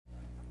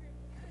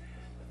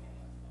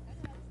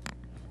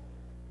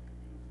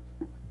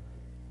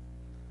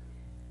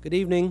Good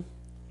evening,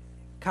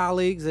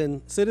 colleagues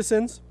and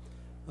citizens.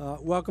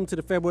 Welcome to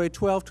the February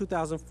 12,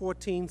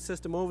 2014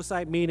 System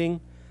Oversight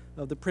meeting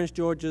of the Prince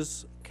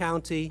George's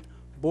County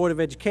Board of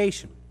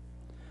Education.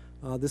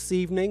 This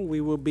evening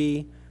we will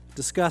be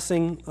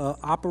discussing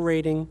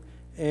operating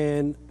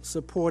and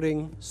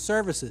supporting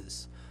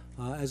services.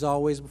 As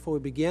always, before we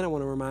begin, I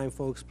want to remind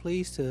folks,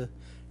 please, to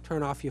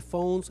turn off your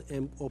phones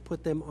or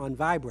put them on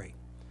vibrate.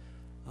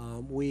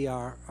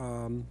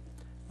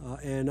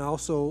 And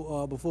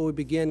also, before we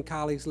begin,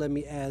 colleagues, let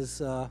me,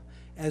 as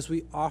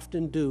we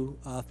often do,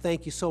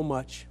 thank you so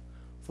much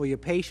for your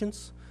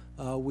patience.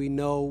 We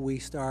know we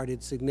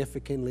started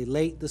significantly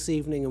late this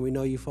evening, and we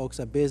know you folks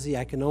are busy.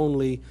 I can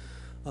only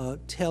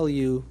tell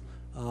you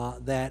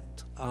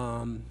that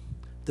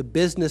the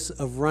business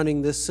of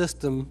running this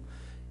system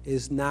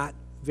is not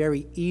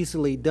very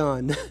easily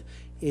done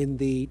in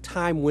the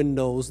time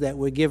windows that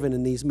we're given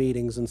in these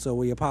meetings, and so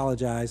we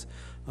apologize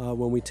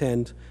when we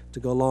tend to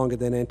go longer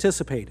than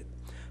anticipated.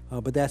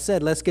 But that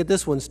said, let's get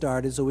this one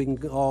started so we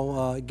can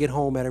all get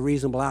home at a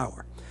reasonable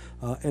hour.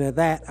 And at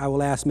that, I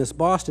will ask Ms.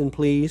 Boston,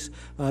 please,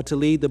 to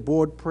lead the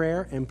board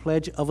prayer and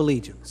pledge of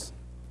allegiance.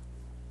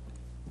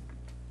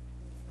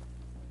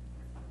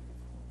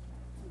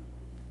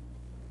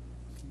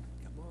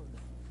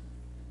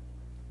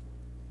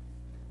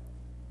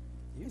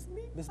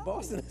 Ms.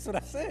 Boston, that's what I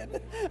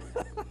said.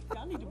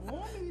 Y'all need to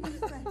warn me these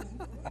things.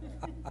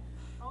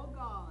 Oh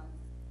God,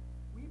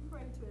 we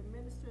pray to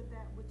administer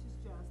that which is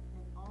just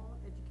in all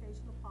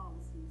educational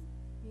policies,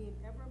 being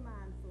ever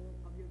mindful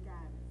of your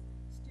guidance.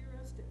 Steer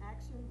us to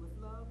action with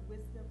love,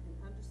 wisdom, and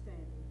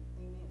understanding.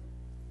 Amen.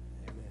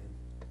 Amen.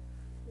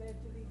 Pledge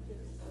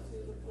allegiance to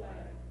the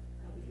flag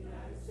of the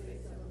United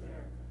States of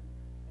America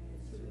and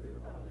to the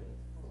republic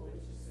for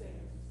which it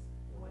stands,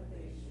 one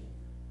nation,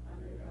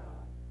 under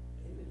God,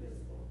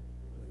 indivisible,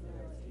 with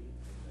liberty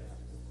and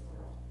justice for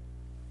all.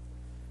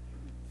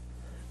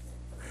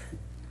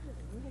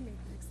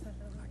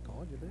 I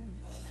called you then.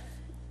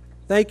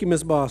 Thank you,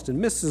 Ms. Boston.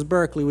 Mrs.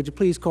 Berkeley, would you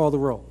please call the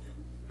roll?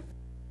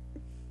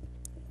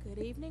 Good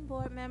evening,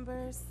 board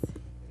members.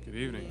 Good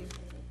evening.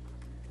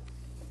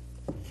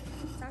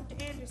 Dr.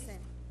 Anderson.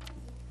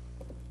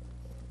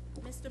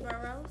 Mr.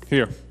 Burrows.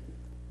 Here.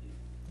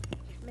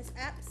 Ms.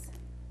 Epps.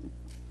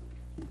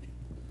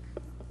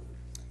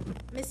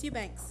 Ms.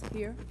 Eubanks.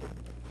 Here.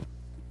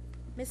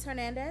 Ms.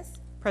 Hernandez.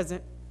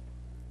 Present.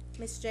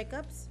 Ms.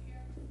 Jacobs.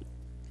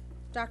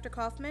 Dr.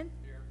 Kaufman.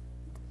 Here.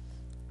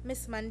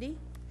 Ms. Mundy.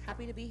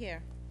 Happy to be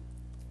here.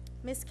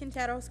 Ms.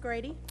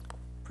 Quinteros-Grady.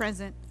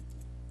 Present.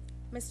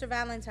 Mr.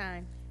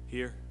 Valentine.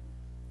 Here.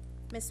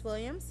 Ms.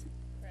 Williams.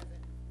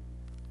 Present.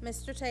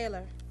 Mr.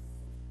 Taylor.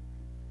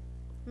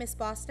 Ms.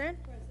 Boston.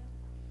 Present.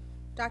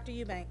 Dr.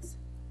 Eubanks.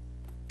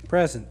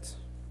 Present.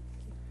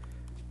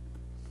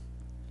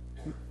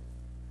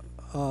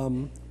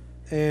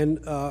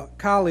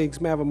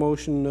 Colleagues, may I have a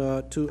motion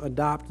to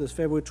adopt this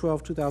February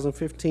 12,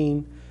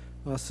 2015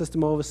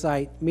 System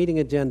Oversight meeting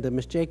agenda.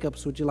 Ms.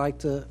 Jacobs, would you like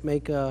to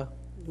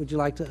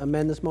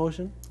amend this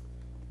motion?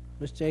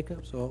 Ms.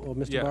 Jacobs or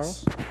Mr. Yes.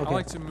 Burrows? Okay. I'd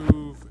like to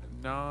move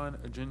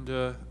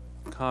non-agenda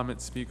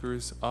comment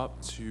speakers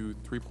up to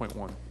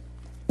 3.1.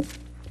 It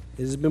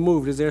has been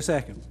moved. Is there a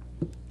second?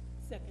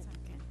 Second.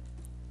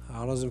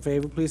 All those in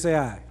favor, please say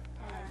aye.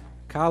 Aye.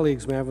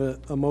 Colleagues, may I have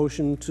a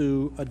motion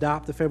to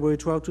adopt the February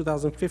 12,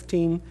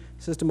 2015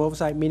 System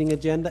Oversight meeting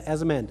agenda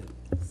as amended?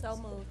 So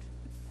moved.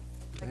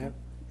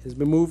 It has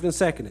been moved and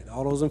seconded.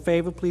 All those in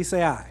favor, please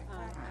say aye.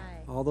 Aye.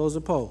 All those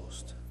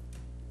opposed?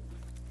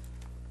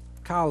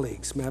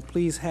 Colleagues, may I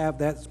please have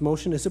that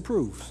motion is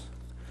approved.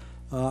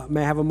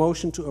 May I have a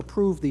motion to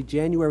approve the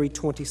January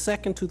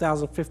 22nd,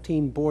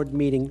 2015 board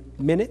meeting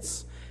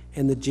minutes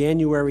and the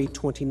January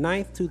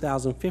 29th,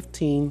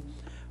 2015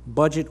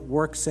 budget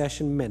work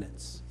session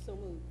minutes? So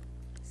moved.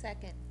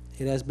 Second.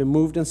 It has been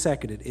moved and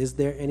seconded. Is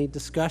there any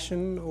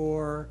discussion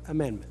or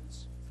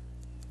amendments?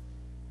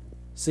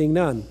 Seeing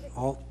none,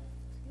 all,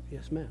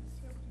 yes, ma'am.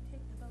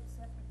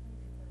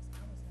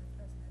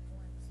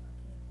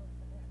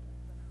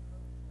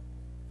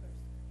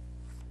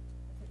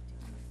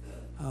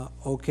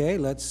 Okay,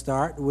 let's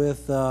start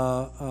with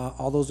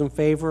all those in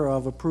favor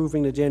of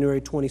approving the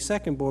January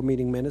 22nd board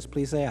meeting minutes,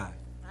 please say aye.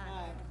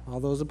 Aye. All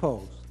those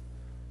opposed?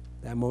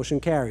 That motion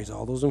carries.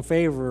 All those in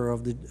favor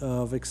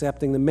of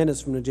accepting the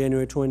minutes from the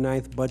January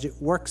 29th budget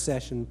work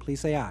session, please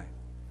say aye.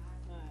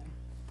 Aye.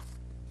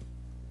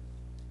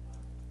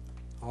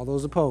 All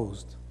those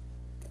opposed?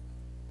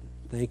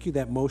 Thank you.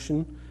 That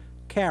motion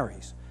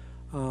carries.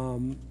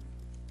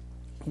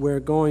 We're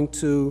going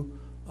to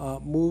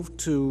move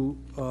to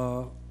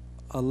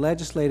a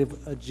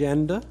legislative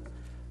agenda.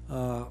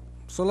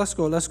 So let's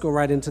go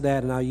right into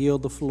that, and I'll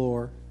yield the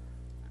floor.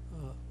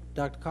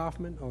 Dr.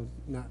 Kaufman, or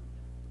not?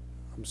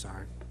 I'm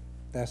sorry.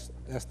 That's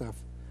not.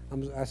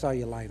 I saw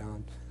your light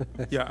on.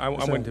 Yeah, I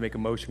wanted to make a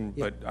motion,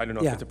 but I don't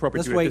know if it's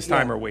appropriate let's to do it this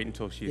time yeah. or wait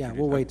until she. Yeah,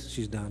 we'll wait till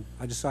she's done.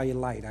 I just saw your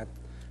light. I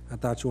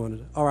thought you wanted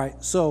to. All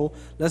right, so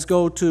let's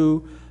go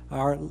to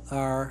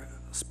our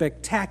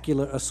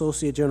spectacular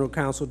Associate General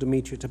Counsel,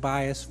 Demetria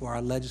Tobias, for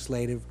our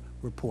legislative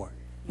report.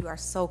 You are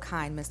so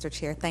kind, Mr.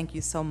 Chair. Thank you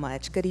so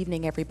much. Good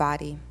evening,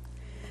 everybody.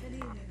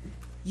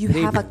 You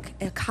have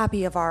a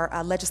copy of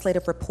our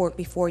legislative report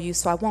before you,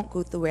 so I won't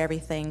go through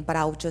everything, but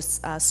I'll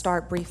just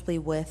start briefly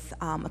with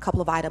a couple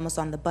of items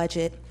on the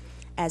budget.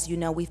 As you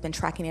know, we've been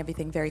tracking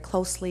everything very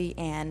closely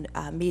and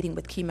meeting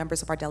with key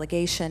members of our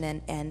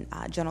delegation and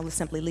General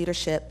Assembly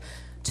leadership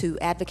to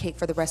advocate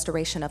for the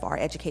restoration of our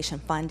education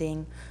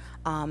funding.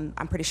 I'm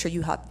pretty sure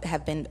you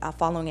have been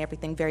following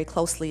everything very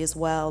closely as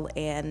well,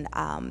 and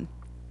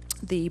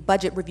the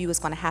budget review is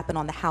going to happen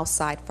on the House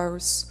side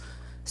first.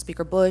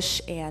 Speaker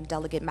Bush and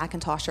Delegate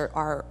McIntosh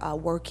are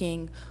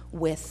working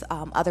with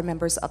other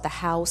members of the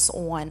House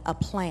on a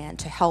plan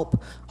to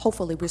help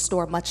hopefully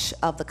restore much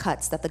of the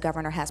cuts that the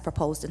governor has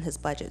proposed in his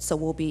budget. So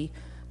we'll be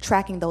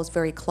tracking those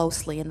very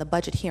closely, and the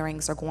budget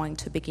hearings are going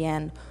to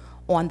begin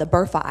on the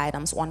BRFA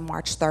items on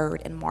March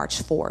 3rd and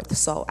March 4th.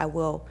 So I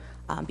will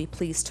be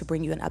pleased to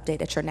bring you an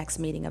update at your next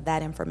meeting of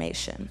that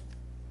information.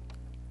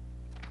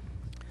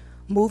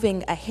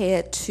 Moving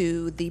ahead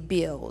to the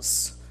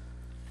bills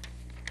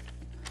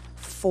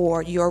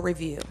for your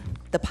review.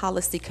 The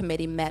Policy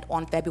Committee met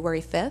on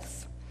February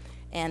 5th,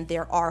 and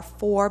there are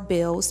 4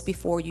 bills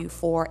before you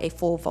for a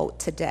full vote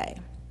today.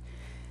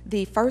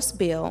 The first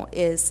bill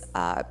is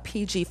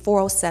PG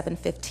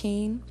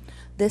 40715.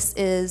 This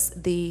is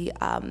the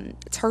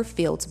turf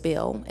fields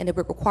bill, and it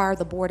would require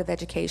the Board of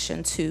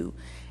Education to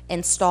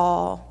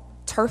install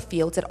turf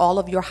fields at all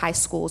of your high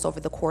schools over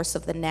the course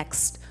of the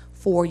next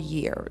 4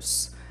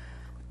 years.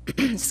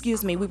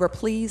 Excuse me, we were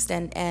pleased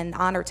and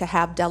honored to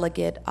have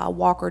Delegate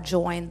Walker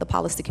join the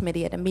Policy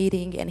Committee at a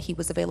meeting, and he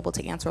was available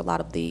to answer a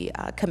lot of the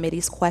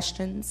committee's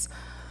questions.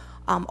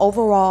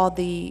 Overall,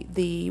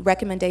 the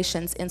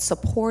recommendations in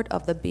support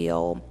of the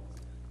bill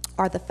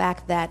are the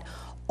fact that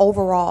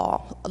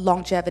overall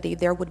longevity,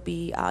 there would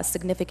be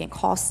significant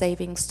cost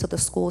savings to the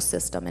school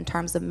system in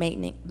terms of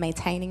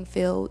maintaining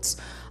fields.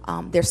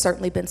 There's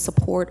certainly been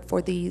support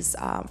for these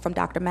from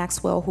Dr.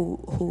 Maxwell,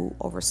 who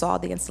oversaw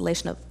the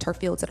installation of turf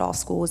fields at all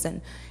schools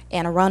in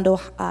Anne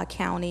Arundel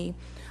County.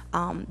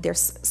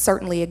 There's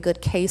certainly a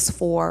good case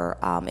for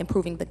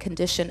improving the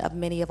condition of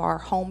many of our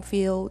home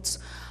fields,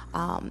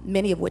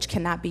 many of which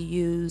cannot be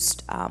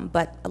used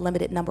but a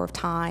limited number of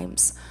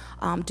times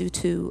due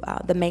to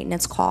the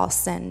maintenance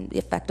costs and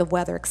effect of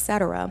weather, et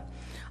cetera.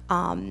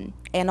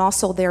 And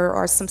also there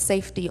are some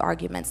safety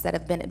arguments that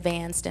have been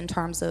advanced in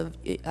terms of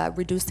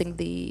reducing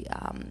the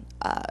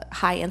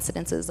high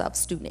incidences of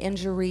student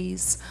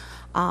injuries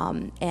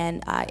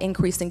and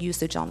increasing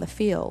usage on the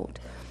field.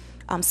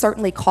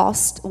 Certainly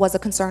cost was a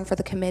concern for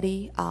the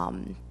committee.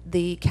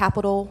 The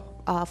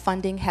capital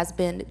funding has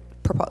been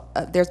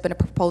there's been a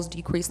proposed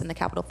decrease in the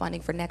capital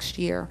funding for next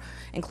year,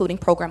 including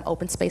program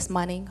open space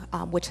money,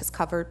 which has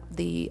covered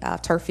the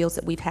turf fields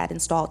that we've had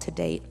installed to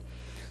date.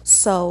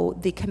 So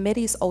the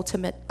committee's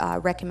ultimate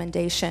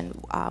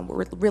recommendation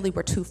really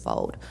were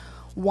twofold.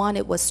 One,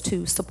 it was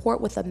to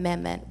support with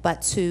amendment,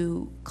 but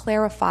to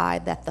clarify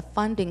that the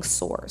funding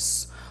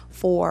source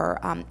for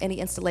any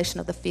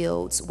installation of the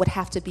fields would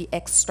have to be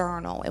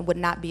external and would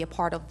not be a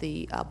part of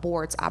the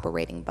board's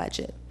operating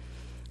budget.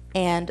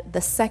 And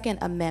the second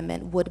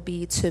amendment would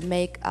be to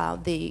make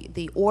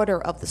the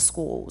order of the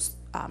schools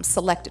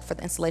selected for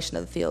the installation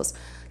of the fields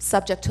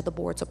subject to the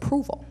board's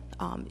approval.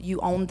 You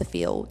own the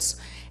fields,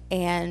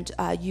 and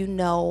you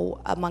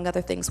know, among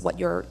other things, what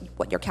your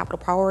capital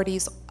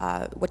priorities,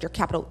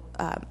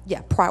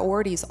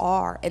 priorities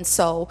are. And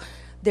so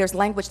there's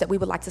language that we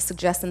would like to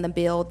suggest in the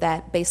bill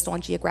that, based on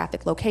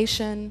geographic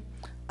location,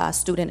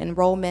 student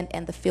enrollment,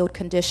 and the field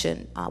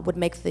condition, would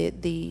make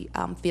the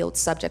field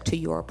subject to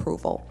your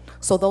approval.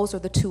 So those are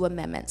the 2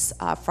 amendments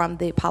from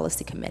the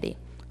Policy Committee.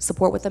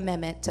 Support with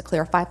amendment to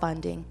clarify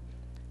funding,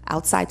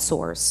 outside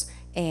source,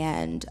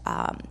 and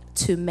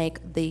to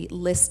make the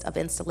list of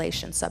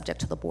installations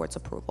subject to the board's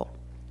approval.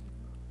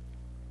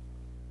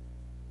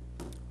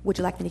 Would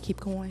you like me to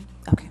keep going?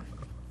 Okay.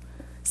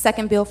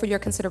 Second bill for your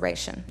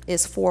consideration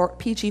is for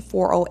PG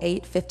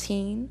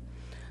 40815.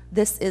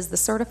 This is the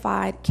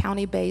Certified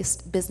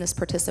County-Based Business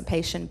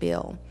Participation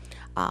Bill.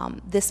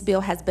 This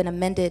bill has been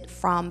amended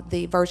from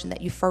the version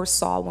that you first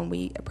saw when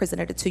we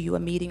presented it to you a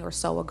meeting or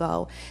so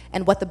ago.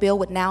 And what the bill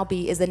would now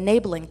be is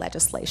enabling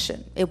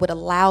legislation. It would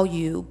allow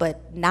you,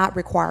 but not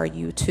require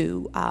you,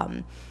 to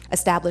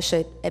establish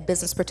a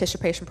business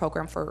participation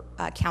program for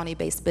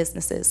county-based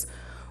businesses.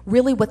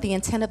 Really what the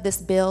intent of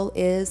this bill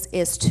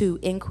is to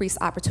increase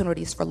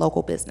opportunities for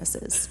local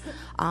businesses.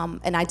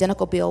 An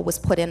identical bill was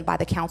put in by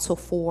the Council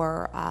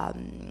for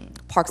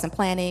Parks and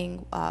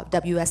Planning,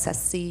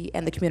 WSSC,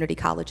 and the community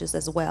colleges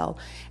as well.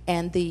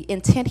 And the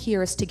intent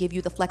here is to give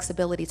you the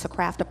flexibility to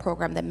craft a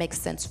program that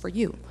makes sense for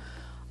you.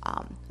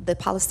 The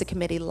Policy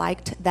Committee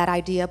liked that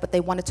idea, but they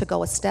wanted to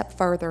go a step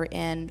further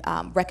in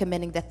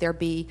recommending that there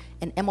be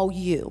an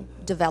MOU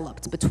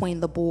developed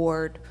between the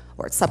board,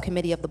 or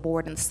subcommittee of the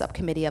board, and the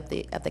subcommittee of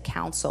the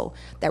council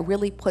that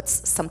really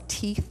puts some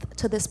teeth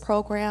to this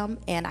program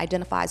and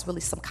identifies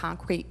really some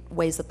concrete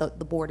ways that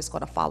the board is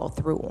going to follow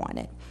through on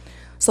it.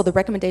 So the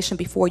recommendation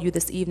before you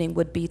this evening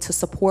would be to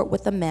support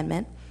with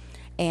amendment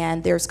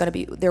And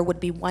there would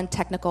be one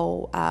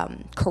technical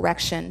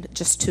correction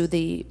just to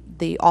the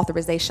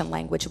authorization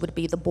language. It would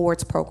be the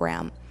board's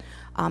program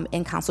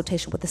in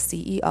consultation with the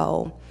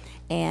CEO.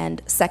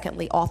 And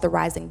secondly,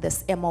 authorizing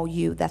this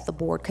MOU that the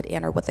board could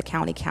enter with the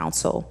county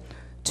council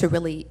to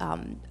really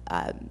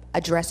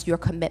address your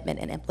commitment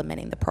in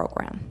implementing the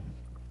program.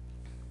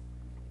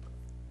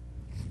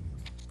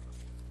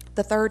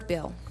 The third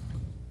bill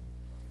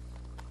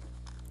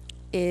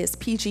is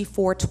PG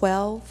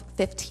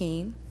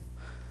 412-15.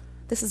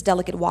 This is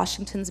Delegate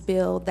Washington's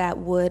bill that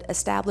would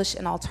establish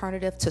an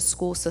alternative to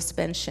school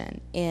suspension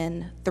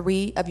in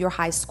 3 of your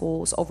high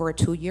schools over a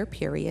 2-year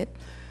period.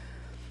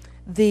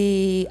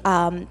 The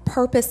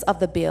purpose of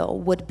the bill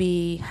would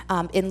be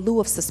in lieu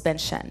of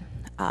suspension.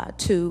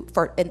 To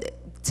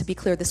be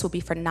clear, this will be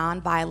for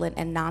nonviolent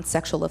and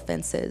non-sexual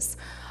offenses,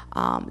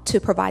 to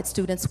provide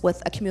students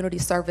with a community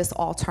service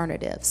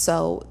alternative.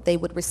 So they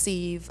would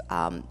receive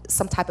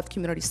some type of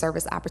community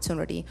service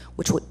opportunity,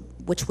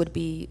 which would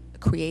be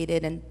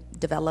created and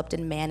developed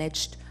and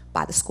managed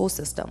by the school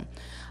system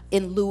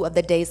in lieu of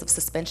the days of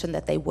suspension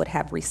that they would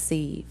have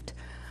received.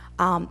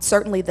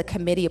 Certainly the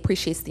committee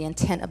appreciates the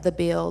intent of the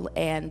bill,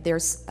 and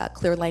there's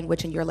clear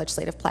language in your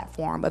legislative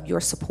platform of your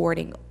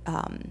supporting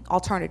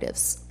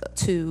alternatives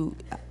to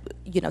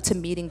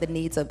meeting the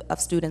needs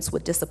of students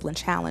with discipline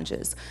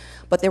challenges.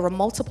 But there were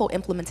multiple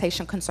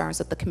implementation concerns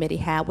that the committee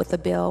had with the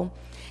bill,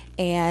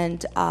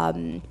 and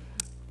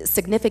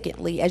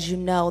significantly, as you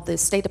know, the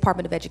State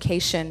Department of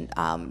Education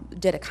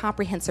did a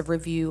comprehensive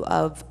review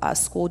of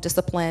school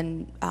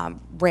discipline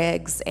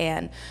regs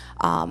and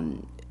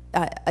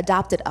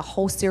adopted a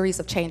whole series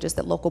of changes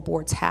that local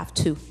boards have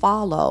to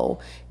follow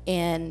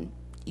in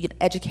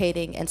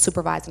educating and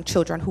supervising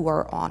children who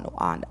are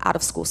on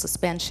out-of-school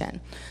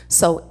suspension.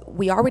 So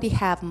we already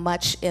have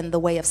much in the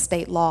way of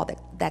state law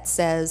that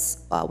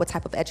says what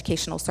type of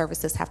educational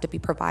services have to be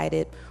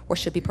provided or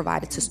should be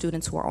provided to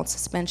students who are on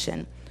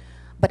suspension.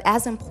 But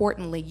as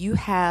importantly, you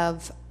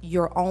have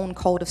your own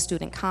Code of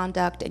Student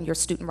Conduct and your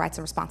Student Rights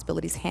and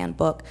Responsibilities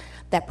Handbook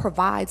that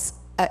provides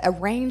a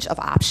range of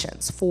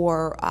options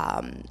for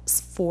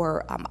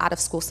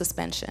out-of-school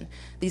suspension.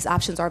 These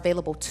options are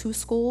available to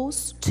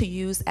schools to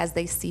use as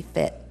they see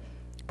fit.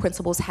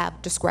 Principals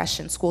have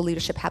discretion, school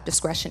leadership have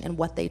discretion in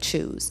what they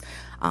choose.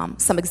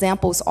 Some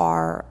examples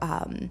are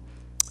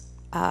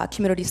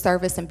community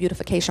service and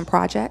beautification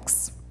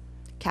projects,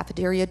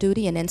 cafeteria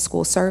duty and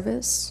in-school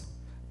service,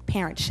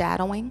 parent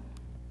shadowing,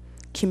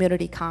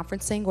 community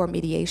conferencing or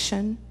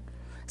mediation,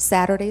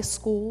 Saturday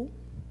school,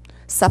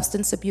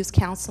 substance abuse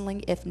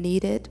counseling if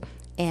needed,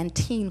 and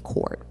teen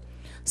court.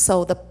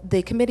 So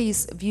the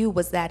committee's view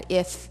was that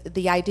if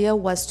the idea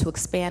was to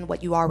expand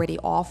what you already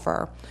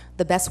offer,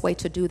 the best way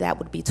to do that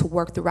would be to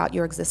work throughout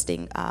your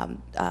existing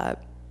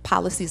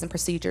policies and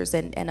procedures,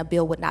 and a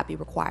bill would not be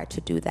required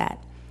to do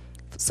that.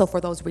 So for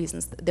those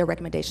reasons, their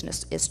recommendation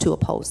is to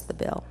oppose the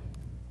bill.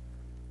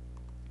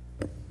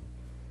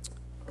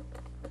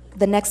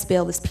 The next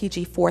bill is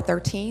PG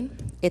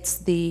 413. It's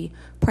the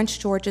Prince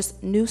George's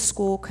New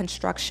School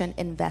Construction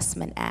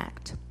Investment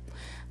Act.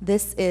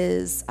 This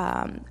is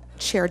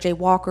Chair Jay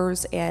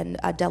Walker's and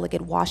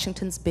Delegate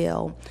Washington's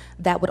bill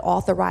that would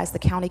authorize the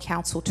county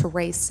council to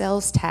raise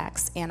sales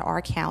tax in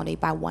our county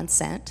by 1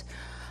 cent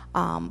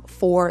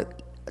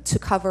to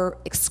cover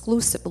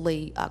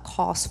exclusively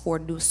costs for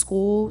new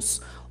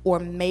schools or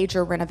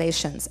major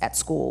renovations at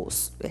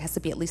schools. It has to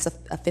be at least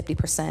a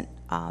 50%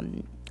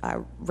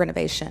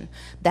 renovation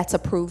that's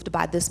approved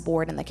by this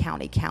board and the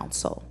county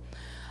council.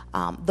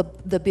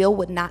 The bill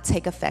would not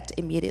take effect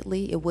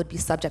immediately. It would be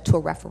subject to a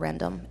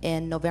referendum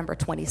in November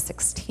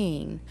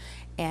 2016.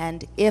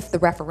 And if the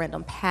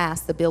referendum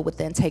passed, the bill would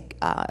then take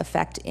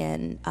effect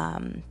in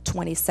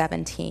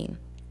 2017.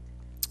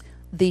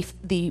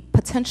 The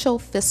potential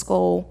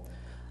fiscal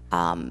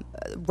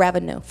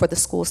revenue for the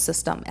school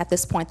system, at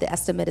this point, the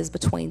estimate is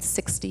between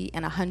 $60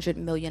 and $100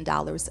 million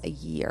a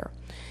year.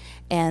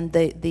 And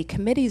the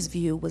committee's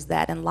view was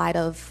that in light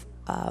of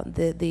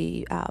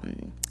the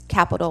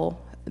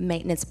capital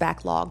maintenance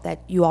backlog that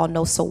you all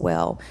know so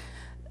well,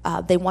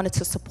 they wanted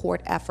to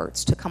support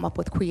efforts to come up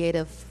with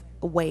creative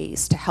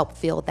ways to help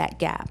fill that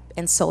gap.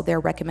 And so their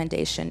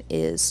recommendation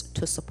is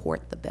to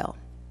support the bill.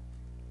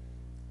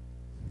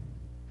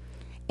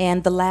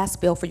 And the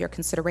last bill for your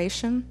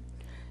consideration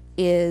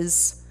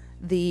is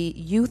the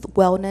Youth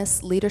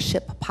Wellness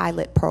Leadership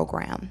Pilot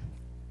Program.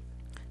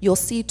 You'll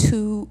see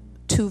two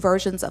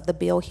versions of the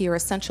bill here.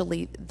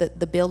 Essentially,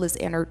 the bill is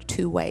entered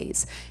 2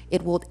 ways.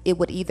 It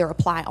would either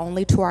apply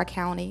only to our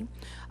county,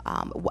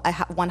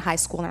 one high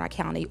school in our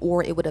county,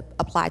 or it would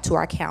apply to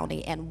our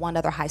county and one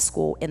other high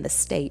school in the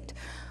state.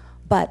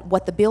 But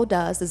what the bill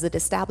does is it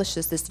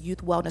establishes this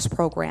youth wellness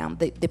program.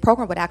 The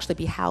program would actually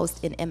be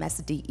housed in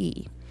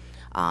MSDE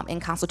in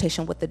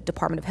consultation with the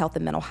Department of Health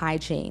and Mental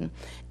Hygiene.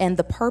 And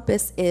the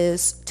purpose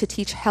is to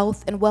teach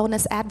health and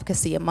wellness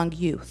advocacy among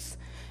youth,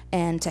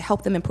 and to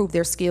help them improve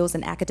their skills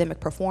in academic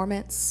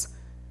performance,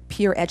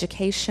 peer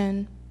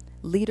education,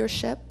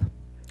 leadership,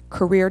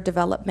 career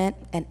development,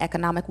 and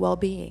economic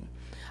well-being.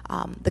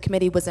 The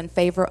committee was in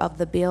favor of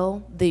the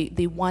bill.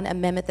 The one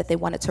amendment that they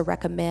wanted to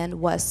recommend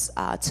was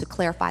to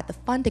clarify the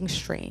funding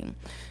stream,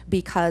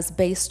 because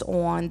based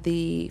on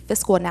the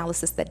fiscal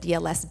analysis that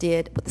DLS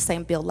did with the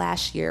same bill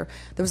last year,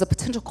 there was a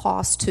potential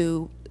cost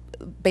to,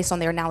 based on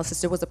their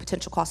analysis, there was a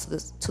potential cost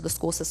to the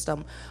school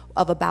system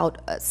of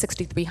about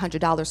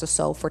 $6,300 or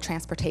so for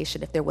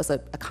transportation if there was a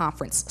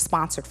conference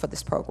sponsored for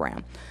this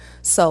program.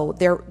 So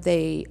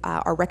they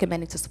are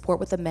recommending to support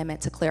with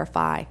amendment to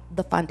clarify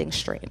the funding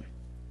stream.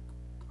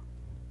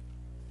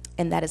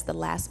 And that is the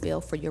last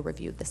bill for your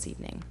review this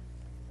evening.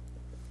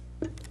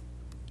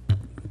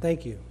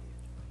 Thank you.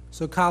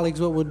 So colleagues,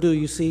 what we'll do,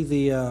 you see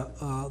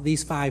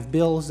these 5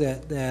 bills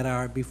that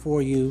are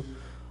before you,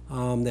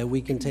 that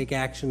we can take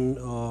action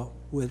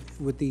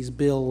with these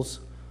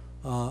bills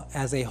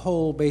as a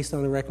whole based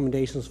on the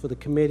recommendations for the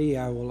committee.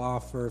 I will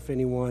offer, if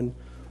anyone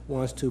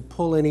wants to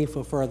pull any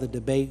for further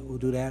debate, we'll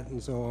do that.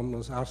 And so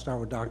I'll start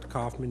with Dr.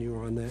 Kaufman. You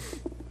were on that.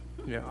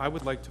 Yeah, I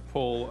would like to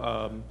pull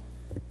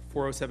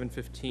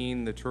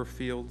 40715, the turf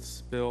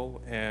fields bill,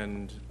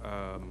 and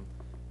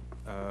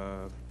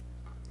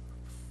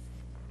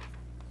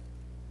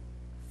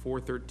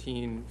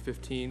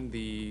 41315,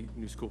 the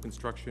new school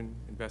construction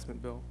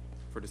investment bill,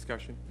 for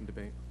discussion and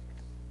debate.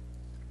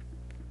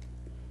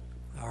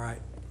 All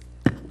right.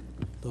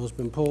 Those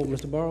been pulled.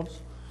 Mr.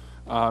 Burrows?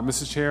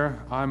 Mr.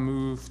 Chair, I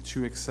move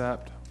to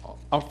accept.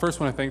 I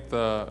first want to thank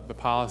the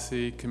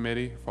policy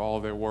committee for all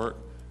of their work.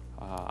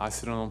 I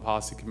sit on the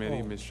policy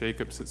committee. Ms.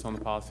 Jacobs sits on the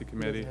policy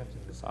committee.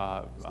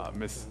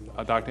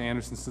 Dr.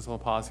 Anderson sits on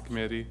the policy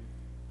committee.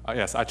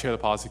 Yes, I chair the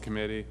policy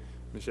committee.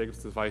 Ms. Jacobs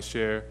is the vice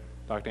chair.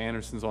 Dr.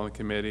 Anderson's on the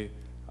committee.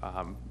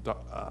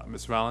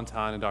 Ms.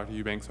 Valentine and Dr.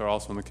 Eubanks are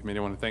also on the committee.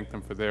 I want to thank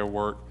them for their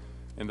work,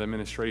 and the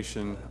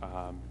administration,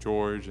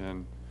 George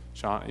and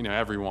Sean,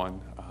 everyone,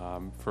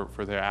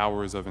 for their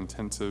hours of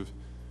intensive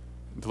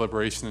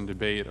deliberation and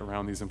debate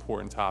around these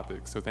important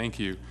topics. So thank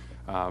you.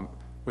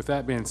 With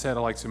that being said,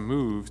 I'd like to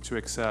move to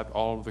accept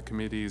all of the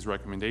committee's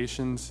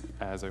recommendations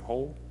as a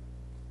whole,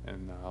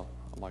 and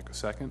I'd like a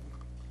second.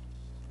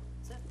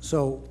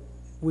 So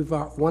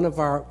one of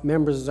our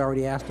members has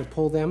already asked to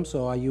pull them,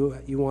 so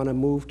you want to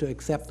move to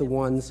accept the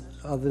ones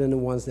other than the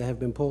ones that have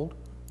been pulled?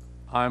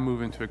 I'm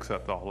moving to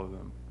accept all of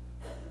them.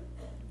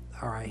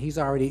 All right, he's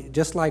already,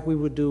 just like we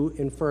would do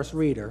in first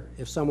reader,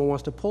 if someone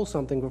wants to pull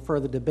something for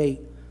further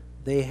debate,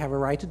 they have a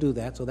right to do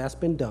that, so that's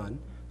been done.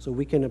 So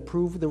we can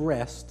approve the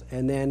rest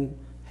and then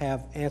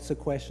answer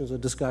questions or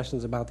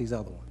discussions about these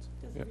other ones.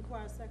 Does it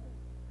require a second?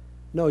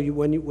 No,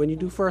 when you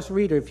do first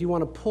reader, if you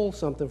want to pull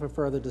something for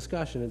further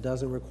discussion, it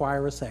doesn't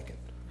require a second.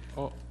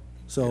 Oh,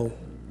 So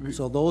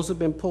those have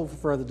been pulled for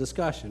further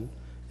discussion,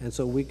 and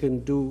so we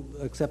can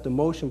accept a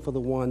motion for the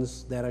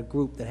ones that are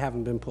grouped that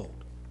haven't been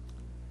pulled.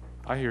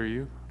 I hear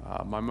you.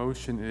 My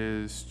motion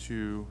is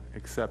to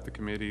accept the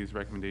committee's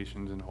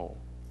recommendations in whole,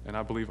 and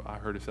I believe I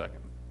heard a second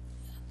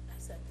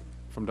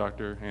from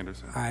Dr.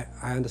 Anderson. I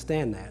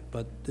understand that,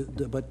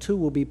 but 2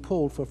 will be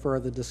pulled for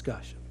further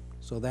discussion.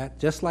 So that,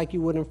 just like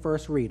you would in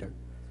first reader,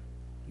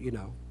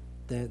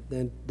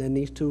 then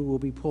these 2 will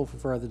be pulled for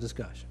further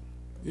discussion.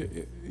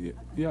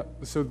 Yeah.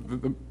 So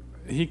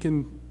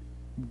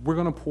we're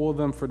going to pull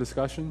them for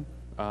discussion,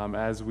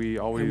 as we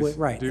always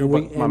do.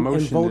 But my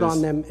motion and vote is,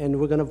 on them, and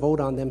we're going to vote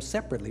on them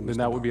separately. then Mr.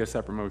 that would be Barr. a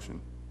separate motion.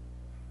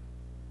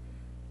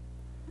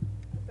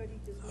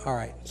 All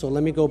right. So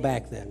let me go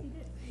back then.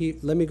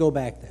 Let me go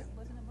back then.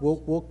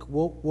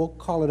 We'll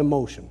call it a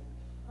motion.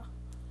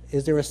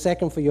 Is there a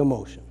second for your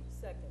motion?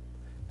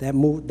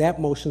 Second. That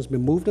motion's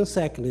been moved and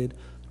seconded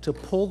to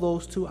pull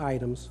those 2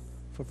 items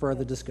for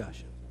further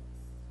discussion.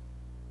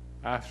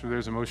 After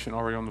there's a motion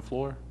already on the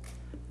floor?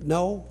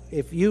 No,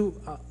 if you,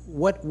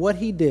 what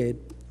he did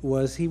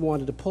was he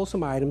wanted to pull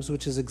some items,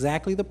 which is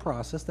exactly the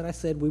process that I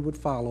said we would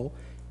follow,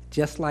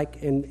 just like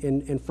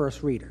in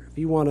first reader. If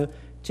you want to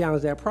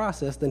challenge that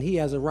process, then he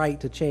has a right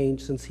to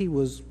change, since he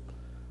was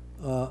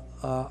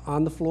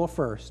on the floor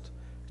first,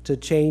 to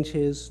change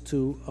his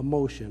to a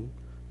motion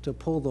to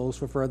pull those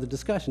for further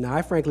discussion. Now,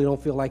 I frankly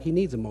don't feel like he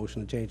needs a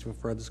motion to change for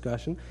further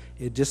discussion.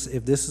 If this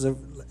is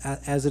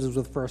as it is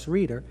with first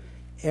reader,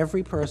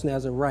 every person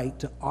has a right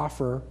to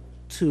offer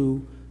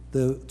to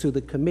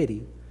the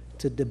committee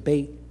to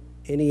debate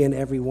any and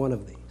every one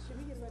of these. Should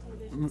we get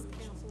recommendations from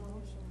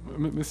council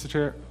on motion? Mr.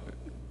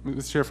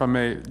 Chair, if I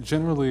may,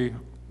 generally,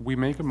 we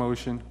make a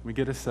motion, we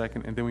get a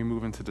second, and then we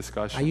move into Are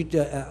discussion. you,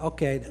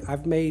 okay,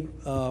 I've made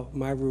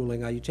my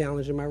ruling. Are you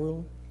challenging my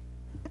ruling?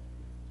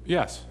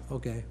 Yes.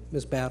 Okay,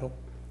 Ms. Battle?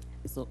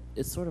 So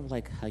it's sort of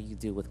like how you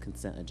do with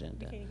consent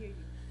agenda. Can't hear you.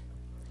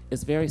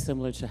 It's very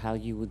similar to how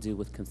you would do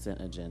with consent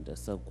agenda.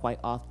 So quite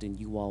often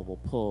you all will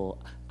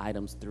pull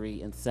items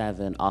 3 and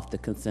 7 off the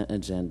consent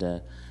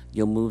agenda.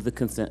 You'll move the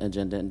consent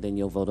agenda and then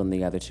you'll vote on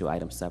the other 2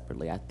 items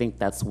separately. I think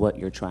that's what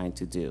you're trying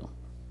to do.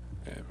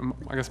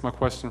 I guess my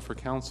question for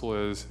council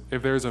is,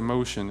 if there's a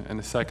motion and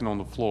a second on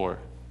the floor,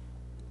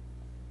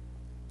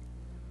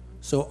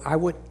 So I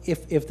would,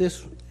 if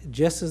this,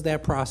 just as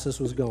that process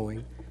was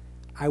going,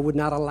 I would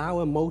not allow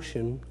a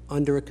motion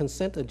under a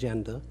consent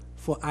agenda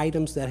for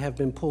items that have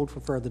been pulled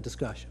for further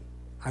discussion.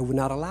 I would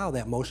not allow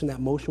that motion. That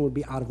motion would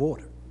be out of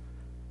order.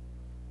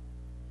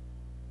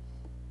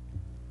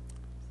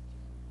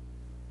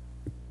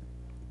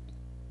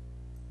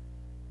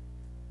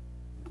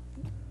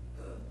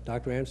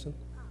 Dr. Anderson?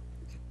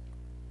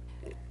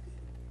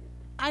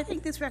 I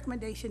think this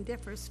recommendation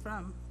differs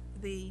from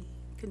the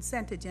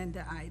consent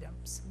agenda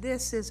items.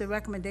 This is a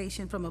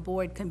recommendation from a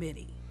board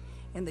committee,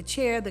 and the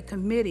chair of the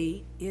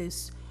committee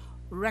is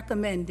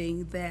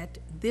recommending that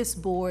this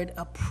board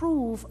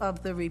approve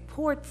of the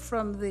report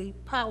from the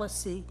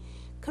policy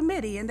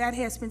committee, and that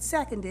has been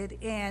seconded.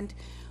 And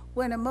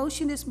when a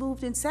motion is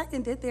moved and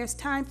seconded, there's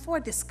time for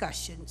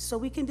discussion, so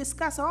we can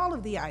discuss all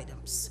of the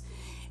items.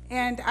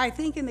 And I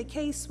think in the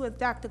case with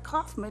Dr.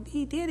 Kaufman,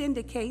 he did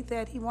indicate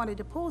that he wanted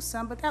to pull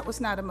some, but that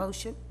was not a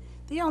motion.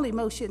 The only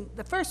motion,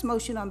 the first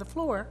motion on the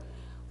floor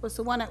was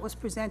the one that was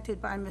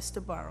presented by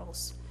Mr.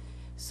 Burrows.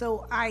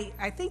 So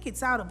I think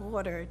it's out of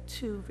order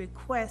to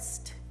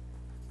request,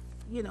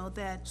 you know,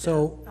 that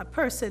a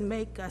person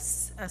make a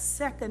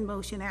second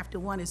motion after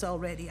one is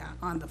already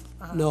on the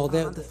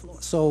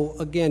floor. So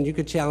again, you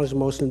could challenge the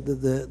motion.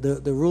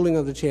 The ruling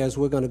of the chair is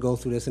we're going to go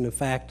through this, and in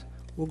fact,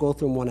 we'll go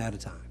through them one at a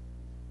time.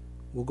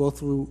 We'll go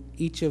through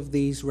each of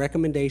these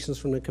recommendations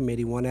from the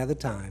committee one at a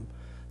time,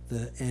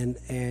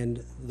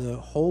 and the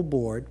whole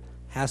board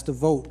has to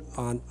vote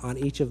on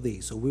each of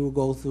these. So we will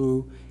go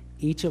through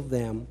each of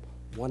them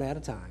one at a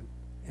time,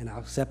 and I'll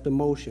accept a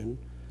motion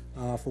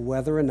for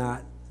whether or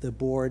not the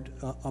board,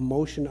 a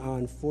motion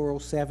on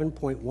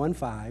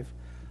 407.15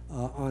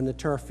 on the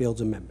turf fields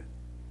amendment.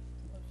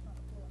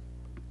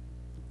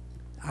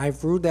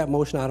 I've ruled that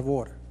motion out of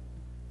order.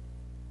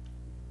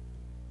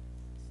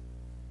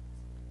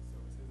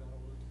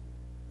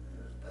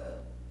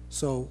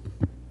 So,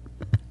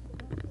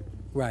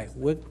 we're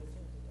going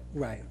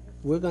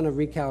to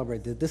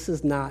recalibrate this. This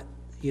is not,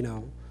 you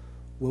know,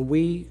 when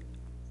we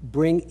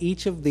bring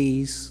each of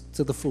these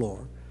to the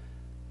floor,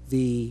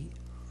 the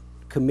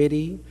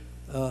committee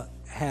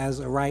has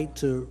a right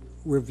to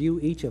review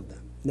each of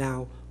them.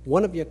 Now,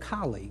 one of your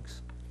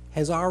colleagues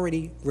has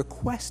already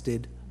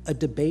requested a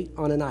debate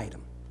on an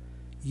item.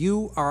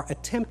 You are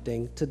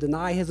attempting to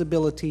deny his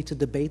ability to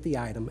debate the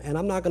item, and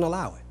I'm not going to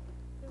allow it.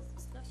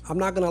 I'm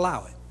not going to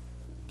allow it.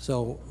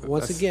 So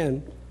once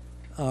again,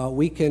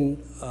 we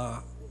can.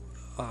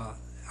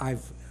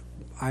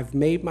 I've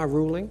made my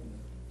ruling.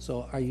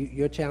 So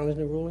you're challenging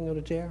the ruling of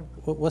the chair?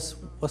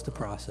 What's the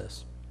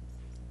process?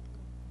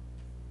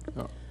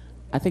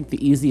 I think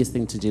the easiest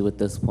thing to do at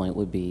this point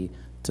would be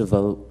to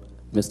vote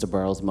Mr.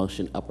 Burrows'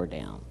 motion up or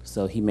down.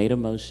 So he made a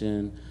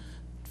motion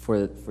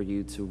for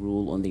you to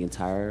rule on the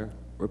entire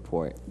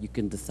report. You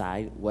can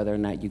decide whether or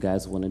not you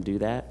guys want to do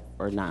that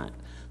or not.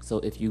 So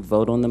if you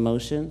vote on the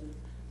motion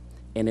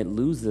and it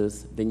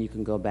loses, then you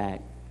can go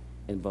back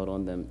and vote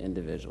on them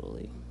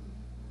individually.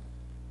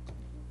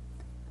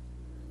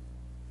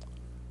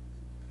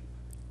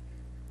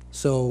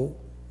 So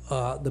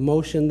the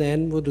motion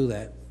then, we'll do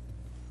that.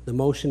 The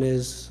motion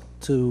is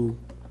to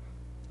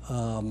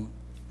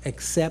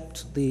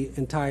accept the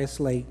entire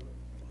slate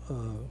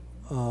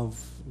of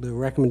the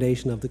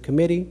recommendation of the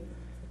committee.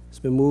 It's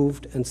been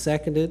moved and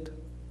seconded.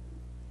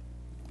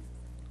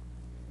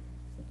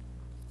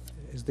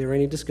 Is there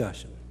any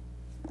discussion?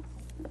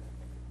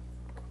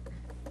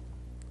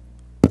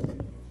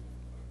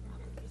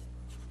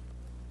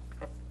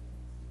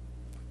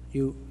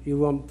 You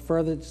want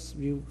further,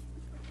 you?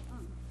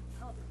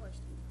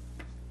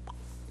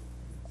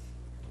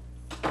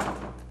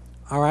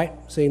 All right,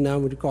 seeing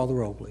none, would you call the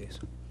roll, please?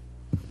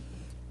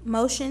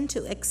 Motion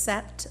to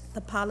accept the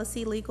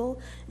Policy,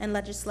 Legal, and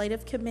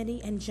Legislative Committee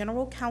and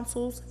General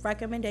Counsel's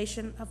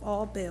recommendation of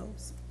all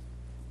bills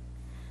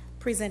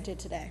presented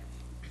today.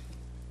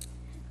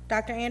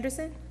 Dr.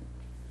 Anderson?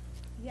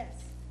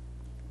 Yes.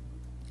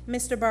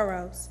 Mr.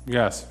 Burrows?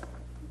 Yes.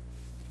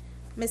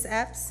 Ms.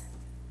 Epps?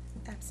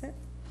 Absent.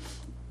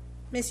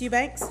 Ms.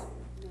 Eubanks?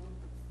 No.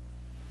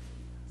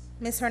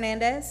 Ms.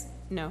 Hernandez?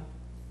 No.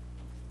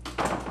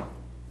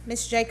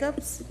 Ms.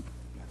 Jacobs?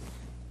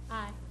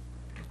 Aye.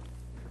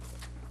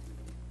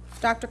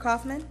 Dr.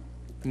 Kaufman?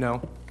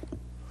 No.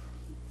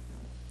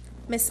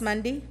 Ms.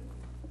 Mundy?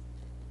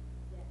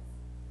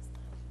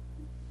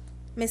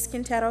 Ms.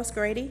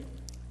 Quinteros-Grady?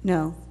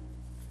 No.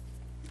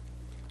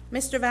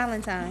 Mr.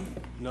 Valentine?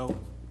 No.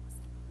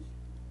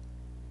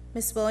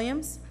 Ms.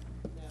 Williams?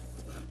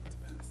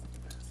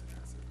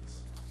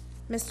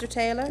 Mr.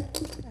 Taylor?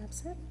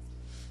 Absent.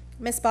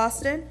 Ms.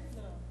 Boston?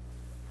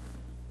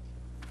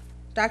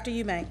 Dr.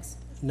 Eubanks?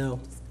 No.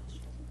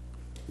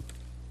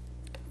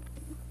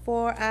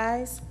 4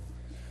 ayes,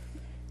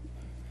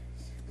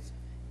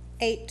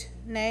 8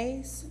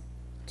 nays,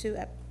 2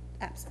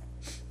 absent.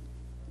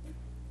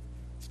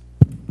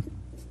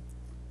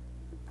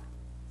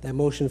 That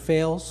motion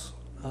fails.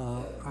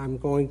 I'm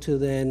going to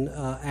then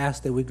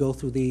ask that we go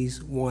through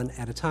these one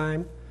at a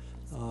time,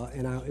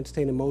 and I'll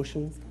entertain a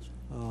motion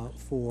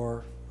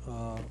for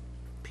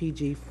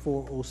PG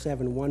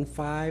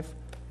 40715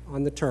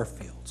 on the turf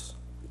fields.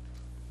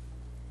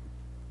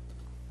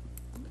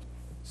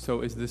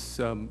 So is this,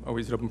 or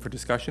is it open for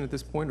discussion at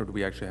this point, or do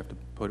we actually have to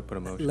put a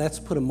motion? Let's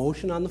put a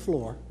motion on the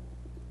floor.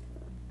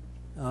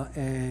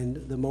 And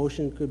the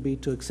motion could be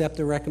to accept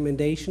the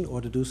recommendation or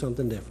to do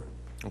something different.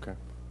 Okay.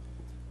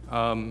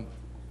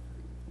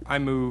 I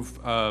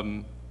move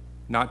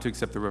not to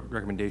accept the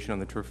recommendation on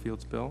the turf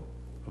fields bill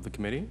of the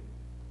committee.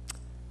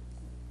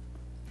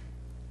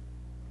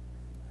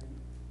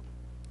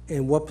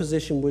 And what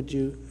position would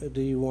you,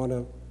 do you want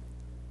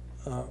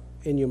to,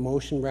 in your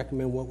motion,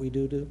 recommend what we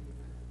do?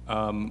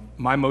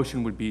 My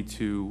motion would be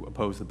to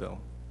oppose the bill.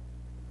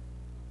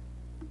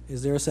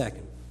 Is there a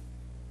second?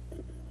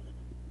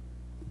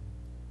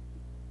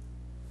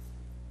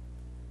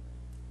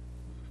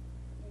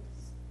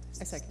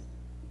 A second.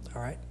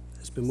 All right,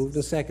 it's been moved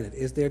and seconded.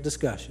 Is there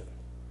discussion?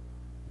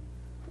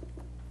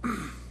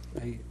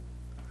 I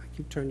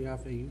keep turning you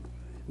off. Are you,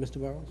 Mr.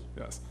 Burrows?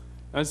 Yes.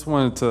 I just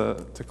wanted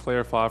to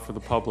clarify for the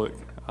public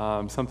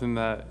something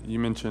that you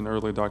mentioned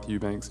earlier, Dr.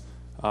 Eubanks.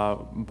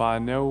 By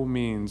no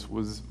means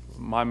was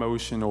my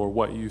motion or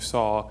what you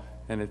saw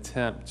an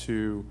attempt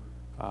to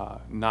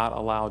not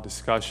allow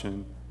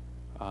discussion,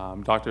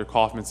 Dr.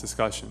 Kaufman's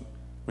discussion.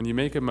 When you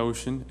make a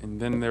motion and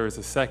then there is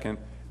a second,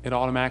 it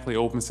automatically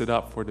opens it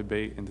up for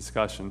debate and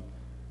discussion.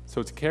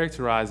 So to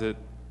characterize it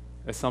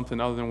as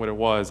something other than what it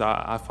was,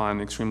 I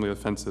find extremely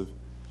offensive.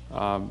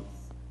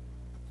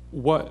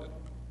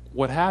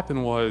 What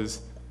happened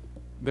was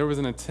there was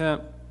an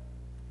attempt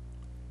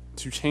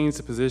to change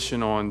the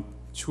position on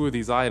two of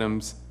these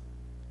items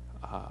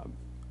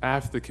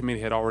after the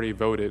committee had already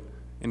voted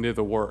and did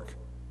the work.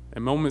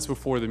 And moments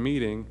before the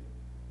meeting,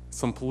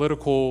 some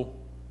political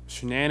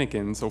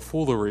shenanigans or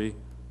foolery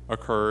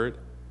occurred,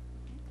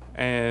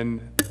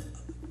 and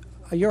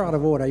You're out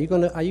of order. Are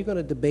you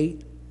gonna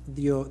debate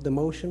the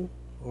motion,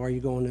 or are you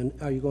going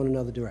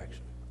another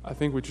direction? I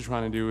think what you're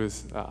trying to do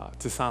is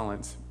to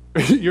silence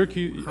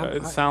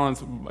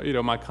silence,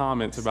 my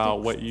comments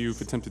about what you've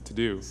attempted to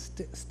do.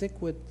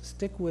 Stick with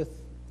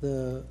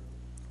the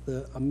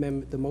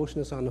amendment, the motion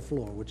that's on the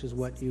floor, which is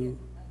what you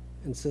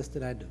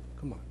insisted I do.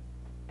 Come on.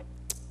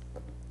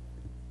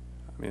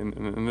 I mean,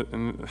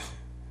 and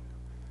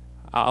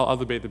I'll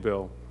debate the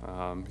bill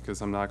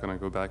because I'm not going to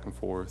go back and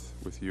forth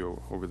with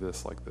you over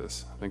this like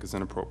this. I think it's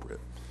inappropriate.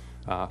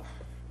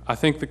 I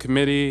think the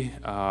committee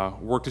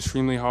worked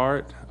extremely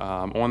hard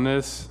on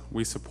this.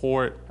 We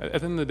support, at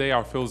the end of the day,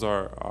 our fields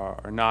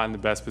are not in the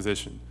best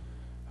position.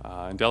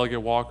 And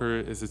Delegate Walker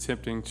is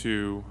attempting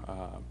to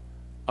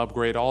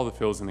upgrade all the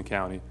fields in the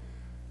county.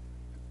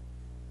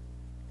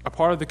 A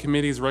part of the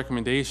committee's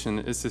recommendation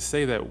is to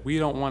say that we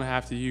don't want to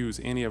have to use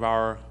any of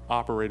our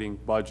operating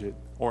budget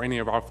or any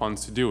of our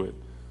funds to do it.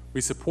 We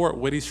support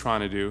what he's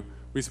trying to do.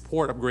 We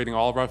support upgrading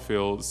all of our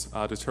fields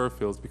to turf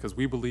fields because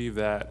we believe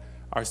that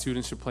our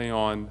students should play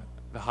on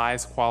the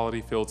highest quality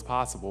fields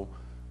possible,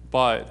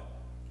 but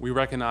we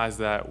recognize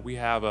that we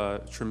have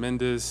a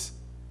tremendous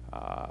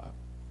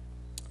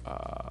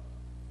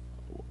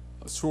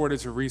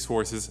shortage of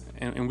resources,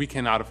 and we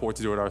cannot afford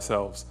to do it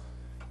ourselves.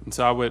 And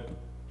so I would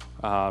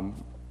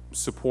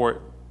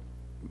support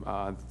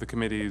the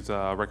committee's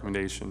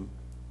recommendation.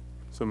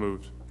 So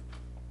moved.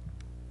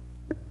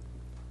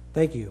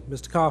 Thank you.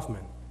 Mr.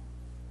 Kaufman.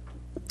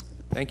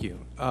 Thank you.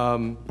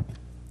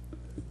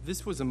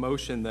 This was a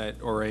motion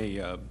that, or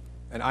an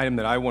item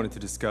that I wanted to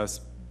discuss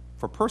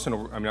for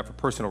personal, I mean, not for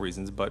personal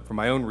reasons, but for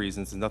my own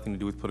reasons, has nothing to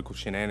do with political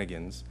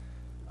shenanigans.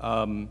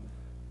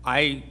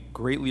 I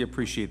greatly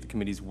appreciate the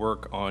committee's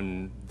work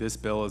on this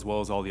bill as well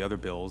as all the other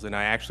bills, and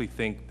I actually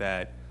think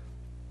that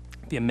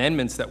the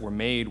amendments that were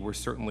made were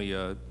certainly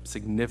a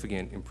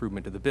significant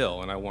improvement to the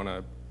bill, and I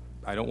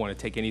don't want to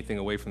take anything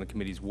away from the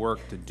committee's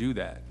work to do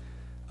that.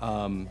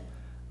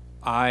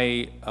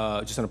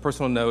 Just on a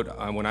personal note,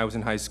 when I was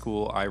in high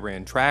school, I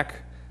ran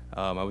track.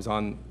 I was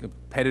a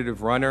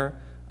competitive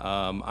runner.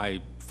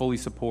 I fully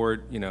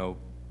support,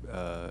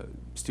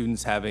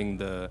 students having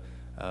the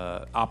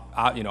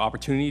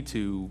opportunity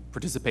to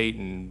participate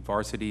in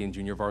varsity and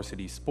junior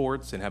varsity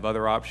sports and have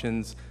other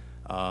options.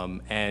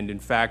 And in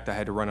fact, I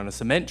had to run on a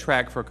cement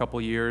track for a couple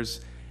of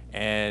years,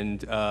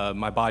 and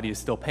my body is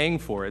still paying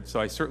for it. So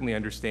I certainly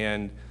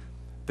understand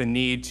the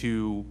need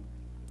to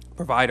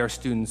provide our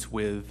students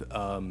with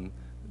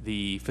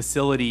the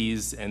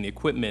facilities and the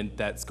equipment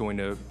that's going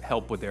to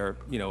help with their,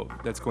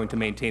 that's going to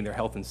maintain their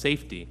health and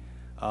safety,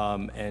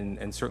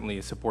 and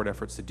certainly support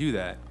efforts to do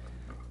that.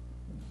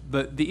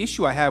 But the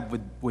issue I have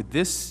with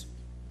this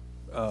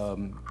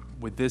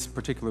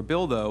particular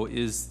bill, though,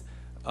 is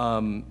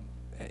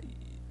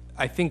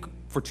I think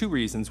for two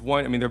reasons.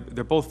 One, I mean,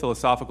 they're both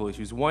philosophical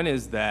issues. One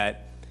is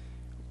that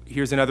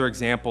here's another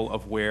example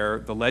of where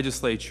the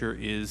legislature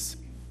is,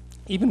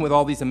 even with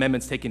all these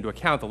amendments taken into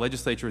account, the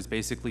legislature is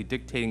basically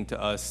dictating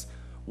to us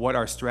what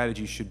our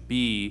strategy should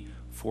be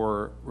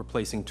for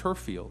replacing turf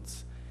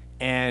fields.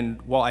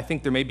 And while I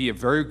think there may be a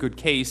very good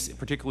case,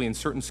 particularly in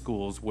certain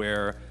schools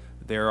where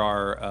there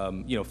are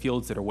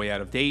fields that are way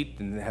out of date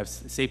and have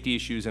safety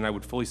issues, and I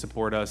would fully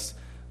support us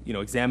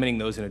examining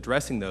those and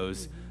addressing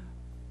those,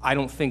 I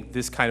don't think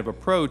this kind of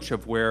approach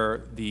of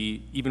where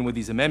even with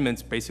these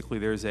amendments, basically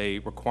there's a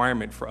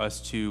requirement for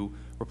us to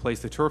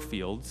replace the turf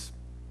fields,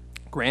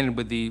 granted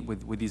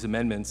with these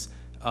amendments,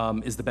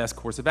 is the best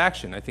course of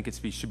action. I think it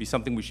should be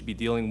something we should be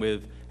dealing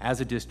with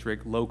as a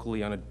district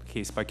locally on a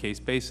case-by-case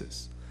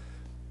basis.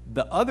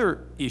 The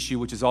other issue,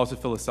 which is also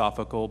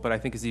philosophical, but I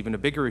think is even a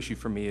bigger issue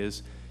for me,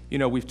 is,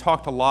 we've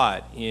talked a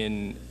lot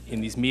in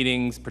these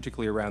meetings,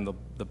 particularly around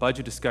the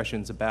budget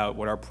discussions, about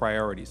what our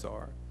priorities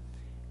are.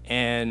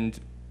 And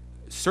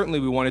certainly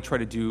we want to try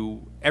to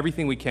do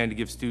everything we can to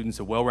give students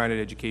a well-rounded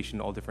education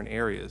in all different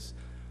areas.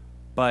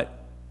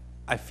 But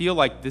I feel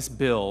like this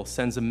bill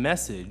sends a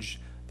message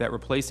that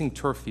replacing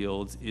turf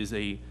fields is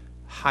a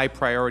high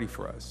priority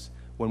for us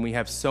when we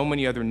have so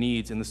many other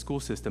needs in the school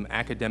system,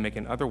 academic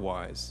and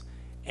otherwise.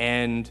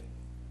 And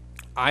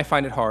I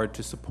find it hard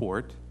to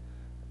support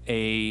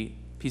a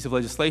piece of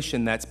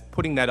legislation that's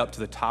putting that up to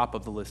the top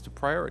of the list of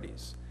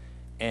priorities.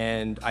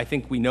 And I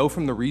think we know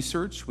from the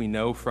research, we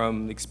know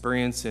from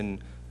experience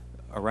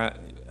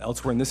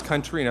elsewhere in this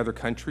country and other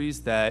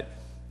countries that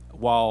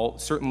while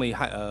certainly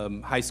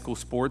high school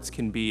sports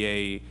can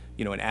be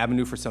an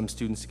avenue for some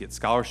students to get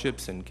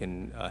scholarships and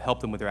can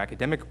help them with their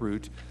academic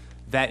route,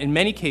 that in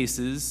many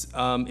cases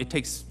it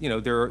takes,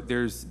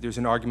 there's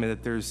an argument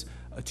that there's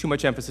too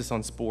much emphasis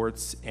on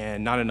sports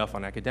and not enough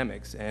on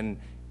academics. And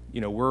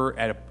we're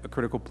at a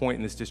critical point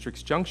in this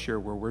district's juncture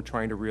where we're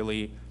trying to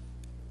really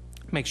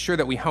make sure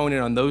that we hone in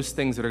on those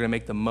things that are going to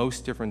make the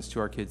most difference to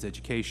our kids'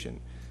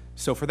 education.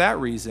 So for that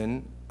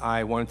reason,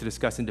 I wanted to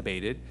discuss and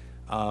debate it.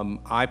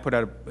 I put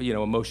out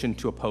a motion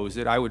to oppose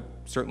it. I would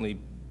certainly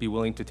be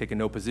willing to take a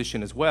no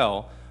position as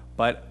well,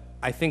 but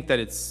I think that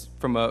it's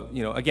from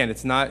again,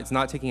 it's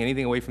not taking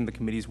anything away from the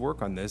committee's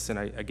work on this, and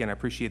I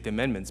appreciate the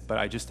amendments, but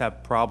I just have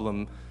a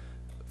problem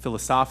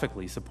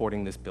philosophically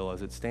supporting this bill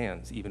as it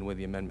stands, even with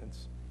the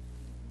amendments.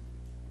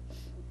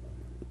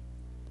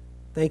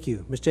 Thank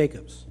you. Ms.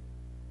 Jacobs.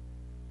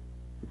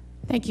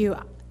 Thank you.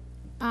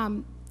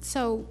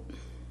 So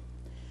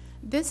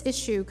this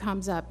issue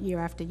comes up year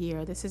after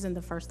year. This isn't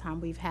the first time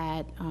we've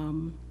had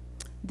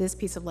this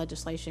piece of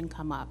legislation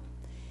come up.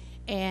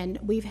 And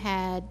we've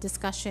had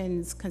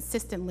discussions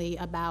consistently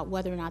about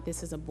whether or not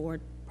this is a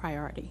board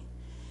priority.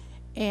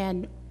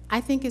 And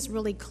I think it's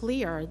really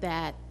clear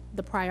that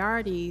the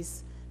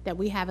priorities that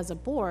we have as a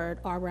board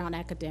are around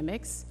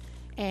academics,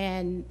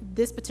 and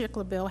this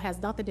particular bill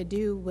has nothing to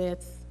do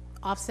with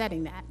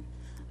offsetting that.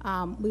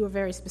 We were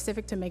very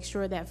specific to make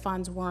sure that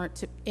funds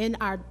weren't, in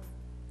our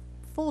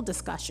full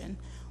discussion,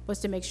 was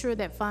to make sure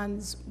that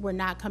funds were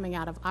not coming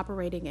out of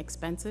operating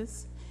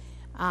expenses.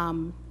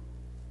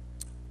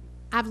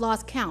 I've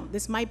lost count.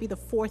 This might be the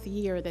 4th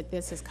year that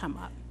this has come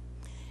up.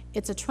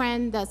 It's a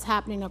trend that's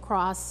happening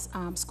across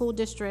school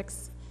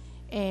districts,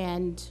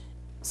 and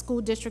school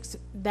districts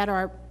that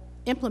are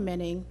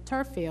implementing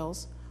turf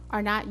fields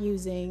are not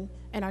using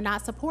and are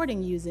not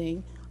supporting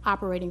using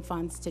operating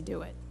funds to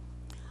do it.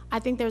 I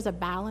think there's a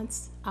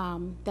balance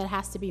that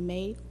has to be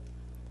made.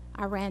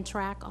 I ran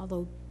track,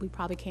 although we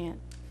probably can't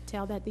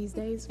tell that these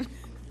days.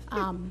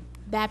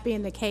 That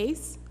being the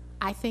case,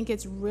 I think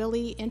it's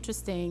really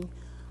interesting.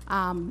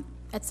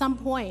 At some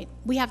point,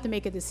 we have to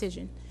make a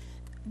decision.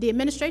 The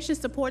administration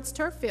supports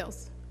turf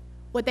fields.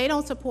 What they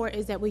don't support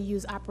is that we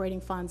use operating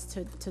funds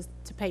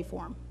to pay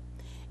for them.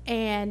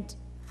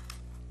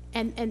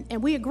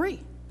 And we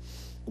agree.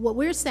 What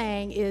we're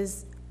saying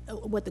is,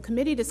 what the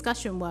committee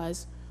discussion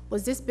was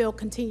this bill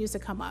continues to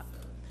come up.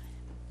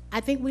 I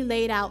think we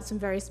laid out some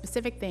very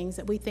specific things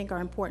that we think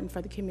are important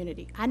for the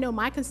community. I know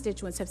my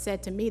constituents have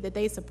said to me that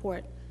they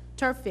support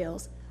turf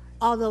fields,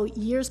 although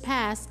years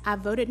past, I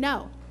voted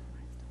no,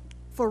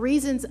 for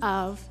reasons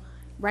of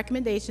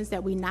recommendations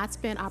that we not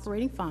spend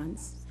operating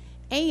funds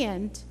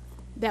and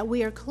that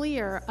we are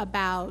clear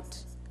about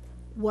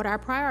what our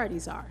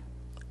priorities are.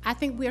 I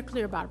think we are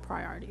clear about our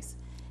priorities.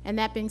 And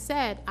that being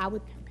said,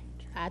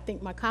 I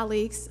think my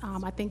colleagues,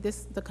 I think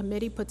the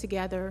committee put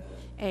together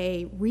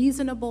a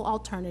reasonable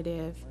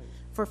alternative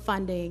for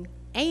funding,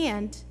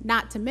 and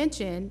not to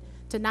mention,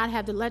 to not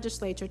have the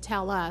legislature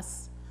tell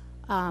us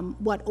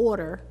what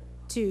order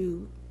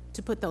to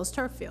put those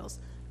turf fields.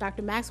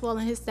 Dr. Maxwell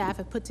and his staff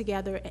have put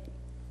together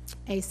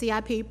a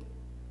CIP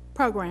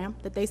program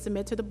that they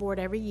submit to the board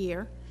every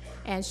year,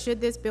 and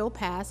should this bill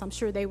pass, I'm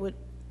sure they would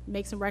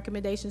make some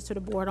recommendations to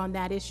the board on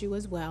that issue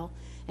as well.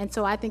 And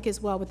so I think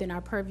it's well within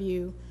our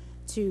purview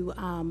to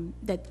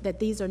that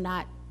these are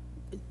not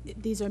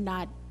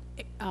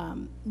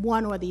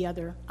one or the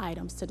other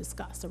items to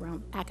discuss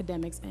around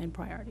academics and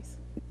priorities.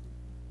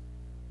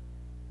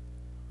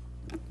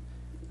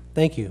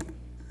 Thank you.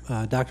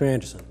 Dr.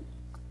 Anderson.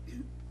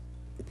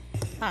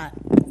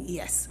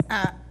 Yes.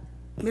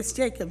 Ms.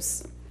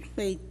 Jacobs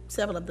made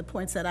several of the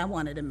points that I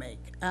wanted to make.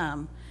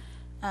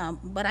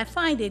 But I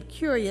find it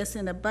curious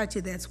in a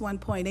budget that's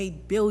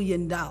 $1.8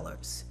 billion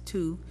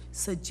to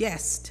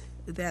suggest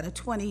that a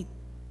 $20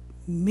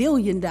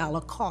 million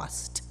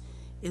cost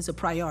is a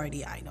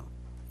priority item.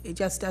 It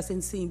just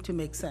doesn't seem to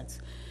make sense.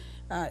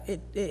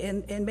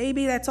 And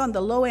maybe that's on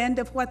the low end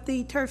of what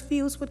the turf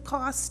fields would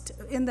cost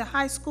in the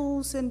high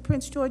schools in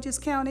Prince George's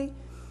County,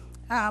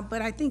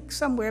 but I think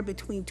somewhere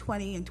between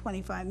 $20 and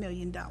 $25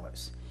 million.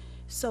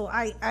 So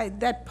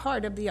that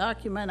part of the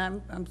argument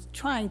I'm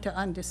trying to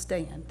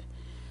understand.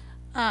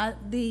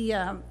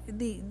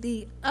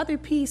 The other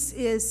piece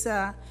is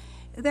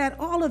that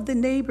all of the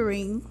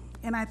neighboring,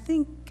 and I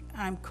think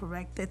I'm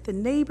correct, that the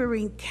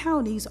neighboring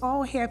counties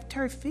all have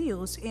turf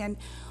fields, and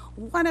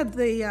one of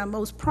the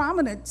most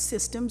prominent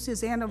systems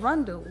is Anne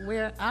Arundel,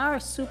 where our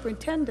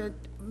superintendent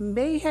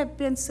may have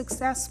been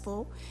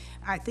successful.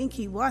 I think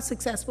he was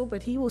successful,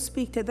 but he will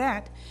speak to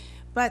that.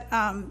 But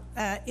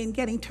in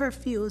getting turf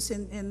fields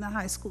in the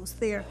high schools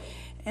there,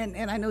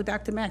 and I know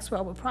Dr.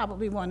 Maxwell will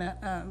probably want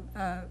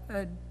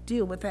to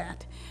deal with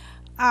that.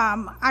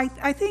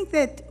 I think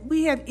that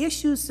we have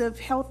issues of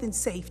health and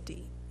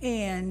safety,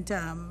 and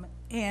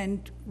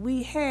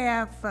we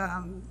have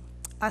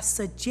a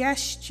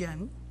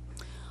suggestion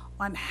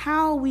on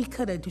how we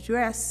could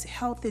address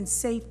health and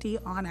safety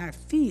on our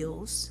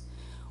fields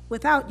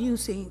without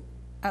using,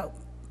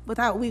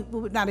 we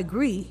would not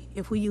agree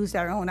if we used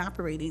our own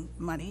operating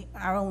money,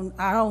 our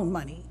own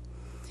money.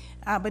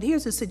 But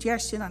here's a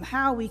suggestion on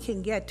how we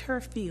can get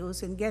turf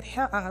fields and get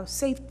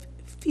safe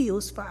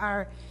fields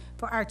for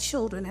our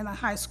children in the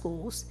high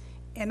schools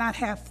and not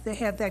have to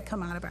have that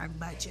come out of our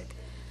budget.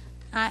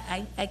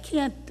 I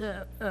can't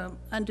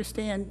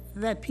understand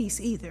that piece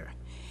either.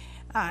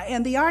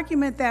 And the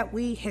argument that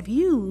we have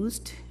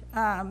used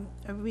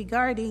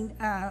regarding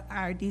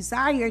our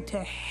desire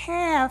to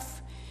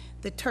have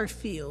the turf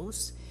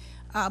fields,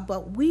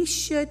 but we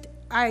should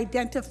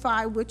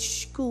identify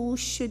which schools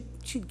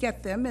should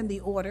get them in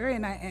the order,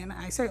 and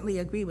I certainly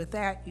agree with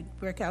that. You'd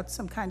work out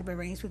some kind of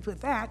arrangement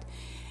with that.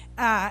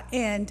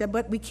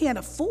 But we can't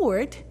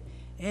afford,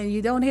 and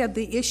you don't have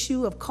the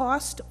issue of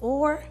cost,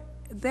 or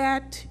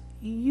that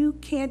you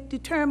can't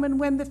determine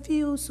when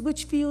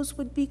which fields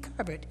would be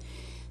covered.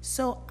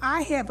 So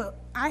I have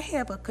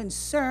a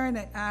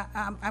concern.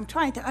 I'm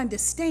trying to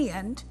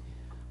understand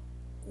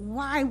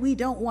why we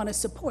don't want to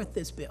support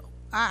this bill.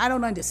 I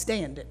don't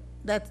understand it.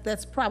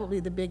 That's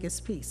probably the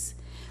biggest piece.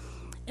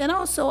 And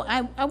also,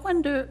 I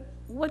wonder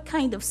what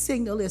kind of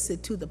signal is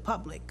it to the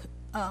public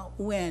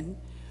when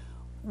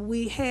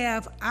we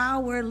have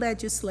our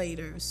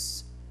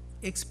legislators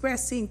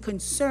expressing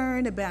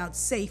concern about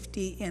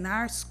safety in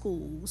our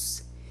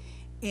schools,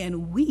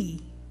 and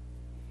we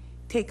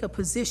take a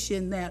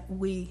position that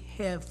we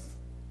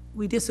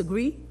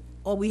disagree,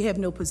 or we have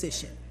no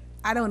position.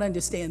 I don't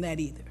understand that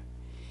either.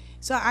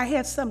 So I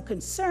have some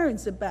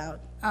concerns about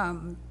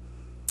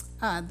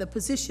the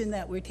position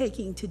that we're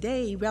taking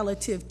today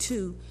relative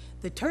to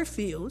the turf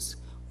fields,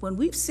 when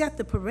we've set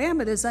the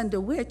parameters under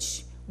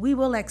which we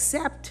will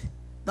accept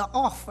the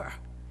offer,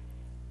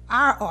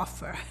 our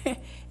offer,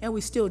 and we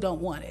still don't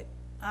want it.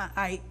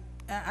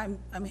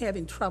 I'm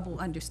having trouble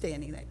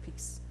understanding that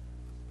piece.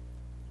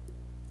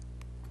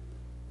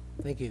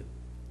 Thank you.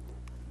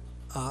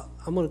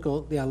 I'm going to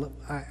go,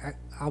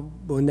 I'll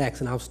go next,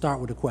 and I'll start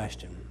with a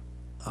question.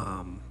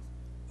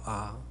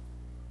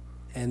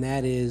 And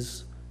that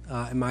is,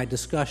 in my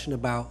discussion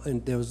about,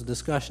 and there was a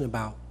discussion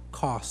about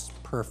costs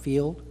per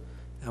field.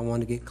 I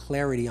want to get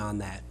clarity on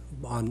that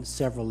on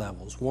several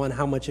levels. One,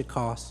 how much it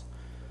costs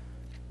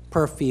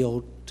per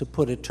field to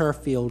put a turf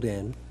field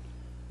in,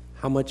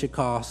 how much it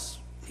costs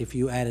if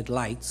you added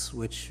lights,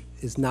 which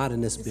is not in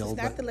this bill,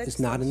 but it's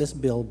not in this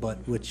bill, but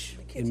which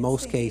in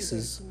most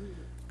cases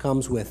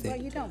comes with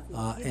it.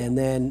 And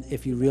then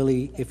if you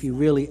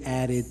really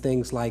added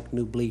things like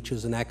new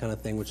bleachers and that kind of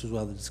thing, which is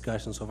well the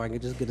discussion. So if I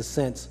could just get a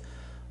sense,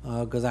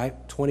 because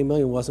 20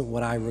 million wasn't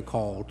what I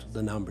recalled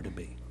the number to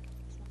be.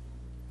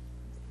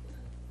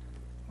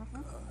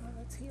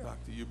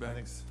 Dr.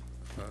 Eubanks.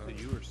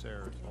 You or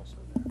Sarah is also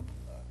there?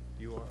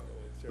 You are.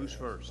 Who's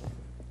first?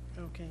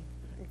 Okay.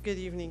 Good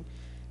evening.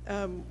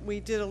 We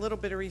did a little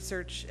bit of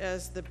research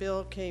as the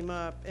bill came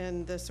up,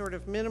 and the sort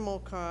of minimal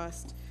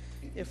cost,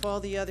 if all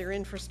the other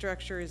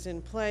infrastructure is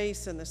in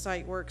place and the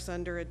site works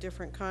under a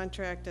different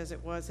contract as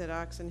it was at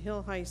Oxon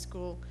Hill High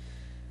School,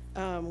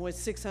 was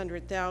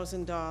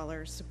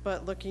 $600,000.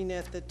 But looking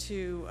at the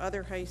two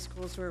other high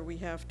schools where we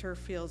have turf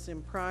fields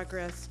in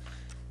progress,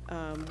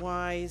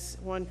 Wise,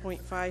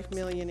 $1.5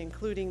 million,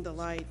 including the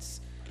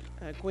lights.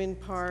 Gwynn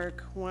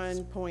Park,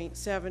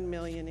 $1.7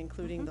 million,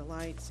 including the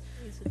lights.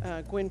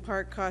 Gwynn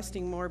Park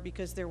costing more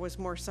because there was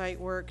more site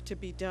work to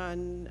be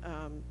done.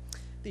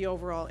 The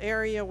overall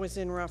area was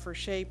in rougher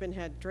shape and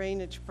had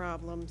drainage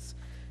problems.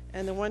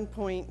 And the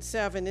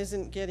 1.7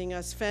 isn't getting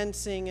us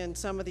fencing and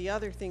some of the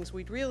other things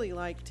we'd really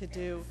like to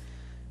do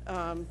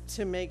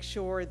to make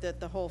sure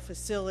that the whole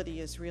facility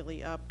is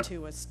really up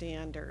to a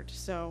standard.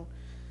 So,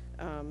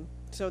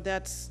 so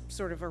that's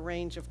sort of a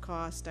range of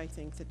cost, I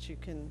think, that you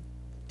can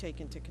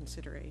take into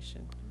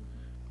consideration.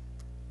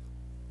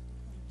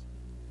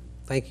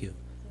 Thank you.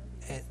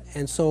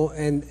 And so,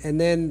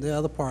 and then the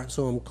other part,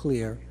 so I'm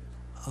clear,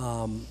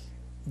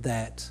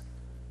 that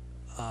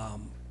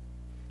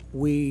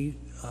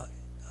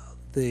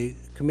the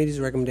committee's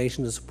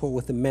recommendation to support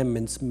with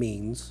amendments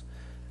means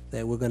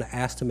that we're going to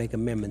ask to make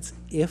amendments.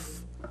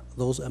 If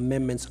those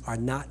amendments are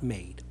not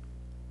made,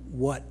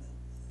 what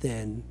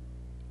then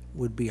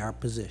would be our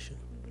position?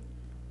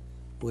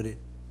 Would it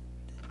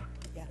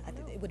Yeah,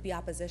 it would be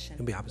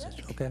opposition. be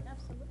opposition? Okay.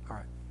 All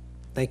right.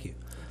 Thank you.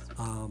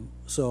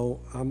 So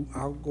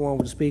I'll go on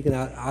with speaking.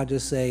 I'll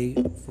just say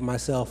for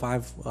myself,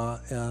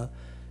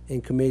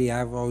 in committee,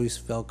 I've always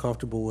felt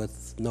comfortable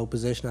with no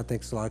position. I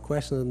think there's a lot of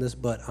questions on this,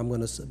 but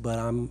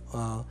I'm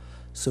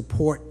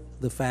support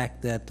the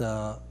fact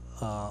that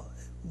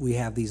we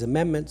have these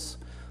amendments,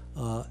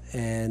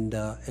 and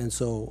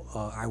so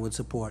I would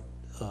support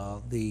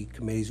the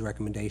committee's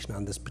recommendation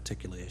on this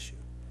particular issue.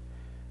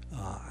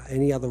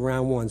 Any other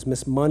round ones?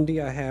 Ms.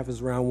 Mundy, I have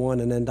as round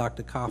one, and then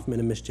Dr. Kaufman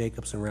and Ms.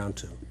 Jacobs in round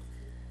two.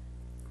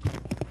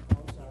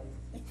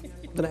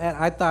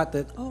 I thought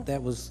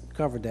that was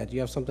covered. That. Do you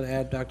have something to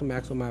add, Dr.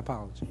 Maxwell? My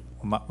apology.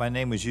 My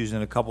name was used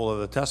in a couple of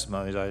the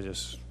testimonies. I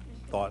just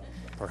thought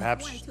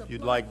perhaps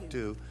you'd like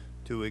to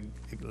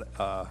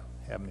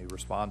have me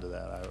respond to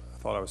that. I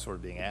thought I was sort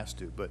of being asked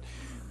to, but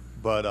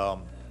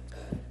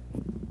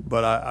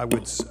I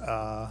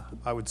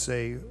would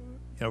say, you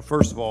know,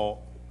 first of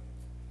all,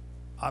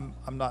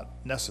 I'm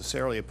not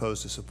necessarily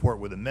opposed to support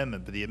with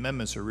amendment, but the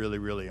amendments are really,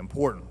 really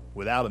important.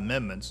 Without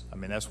amendments, I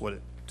mean,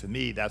 to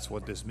me, that's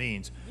what this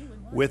means.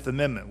 With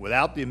amendment,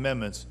 without the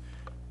amendments,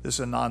 this is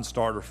a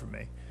non-starter for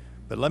me.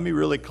 But let me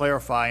really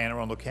clarify Anne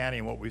Arundel County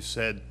and what we've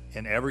said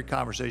in every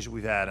conversation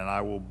we've had, and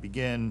I will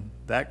begin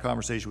that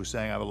conversation with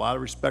saying I have a lot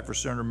of respect for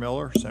Senator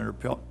Miller,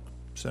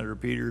 Senator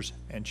Peters,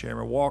 and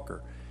Chairman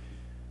Walker.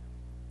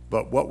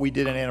 But what we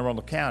did in Anne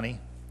Arundel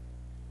County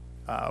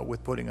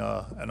with putting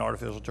an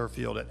artificial turf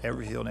field at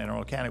every field in Anne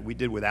Arundel County, we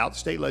did without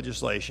state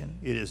legislation.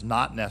 It is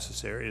not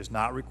necessary. It is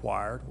not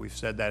required. We've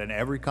said that in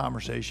every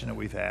conversation that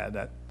we've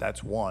had.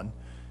 That's one.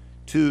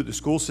 Two, the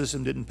school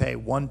system didn't pay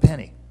 1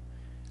 penny.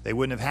 They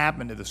wouldn't have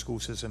happened if the school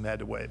system had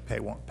to pay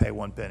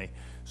 1 penny.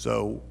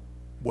 So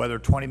whether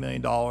 $20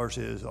 million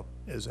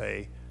is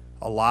a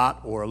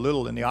lot or a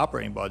little in the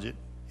operating budget,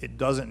 it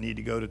doesn't need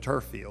to go to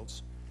turf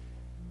fields.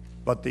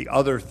 But the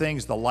other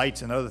things, the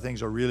lights and other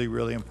things, are really,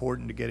 really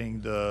important to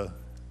getting the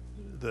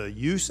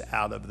use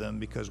out of them,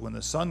 because when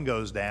the sun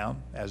goes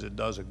down, as it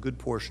does a good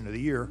portion of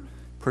the year,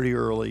 pretty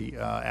early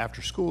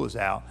after school is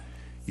out,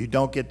 you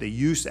don't get the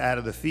use out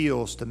of the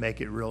fields to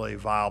make it really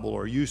viable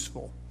or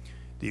useful.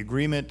 The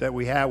agreement that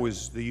we had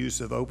was the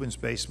use of open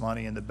space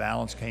money, and the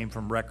balance came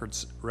from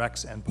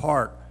Recs and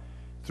Park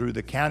through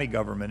the county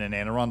government in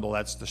Anne Arundel.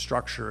 That's the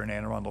structure in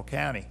Anne Arundel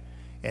County.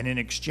 And in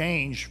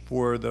exchange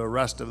for the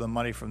rest of the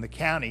money from the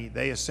county,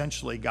 they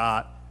essentially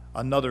got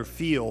another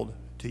field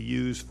to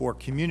use for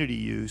community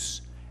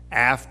use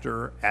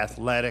after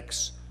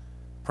athletics,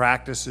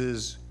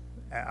 practices,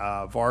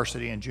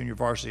 varsity and junior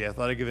varsity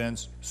athletic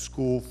events,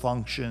 school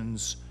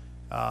functions,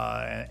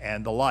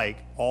 and the like.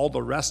 All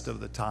the rest of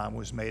the time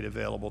was made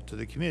available to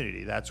the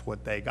community. That's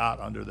what they got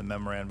under the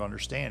memorandum of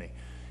understanding.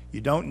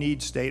 You don't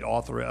need state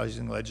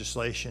authorizing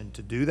legislation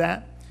to do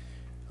that.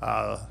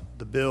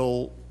 The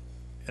bill,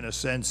 in a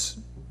sense,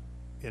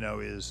 you know,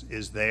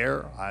 is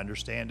there. I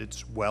understand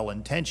it's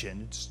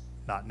well-intentioned. It's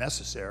not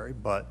necessary,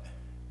 but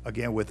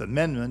again, with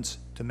amendments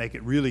to make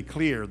it really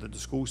clear that the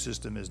school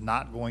system is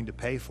not going to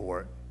pay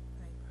for it,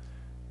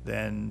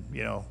 then,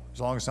 you know, as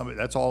long as somebody,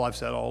 that's all I've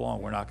said all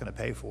along, we're not going to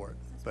pay for it.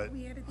 But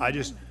I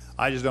just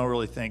don't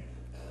really think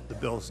the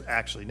bill's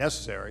actually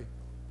necessary.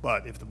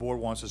 But if the board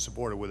wants to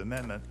support it with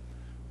amendment,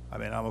 I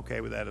mean, I'm okay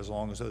with that as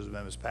long as those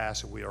amendments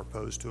pass, and we are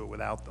opposed to it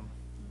without them.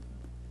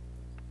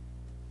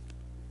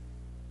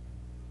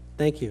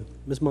 Thank you.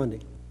 Ms.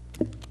 Mundy.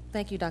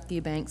 Thank you, Dr.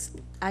 Eubanks.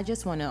 I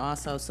just want to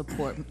also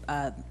support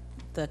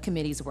the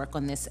committee's work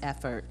on this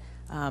effort.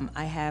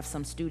 I have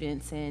some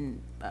students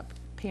and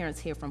parents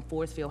here from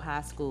Forestville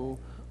High School,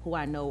 who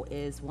I know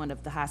is one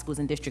of the high schools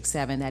in District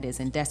 7 that is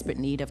in desperate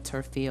need of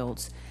turf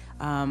fields.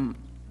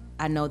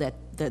 I know that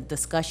the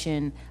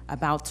discussion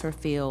about turf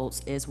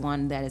fields is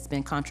one that has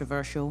been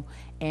controversial,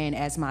 and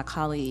as my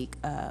colleague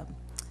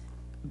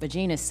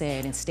Virginia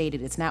said and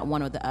stated, it's not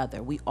one or the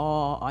other. We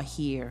all are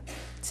here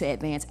to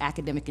advance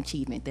academic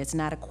achievement. There's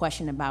not a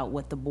question about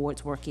what the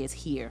board's work is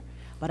here.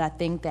 But I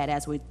think that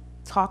as we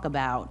talk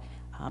about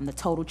the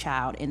total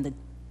child and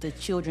the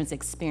children's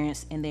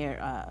experience in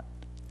their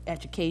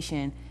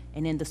education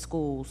and in the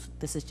schools,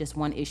 this is just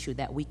one issue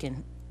that we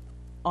can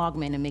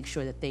augment and make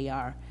sure that they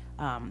are,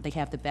 they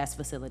have the best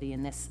facility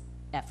in this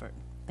effort.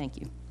 Thank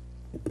you.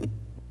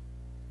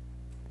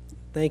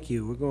 Thank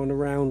you. We're going to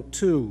round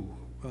two.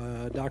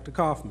 Dr.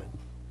 Kaufman.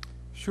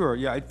 Sure,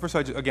 yeah, first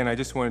I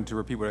just wanted to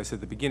repeat what I said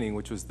at the beginning,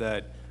 which was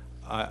that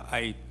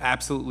I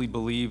absolutely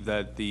believe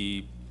that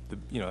I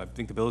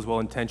think the bill is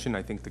well-intentioned.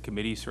 I think the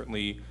committee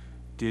certainly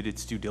did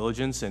its due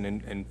diligence,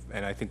 and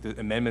I think the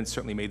amendments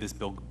certainly made this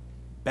bill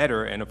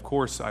better, and of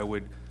course I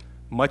would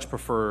much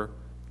prefer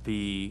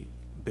the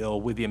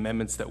bill with the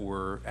amendments that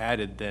were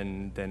added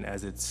than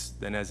as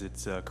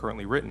it's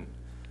currently written.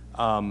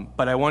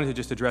 But I wanted to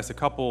just address a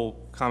couple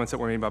comments that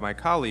were made by my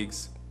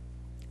colleagues.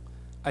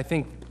 I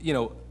think,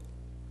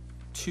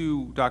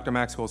 to Dr.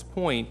 Maxwell's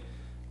point,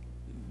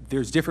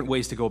 there's different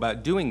ways to go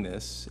about doing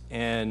this,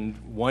 and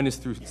one is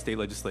through state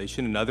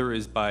legislation, another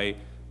is by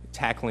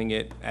tackling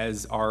it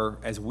as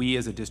we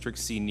as a district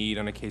see need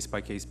on a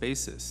case-by-case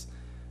basis.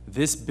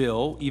 This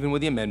bill, even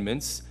with the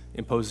amendments,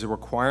 imposes a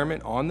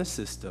requirement on the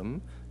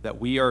system that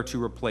we are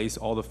to replace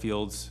all the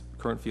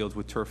current fields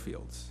with turf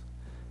fields.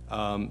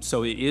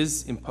 So it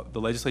is,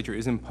 the legislature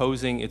is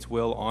imposing its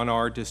will on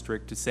our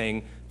district to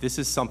saying, this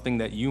is something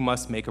that you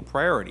must make a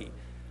priority.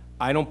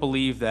 I don't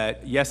believe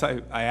that, yes, I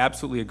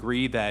absolutely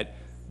agree that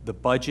the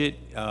budget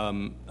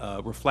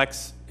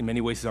reflects in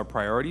many ways our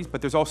priorities, but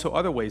there's also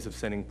other ways of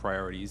sending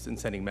priorities and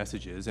sending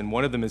messages, and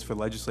one of them is for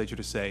the legislature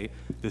to say,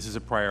 this is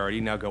a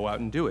priority, now go out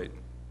and do it.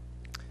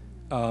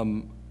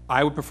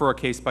 I would prefer a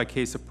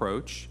case-by-case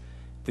approach.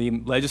 The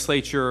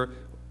legislature,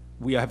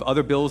 we have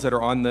other bills that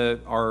are on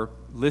our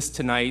list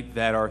tonight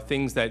that are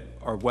things that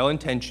are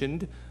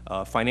well-intentioned,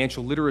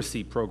 financial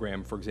literacy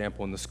program, for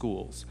example, in the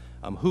schools.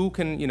 Who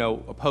can,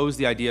 oppose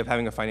the idea of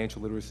having a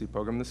financial literacy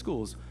program in the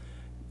schools?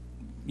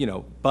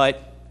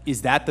 But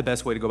is that the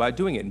best way to go about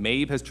doing it?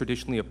 MABE has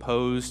traditionally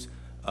opposed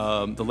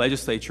the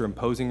legislature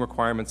imposing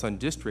requirements on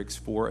districts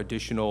for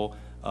additional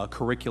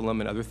curriculum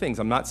and other things.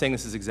 I'm not saying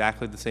this is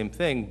exactly the same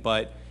thing,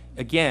 but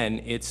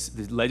again, it's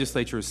the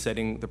legislature is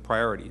setting the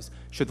priorities.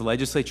 Should the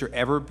legislature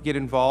ever get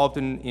involved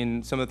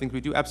in some of the things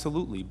we do?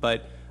 Absolutely.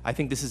 But I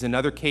think this is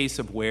another case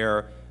of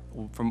where,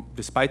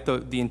 despite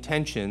the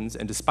intentions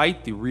and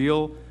despite the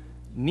real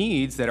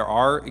needs that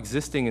are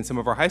existing in some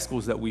of our high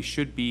schools that we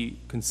should be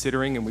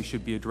considering and we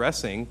should be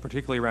addressing,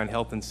 particularly around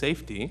health and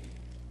safety,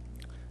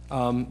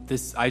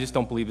 I just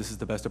don't believe this is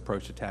the best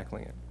approach to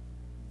tackling it.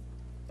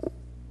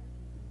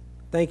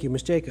 Thank you.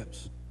 Ms.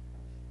 Jacobs.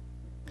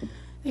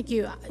 Thank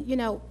you.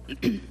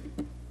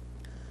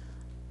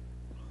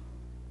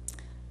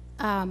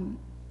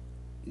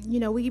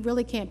 We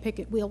really can't pick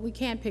it. We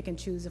can pick and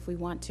choose if we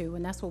want to,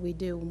 and that's what we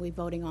do when we're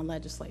voting on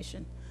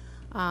legislation.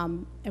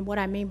 And what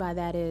I mean by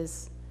that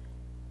is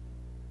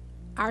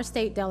our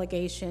state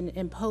delegation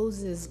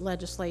imposes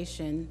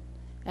legislation,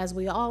 as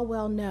we all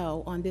well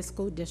know, on this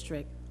school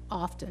district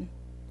often.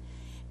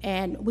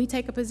 And we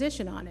take a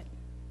position on it.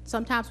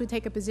 Sometimes we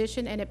take a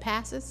position and it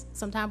passes.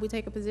 Sometimes we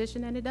take a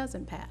position and it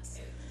doesn't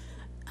pass.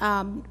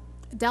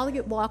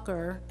 Delegate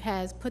Walker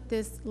has put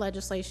this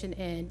legislation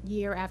in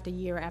year after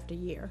year after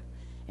year.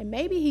 And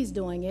maybe he's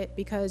doing it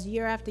because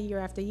year after year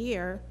after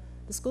year,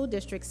 the school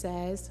district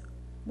says,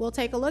 we'll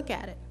take a look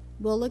at it.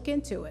 We'll look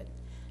into it.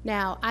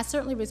 Now, I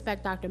certainly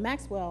respect Dr.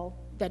 Maxwell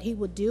that he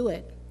would do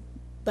it,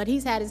 but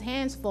he's had his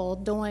hands full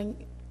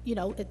doing,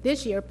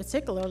 this year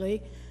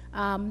particularly,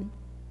 trying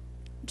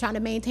to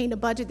maintain the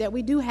budget that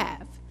we do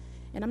have.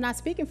 And I'm not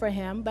speaking for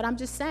him, but I'm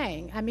just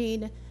saying,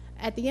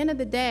 at the end of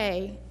the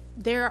day,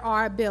 there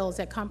are bills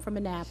that come from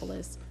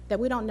Annapolis that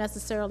we don't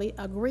necessarily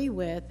agree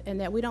with and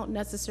that we don't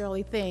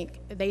necessarily think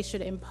they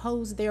should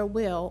impose their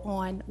will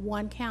on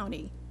one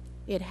county.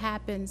 It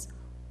happens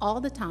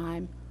all the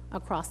time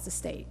across the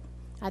state.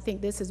 I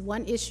think this is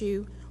one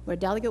issue where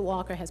Delegate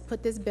Walker has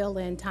put this bill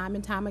in time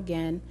and time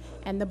again,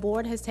 and the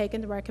board has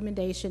taken the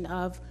recommendation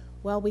of,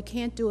 well, we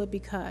can't do it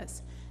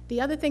because. The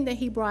other thing that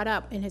he brought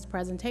up in his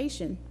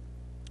presentation,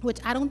 which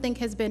I don't think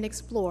has been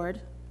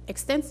explored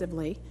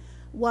extensively,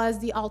 was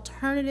the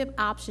alternative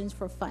options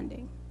for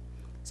funding.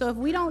 So if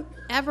we don't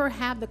ever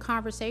have the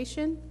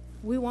conversation,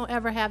 we won't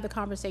ever have the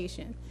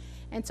conversation.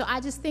 And so I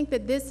just think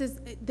that this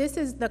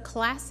is the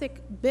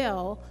classic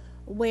bill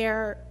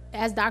where,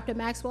 as Dr.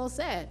 Maxwell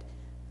said,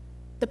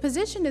 the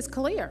position is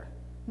clear.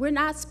 We're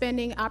not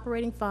spending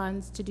operating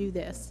funds to do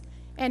this.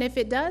 And if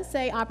it does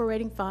say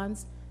operating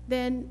funds,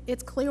 then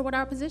it's clear what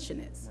our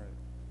position is.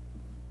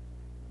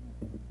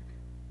 Right.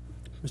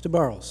 Mr.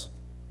 Burrows.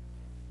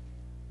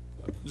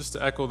 Just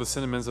to echo the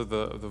sentiments of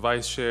the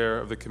vice chair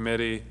of the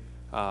committee,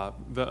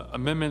 the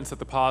amendments that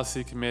the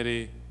policy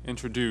committee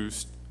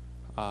introduced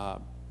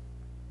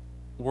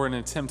were an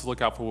attempt to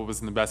look out for what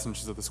was in the best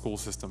interest of the school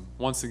system.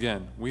 Once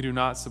again, we do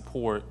not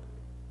support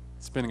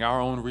spending our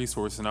own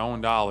resources and our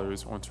own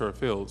dollars on turf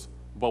fields,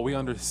 but we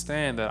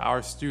understand that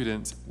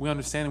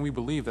and we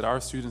believe that our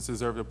students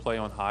deserve to play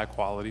on high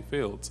quality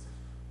fields.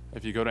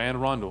 If you go to Anne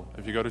Arundel,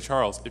 if you go to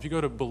Charles, if you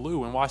go to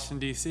Ballou in Washington,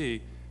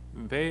 D.C.,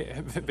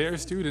 their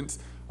students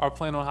are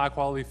playing on high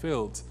quality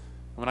fields.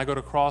 When I go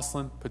to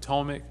Crossland,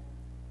 Potomac,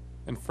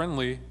 and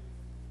Friendly,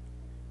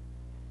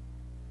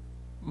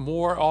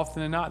 more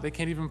often than not, they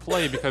can't even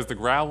play because the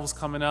gravel's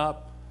coming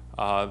up,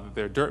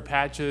 there are dirt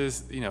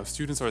patches,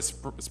 students are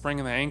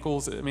spraining their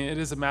ankles. It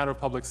is a matter of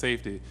public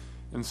safety.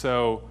 And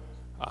so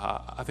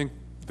I think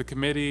the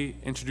committee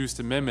introduced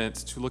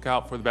amendments to look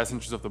out for the best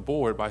interests of the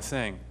board by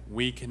saying,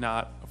 we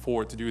cannot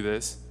afford to do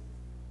this,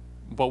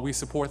 but we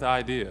support the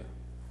idea.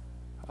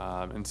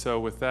 And so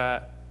with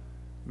that,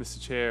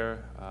 Mr.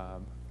 Chair,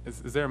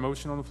 is there a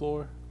motion on the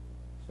floor?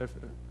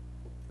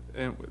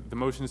 And the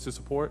motion is to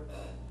support?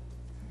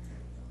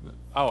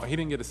 Oh, he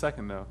didn't get a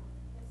second, though.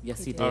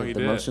 Yes, he did. Oh, he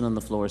The did? motion on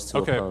the floor is to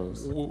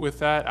oppose. With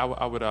that,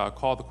 I would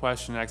call the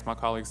question and ask my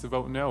colleagues to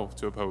vote no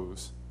to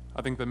oppose.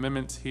 I think the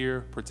amendments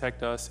here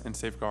protect us and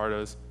safeguard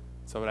us,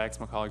 so I would ask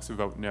my colleagues to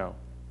vote no.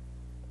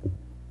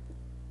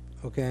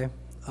 Okay,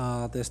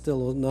 there's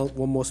still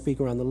one more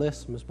speaker on the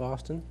list, Ms.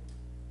 Boston.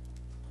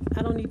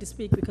 I don't need to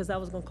speak because I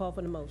was gonna call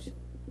for the motion.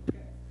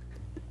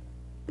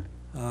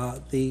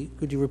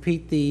 Could you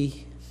repeat the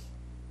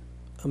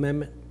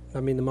amendment,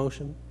 the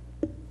motion?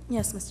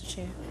 Yes, Mr.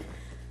 Chair.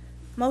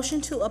 Motion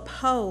to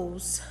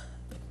oppose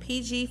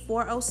PG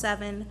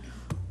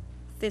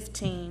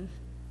 407-15.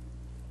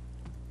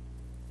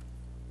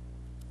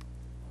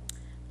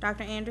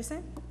 Dr.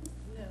 Anderson?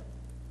 No.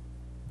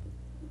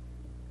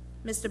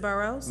 Mr.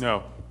 Burrows?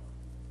 No.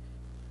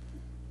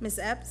 Ms.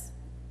 Epps?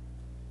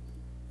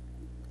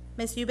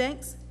 Ms.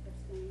 Eubanks?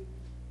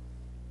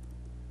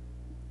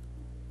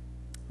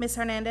 Ms.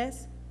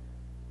 Hernandez?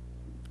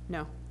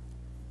 No.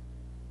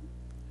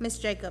 Ms.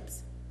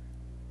 Jacobs?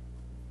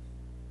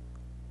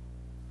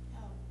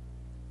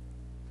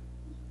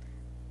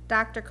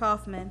 Dr.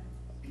 Kaufman?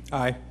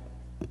 Aye.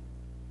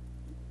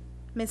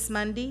 Ms.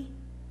 Mundy?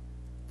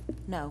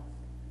 No.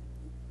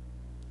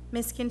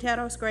 Ms.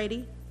 Quinteros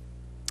Grady?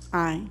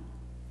 Aye.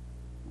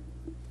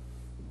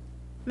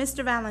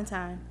 Mr.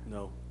 Valentine?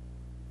 No.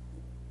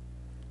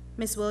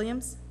 Ms.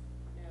 Williams?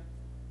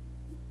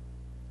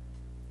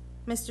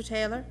 Mr.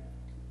 Taylor?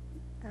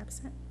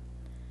 Absent.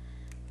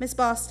 Ms.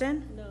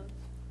 Boston? No.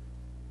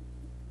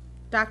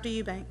 Dr.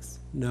 Eubanks?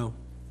 No.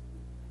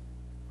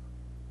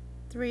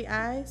 3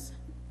 ayes.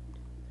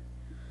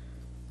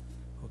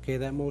 Okay,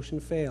 that motion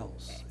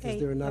fails. Is Hey,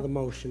 there another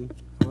motion?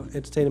 I'll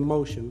entertain a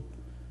motion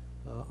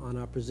on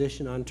our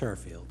position on turf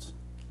fields.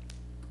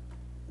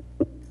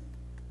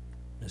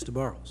 Mr.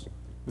 Burrows,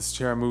 Mr.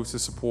 Chair, I move to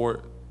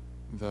support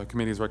the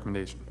committee's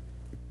recommendation.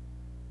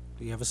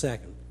 do you have a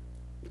second?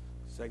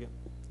 Second.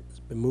 It's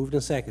been moved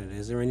and seconded.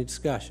 Is there any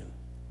discussion?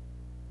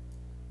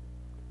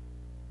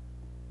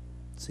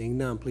 Seeing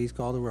none, please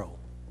call the roll.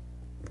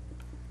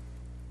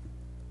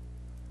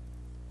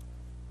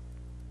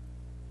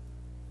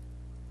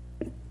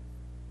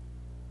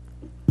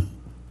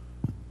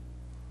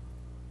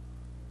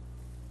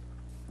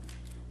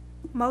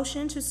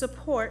 Motion to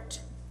support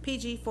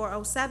PG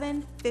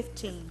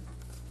 407-15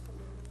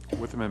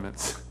 With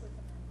amendments.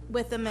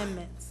 with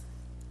amendments.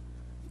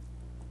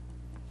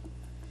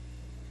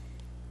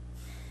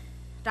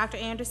 Dr.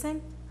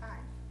 Anderson? Aye.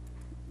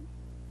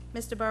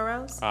 Mr.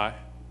 Burrows? Aye.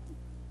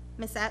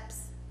 Ms.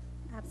 Epps?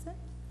 Absent.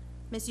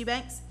 Ms.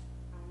 Eubanks?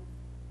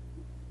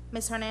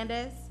 Ms.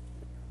 Hernandez?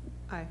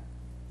 Aye.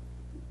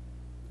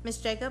 Ms.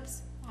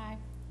 Jacobs? Aye.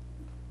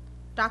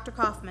 Dr.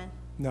 Kaufman?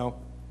 No.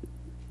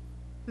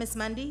 Ms.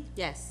 Mundy?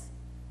 Yes.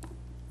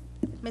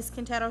 Ms.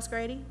 Quinteros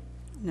Grady?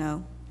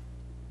 No.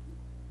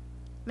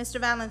 Mr.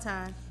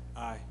 Valentine?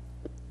 Aye.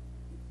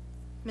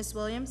 Ms.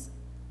 Williams?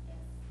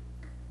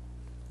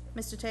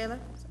 Mr. Taylor?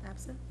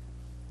 Absent.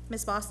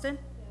 Ms. Boston?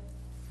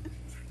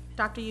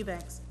 Dr.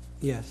 Eubanks?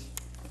 Yes.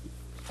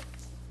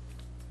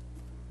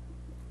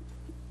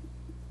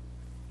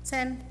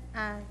 10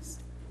 ayes,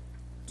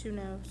 2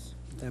 noes.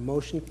 That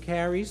motion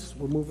carries.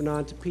 We're moving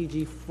on to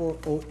PG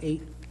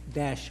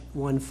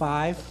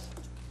 408-15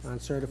 on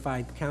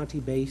certified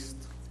county-based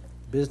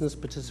business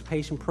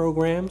participation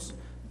programs.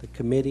 The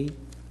committee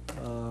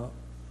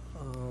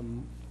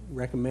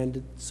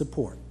recommended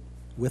support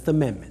with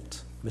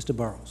amendment. Mr.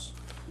 Burrows.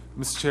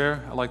 Mr.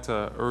 Chair, I'd like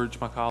to urge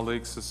my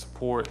colleagues to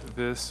support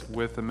this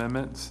with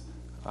amendments.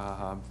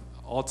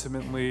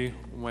 Ultimately,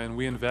 when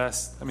we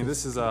invest,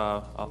 this is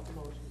so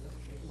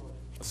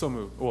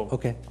moved. Well,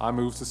 Okay. I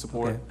move to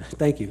support. Okay,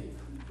 thank you.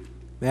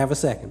 May I have a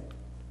second?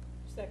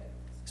 Second.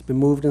 It's been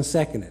moved and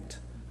seconded.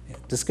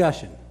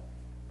 Discussion.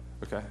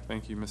 Okay,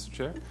 thank you, Mr.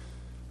 Chair.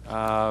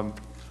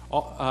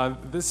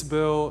 This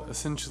bill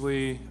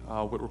essentially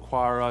would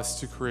require us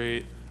to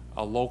create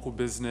a local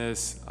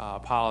business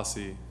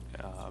policy.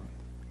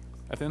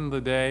 At the end of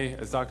the day,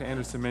 as Dr.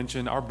 Anderson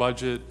mentioned, our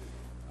budget,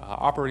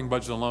 operating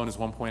budget alone is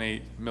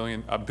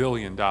 $1.8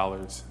 billion,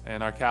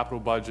 and our capital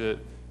budget,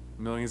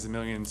 millions and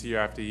millions year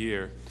after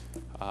year.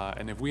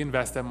 And if we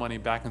invest that money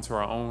back into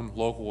our own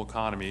local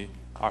economy,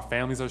 our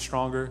families are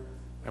stronger,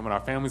 and when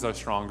our families are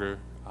stronger,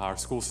 our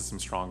school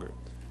system's stronger.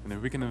 And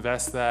if we can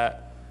invest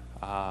that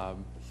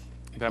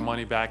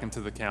money back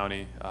into the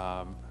county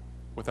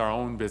with our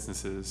own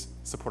businesses,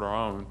 support our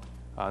own,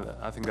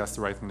 I think that's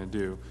the right thing to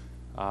do.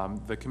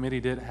 The committee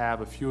did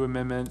have a few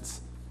amendments.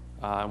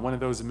 One of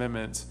those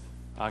amendments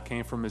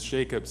came from Ms.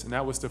 Jacobs, and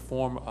that was to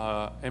form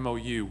a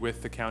MOU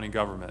with the county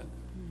government.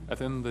 At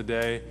the end of the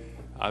day,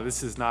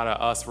 this is not a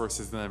us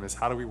versus them. It's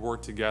how do we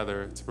work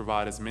together to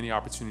provide as many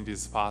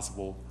opportunities as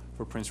possible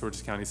for Prince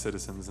George's County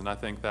citizens. And I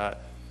think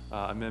that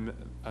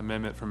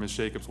amendment from Ms.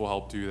 Jacobs will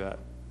help do that.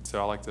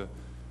 So I'd like to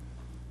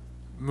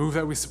move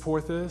that we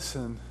support this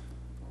and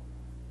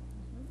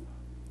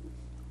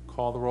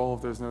call the roll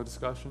if there's no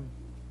discussion.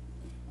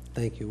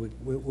 Thank you.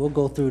 We'll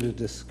go through the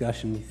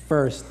discussion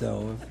first,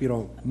 though, if you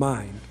don't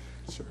mind.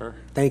 Sure.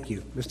 Thank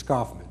you. Mr.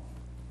 Kaufman.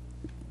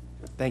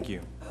 Thank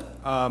you.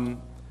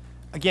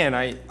 Again,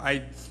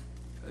 I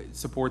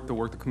support the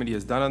work the committee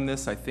has done on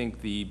this. I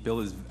think the bill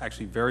is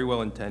actually very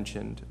well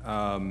intentioned,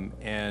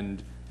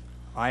 and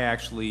I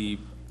actually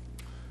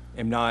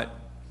am not,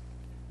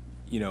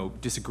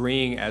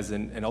 disagreeing as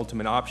an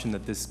ultimate option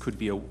that this could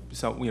be a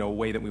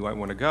way that we might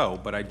want to go,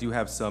 but I do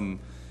have some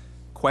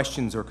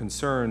questions or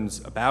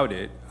concerns about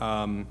it.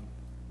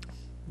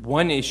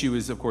 One issue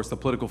is, of course, the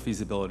political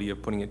feasibility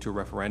of putting it to a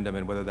referendum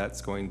and whether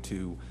that's going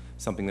to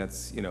something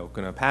that's going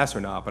to pass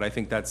or not. But I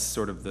think that's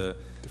sort of the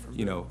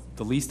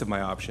the least of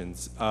my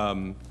options,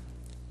 or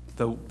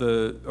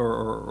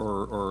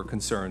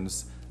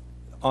concerns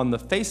on the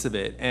face of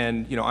it.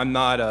 And I'm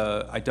not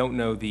I don't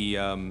know the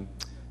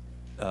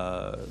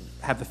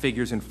have the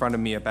figures in front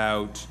of me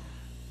about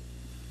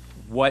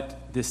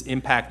what this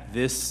impact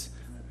this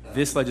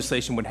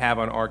legislation would have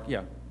on our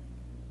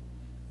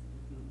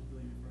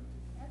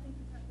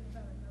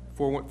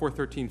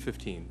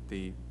 41315,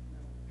 the...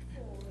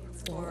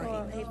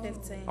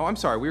 8:15. Oh, I'm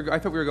sorry, I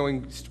thought we were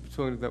going...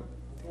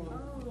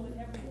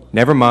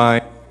 Never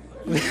mind.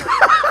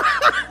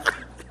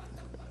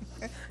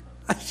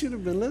 I should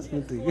have been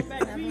listening to you.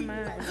 Never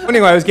mind.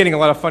 Anyway, I was getting a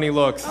lot of funny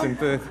looks. And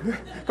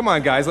come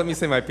on, guys, let me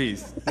say my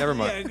piece. Never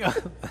mind.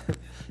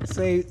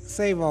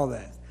 Save all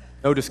that.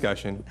 No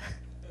discussion.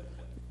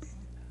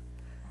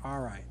 All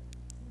right.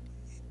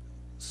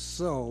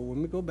 So let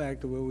me go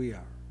back to where we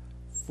are.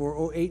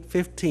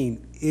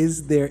 40815.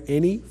 Is there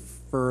any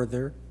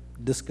further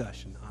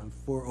discussion on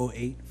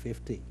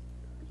 40815?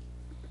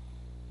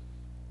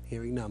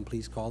 Hearing none,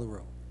 please call the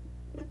roll.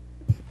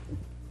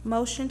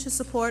 Motion to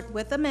support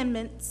with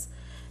amendments,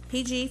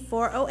 PG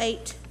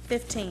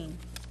 40815.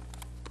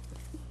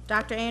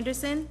 Dr.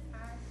 Anderson? Aye.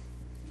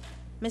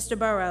 Mr.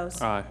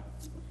 Burrows? Aye.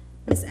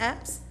 Ms.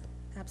 Epps?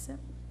 Absent.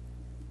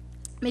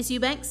 Ms.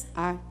 Eubanks?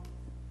 Aye.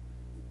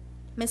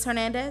 Ms.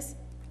 Hernandez?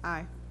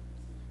 Aye.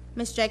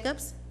 Ms.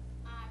 Jacobs?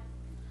 Aye.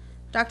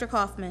 Dr.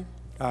 Kaufman?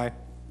 Aye.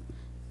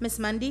 Ms.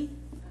 Mundy?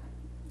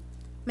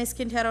 Ms.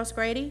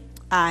 Quinteros-Grady?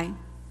 Aye.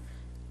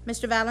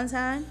 Mr.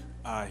 Valentine?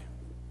 Aye.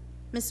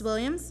 Ms.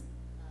 Williams?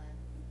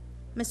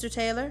 Mr.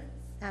 Taylor?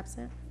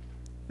 Absent.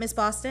 Ms.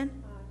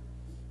 Boston?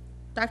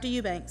 Dr.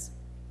 Eubanks?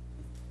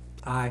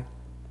 Aye.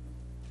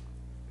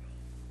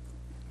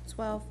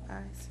 12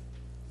 ayes.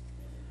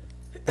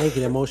 Thank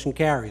you. That motion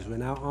carries. We're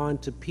now on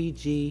to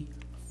PG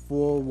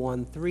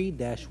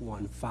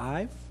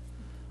 413-15,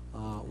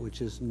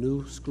 which is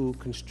New School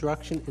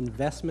Construction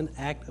Investment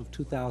Act of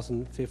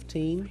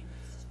 2015.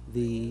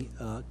 The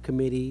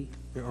committee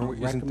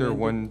Isn't there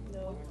one?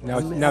 Now,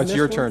 I now it's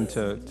your missed turn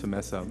one? to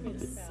mess up.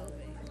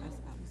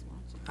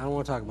 I don't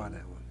want to talk about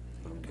that one.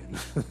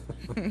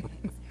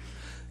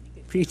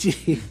 Okay.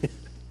 PG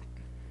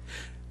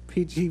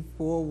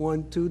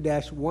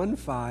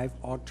 412-15,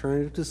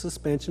 Alternative to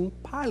Suspension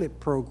Pilot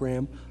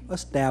Program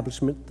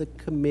Establishment. The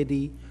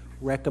committee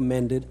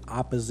recommended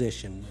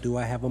opposition. Do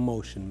I have a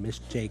motion? Ms.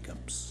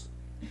 Jacobs.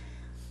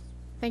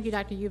 Thank you,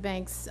 Dr.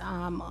 Eubanks.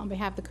 On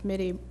behalf of the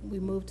committee, we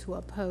move to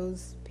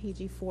oppose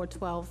PG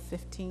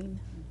 412-15.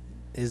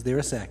 Is there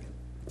a second?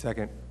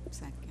 Second.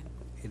 Second.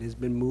 It has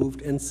been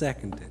moved and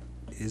seconded.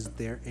 Is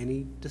there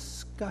any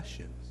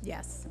discussion?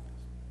 Yes.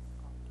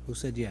 Who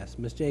said yes?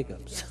 Ms.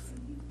 Jacobs?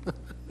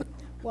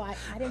 Well,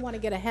 I didn't want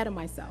to get ahead of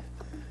myself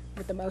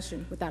with the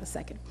motion without a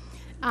second.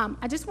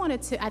 I just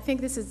wanted to, I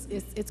think this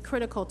it's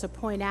critical to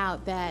point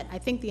out that I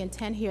think the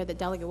intent here that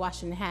Delegate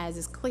Washington has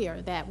is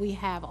clear, that we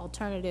have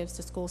alternatives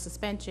to school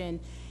suspension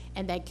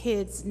and that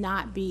kids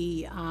not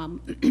be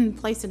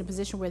placed in a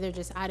position where they're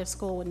just out of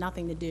school with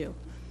nothing to do.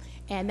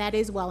 And that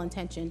is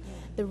well-intentioned.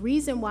 The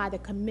reason why the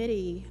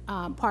committee,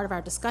 part of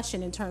our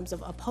discussion in terms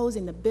of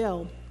opposing the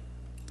bill,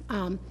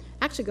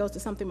 actually goes to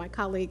something my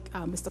colleague,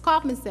 Mr.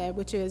 Kaufman, said,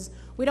 which is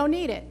we don't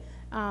need it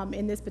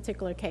in this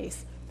particular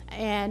case.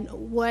 And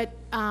what,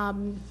 I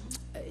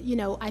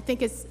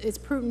think it's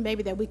prudent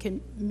maybe that we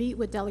can meet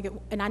with Delegate,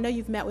 and I know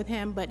you've met with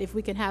him, but if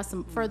we can have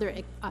some further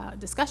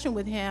discussion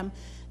with him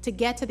to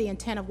get to the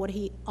intent of what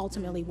he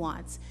ultimately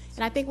wants.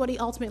 And I think what he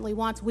ultimately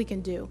wants, we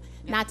can do.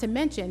 Not to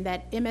mention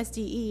that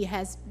MSDE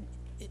has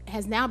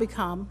now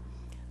become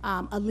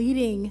a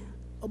leading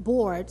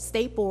board,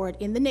 state board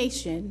in the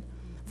nation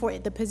for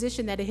the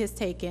position that it has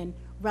taken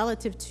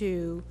relative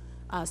to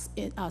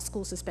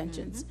school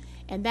suspensions. Mm-hmm.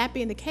 And that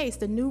being the case,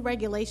 the new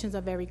regulations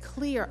are very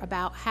clear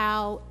about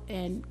how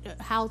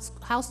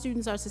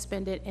students are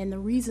suspended and the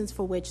reasons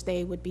for which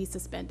they would be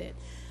suspended.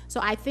 So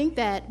I think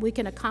that we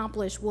can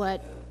accomplish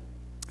what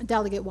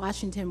Delegate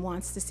Washington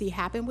wants to see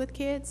happen with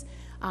kids.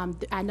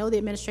 I know the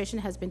administration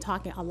has been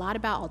talking a lot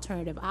about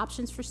alternative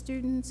options for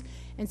students,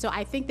 and so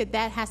I think that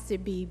that has to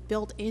be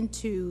built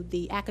into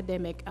the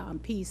academic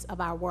piece of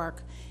our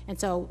work. And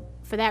so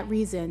for that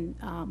reason,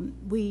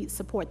 we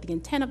support the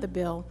intent of the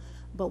bill,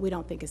 but we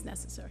don't think it's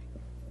necessary.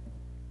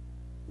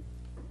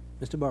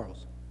 Mr.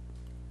 Burrows.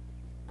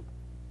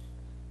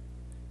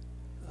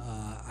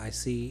 I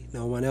see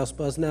no one else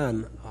but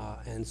none,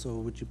 and so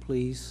would you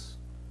please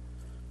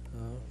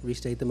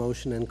restate the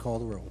motion and call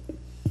the roll.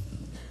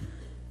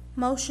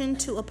 Motion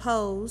to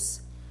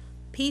oppose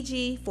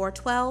PG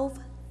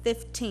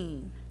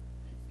 412-15.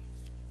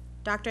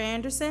 Dr.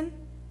 Anderson?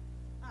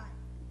 Aye.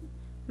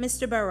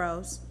 Mr.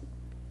 Burrows?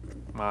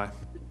 Aye.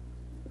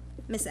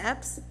 Ms.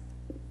 Epps?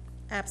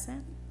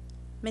 Absent.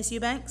 Ms.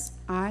 Eubanks?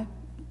 Aye.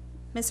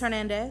 Ms.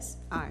 Hernandez.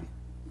 Aye.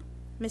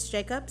 Ms.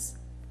 Jacobs.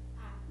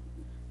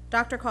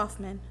 Dr.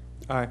 Kaufman.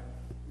 Aye.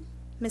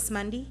 Ms.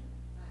 Mundy.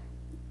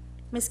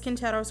 Ms.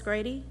 Quinteros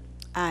Grady.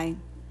 Aye.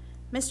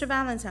 Mr.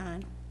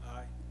 Valentine.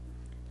 Aye.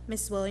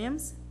 Ms.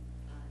 Williams.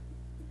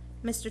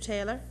 Mr.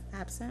 Taylor,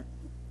 absent.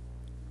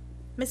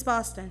 Ms.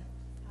 Boston.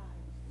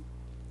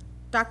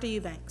 Dr.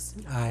 Eubanks.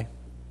 Aye.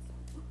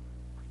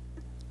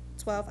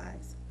 12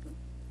 ayes.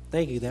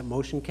 Thank you. That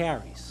motion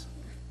carries.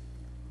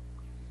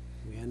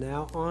 We are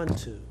now on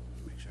to,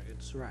 make sure I get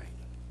this right.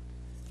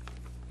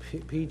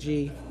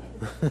 PG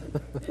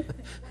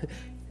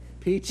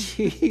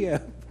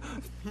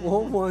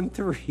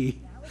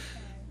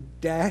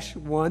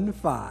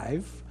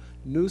 413-15,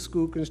 New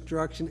School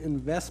Construction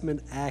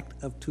Investment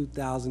Act of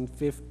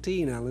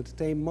 2015. I'll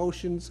entertain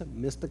motions.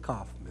 Mr.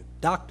 Kaufman,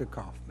 Dr.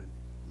 Kaufman.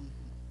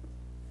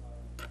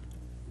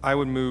 I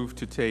would move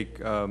to take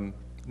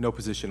no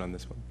position on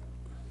this one.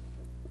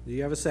 Do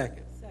you have a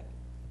second? Second.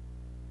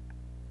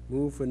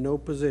 Move for no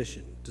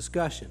position.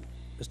 Discussion.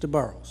 Mr.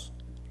 Burrows.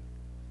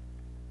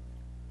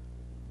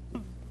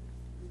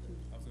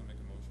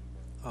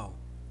 Oh.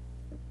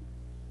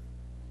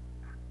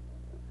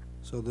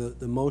 So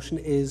the motion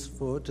is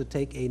to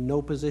take a no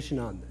position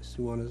on this.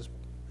 You want to,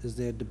 is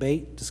there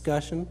debate,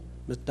 discussion?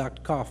 Mr.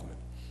 Dr. Kaufman.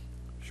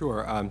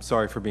 Sure. I'm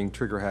sorry for being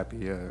trigger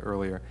happy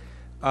earlier.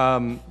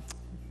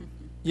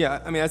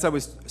 Yeah, I mean, as I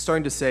was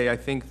starting to say, I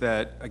think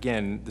that,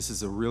 again, this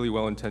is a really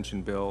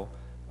well-intentioned bill,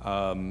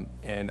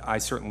 and I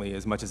certainly,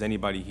 as much as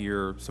anybody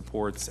here,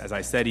 supports, as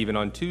I said even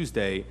on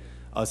Tuesday,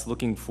 us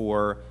looking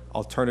for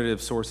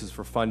alternative sources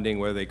for funding,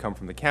 whether they come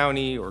from the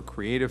county or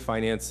creative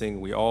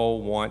financing. We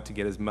all want to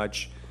get as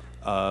much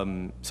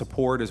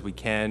support as we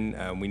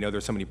can. We know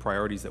there's so many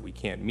priorities that we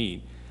can't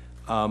meet.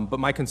 But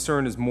my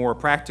concern is more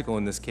practical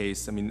in this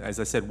case. I mean, as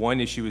I said, one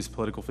issue is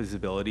political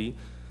feasibility.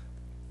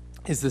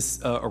 Is this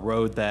a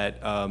road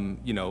that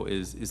you know,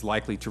 is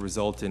likely to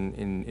result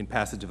in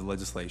passage of the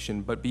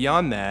legislation? But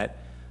beyond that,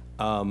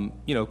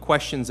 you know,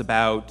 questions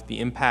about the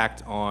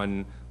impact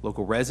on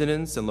local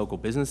residents and local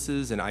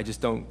businesses, and I just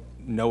don't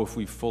know if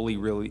we fully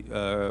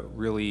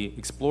really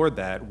explored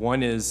that.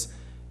 One is,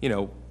 you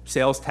know,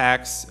 sales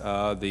tax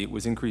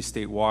was increased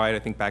statewide, I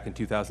think back in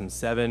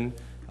 2007.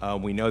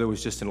 We know there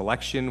was just an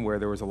election where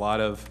there was a lot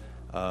of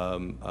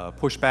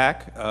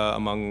pushback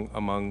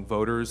among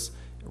voters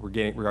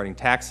regarding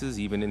taxes,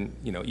 even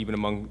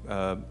among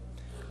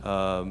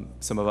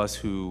some of us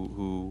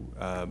who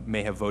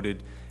may have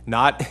voted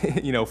not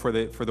you know, for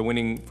the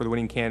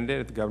winning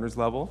candidate at the governor's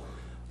level.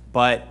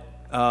 But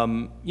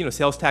you know,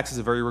 sales tax is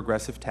a very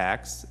regressive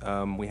tax.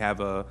 We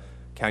have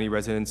county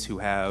residents who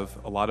have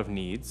a lot of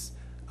needs,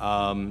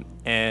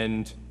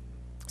 and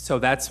so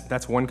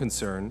that's one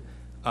concern.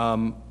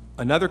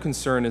 Another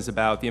concern is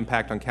about the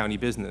impact on county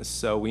business.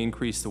 So we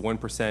increased the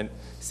 1%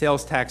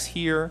 sales tax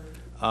here.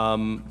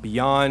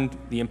 Beyond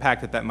the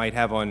impact that might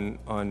have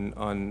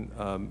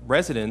on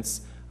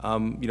residents,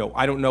 you know,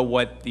 I don't know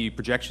what the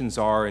projections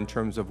are in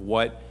terms of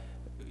what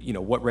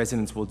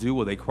residents will do.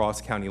 Will they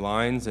cross county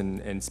lines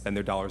and spend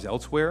their dollars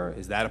elsewhere?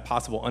 Is that a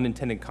possible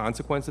unintended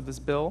consequence of this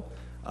bill?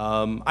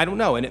 I don't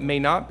know, and it may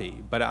not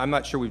be, but I'm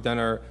not sure we've done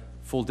our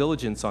full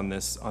diligence on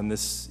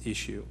this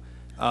issue.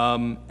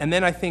 And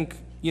then I think,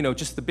 you know,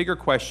 just the bigger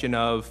question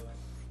of,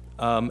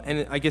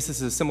 and I guess this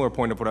is a similar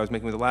point of what I was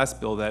making with the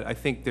last bill, that I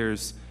think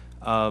there's,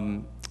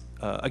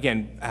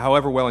 again,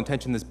 however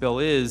well-intentioned this bill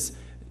is,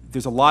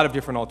 there's a lot of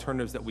different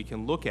alternatives that we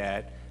can look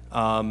at,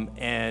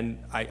 and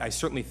I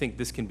certainly think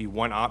this can be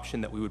one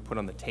option that we would put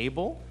on the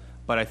table,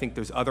 but I think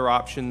there's other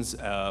options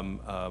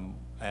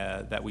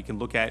that we can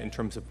look at in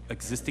terms of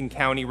existing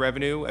county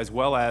revenue, as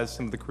well as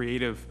some of the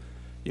creative,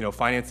 you know,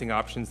 financing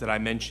options that I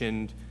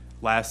mentioned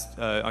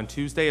on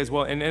Tuesday as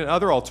well, and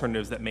other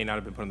alternatives that may not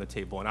have been put on the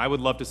table. And I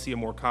would love to see a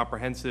more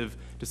comprehensive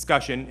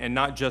discussion, and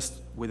not just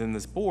within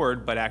this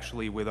board, but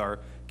actually with our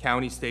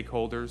county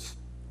stakeholders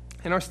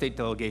and our state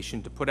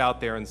delegation, to put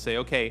out there and say,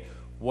 okay,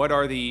 what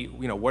are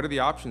the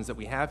options that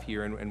we have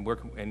here, and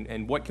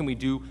what can we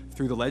do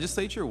through the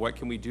legislature? What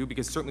can we do?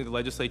 Because certainly the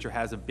legislature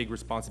has a big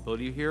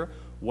responsibility here.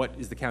 What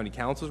is the county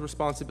council's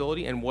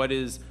responsibility, and what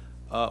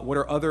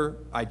are other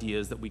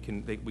ideas that we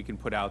can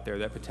put out there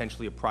that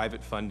potentially a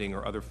private funding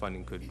or other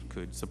funding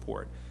could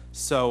support?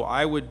 So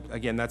I would,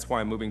 again, that's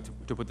why I'm moving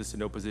to put this in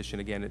no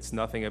position. Again, it's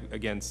nothing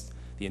against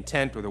the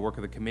intent or the work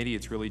of the committee.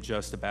 It's really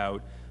just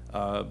about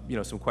you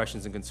know, some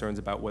questions and concerns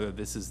about whether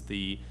this is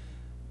the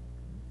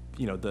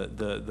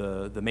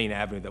main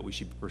avenue that we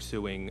should be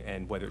pursuing,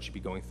 and whether it should be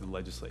going through the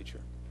legislature.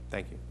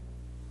 Thank you.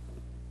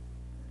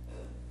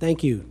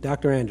 Thank you.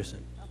 Dr.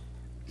 Anderson.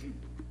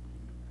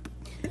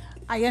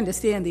 I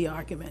understand the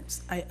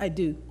arguments. I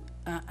do.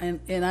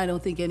 And I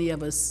don't think any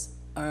of us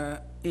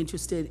are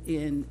interested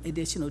in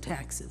additional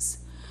taxes.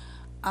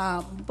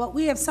 But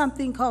we have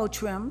something called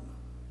TRIM,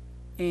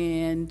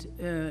 and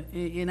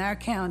in our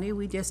county,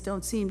 we just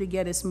don't seem to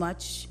get as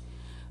much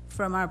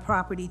from our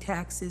property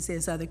taxes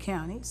as other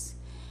counties.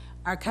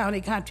 Our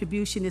county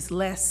contribution is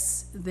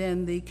less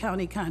than the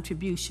county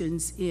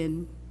contributions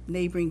in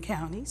neighboring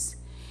counties.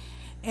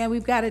 And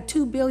we've got a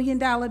 $2 billion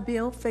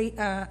bill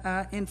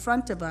in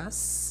front of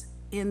us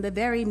in the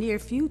very near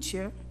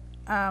future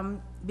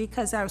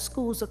because our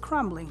schools are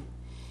crumbling.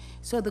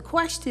 So the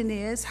question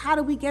is, how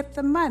do we get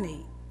the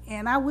money?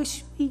 And I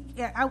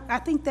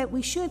think that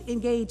we should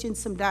engage in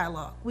some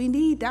dialogue. We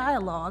need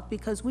dialogue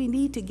because we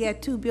need to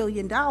get $2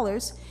 billion,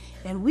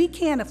 and we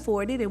can't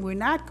afford it, and we're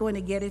not going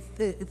to get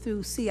it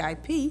through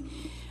CIP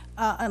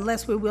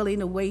unless we're willing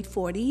to wait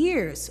 40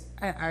 years.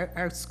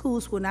 Our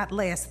schools will not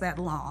last that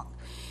long.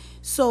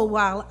 So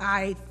while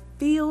I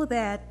feel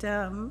that,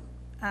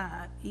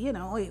 you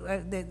know,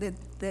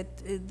 that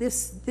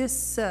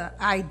this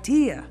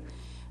idea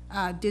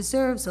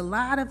deserves a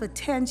lot of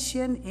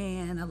attention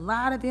and a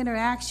lot of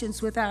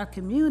interactions with our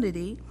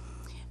community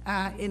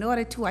in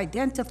order to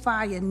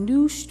identify a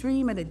new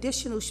stream, an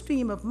additional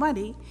stream of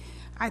money,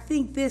 I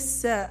think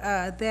this,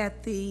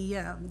 that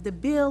the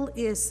bill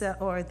is,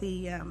 or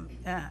the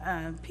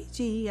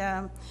PG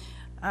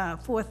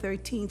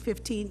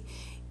 41315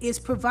 is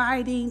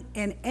providing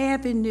an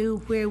avenue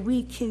where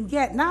we can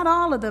get, not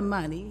all of the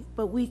money,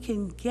 but we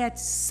can get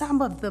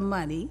some of the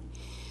money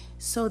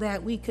so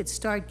that we could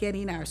start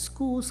getting our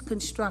schools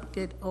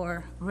constructed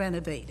or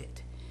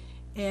renovated.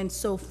 And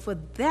so for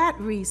that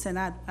reason,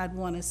 I'd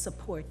want to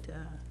support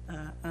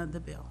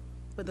the bill.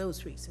 For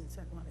those reasons,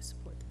 I'd want to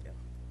support the bill.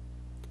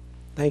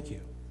 Thank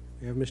you.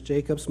 We have Ms.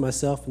 Jacobs,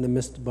 myself, and then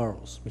Mr.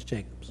 Burrows. Ms.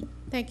 Jacobs.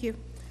 Thank you.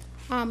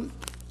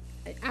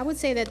 I would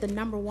say that the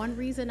number one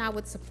reason I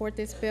would support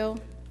this bill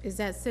is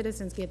that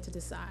citizens get to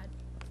decide.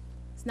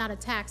 It's not a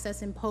tax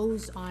that's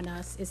imposed on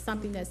us. It's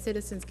something that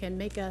citizens can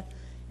make a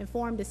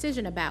informed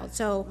decision about.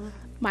 So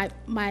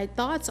my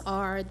thoughts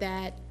are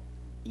that,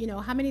 you know,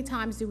 how many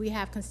times do we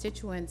have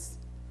constituents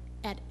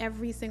at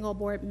every single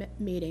board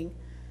meeting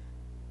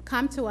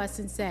come to us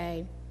and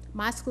say,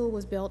 my school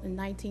was built in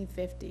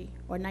 1950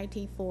 or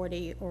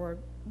 1940 or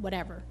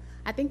whatever.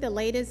 I think the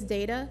latest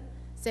data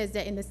says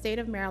that in the state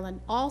of Maryland,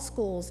 all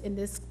schools in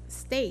this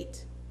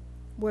state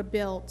were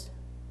built,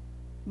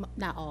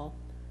 not all,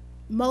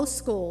 most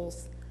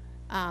schools,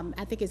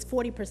 I think it's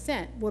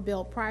 40%, were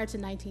built prior to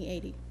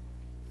 1980.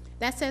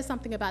 That says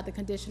something about the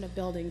condition of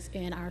buildings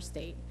in our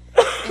state.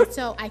 And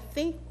so I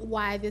think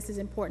why this is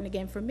important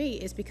again for me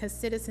is because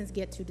citizens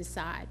get to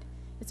decide.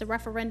 It's a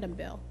referendum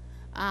bill.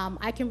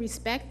 I can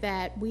respect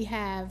that we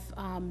have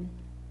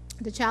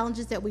the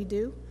challenges that we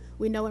do.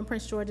 We know in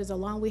Prince George's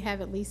alone we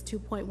have at least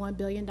 $2.1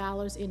 billion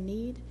in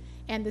need,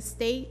 and the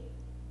state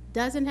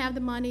doesn't have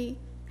the money,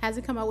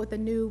 hasn't come up with a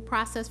new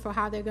process for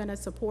how they're going to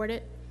support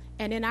it.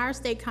 And in our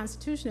state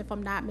constitution, if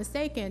I'm not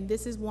mistaken,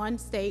 this is one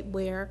state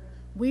where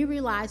we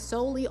rely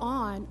solely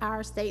on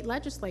our state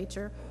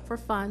legislature for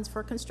funds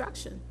for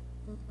construction.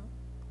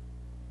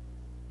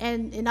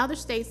 And in other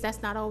states,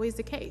 that's not always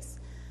the case.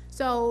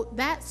 So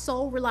that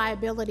sole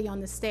reliability on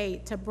the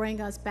state to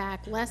bring us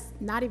back less,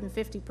 not even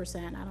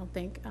 50%, I don't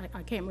think,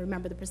 I can't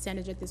remember the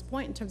percentage at this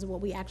point in terms of what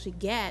we actually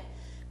get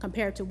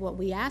compared to what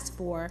we ask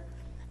for.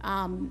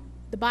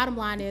 The bottom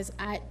line is,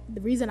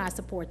 the reason I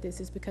support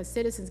this is because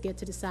citizens get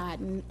to decide.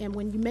 And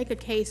when you make a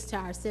case to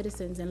our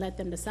citizens and let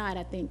them decide,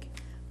 I think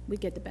we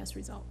get the best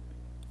result.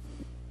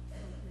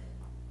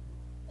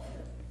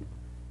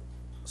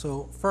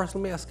 So first,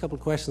 let me ask a couple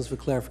of questions for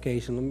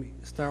clarification. Let me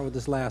start with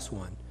this last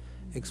one.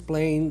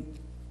 Explain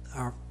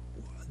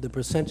the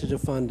percentage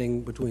of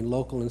funding between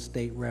local and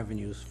state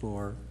revenues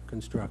for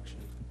construction.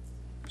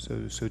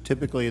 So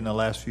typically in the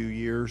last few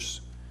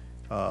years,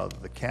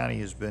 the county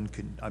has been,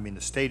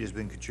 the state has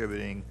been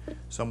contributing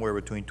somewhere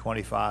between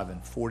 $25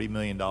 and $40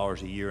 million a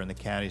year, and the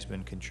county's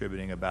been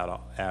contributing about an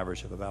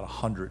average of about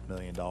 $100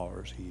 million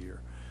a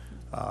year.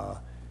 Can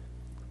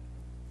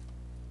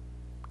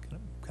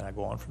I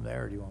go on from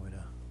there, or do you want me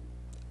to?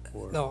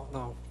 Or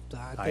No.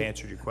 I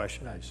answered your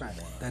question. I just right,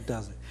 didn't wanna- that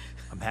does it.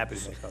 I'm happy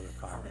to make other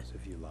comments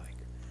if you like.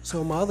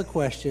 So my other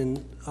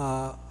question,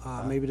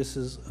 maybe this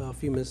is a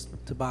few minutes to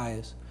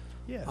Tobias.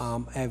 Yes.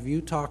 Have you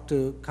talked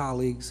to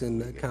colleagues in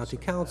the county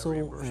council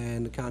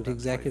and the county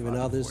executive and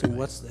others, and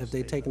have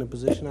they taken a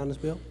position on this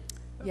bill?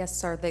 Yes,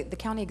 sir. The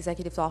county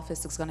executive's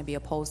office is going to be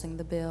opposing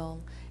the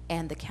bill,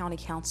 and the county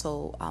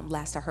council,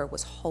 last I heard,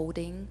 was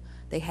holding.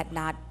 They had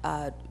not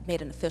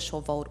made an official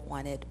vote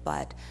on it,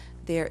 but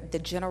the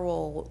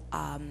general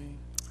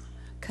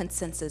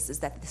consensus is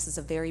that this is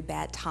a very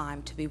bad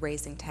time to be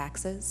raising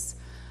taxes,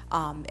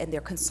 and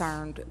they're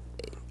concerned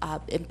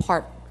in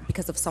part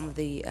because of some of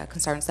the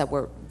concerns that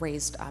were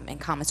raised in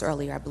comments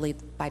earlier, I believe,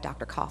 by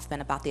Dr.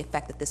 Kaufman about the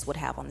effect that this would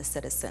have on the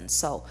citizens.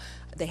 So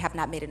they have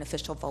not made an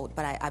official vote,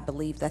 but I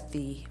believe that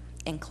the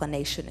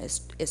inclination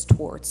is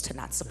towards to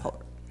not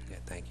support. Yeah,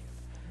 thank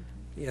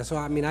you. Yeah, so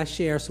I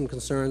share some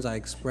concerns. I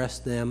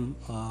expressed them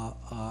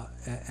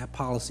at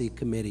policy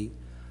committee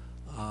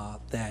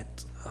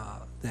that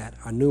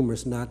are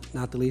numerous,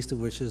 not the least of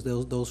which is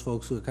those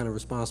folks who are kind of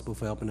responsible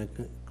for helping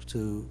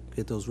to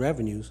get those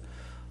revenues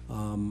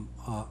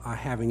are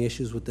having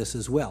issues with this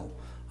as well.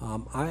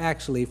 I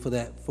actually, for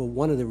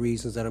one of the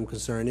reasons that I'm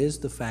concerned is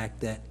the fact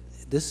that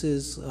this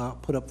is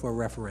put up for a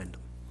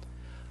referendum.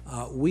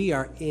 We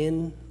are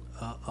in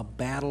a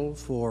battle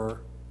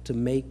for to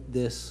make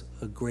this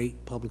a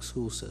great public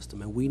school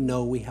system, and we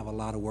know we have a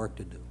lot of work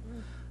to do.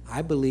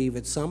 I believe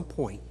at some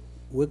point,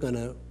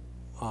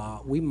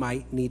 we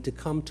might need to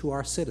come to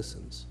our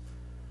citizens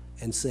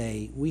and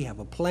say, we have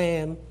a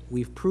plan,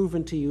 we've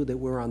proven to you that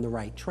we're on the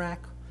right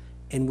track,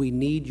 and we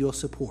need your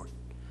support.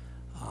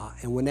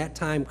 And when that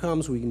time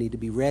comes, we need to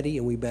be ready,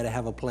 and we better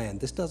have a plan.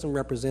 This doesn't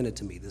represent it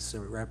to me. This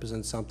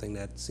represents something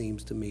that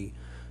seems to me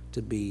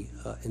to be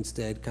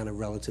instead kind of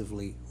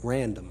relatively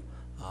random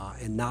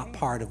and not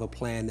part of a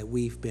plan that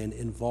we've been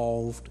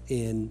involved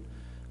in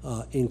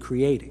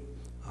creating.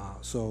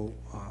 So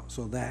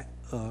that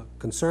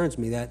concerns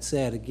me. That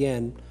said,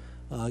 again,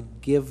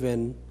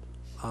 given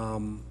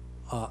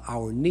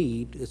our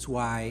need, it's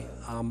why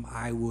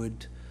I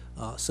would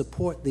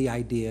support the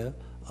idea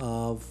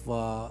of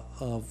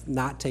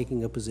not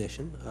taking a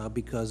position,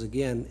 because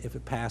again, if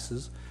it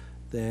passes,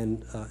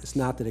 then it's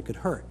not that it could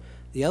hurt.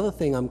 The other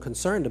thing I'm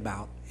concerned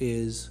about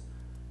is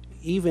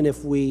even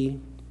if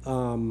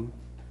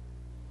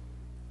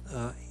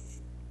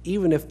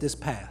this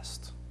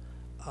passed,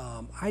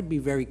 I'd be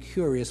very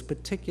curious,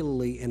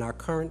 particularly in our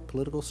current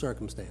political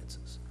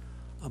circumstances,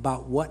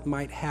 about what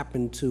might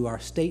happen to our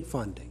state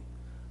funding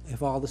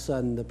if all of a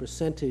sudden the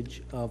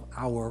percentage of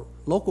our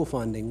local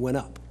funding went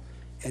up,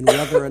 and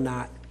whether or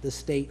not the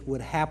state would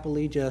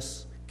happily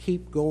just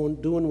keep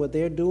doing what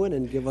they're doing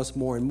and give us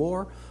more and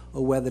more,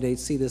 or whether they'd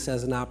see this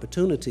as an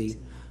opportunity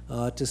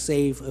to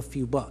save a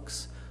few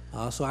bucks.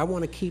 So I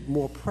want to keep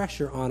more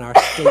pressure on our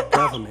state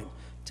government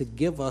to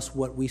give us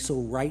what we so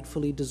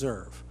rightfully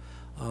deserve,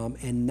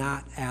 and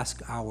not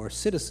ask our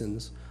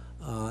citizens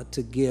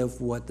to give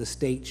what the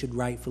state should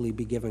rightfully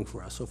be giving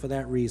for us. So for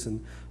that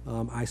reason,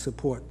 I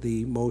support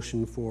the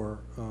motion for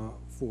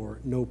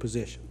no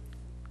position.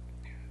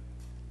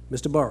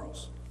 Mr.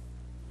 Burrows.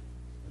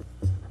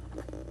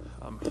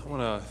 I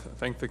want to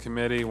thank the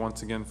committee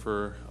once again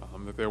for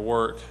their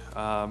work.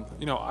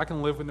 You know, I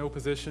can live with no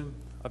position.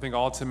 I think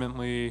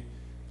ultimately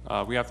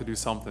we have to do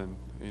something.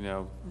 You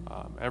know,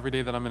 every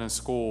day that I'm in a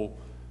school,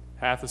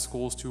 half the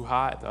school's too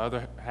hot, the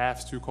other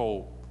half's too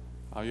cold.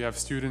 You have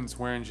students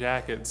wearing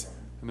jackets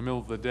in the middle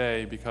of the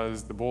day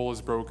because the boiler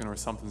is broken or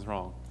something's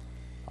wrong.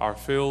 Our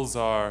fields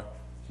are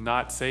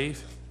not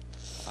safe,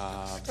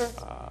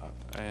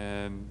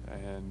 and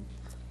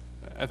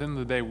at the end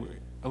of the day,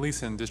 at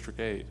least in District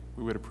 8,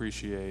 we would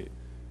appreciate,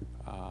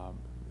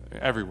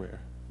 everywhere,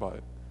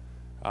 but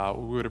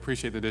we would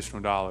appreciate the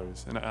additional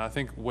dollars. And I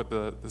think what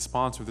the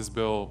sponsor of this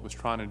bill was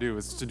trying to do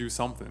is to do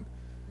something.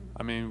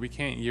 I mean, we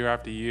can't year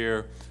after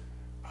year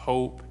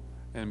hope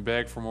and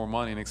beg for more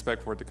money and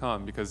expect for it to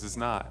come, because it's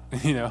not.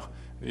 It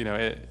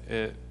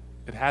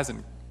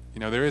hasn't.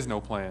 There is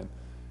no plan.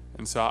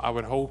 And so I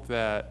would hope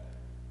that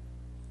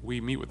we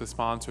meet with the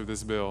sponsor of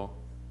this bill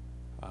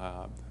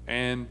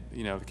and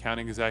the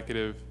county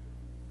executive,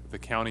 the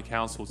county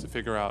councils, to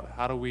figure out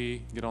how do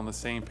we get on the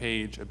same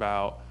page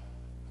about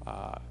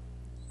a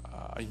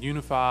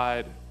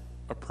unified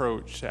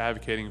approach to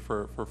advocating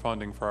for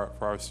funding for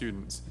our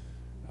students,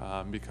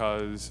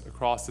 because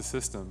across the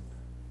system,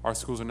 our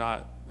schools are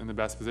not in the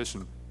best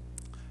position.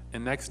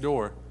 And next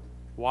door,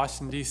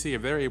 Washington, D.C.,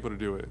 if they're able to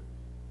do it,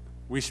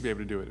 we should be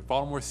able to do it. If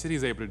Baltimore City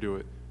is able to do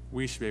it,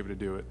 we should be able to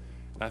do it.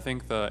 And I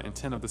think the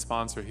intent of the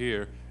sponsor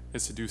here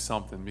is to do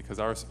something, because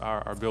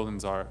our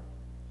buildings are,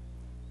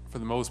 for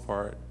the most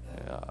part,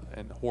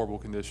 in horrible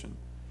condition.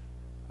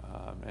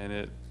 And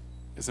it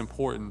is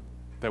important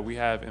that we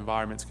have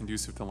environments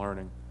conducive to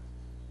learning.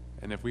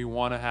 And if we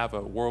want to have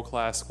a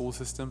world-class school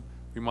system,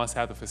 we must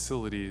have the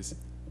facilities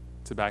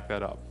to back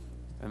that up.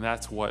 And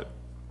that's what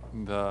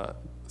the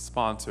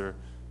sponsor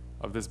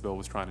of this bill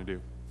was trying to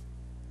do.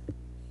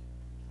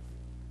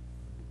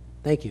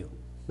 Thank you.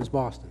 Ms.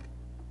 Boston.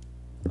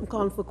 I'm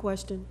calling for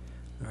question.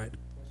 All right.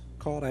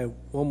 Called. I have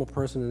one more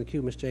person in the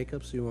queue. Ms.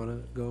 Jacobs, you want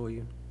to go, or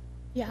you?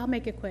 Yeah, I'll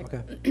make it quick.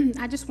 Okay.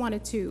 I just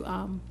wanted to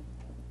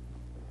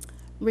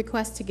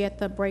request to get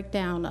the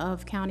breakdown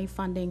of county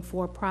funding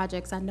for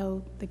projects. I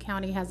know the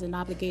county has an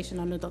obligation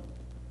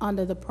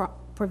under the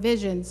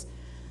provisions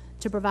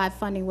to provide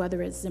funding,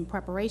 whether it's in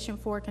preparation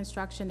for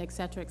construction, et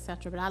cetera,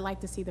 but I'd like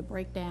to see the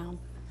breakdown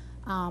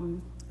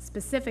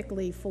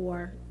specifically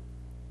for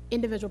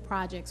individual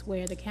projects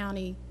where the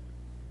county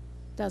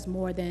does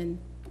more than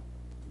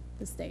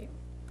the state.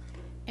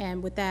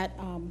 And with that,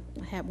 I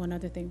had one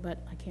other thing, but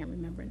I can't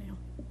remember now.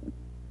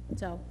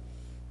 So.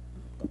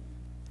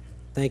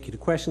 Thank you. The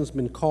question's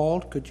been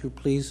called. Could you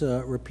please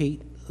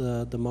repeat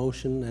the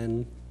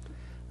motion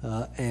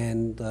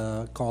and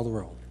call the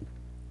roll?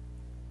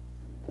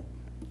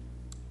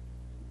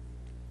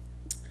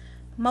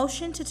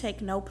 Motion to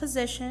take no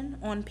position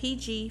on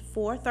PG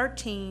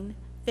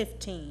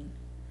 413-15.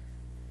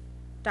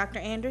 Dr.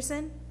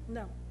 Anderson?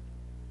 No.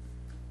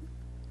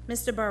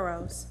 Mr.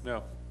 Burrows?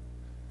 No.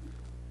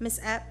 Ms.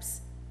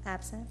 Epps?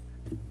 Absent.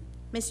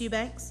 Ms.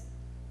 Eubanks?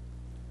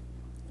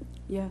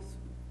 Yes.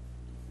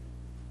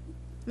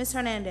 Ms.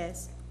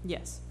 Hernandez?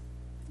 Yes.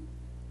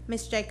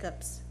 Ms.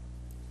 Jacobs?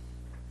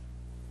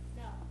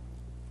 No.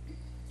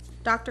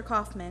 Dr.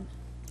 Kaufman?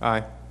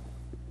 Aye.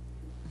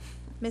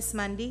 Ms.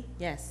 Mundy?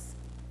 Yes.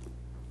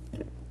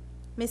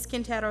 Ms.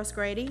 Quinteros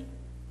Grady,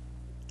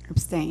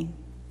 Abstain.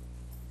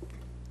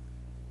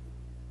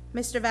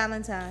 Mr.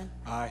 Valentine,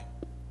 Aye.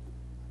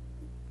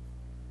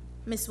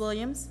 Ms.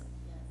 Williams,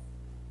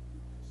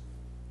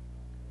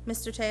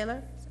 Mr.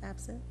 Taylor is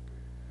absent,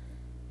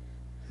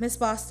 Ms.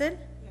 Boston.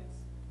 Yes.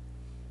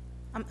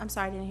 I'm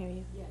sorry, I didn't hear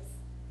you. Yes.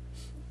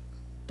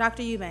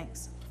 Dr.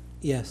 Eubanks.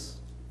 Yes.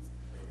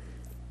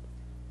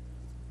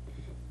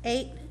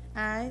 8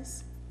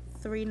 ayes,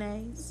 3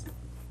 nays.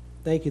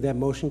 Thank you. That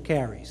motion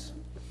carries.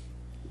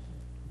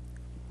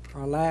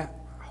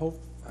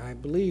 I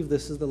believe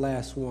this is the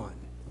last one,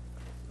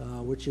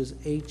 which is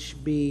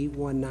HB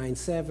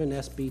 197,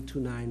 SB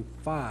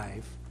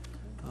 295,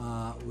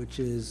 which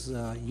is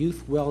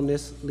Youth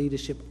Wellness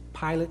Leadership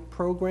Pilot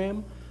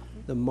Program.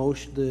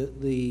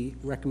 The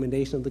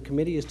recommendation of the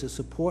committee is to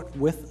support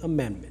with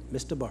amendment.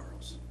 Mr.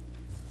 Burrows.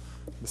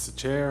 Mr.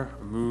 Chair,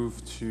 I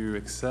move to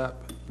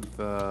accept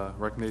the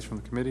recommendation from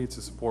the committee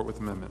to support with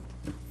amendment.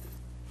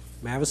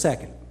 May I have a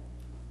second?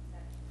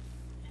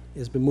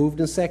 It's been moved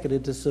and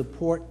seconded to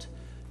support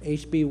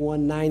HB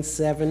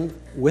 197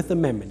 with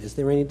amendment. Is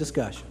there any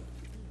discussion?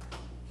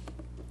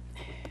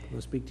 Want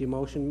to speak to your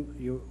motion?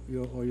 You're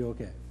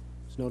okay?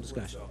 There's no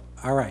discussion.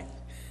 All right.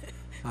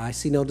 I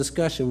see no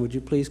discussion. Would you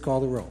please call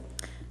the roll?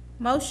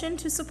 Motion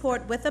to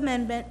support with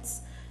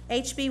amendments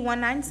HB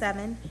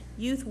 197,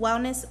 Youth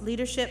Wellness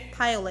Leadership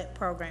Pilot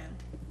Program.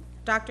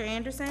 Dr.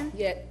 Anderson?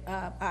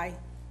 Aye.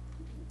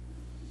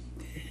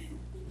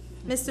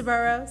 Mr.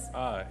 Burrows?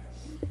 Aye.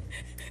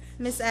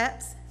 Ms.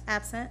 Epps?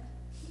 Absent.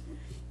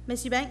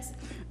 Ms. Eubanks?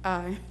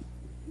 Aye.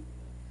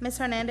 Ms.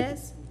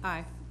 Hernandez?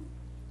 Aye.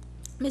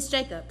 Ms.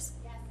 Jacobs?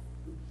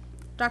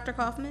 Dr.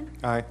 Kaufman?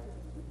 Aye.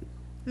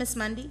 Ms.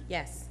 Mundy?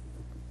 Yes.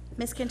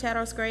 Ms.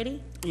 Quinteros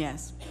Grady?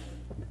 Yes.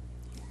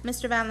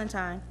 Mr.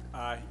 Valentine?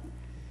 Aye.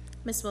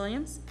 Ms.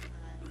 Williams?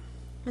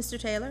 Mr.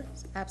 Taylor?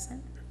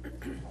 Absent.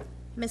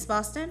 Ms.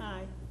 Boston?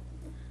 Aye.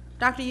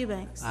 Dr.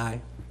 Eubanks? Aye.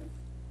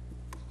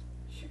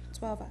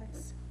 12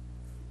 ayes.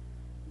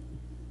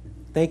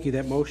 Thank you.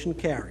 That motion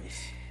carries.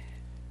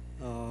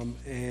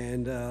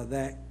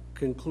 That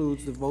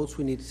concludes the votes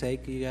we need to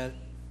take. You got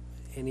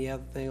any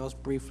other thing else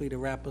briefly to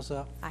wrap us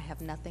up? I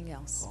have nothing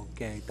else.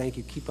 Okay, thank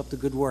you. Keep up the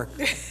good work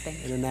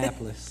in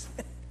Annapolis.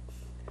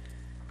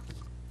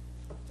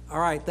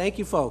 All right, thank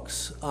you,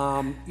 folks.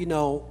 You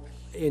know,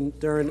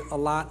 during a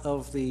lot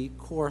of the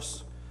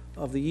course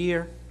of the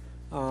year,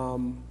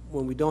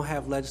 when we don't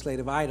have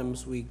legislative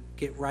items, we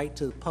get right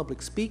to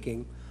public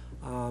speaking.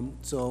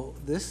 So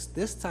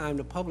this time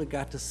the public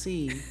got to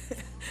see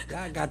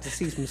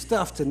some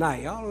stuff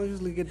tonight. Y'all don't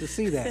usually get to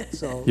see that.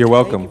 So You're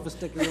welcome. Thank you for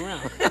sticking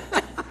around.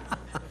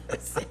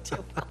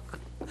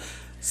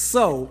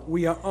 So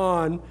we are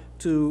on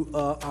to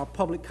our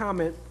public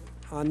comment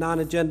on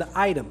non-agenda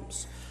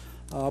items.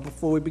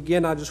 Before we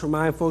begin, I'll just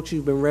remind folks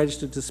you've been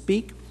registered to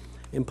speak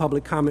in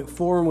public comment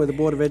forum where the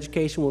Board of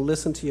Education will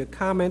listen to your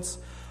comments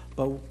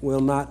but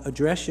will not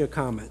address your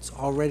comments.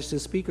 All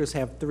registered speakers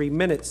have 3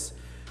 minutes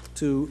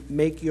to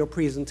make your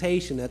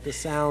presentation. At the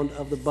sound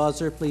of the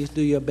buzzer, please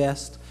do your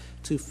best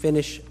to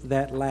finish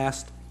that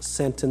last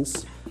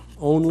sentence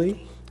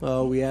only.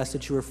 We ask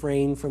that you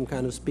refrain from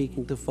kind of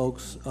speaking to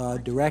folks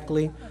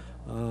directly,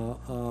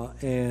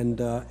 and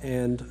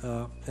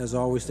as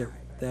always,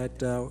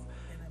 that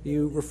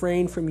you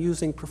refrain from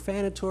using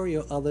profanatory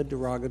or other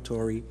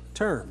derogatory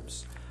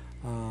terms.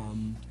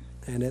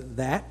 And at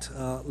that,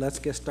 let's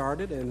get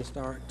started and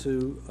start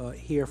to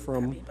hear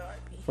from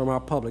our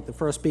public. The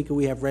first speaker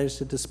we have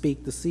registered to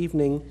speak this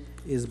evening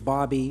is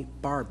Bobby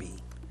Barbie.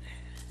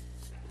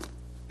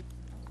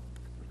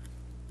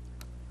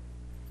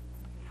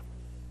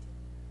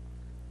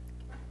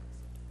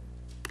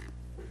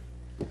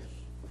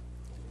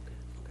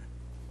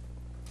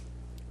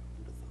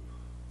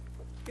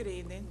 Good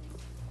evening.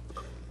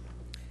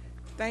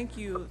 Thank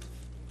you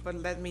for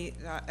letting me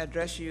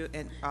address you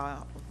and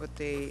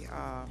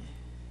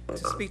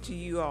to speak to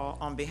you all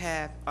on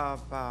behalf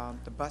of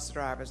the bus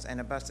drivers and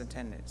the bus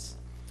attendants.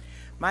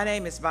 My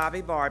name is Bobby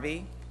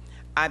Barbie.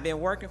 I've been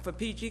working for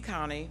PG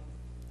County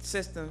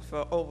Systems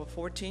for over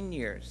 14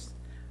 years.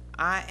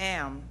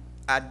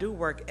 I do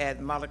work at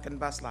Mulligan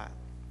Bus Lot.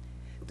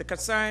 The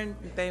concern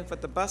thing for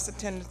the bus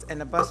attendants and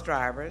the bus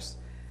drivers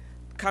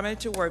coming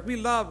to work, we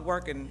love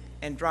working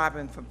and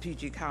driving for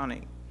PG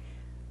County.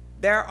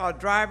 There are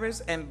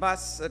drivers and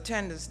bus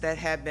attendants that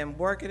have been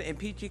working in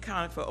PG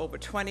County for over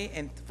 20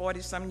 and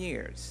 40 some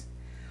years.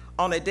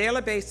 On a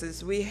daily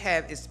basis, we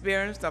have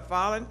experienced the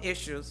following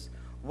issues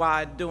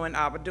while doing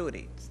our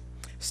duties.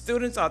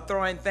 Students are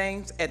throwing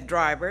things at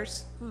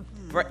drivers.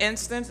 For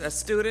instance, a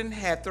student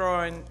had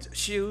thrown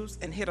shoes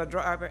and hit a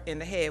driver in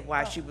the head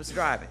while she was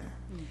driving.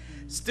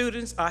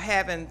 Students are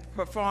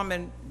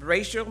performing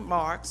racial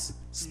marks,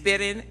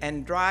 spitting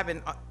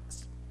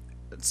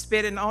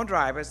on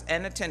drivers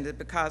and attendants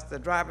because the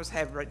drivers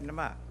have written them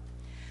up.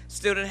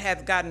 Students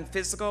have gotten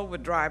physical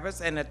with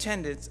drivers and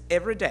attendants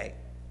every day.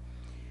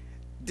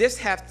 This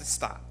has to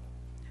stop.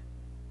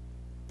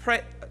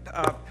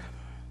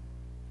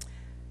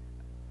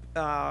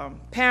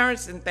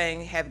 parents and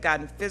things have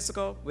gotten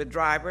physical with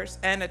drivers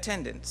and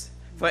attendants.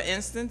 For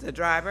instance, a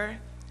driver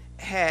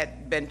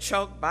had been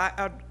choked by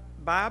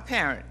a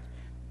parent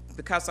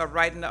because of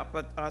writing up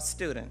a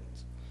student.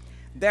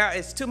 There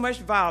is too much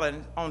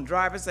violence on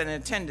drivers and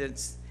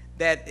attendants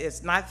that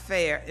is not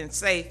fair and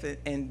safe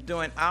in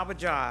doing our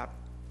job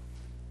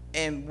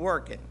and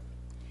working.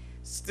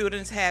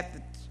 Students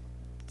have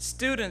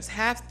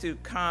to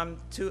come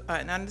to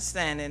an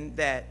understanding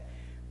that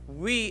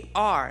we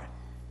are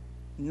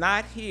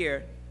not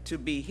here to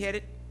be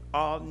headed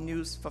or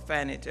used for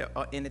vanity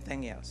or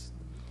anything else.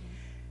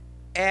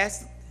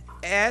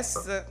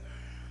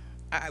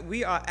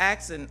 We are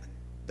asking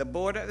the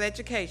Board of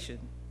Education,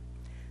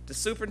 the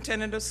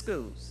Superintendent of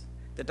Schools,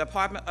 the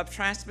Department of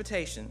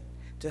Transportation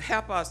to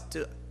help us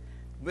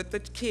with the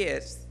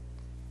kids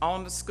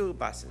on the school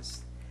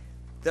buses.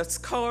 The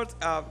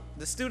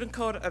student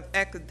code of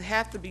ethics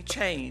have to be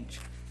changed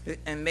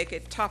and make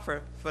it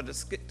tougher for the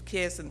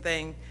kids and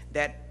things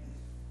that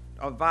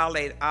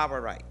violate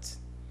our rights.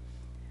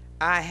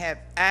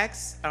 I'm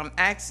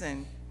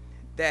asking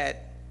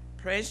that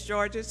Prince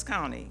George's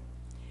County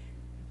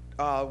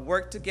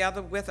work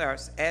together with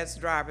us as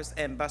drivers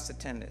and bus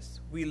attendants.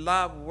 We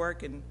love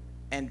working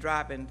and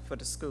driving for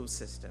the school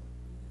system.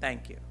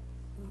 Thank you.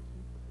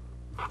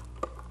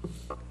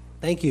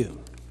 Thank you.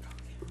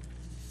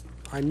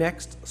 Our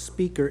next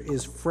speaker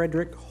is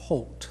Frederick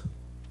Holt.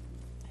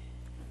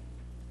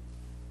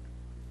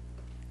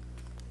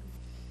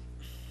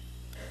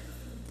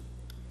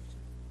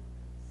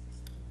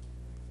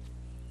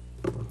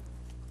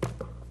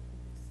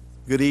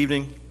 Good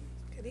evening.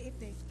 Good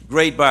evening.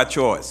 Great by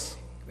choice.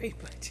 Great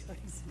by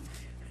choice.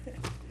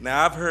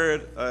 Now, I've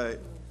heard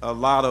a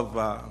lot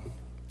of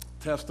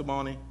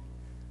testimony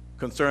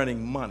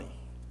concerning money.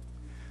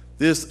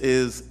 This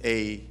is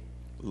a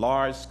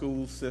large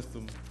school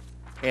system,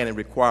 and it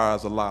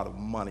requires a lot of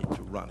money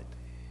to run it.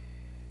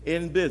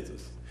 In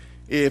business,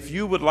 if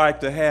you would like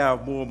to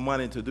have more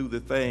money to do the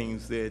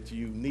things that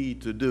you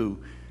need to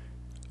do,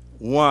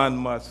 one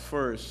must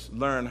first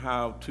learn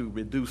how to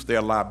reduce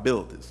their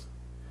liabilities.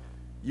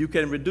 You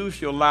can reduce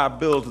your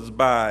liabilities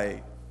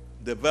by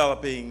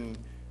developing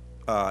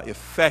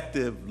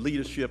effective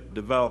leadership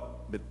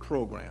development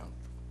programs.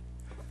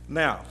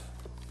 Now,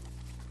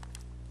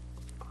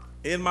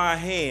 in my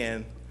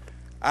hand,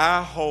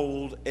 I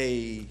hold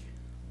a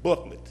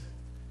booklet.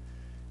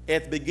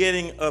 At the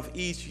beginning of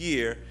each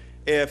year,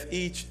 if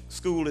each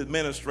school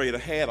administrator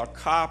had a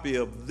copy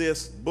of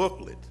this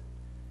booklet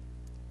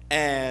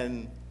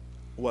and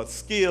was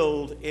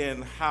skilled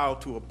in how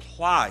to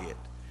apply it,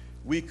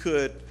 we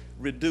could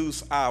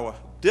reduce our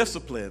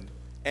discipline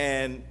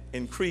and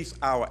increase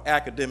our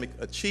academic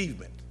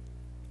achievement,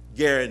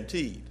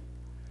 guaranteed.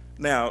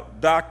 Now,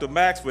 Dr.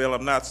 Maxwell,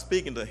 I'm not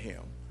speaking to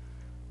him,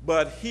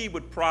 but he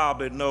would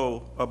probably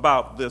know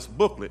about this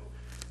booklet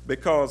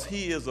because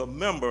he is a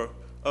member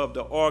of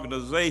the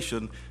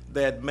organization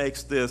that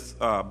makes this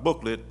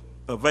booklet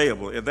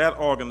available, and that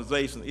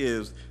organization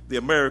is the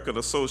American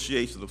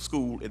Association of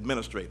School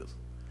Administrators.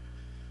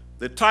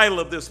 The title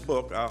of this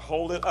book, I'll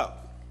hold it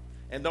up,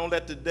 and don't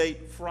let the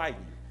date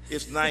frighten you.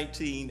 It's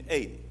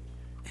 1980.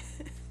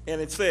 And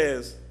it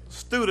says,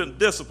 Student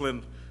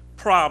Discipline,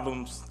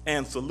 Problems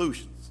and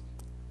Solutions.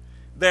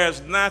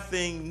 There's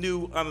nothing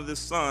new under the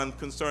sun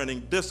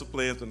concerning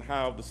disciplines and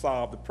how to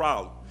solve the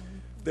problem.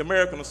 The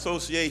American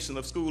Association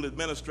of School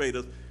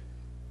Administrators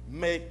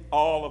make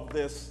all of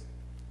this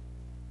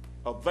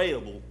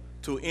available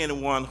to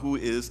anyone who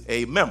is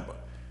a member.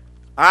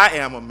 I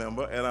am a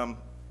member, and I'm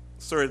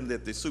certain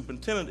that the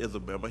superintendent is a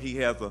member. He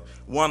has a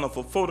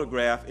wonderful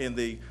photograph in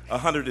the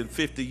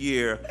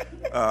 150-year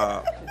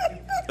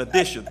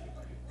edition,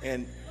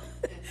 and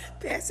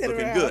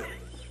looking good.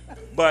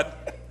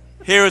 But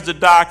here is the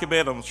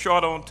document. I'm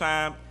short on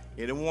time.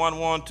 Anyone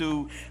want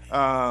to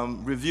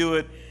review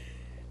it?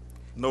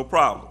 No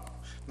problem.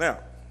 Now,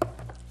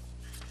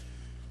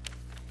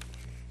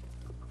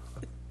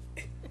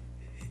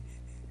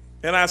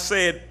 and I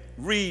said,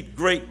 read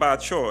Great by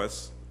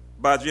Choice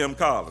by Jim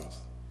Collins.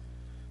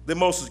 The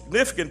most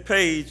significant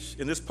page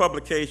in this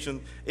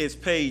publication is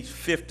page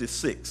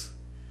 56.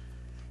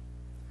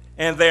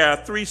 And there are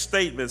three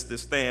statements that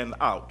stand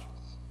out.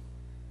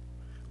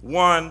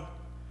 One,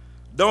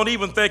 don't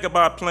even think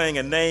about playing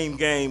a name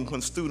game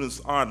when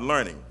students aren't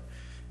learning.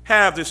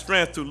 Have the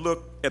strength to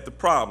look at the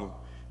problem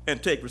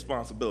and take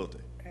responsibility.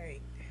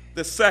 Right.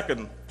 The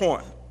second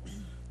point,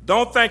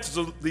 don't think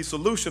the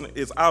solution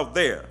is out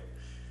there.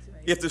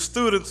 If the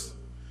students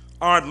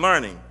aren't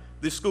learning,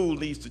 the school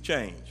needs to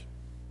change.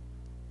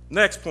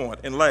 Next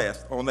point, and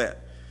last on that,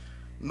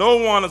 no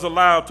one is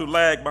allowed to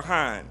lag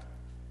behind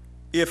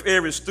if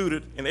every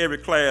student in every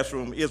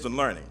classroom isn't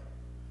learning.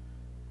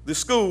 The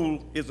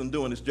school isn't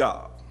doing its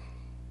job.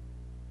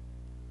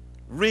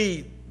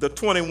 Read the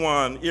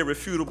 21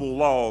 Irrefutable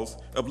Laws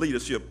of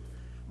Leadership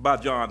by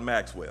John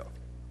Maxwell.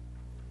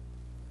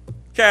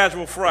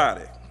 Casual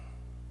Friday.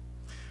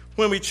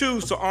 When we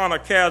choose to honor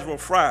Casual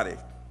Friday,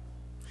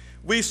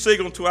 we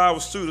signal to our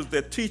students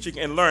that teaching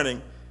and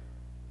learning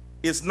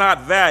is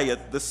not valued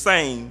the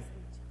same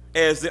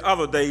as the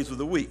other days of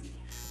the week.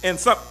 And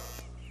some,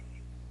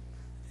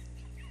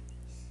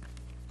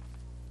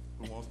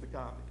 who wants the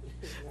copy?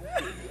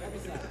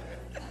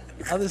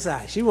 Other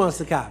side, she wants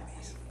the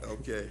copies.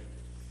 Okay.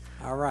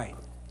 All right.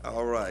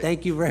 All right.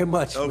 Thank you very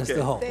much, Okay.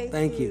 Mr. Holt.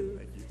 Thank you.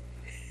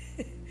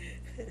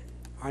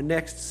 Our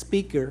next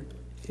speaker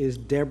is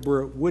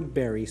Deborah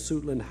Woodbury,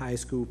 Suitland High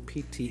School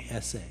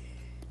PTSA.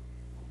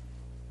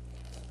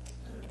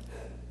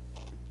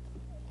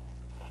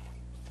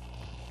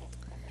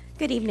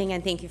 Good evening,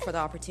 and thank you for the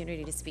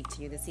opportunity to speak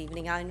to you this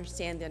evening. I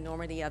understand the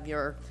enormity of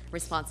your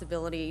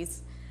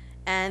responsibilities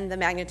and the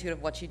magnitude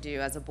of what you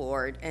do as a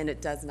board, and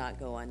it does not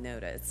go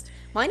unnoticed.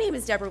 My name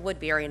is Deborah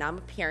Woodbury, and I'm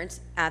a parent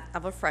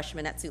of a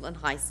freshman at Suitland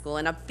High School,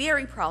 and a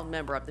very proud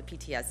member of the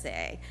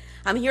PTSA.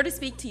 I'm here to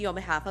speak to you on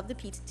behalf of the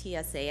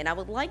PTSA, and I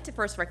would like to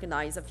first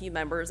recognize a few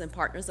members and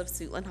partners of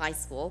Suitland High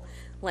School,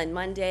 Len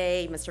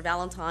Monday, Mr.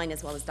 Valentine,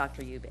 as well as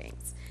Dr.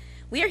 Eubanks.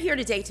 We are here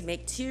today to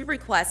make two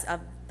requests of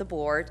the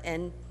board,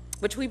 and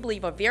which we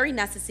believe are very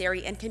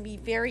necessary and can be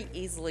very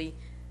easily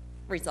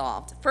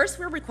resolved. First,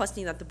 we're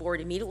requesting that the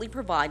board immediately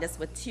provide us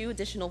with 2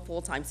 additional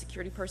full-time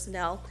security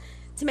personnel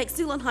to make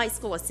Suitland High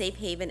School a safe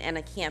haven and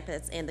a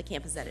campus, and the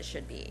campus that it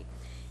should be.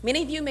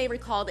 Many of you may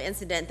recall the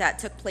incident that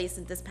took place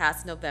in this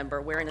past November,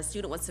 wherein a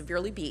student was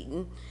severely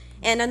beaten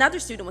and another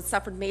student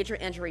suffered major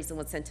injuries and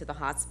was sent to the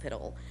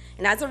hospital.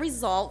 And as a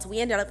result, we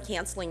ended up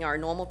canceling our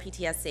normal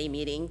PTSA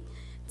meeting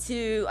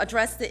to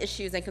address the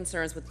issues and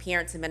concerns with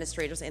parents,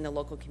 administrators, and the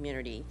local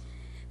community.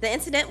 The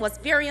incident was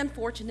very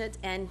unfortunate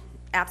and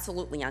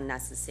absolutely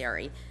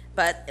unnecessary,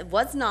 but it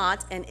was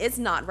not and is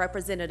not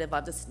representative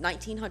of the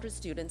 1,900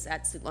 students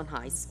at Suitland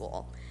High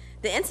School.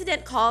 The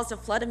incident caused a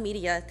flood of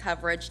media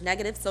coverage,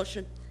 negative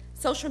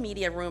social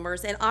media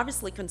rumors, and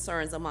obviously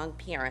concerns among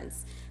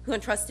parents who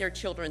entrust their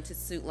children to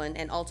Suitland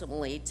and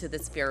ultimately to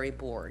this very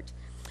board.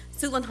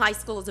 Suitland High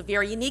School is a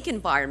very unique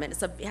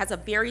environment. It has a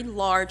very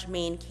large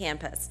main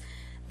campus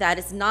that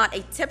is not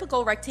a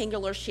typical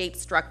rectangular shaped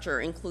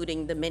structure,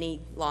 including the many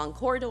long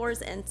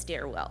corridors and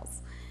stairwells.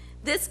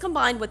 This,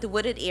 combined with the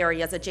wooded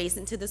areas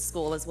adjacent to the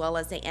school as well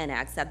as the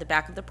annex at the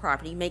back of the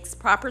property, makes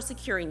proper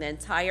securing the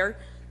entire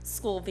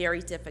school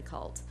very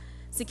difficult.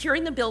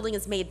 Securing the building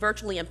is made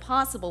virtually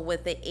impossible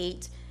with the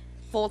 8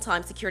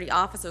 full-time security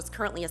officers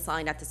currently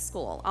assigned at the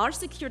school. Our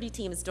security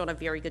team is doing a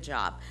very good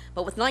job,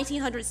 but with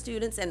 1,900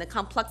 students and the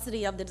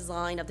complexity of the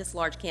design of this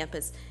large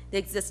campus, the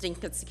existing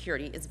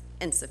security is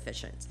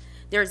insufficient.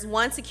 There's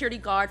 1 security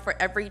guard for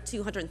every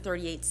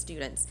 238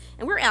 students,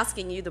 and we're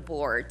asking you, the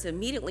board, to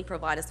immediately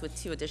provide us with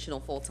 2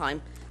 additional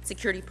full-time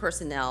security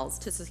personnel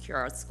to secure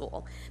our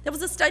school. There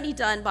was a study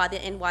done by the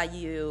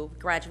NYU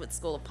Graduate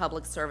School of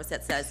Public Service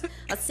that says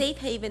a safe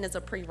haven is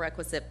a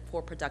prerequisite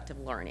for productive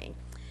learning.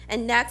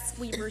 And next,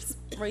 we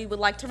would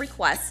like to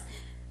request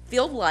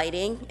field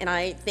lighting, and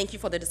I thank you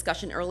for the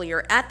discussion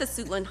earlier, at the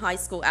Suitland High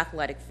School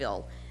athletic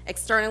field.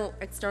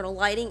 External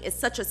lighting is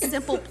such a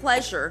simple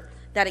pleasure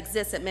that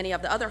exists at many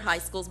of the other high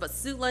schools, but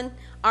Suitland,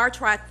 our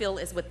track field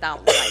is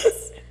without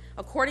lights.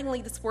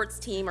 Accordingly, the sports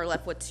team are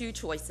left with 2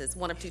 choices,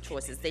 one of 2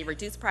 choices. They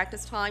reduce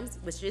practice times,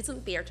 which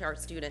isn't fair to our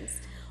students,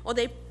 or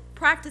they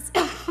practice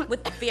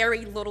with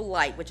very little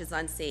light, which is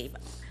unsafe.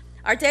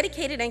 Our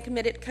dedicated and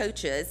committed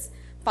coaches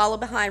follow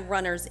behind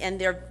runners in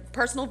their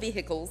personal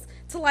vehicles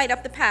to light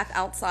up the path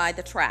outside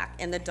the track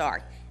in the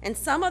dark, and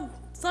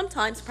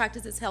sometimes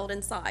practice is held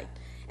inside.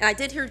 And I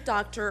did hear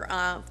Dr.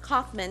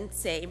 Kaufman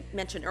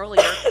mention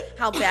earlier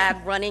how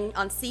bad running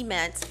on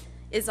cement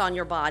is on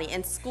your body,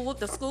 and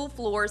the school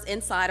floors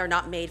inside are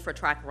not made for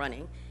track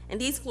running, and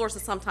these floors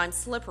are sometimes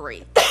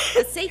slippery.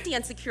 The safety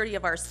and security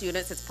of our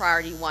students is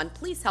priority 1.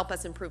 Please help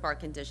us improve our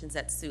conditions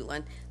at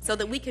Suitland so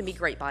that we can be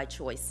great by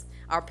choice.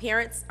 Our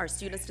parents, our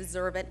students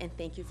deserve it, and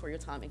thank you for your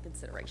time and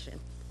consideration.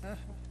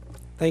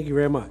 Thank you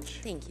very much.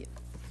 Thank you.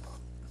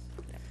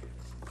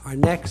 Our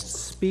next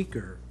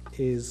speaker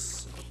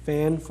is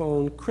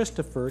Fanphone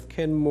Christopher,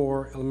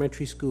 Kenmore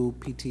Elementary School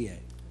PTA.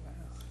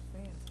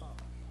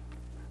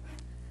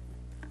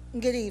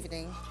 Good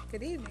evening.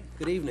 Good evening.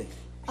 Good evening.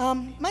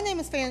 My name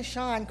is Fan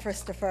Sean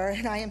Christopher,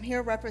 and I am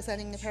here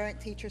representing the parent,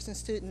 teachers, and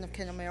students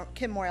of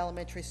Kenmore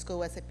Elementary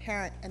School as a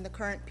parent and the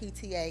current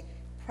PTA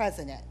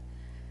president.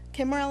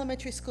 Kenmore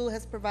Elementary School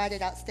has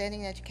provided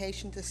outstanding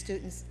education to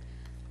students,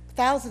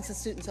 thousands of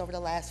students over the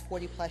last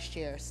 40-plus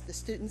years. The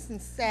students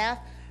and staff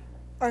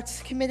are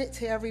committed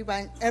to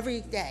everyone every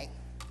day.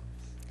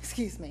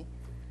 Excuse me.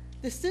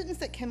 The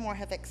students at Kenmore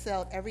have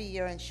excelled every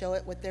year and show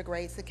it with their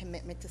grades and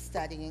commitment to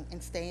studying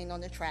and staying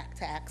on the track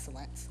to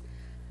excellence.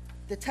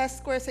 The test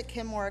scores at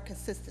Kenmore are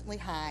consistently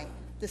high.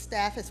 The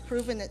staff has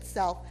proven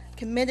itself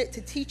committed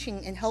to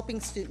teaching and helping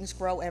students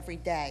grow every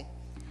day.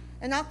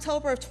 In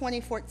October of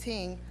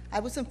 2014, I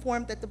was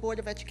informed that the Board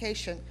of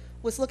Education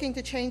was looking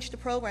to change the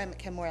program at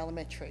Kenmore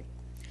Elementary.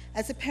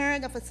 As a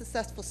parent of a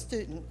successful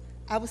student,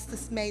 I was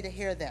dismayed to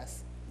hear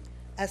this.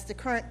 As the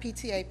current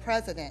PTA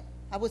president,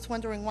 I was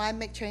wondering why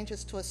make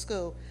changes to a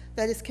school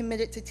that is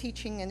committed to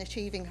teaching and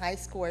achieving high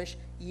scores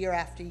year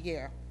after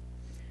year.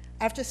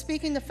 After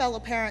speaking to fellow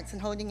parents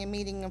and holding a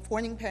meeting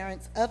informing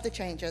parents of the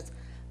changes,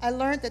 I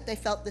learned that they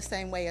felt the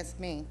same way as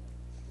me.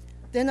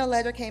 Then a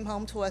letter came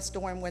home to us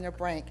during winter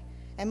break,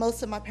 and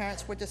most of my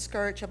parents were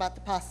discouraged about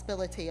the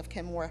possibility of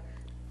Kenmore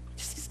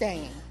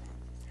staying.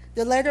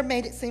 The letter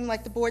made it seem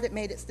like the board had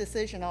made its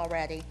decision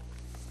already,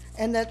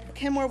 and that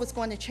Kenmore was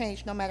going to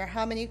change no matter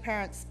how many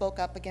parents spoke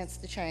up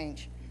against the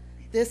change.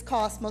 This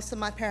caused most of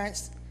my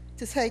parents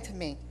to say to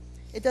me,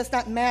 "It does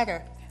not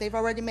matter. They've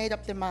already made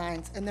up their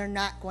minds, and they're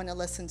not going to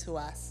listen to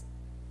us."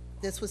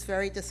 This was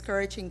very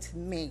discouraging to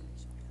me.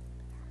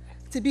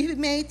 To be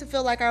made to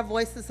feel like our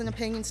voices and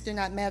opinions do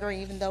not matter,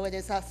 even though it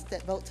is us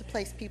that vote to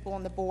place people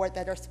on the board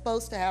that are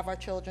supposed to have our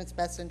children's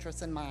best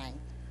interests in mind.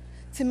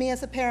 To me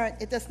as a parent,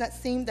 it does not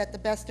seem that the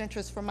best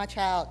interest for my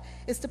child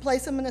is to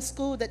place him in a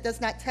school that does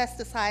not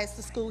test as high as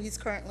the school he's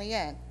currently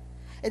in.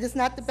 It is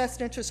not the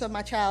best interest of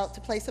my child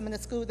to place him in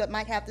a school that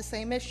might have the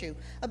same issue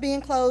of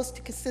being closed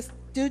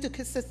due to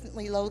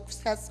consistently low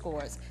test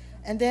scores,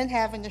 and then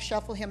having to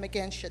shuffle him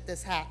again should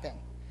this happen.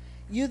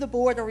 You, the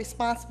board, are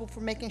responsible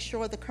for making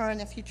sure the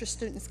current and future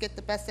students get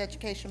the best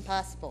education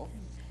possible.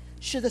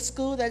 Should a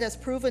school that has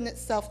proven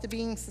itself to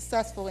being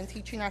successful in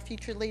teaching our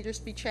future leaders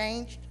be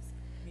changed?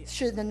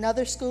 Should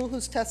another school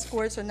whose test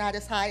scores are not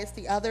as high as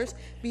the others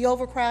be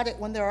overcrowded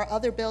when there are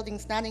other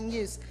buildings not in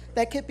use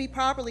that could be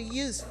properly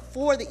used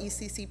for the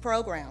ECC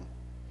program?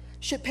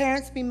 Should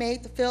parents be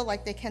made to feel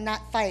like they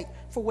cannot fight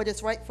for what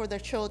is right for their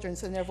children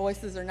and their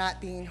voices are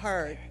not being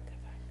heard?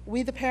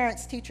 We, the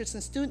parents, teachers,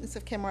 and students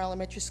of Kenmore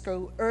Elementary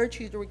School, urge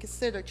you to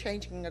reconsider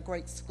changing a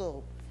great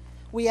school.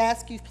 We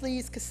ask you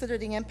please consider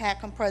the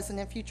impact on present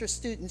and future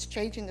students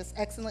changing this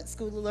excellent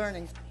school of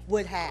learning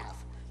would have.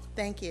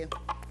 Thank you.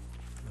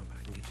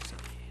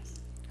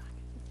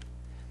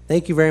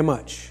 Thank you very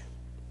much.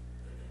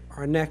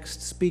 Our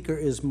next speaker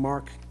is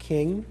Mark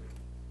King.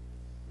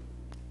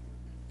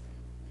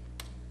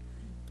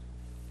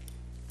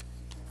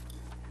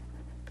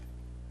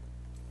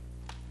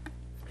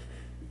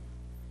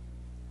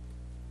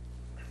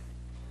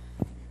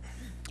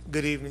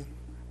 Good evening.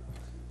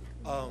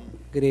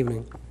 Good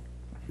evening.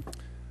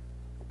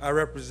 I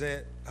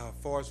represent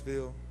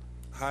Forestville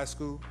High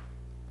School,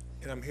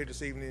 and I'm here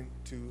this evening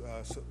to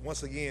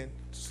once again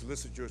to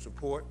solicit your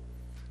support.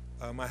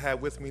 I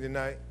have with me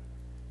tonight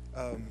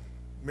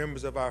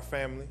members of our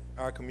family,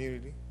 our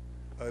community.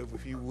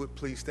 If you would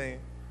please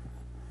stand.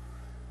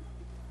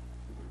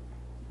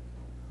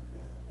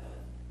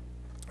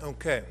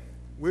 Okay,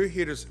 we're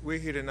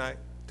here tonight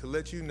to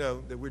let you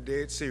know that we're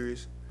dead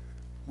serious.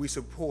 We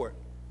support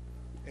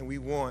and we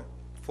want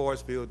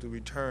Forestville to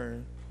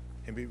return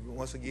and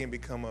once again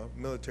become a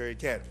military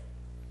academy.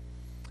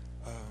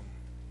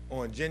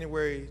 On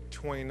January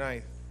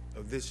 29th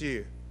of this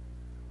year,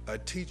 a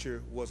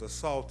teacher was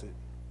assaulted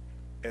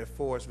at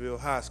Forestville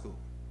High School.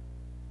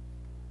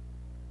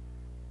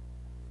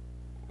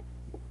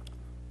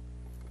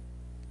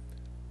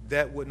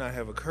 That would not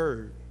have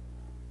occurred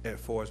at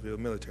Forestville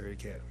Military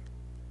Academy.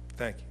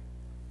 Thank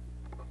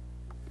you.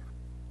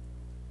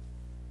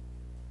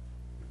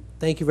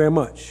 Thank you very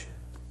much.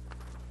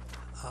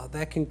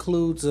 That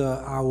concludes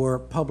our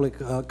public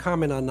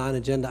comment on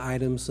non-agenda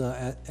items.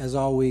 As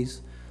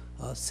always,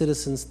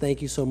 citizens,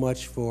 thank you so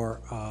much for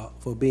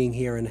being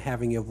here and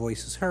having your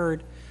voices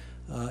heard.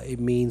 It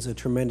means a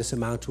tremendous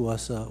amount to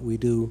us. We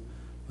do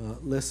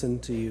listen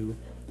to you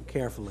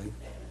carefully.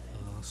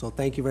 So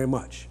thank you very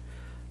much.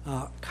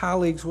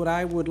 Colleagues, what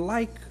I would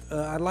like,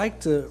 I'd like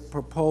to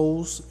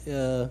propose,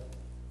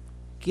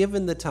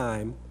 given the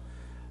time,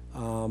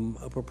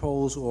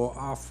 propose or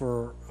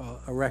offer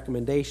a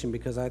recommendation,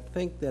 because I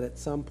think that at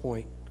some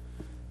point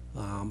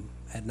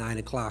at 9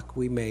 o'clock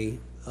we may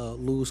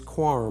lose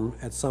quorum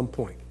at some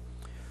point.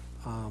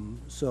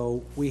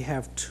 So we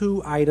have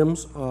two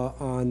items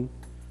on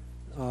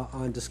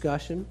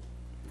discussion,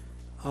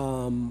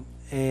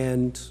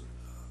 and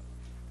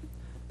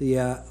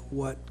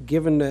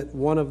given that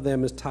one of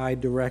them is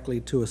tied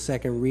directly to a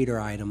second reader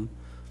item,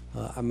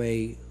 I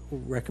may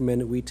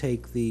recommend that we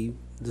take the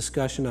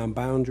discussion on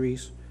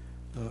boundaries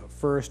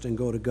first and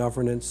go to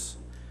governance,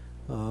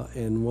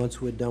 and once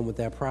we're done with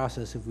that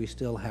process, if we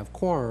still have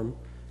quorum,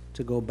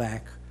 to go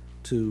back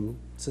to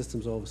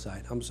systems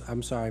oversight.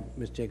 I'm sorry,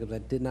 Ms. Jacobs, I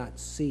did not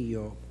see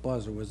your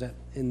buzzer. Was that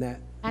in that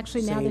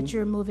Actually, now that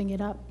you're moving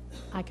it up,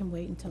 I can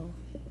wait until.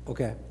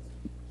 Okay,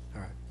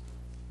 all right.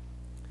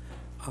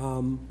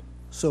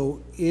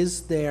 So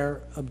is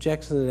there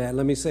objection to that?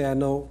 Let me say, I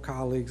know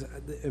colleagues,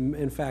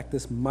 in fact,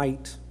 this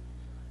might,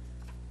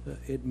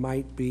 it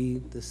might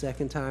be the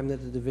second time that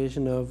the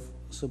Division of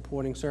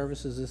Supporting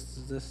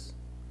Services,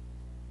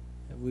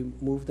 have we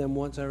moved them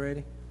once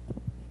already?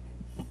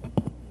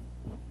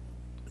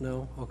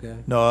 No? Okay.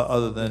 No,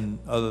 other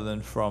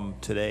than from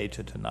today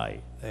to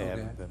tonight, they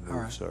haven't been moved, All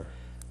right. sir.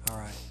 All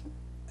right.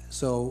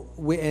 So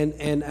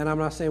and I'm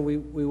not saying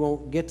we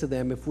won't get to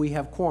them. If we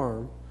have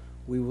quorum,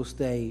 we will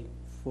stay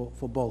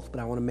for both, but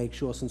I want to make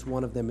sure, since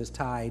one of them is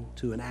tied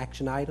to an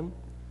action item.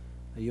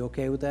 Are you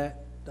okay with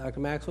that, Dr.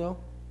 Maxwell?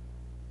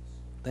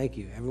 Thank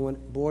you. Everyone,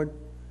 board,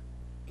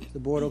 is the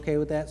board okay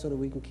with that so that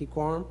we can keep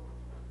quorum?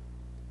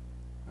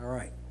 All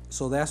right.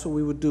 So that's what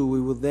we would do.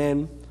 We will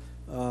then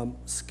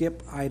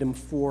skip item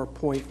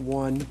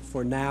 4.1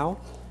 for now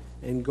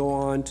and go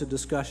on to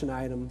discussion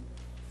item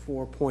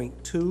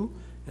 4.2.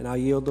 And I'll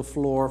yield the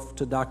floor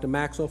to Dr.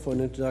 Maxwell for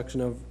an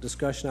introduction of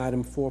discussion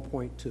item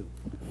 4.2.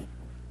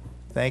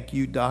 Thank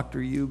you,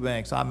 Dr.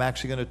 Eubanks. I'm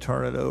actually going to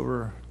turn it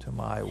over to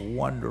my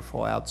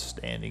wonderful,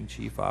 outstanding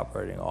Chief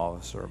Operating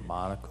Officer,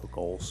 Monica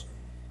Golson.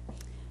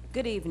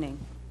 Good evening.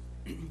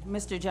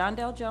 Mr. John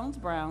Dale Jones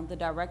Brown, the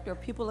Director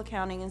of Pupil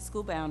Accounting and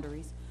School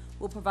Boundaries,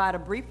 will provide a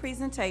brief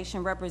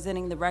presentation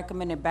representing the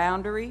recommended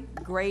boundary,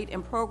 grade,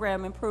 and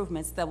program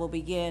improvements that will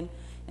begin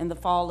in the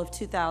fall of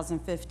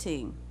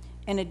 2015.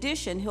 In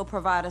addition, he'll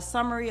provide a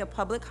summary of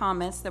public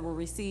comments that were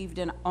received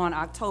on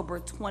October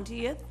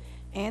 20th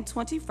and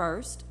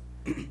 21st.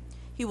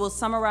 He will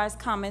summarize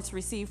comments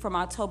received from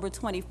October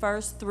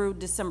 21st through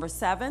December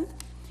 7th,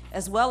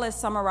 as well as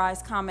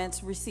summarize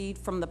comments received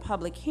from the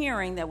public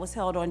hearing that was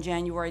held on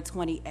January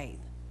 28th.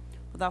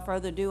 Without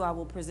further ado, I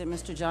will present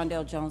Mr. John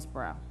Dale Jones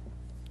Brown.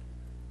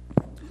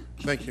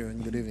 Thank you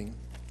and good evening.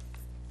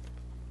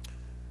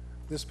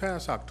 This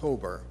past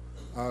October,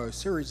 a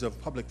series of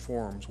public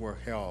forums were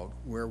held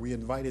where we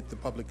invited the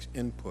public's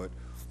input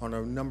on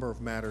a number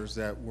of matters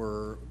that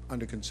were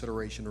under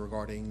consideration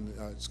regarding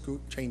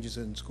changes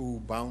in school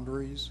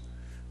boundaries,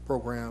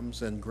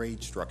 programs, and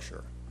grade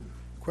structure.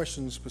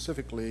 Questions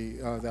specifically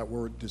that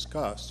were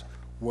discussed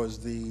was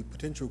the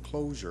potential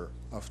closure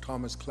of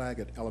Thomas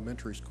Claggett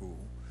Elementary School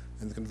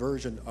and the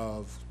conversion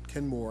of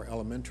Kenmore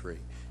Elementary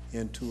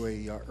into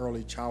a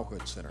early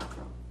childhood center.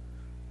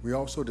 We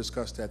also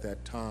discussed at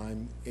that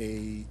time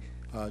a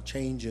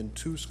change in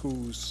two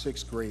schools'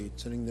 sixth grade,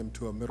 sending them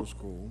to a middle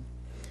school,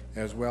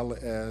 as well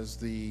as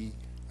the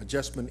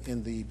adjustment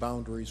in the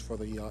boundaries for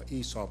the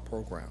ESOP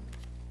program.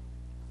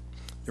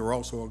 There were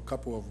also a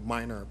couple of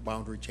minor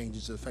boundary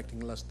changes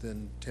affecting less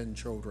than 10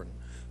 children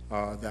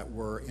that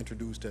were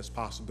introduced as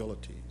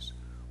possibilities.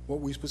 What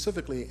we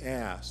specifically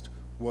asked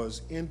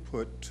was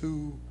input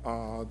to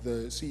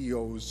the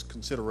CEO's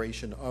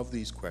consideration of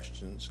these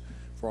questions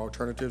for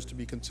alternatives to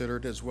be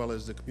considered, as well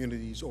as the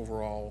community's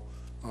overall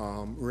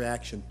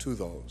reaction to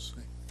those.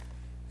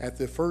 At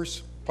the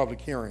first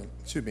public hearing,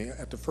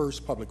 at the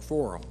first public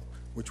forum,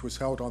 which was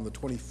held on the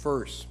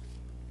 21st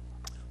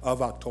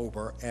of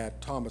October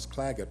at Thomas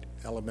Claggett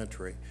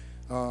Elementary,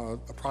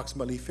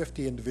 approximately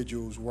 50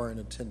 individuals were in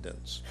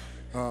attendance.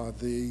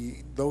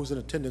 Those in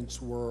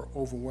attendance were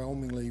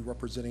overwhelmingly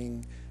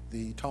representing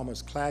the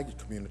Thomas Claggett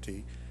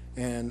community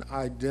and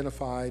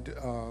identified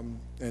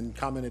and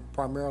commented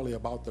primarily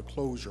about the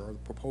closure, or the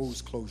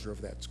proposed closure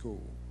of that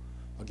school.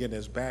 Again,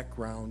 as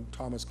background,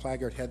 Thomas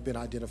Claggett had been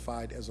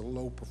identified as a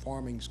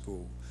low-performing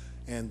school,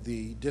 and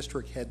the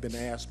district had been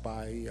asked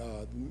by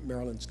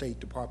Maryland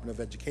State Department of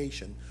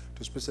Education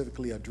to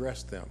specifically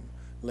address them,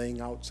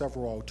 laying out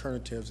several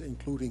alternatives,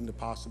 including the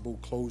possible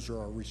closure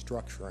or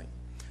restructuring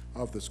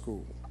of the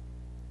school.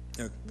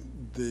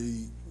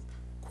 The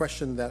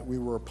question that we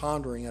were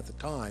pondering at the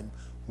time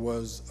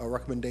was a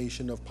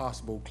recommendation of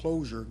possible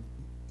closure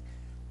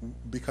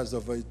because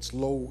of its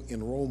low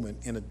enrollment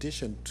in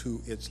addition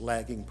to its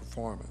lagging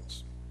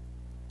performance.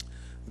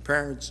 The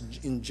parents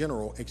in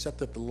general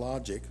accepted the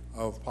logic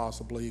of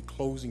possibly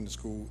closing the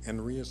school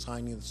and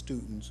reassigning the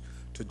students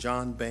to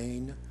John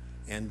Bain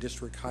and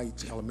District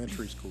Heights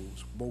Elementary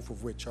Schools, both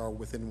of which are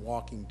within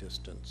walking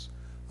distance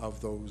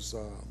of those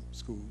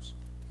schools,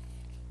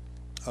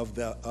 of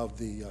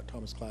the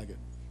Thomas Claggett.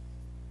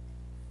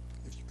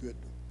 If you could.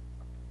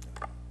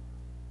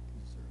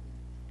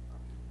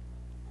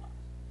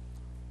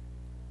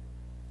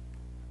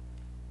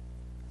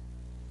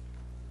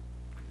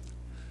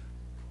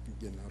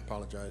 Again, I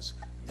apologize.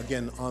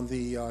 Again, on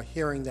the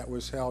hearing that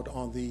was held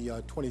on the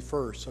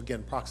 21st,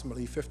 again,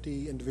 approximately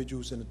 50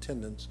 individuals in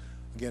attendance,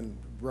 again,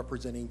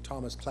 representing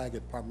Thomas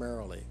Claggett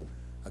primarily.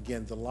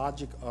 Again, the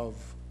logic of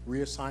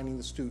reassigning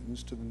the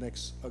students to the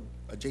next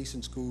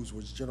adjacent schools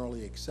was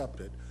generally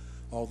accepted,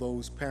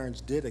 although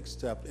parents did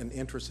accept an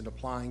interest in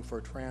applying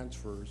for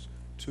transfers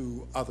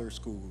to other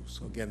schools.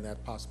 Again,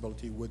 that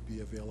possibility would be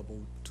available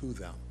to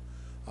them.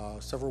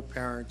 Several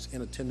parents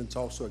in attendance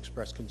also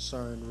expressed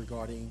concern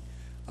regarding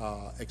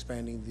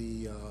expanding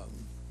the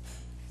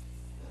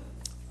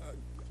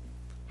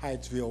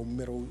Hyattsville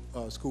Middle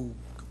School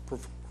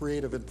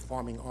Creative and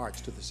Performing Arts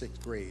to the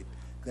sixth grade.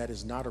 That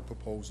is not a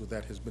proposal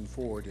that has been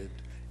forwarded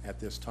at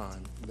this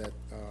time. That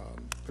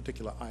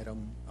particular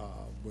item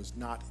was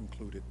not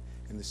included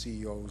in the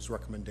CEO's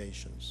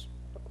recommendations.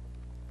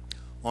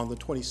 On the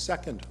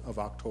 22nd of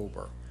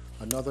October,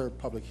 another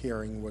public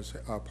hearing was,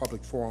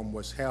 public forum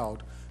was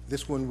held.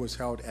 This one was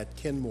held at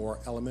Kenmore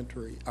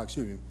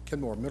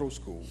Kenmore Middle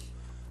School.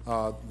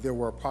 There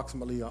were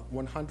approximately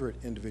 100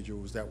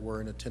 individuals that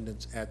were in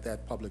attendance at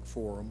that public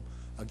forum.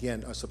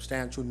 Again, a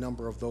substantial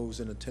number of those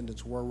in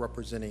attendance were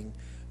representing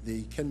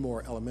the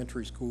Kenmore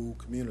Elementary School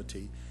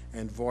community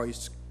and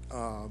voiced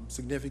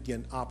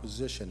significant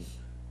opposition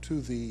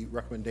to the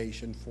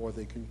recommendation for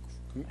the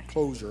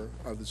closure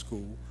of the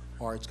school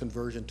or its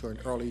conversion to an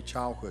early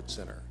childhood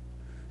center.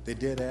 They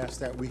did ask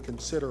that we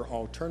consider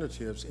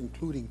alternatives,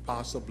 including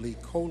possibly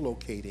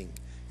co-locating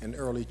an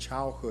early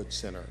childhood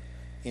center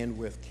in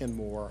with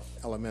Kenmore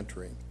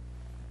Elementary.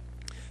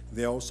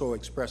 They also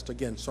expressed,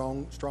 again,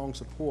 strong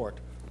support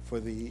for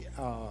the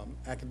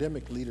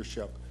academic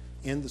leadership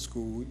in the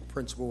school,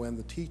 principal and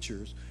the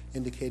teachers,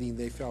 indicating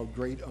they felt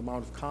great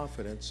amount of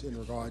confidence in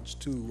regards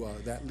to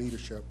that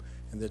leadership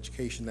and the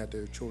education that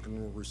their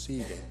children were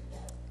receiving.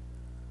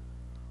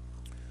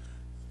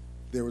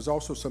 There was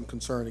also some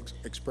concern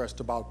expressed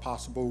about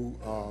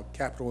possible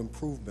capital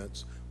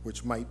improvements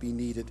which might be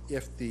needed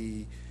if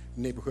the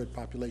neighborhood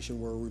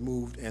population were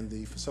removed and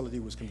the facility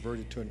was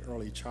converted to an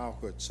early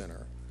childhood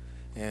center.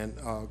 And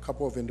a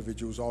couple of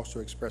individuals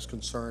also expressed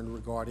concern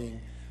regarding,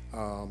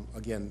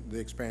 again, the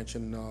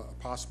expansion,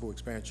 possible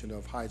expansion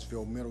of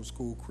Hyattsville Middle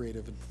School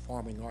Creative and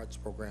Performing Arts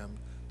Program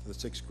to the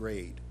 6th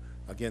grade.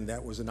 Again,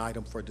 that was an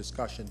item for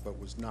discussion but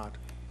was not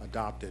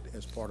adopted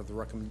as part of the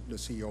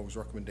CEO's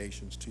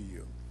recommendations to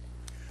you.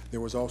 There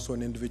was also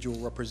an individual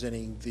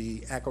representing the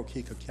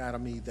Accokeek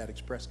Academy that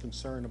expressed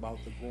concern about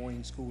the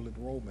growing school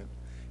enrollment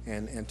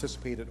and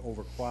anticipated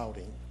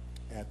overcrowding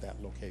at that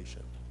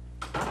location.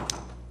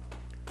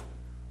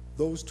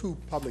 Those two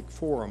public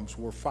forums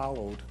were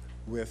followed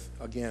with,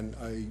 again,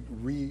 a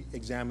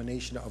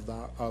re-examination of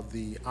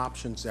the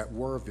options that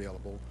were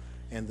available,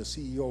 and the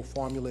CEO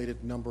formulated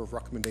a number of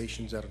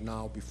recommendations that are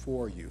now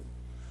before you.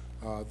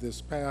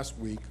 This past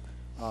week,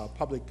 a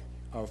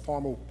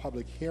formal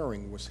public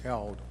hearing was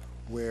held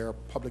where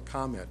public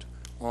comment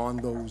on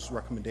those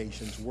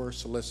recommendations were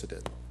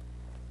solicited.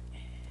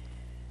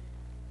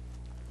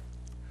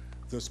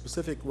 The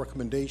specific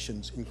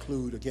recommendations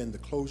include, again, the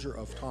closure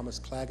of Thomas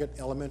Claggett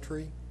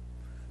Elementary,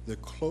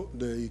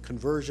 the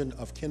conversion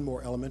of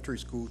Kenmore Elementary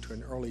School to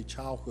an early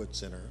childhood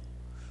center,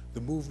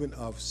 the movement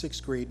of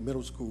 6th grade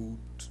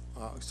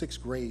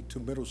to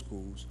middle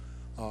schools.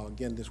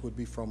 Again, this would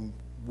be from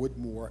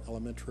Woodmore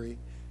Elementary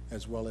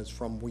as well as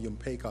from William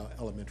Peka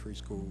Elementary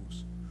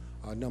Schools.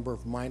 A number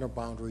of minor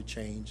boundary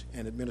change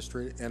and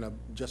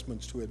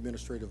adjustments to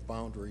administrative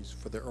boundaries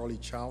for the early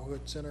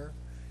childhood center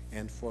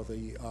and for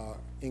the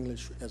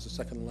English as a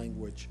second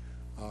language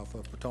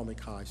for Potomac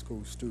High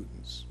School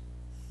students.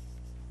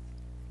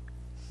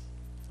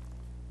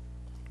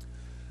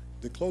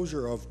 The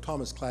closure of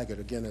Thomas Claggett,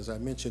 again, as I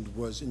mentioned,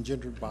 was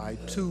engendered by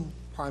two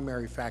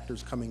primary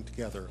factors coming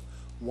together.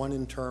 One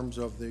in terms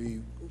of the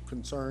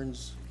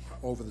concerns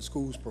over the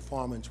school's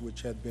performance,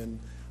 which had been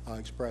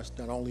expressed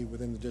not only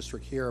within the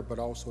district here, but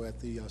also at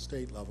the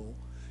state level,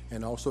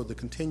 and also the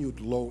continued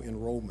low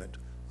enrollment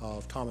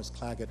of Thomas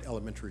Claggett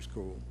Elementary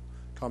School.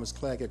 Thomas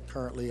Claggett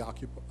currently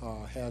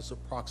has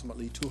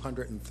approximately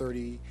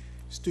 230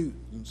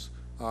 students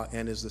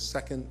and is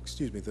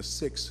the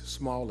sixth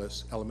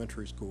smallest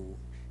elementary school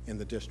in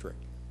the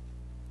district.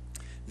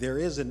 There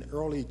is an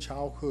early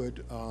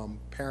childhood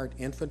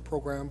parent-infant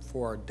program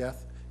for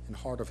deaf and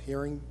hard of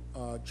hearing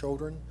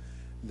children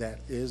that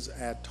is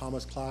at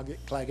Thomas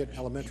Claggett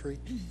Elementary,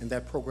 and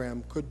that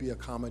program could be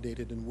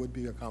accommodated and would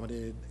be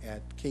accommodated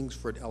at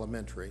Kingsford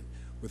Elementary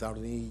without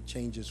any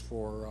changes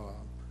for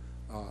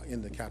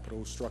in the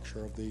capital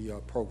structure of the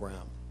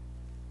program.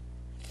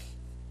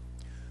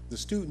 The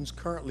students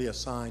currently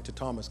assigned to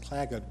Thomas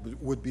Claggett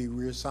would be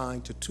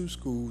reassigned to two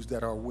schools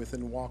that are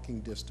within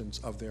walking distance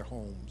of their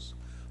homes.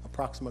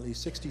 Approximately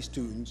 60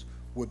 students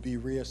would be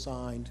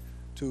reassigned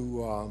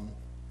to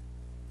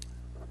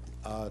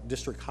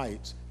District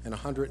Heights and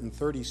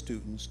 130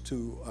 students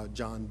to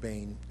John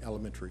Bain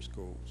Elementary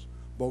Schools.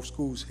 Both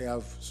schools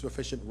have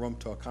sufficient room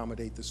to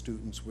accommodate the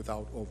students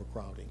without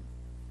overcrowding.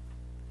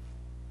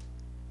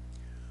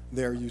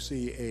 There you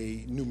see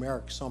a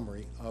numeric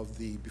summary of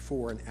the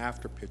before and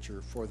after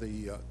picture for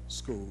the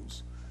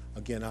schools.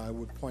 Again, I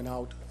would point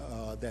out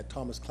that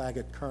Thomas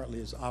Claggett currently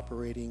is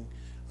operating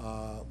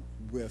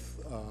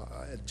with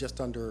just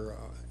under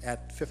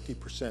at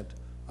 50%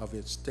 of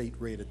its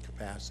state-rated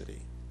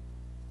capacity.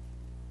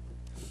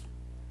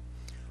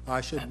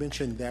 I should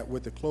mention that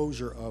with the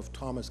closure of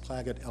Thomas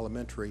Claggett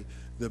Elementary,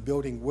 the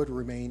building would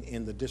remain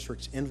in the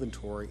district's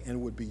inventory and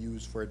would be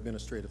used for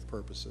administrative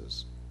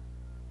purposes.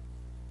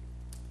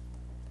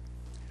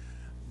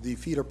 The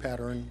feeder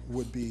pattern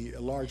would be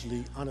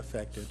largely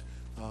unaffected.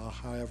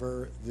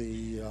 However,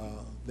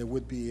 there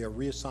would be a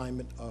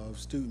reassignment of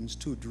students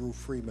to Drew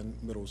Freeman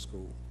Middle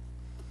School.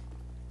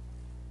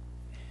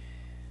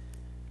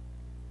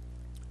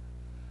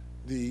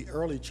 The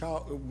early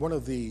child, one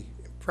of the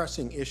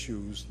pressing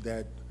issues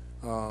that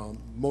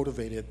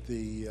motivated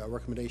the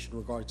recommendation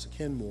regarding to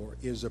Kenmore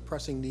is a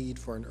pressing need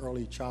for an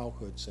early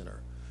childhood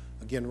center.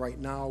 Again, right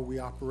now we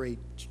operate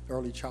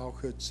early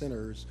childhood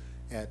centers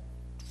at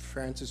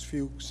Francis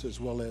Fuchs as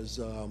well as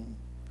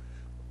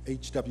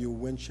H.W.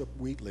 Winship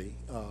Wheatley,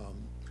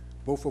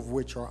 both of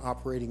which are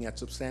operating at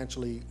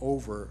substantially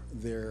over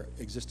their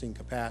existing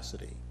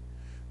capacity.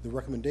 The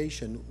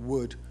recommendation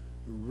would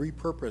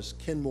repurpose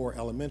Kenmore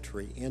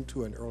Elementary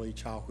into an early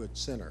childhood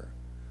center.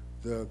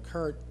 The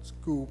current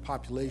school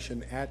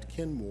population at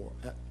Kenmore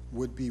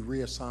would be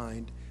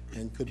reassigned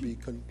and could be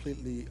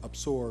completely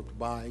absorbed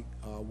by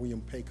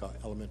William Peka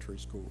Elementary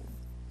School.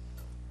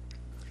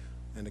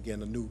 And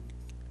again, a new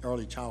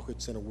early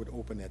childhood center would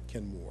open at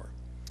Kenmore.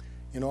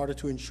 In order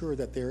to ensure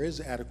that there is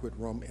adequate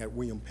room at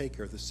William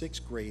Paker, the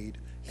 6th grade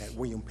at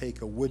William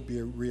Paker would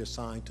be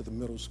reassigned to the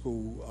middle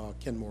school,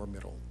 Kenmore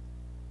Middle.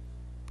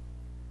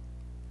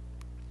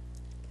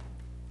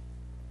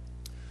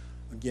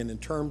 Again, in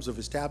terms of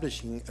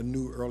establishing a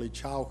new early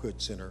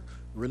childhood center,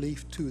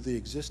 relief to the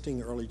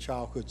existing early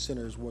childhood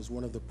centers was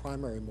one of the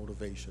primary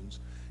motivations,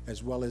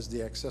 as well as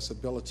the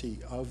accessibility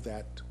of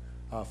that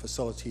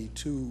facility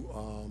to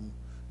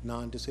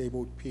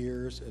non-disabled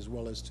peers, as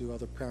well as to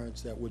other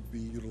parents that would be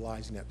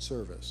utilizing that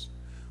service.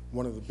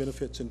 One of the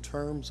benefits in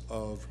terms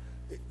of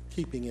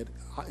keeping it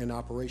in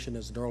operation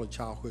as an early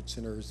childhood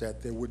center is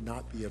that there would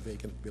not be a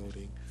vacant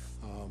building,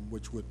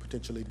 which would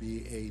potentially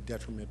be a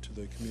detriment to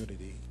the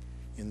community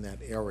in that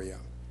area.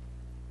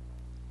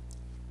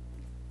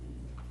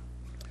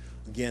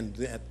 Again,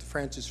 at the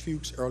Francis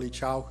Fuchs Early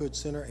Childhood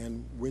Center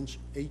and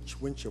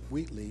H. Winship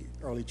Wheatley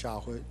Early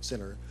Childhood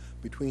Center,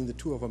 between the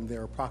two of them,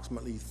 there are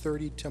approximately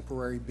 30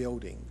 temporary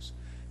buildings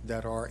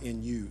that are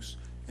in use.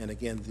 And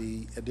again,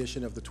 the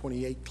addition of the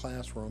 22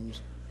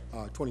 classrooms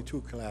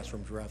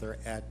rather,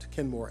 at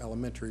Kenmore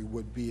Elementary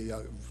would be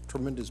a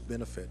tremendous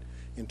benefit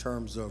in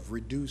terms of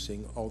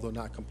reducing, although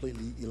not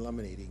completely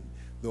eliminating,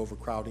 the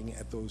overcrowding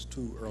at those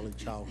two early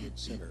childhood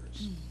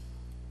centers.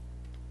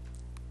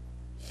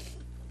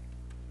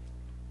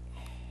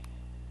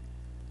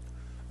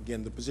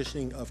 Again, the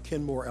positioning of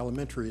Kenmore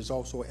Elementary is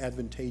also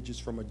advantageous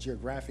from a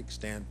geographic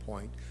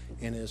standpoint,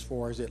 and as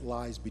far as it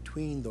lies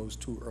between those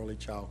two early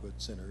childhood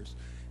centers,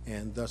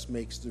 and thus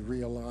makes the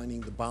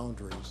realigning the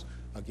boundaries,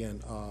 again,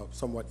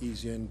 somewhat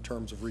easier in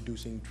terms of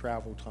reducing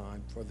travel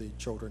time for the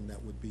children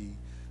that would be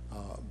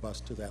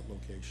bused to that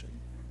location.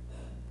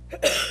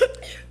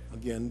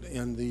 Again,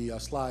 in the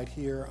slide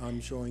here,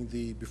 I'm showing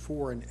the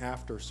before and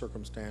after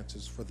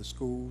circumstances for the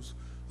schools.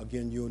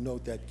 Again, you'll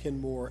note that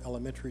Kenmore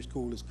Elementary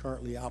School is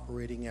currently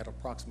operating at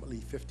approximately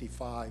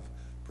 55%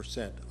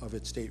 of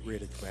its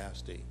state-rated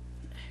capacity.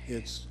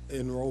 Its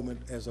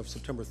enrollment as of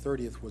September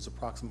 30th was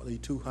approximately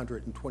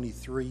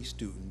 223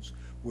 students,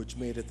 which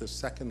made it the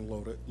second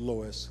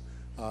lowest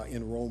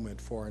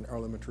enrollment for an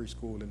elementary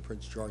school in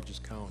Prince George's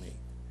County.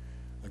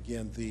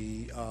 Again,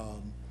 the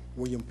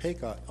William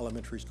Paker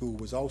Elementary School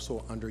was also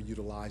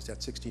underutilized at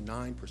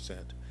 69%,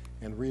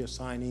 and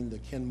reassigning the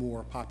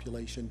Kenmore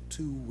population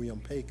to William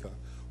Paker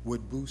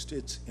would boost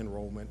its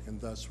enrollment and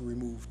thus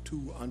remove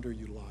two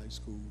underutilized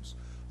schools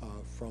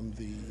from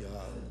the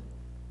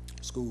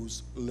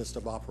schools list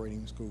of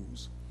operating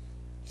schools.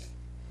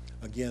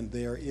 Again,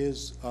 there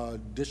is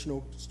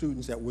additional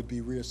students that would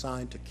be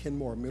reassigned to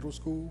Kenmore Middle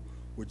School,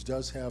 which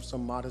does have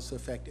some modest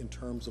effect in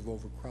terms of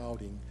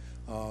overcrowding.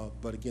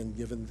 But again,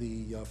 given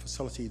the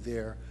facility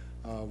there,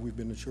 we've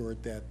been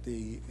assured that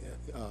the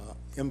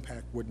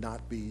impact would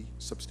not be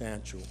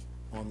substantial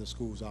on the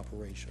school's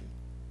operation.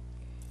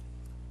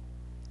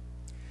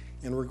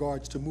 In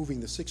regards to moving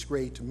the 6th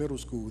grade to middle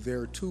school, there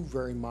are two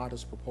very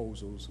modest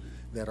proposals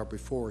that are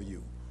before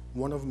you.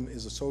 One of them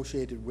is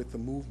associated with the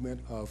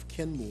movement of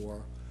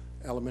Kenmore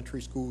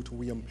Elementary School to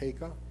William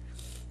Paker.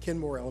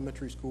 Kenmore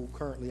Elementary School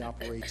currently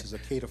operates as a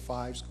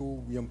K-5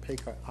 school. William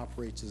Paker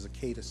operates as a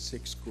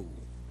K-6 school.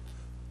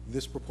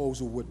 This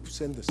proposal would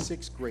send the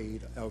 6th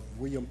grade of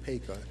William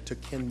Paker to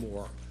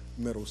Kenmore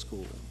Middle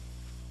School.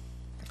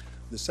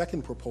 The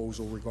second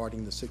proposal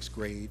regarding the 6th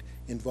grade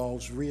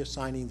involves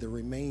reassigning the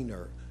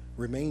remainder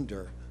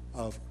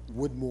of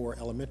Woodmore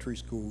Elementary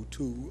School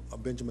to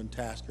Benjamin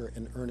Tasker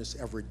and Ernest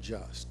Everett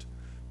Just.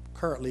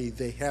 Currently,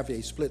 they have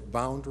a split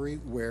boundary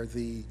where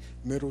the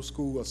middle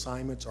school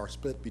assignments are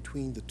split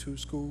between the two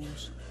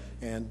schools,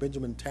 and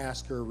Benjamin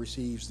Tasker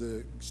receives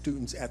the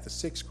students at the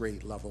 6th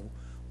grade level,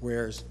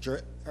 whereas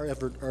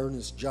Everett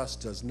Ernest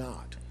Just does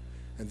not.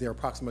 And there are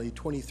approximately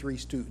 23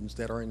 students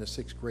that are in the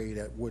 6th grade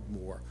at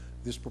Woodmore.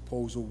 This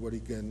proposal would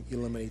again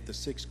eliminate the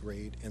 6th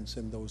grade and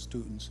send those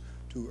students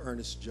to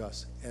Ernest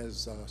Just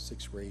as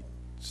 6th grade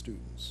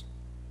students.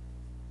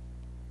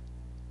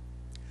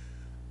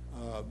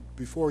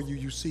 Before you,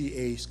 you see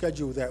a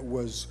schedule that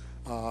was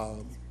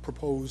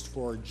proposed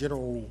for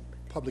general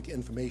public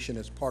information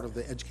as part of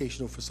the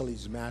Educational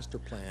Facilities Master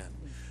Plan.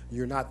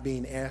 You're not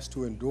being asked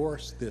to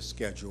endorse this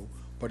schedule,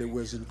 but it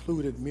was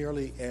included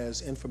merely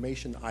as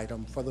information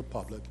item for the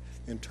public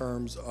in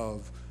terms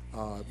of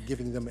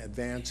giving them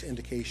advance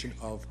indication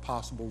of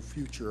possible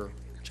future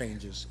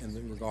changes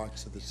in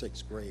regards to the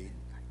 6th grade.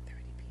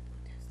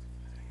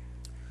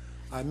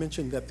 I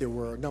mentioned that there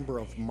were a number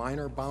of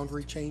minor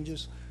boundary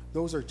changes.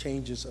 Those are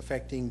changes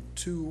affecting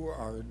 2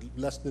 or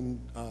less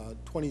than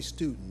 20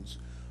 students,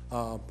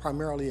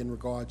 primarily in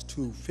regards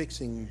to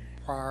fixing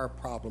prior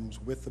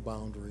problems with the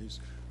boundaries,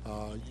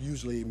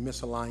 usually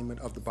misalignment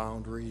of the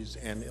boundaries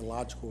and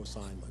illogical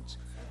assignments.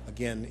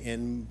 Again,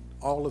 in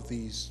all of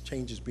these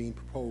changes being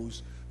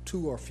proposed,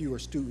 2 or fewer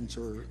students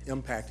are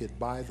impacted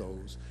by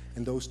those,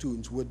 and those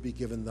students would be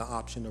given the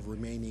option of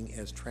remaining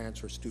as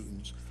transfer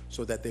students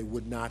so that they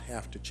would not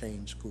have to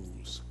change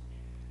schools.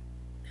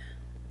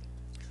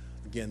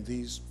 Again,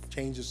 these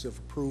changes, if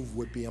approved,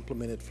 would be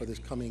implemented for this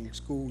coming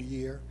school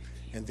year,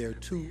 and there are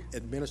 2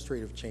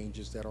 administrative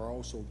changes that are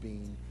also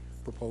being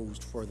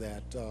proposed for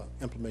that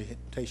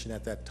implementation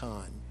at that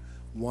time.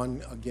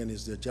 One, again,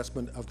 is the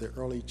adjustment of the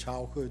early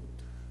childhood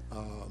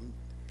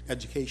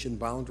education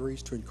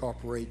boundaries to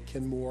incorporate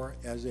Kenmore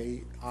as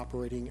a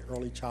operating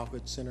early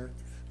childhood center.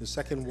 The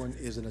second one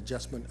is an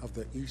adjustment of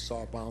the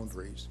ESOL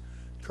boundaries.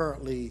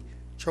 Currently,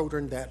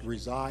 children that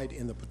reside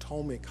in the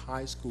Potomac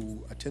High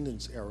School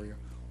attendance area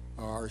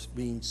are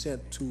being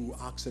sent to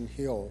Oxon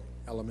Hill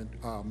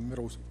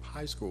Middle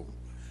High School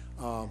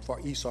for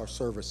ESOL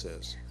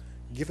services.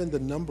 Given the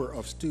number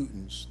of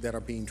students that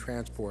are being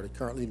transported,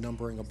 currently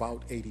numbering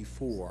about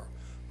 84,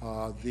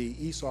 the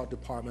ESOL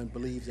department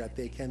believes that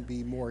they can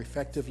be more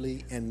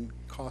effectively and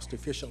cost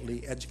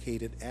efficiently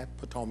educated at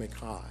Potomac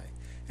High,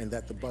 and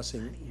that the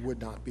busing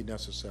would not be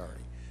necessary.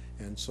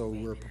 And so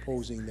we're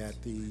proposing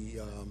that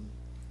the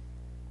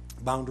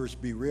boundaries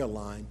be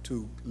realigned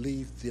to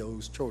leave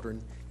those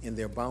children in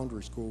their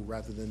boundary school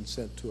rather than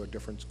sent to a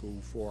different school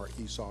for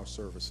ESOL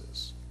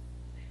services.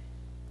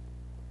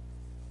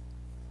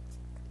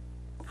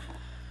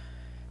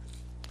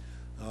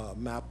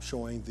 Map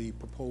showing the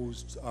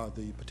proposed,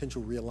 the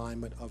potential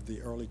realignment of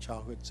the early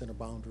childhood center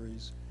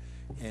boundaries,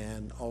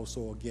 and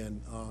also,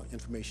 again,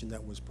 information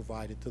that was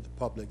provided to the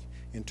public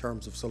in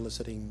terms of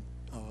soliciting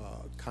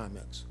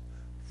comments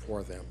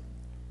for them.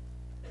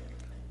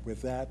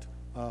 With that,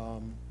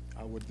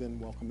 I would then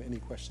welcome any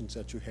questions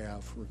that you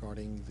have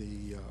regarding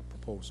the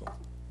proposal.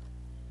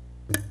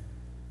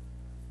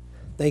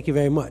 Thank you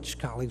very much,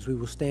 colleagues. We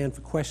will stand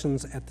for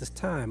questions at this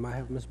time. I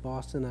have Ms.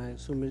 Boston. I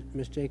assume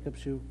Ms.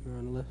 Jacobs, you're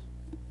on the list.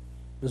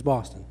 Ms.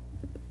 Boston.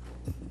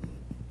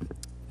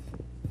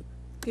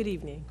 Good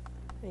evening.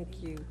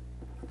 Thank you.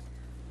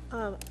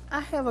 I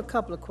have a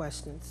couple of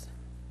questions.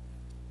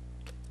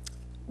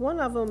 One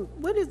of them,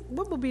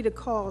 what would be the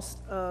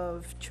cost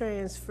of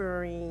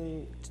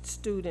transferring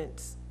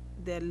students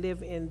that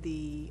live in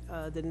the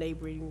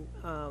neighboring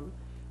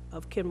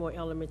of Kenmore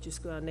Elementary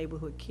School,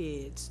 neighborhood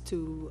kids,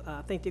 to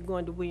I think they're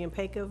going to William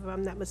Packer, if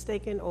I'm not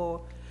mistaken,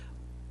 or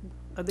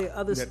are there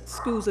other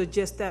schools or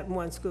just that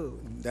one school?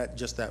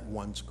 Just that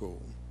one school.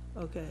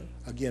 Okay.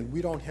 Again,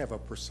 we don't have a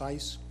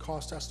precise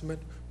cost estimate.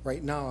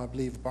 Right now, I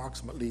believe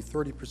approximately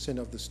 30%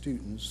 of the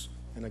students,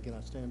 and again,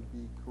 I stand to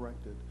be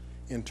corrected,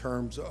 in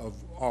terms of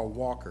our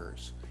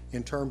walkers.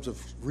 In terms of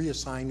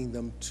reassigning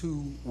them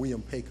to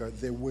William Packer,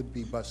 there would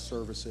be bus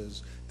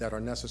services that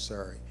are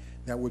necessary.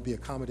 That would be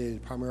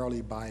accommodated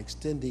primarily by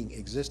extending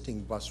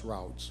existing bus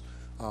routes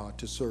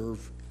to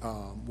serve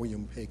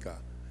William Packer.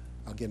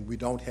 Again, we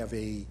don't have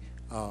a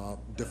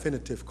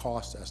definitive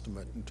cost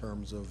estimate in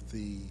terms of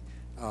the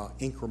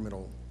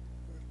incremental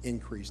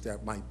increase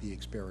that might be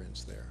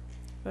experienced there.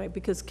 Right,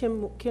 because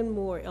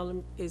Kenmore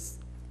is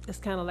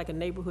kind of like a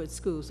neighborhood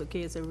school, so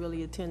kids are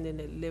really attending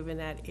that live in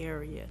that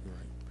area.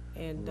 Right.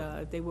 And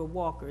if they were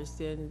walkers,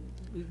 then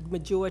the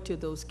majority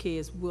of those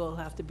kids will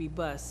have to be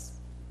bused.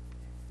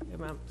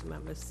 Am I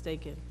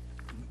mistaken?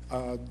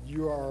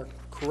 You are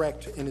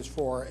correct in as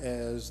far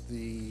as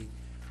the,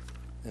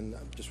 and I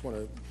just want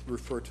to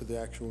refer to the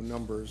actual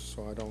numbers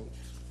so I don't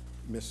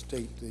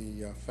misstate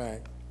the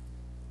fact.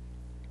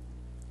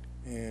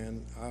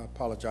 And I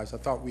apologize. I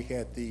thought we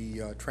had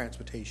the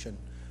transportation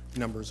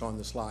numbers on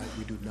the slide.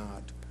 We do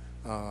not.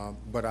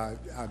 But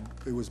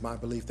it was my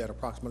belief that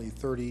approximately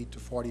 30 to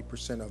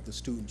 40% of the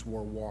students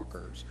were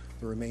walkers.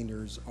 The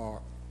remainders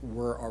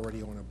were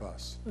already on a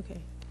bus.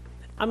 Okay.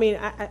 I mean,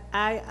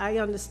 I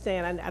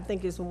understand. I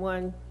think it's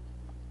one,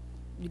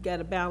 you got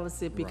to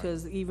balance it,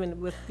 because right.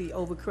 Even with the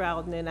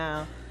overcrowding in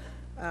our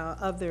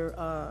other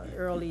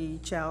early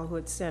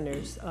childhood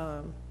centers,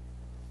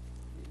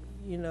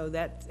 you know,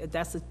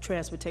 that's a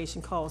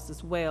transportation cost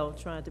as well,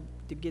 trying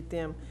to get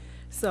them.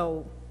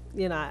 So,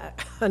 you know,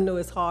 I know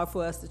it's hard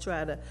for us to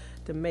try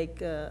to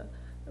make a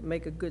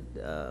good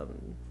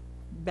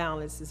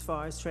balance as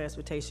far as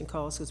transportation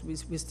costs,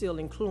 because we're still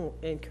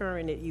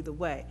incurring it either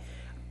way.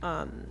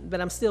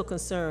 But I'm still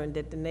concerned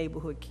that the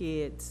neighborhood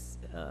kids,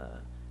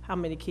 how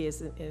many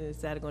kids, and is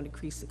that going to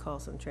increase the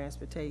cost of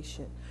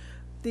transportation?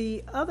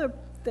 The other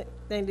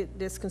thing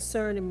that's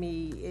concerning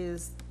me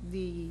is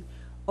the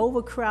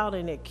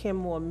overcrowding at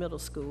Kenmore Middle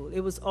School.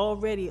 It was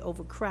already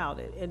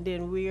overcrowded, and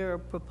then we're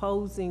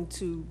proposing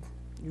to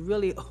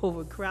really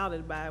overcrowd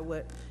it by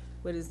what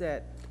is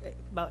that,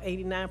 about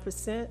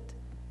 89%?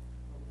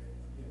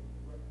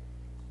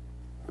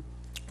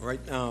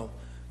 Right now,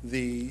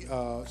 the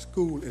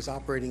school is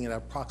operating at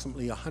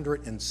approximately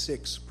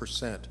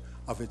 106%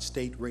 of its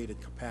state-rated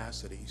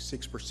capacity,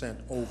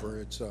 6% over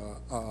its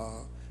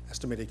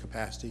estimated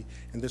capacity,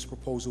 and this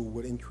proposal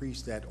would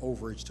increase that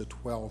overage to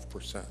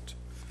 12%.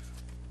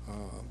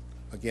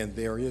 Again,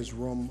 there is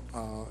room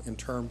in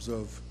terms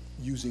of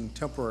using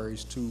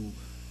temporaries to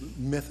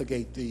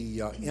mitigate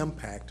the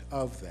impact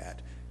of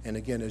that. And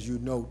again, as you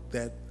note,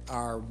 that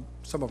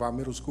some of our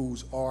middle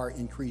schools are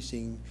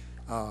increasing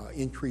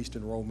increased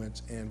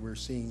enrollments, and we're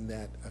seeing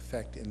that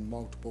effect in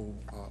multiple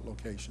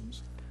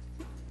locations.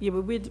 Yeah,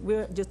 but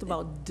we're just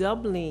about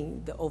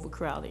doubling the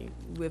overcrowding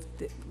with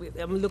if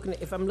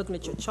I'm looking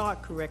at your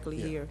chart correctly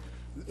here,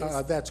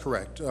 That's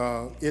correct.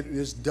 It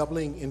is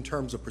doubling in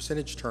terms of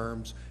percentage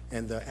terms,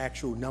 and the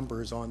actual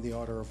number is on the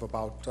order of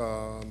about,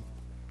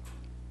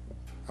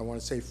 I want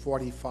to say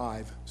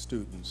 45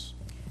 students.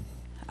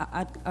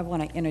 I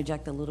want to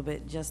interject a little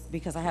bit, just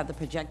because I have the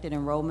projected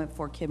enrollment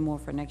for Kenmore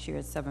for next year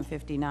at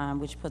 759,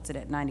 which puts it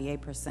at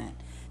 98%.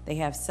 They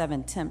have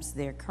 7 temps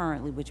there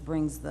currently, which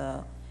brings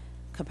the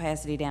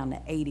capacity down to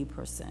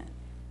 80%.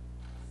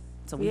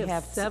 So We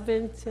have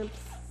 7 temps?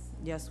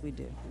 Yes, we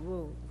do.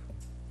 Whoa.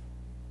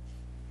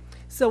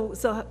 So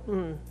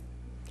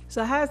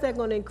how's that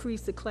going to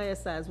increase the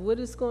class size? What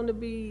is going to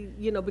be,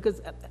 because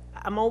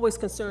I'm always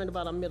concerned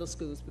about our middle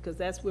schools, because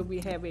that's where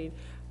we're having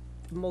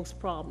most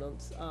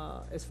problems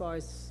as far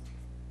as,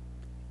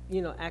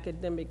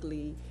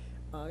 academically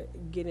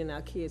getting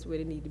our kids where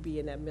they need to be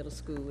in that middle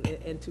school.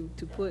 And to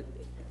put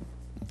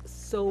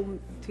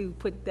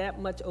that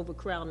much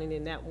overcrowding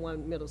in that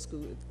one middle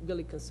school, it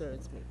really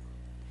concerns me.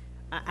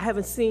 I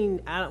haven't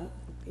seen,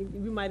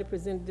 we might have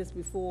presented this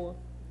before,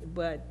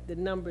 but the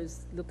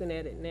numbers, looking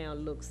at it now,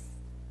 looks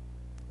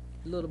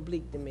a little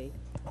bleak to me.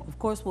 Of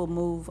course, we'll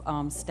move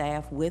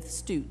staff with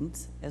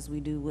students, as we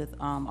do with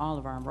all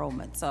of our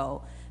enrollment.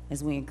 So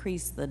as we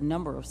increase the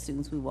number of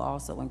students, we will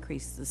also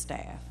increase the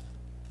staff.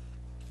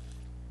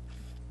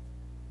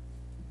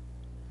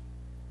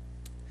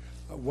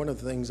 One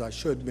of the things I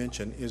should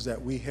mention is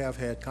that we have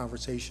had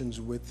conversations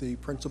with the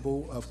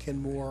principal of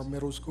Kenmore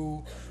Middle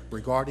School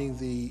regarding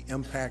the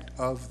impact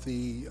of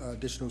the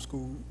additional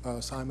school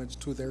assignments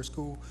to their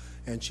school,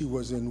 and she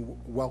was in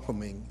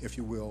welcoming, if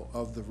you will,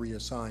 of the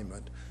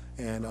reassignment,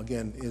 and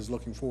again is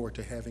looking forward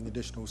to having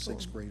additional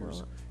sixth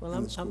graders in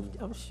the school.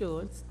 I'm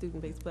sure it's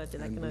student-based budget,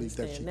 I And can believe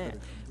that understand that,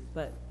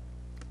 but,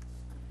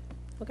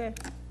 okay.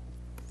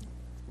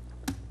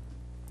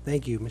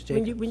 Thank you, Ms.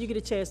 Jacobs. When you get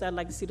a chance, I'd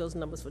like to see those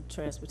numbers for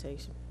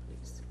transportation,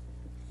 please.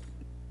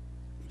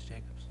 Ms.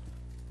 Jacobs.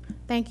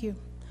 Thank you.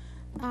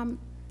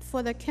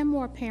 For the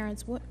Kenmore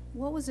parents, what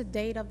was the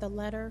date of the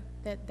letter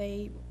that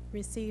they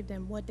received,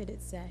 and what did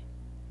it say?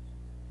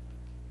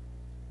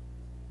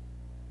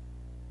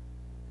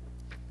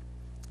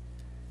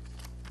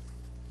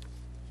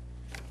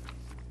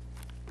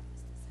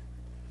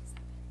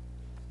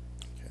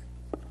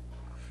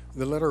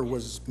 The letter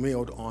was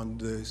mailed on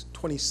the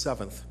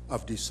 27th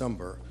of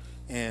December,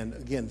 and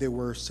again, there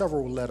were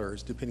several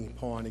letters depending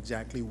upon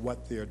exactly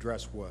what the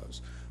address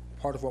was.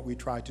 Part of what we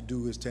tried to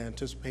do is to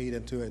anticipate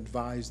and to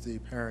advise the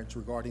parents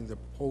regarding the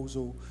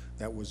proposal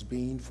that was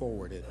being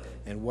forwarded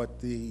and what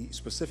the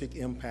specific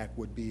impact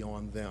would be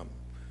on them.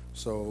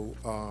 So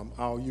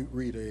I'll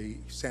read a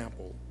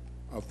sample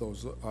of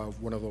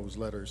one of those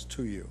letters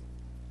to you.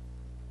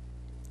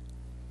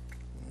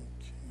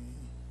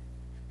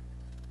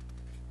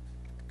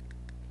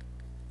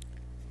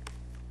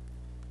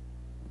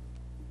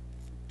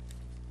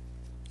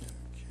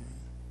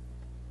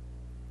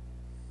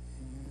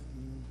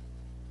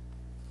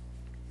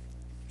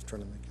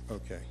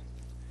 Okay.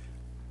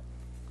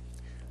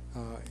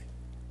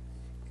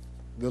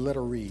 The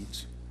letter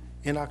reads,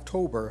 in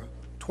October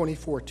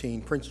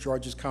 2014, Prince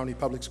George's County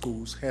Public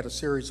Schools had a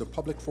series of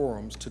public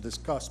forums to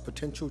discuss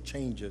potential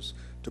changes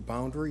to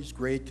boundaries,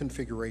 grade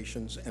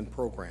configurations, and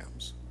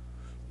programs.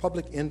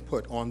 Public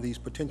input on these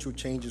potential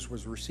changes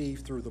was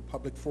received through the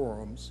public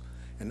forums,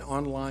 an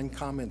online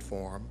comment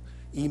form,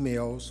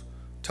 emails,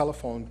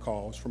 telephone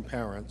calls from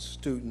parents,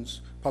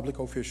 students, public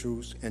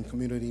officials, and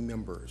community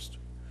members.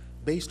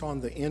 Based on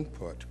the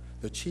input,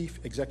 the Chief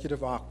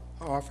Executive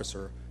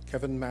Officer,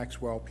 Kevin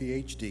Maxwell,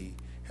 PhD,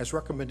 has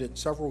recommended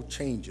several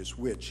changes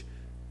which,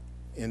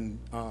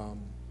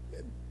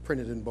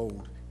 printed in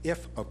bold,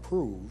 if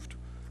approved,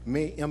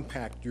 may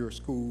impact your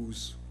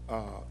child's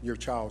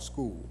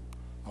school.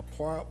 A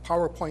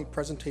PowerPoint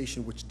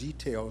presentation which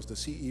details the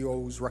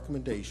CEO's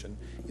recommendation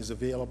is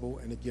available,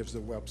 and it gives the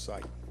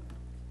website.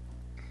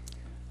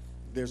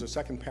 There's a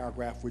second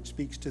paragraph which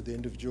speaks to the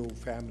individual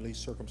family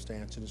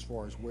circumstance and as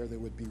far as where they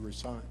would be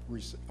reassigned.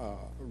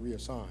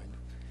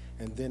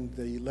 And then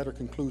the letter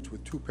concludes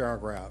with 2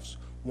 paragraphs,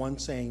 one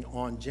saying,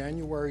 on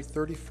January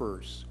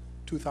 31st,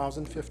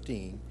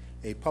 2015,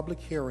 a public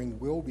hearing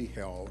will be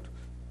held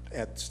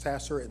at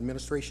Sasser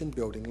Administration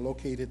Building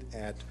located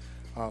at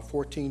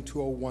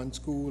 14201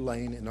 School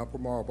Lane in Upper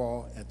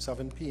Marlboro at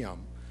 7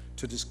 p.m.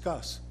 to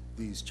discuss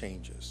these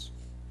changes.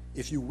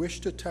 If you wish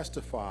to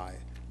testify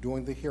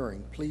during the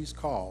hearing, please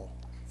call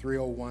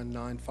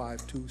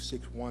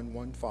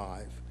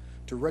 301-952-6115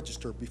 to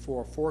register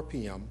before 4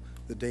 p.m.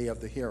 the day of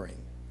the hearing.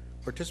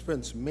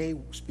 Participants may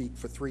speak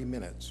for 3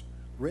 minutes.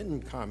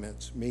 Written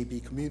comments may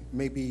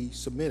be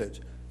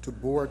submitted to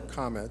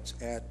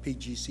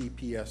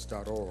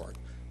boardcomments@pgcps.org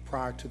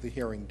prior to the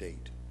hearing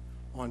date.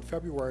 On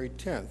February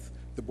 10th,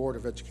 the Board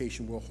of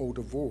Education will hold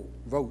a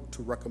vote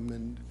to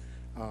recommend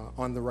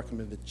on the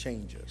recommended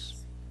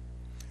changes.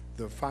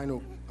 The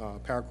final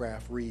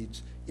paragraph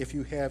reads, if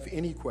you have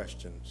any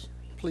questions,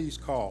 please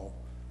call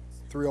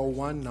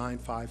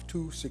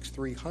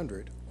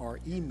 301-952-6300 or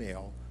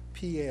email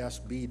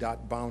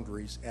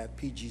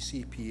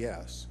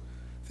pasb.boundaries@pgcps.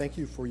 Thank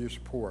you for your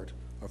support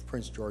of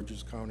Prince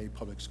George's County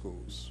Public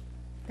Schools.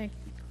 Thank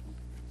you.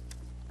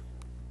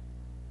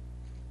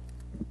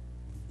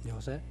 You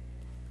all set?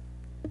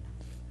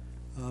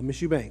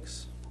 Ms.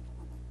 Eubanks.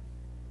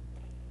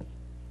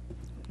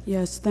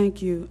 Yes,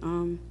 thank you.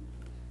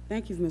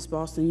 Thank you, Ms.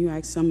 Boston. You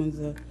asked some of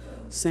the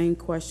same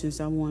questions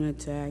I wanted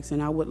to ask,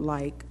 and I would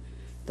like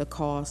the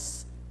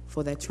costs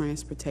for that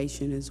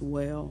transportation as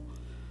well.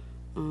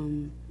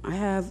 I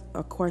have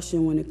a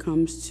question when it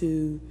comes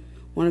to,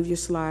 one of your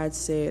slides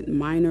said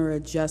minor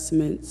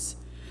adjustments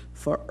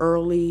for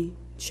early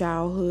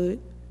childhood.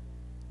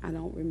 I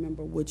don't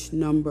remember which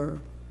number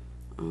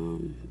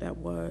that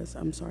was.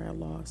 I'm sorry, I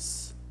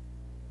lost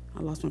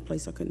my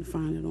place. I couldn't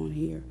find it on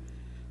here.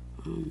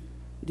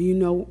 Do you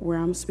know where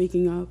I'm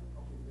speaking of?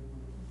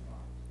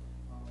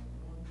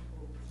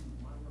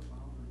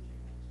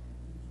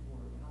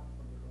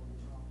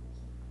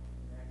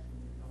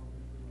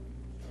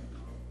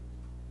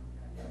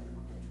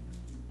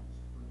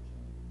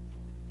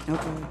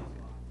 Okay.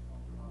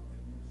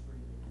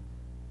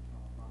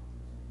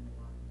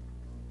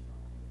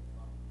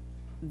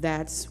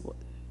 That's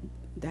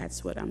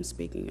what I'm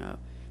speaking of.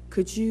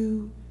 Could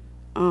you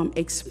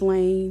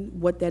explain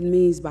what that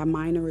means by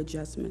minor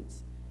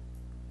adjustments?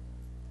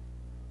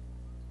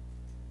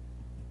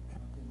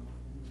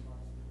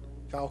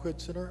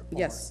 Childhood Center?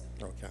 Yes.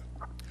 Okay.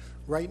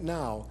 Right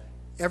now,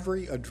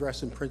 every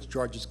address in Prince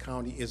George's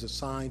County is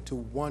assigned to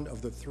one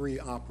of the 3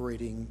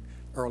 operating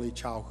early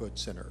childhood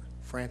center,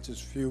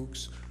 Francis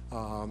Fuchs,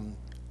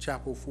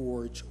 Chapel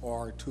Forge,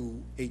 or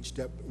to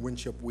H.W.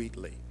 Winship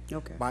Wheatley.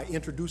 Okay. By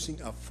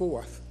introducing a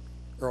 4th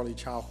early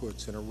childhood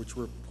center, which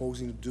we're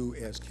proposing to do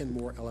as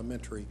Kenmore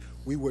Elementary,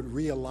 we would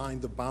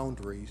realign the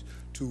boundaries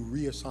to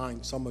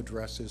reassign some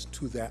addresses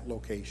to that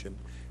location,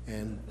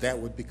 and that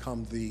would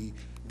become the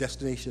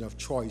destination of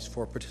choice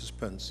for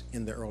participants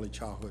in the early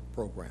childhood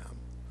program.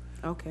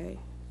 Okay.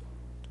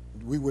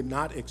 We would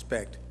not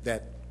expect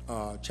that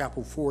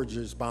Chapel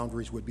Forge's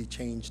boundaries would be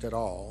changed at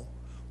all.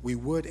 We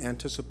would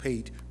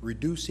anticipate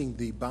reducing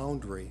the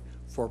boundary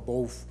for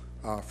both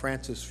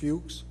Francis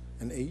Fuchs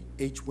and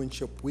H.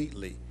 Winship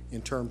Wheatley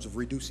in terms of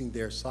reducing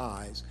their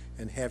size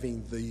and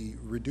having the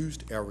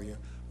reduced area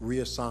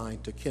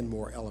reassigned to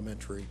Kenmore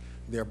Elementary,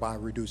 thereby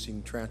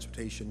reducing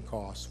transportation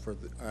costs for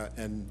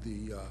and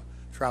the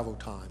travel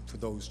time for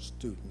those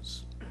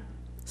students.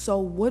 So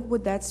what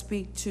would that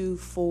speak to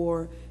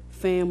for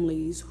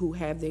families who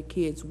have their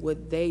kids?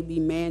 Would they be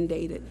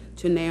mandated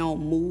to now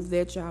move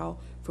their child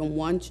from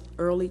one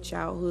early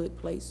childhood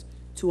place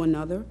to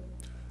another?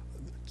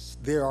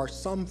 There are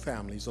some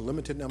families, a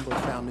limited number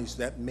of families,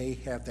 that may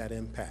have that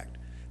impact.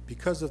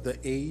 Because of the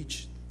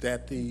age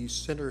that the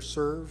centers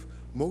serve,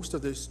 most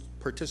of the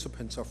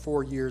participants are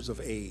 4 years of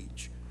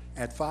age.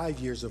 At 5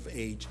 years of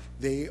age,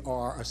 they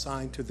are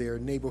assigned to their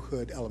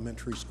neighborhood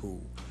elementary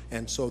school.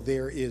 And so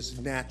there is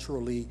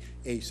naturally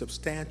a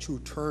substantial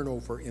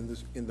turnover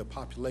in the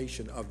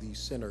population of these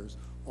centers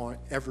on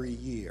every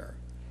year.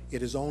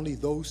 It is only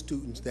those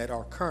students that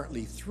are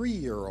currently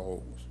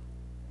 3-year-olds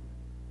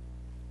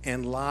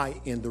and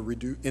lie in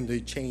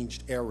the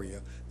changed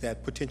area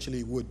that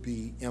potentially would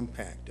be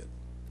impacted.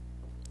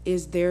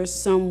 Is there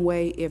some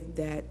way, if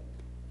that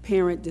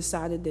parent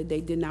decided that they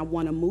did not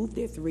want to move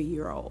their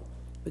 3-year-old,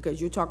 because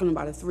you're talking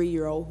about a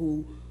 3-year-old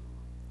who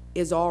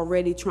is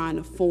already trying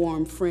to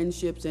form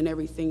friendships and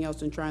everything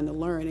else and trying to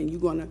learn, and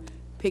you're going to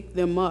pick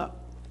them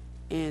up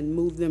and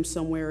move them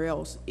somewhere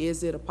else?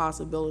 Is it a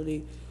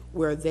possibility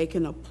where they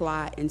can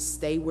apply and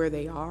stay where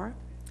they are?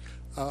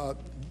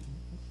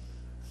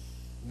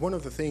 One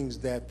of the things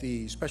that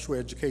the special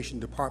education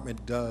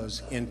department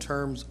does in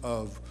terms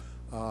of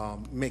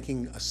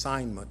making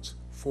assignments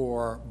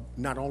for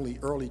not only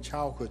early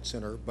childhood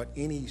center, but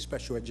any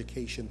special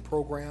education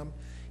program,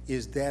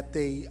 is that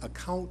they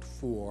account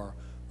for,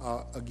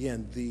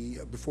 again, the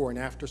before and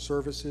after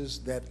services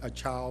that a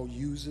child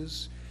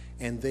uses,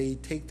 and they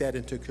take that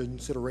into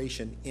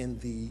consideration in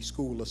the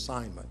school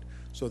assignment.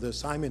 So the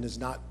assignment is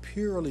not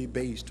purely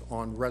based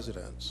on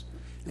residence,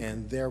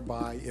 and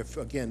thereby, if,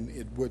 again,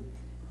 it would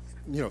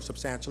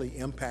substantially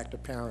impact a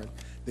parent,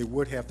 they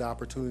would have the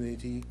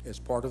opportunity as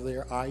part of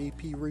their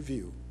IEP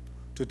review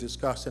to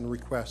discuss and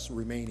request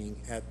remaining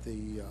at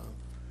the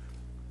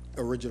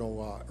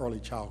original early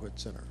childhood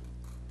center.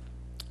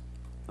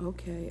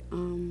 Okay.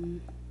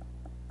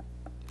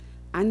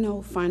 I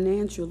know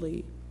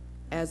financially,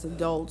 as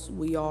adults,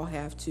 we all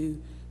have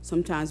to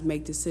sometimes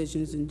make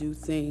decisions and do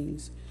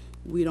things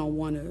we don't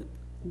want to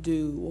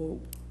do or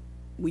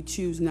we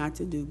choose not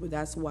to do, but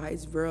that's why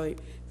it's very,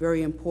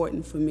 very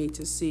important for me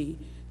to see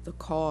the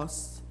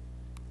cost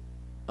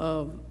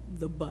of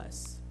the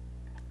bus.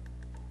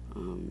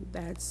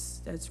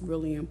 That's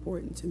really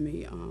important to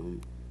me. I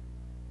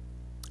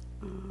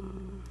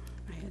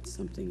had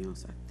something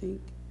else, I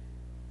think.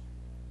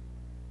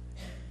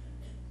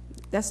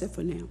 That's it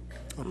for now.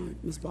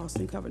 Ms.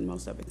 Boston covered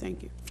most of it.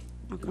 Thank you.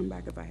 I'll come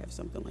back if I have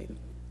something later.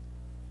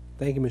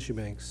 Thank you, Ms.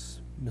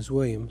 Eubanks. Ms.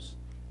 Williams.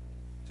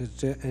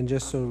 And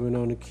just so we're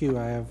on the queue,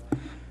 I have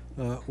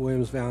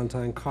Williams,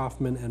 Valentine,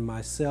 Kaufman, and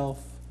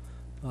myself.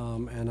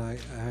 And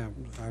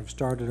I've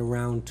started a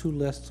round 2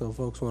 list, so if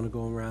folks want to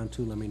go on round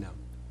 2, let me know.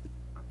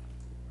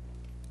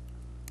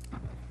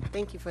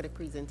 Thank you for the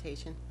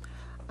presentation.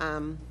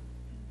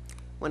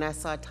 When I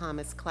saw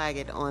Thomas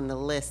Claggett on the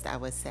list, I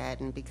was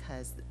saddened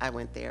because I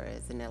went there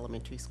as an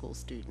elementary school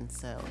student.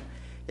 So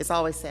it's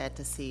always sad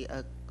to see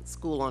a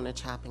school on a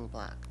chopping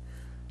block.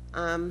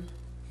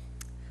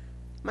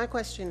 My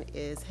question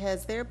is,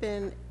 has there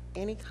been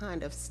any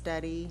kind of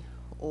study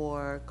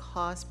or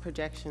cost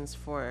projections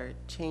for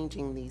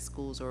changing these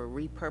schools or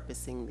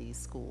repurposing these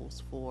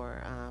schools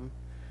for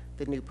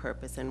the new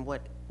purpose, and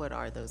what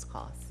are those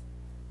costs?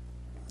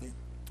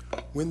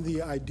 When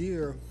the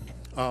idea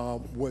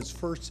was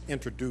first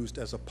introduced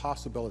as a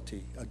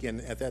possibility,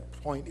 again, at that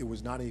point, it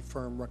was not a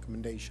firm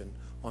recommendation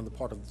on the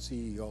part of the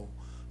CEO.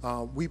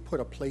 We put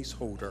a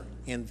placeholder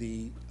in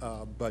the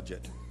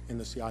budget, in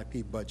the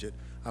CIP budget.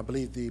 I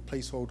believe the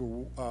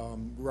placeholder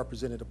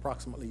represented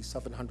approximately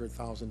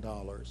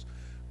 $700,000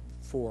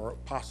 for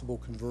possible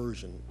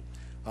conversion.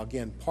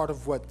 Again, part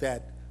of what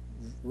that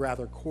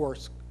rather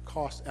coarse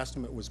cost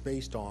estimate was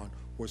based on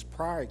was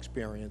prior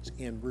experience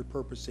in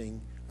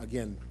repurposing,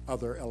 again,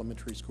 other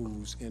elementary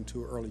schools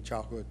into early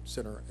childhood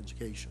center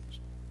educations.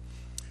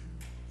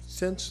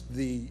 Since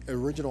the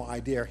original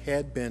idea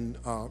had been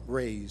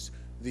raised,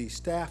 the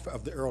staff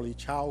of the early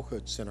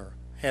childhood center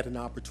had an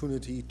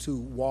opportunity to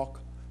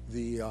walk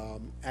the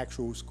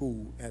actual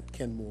school at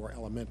Kenmore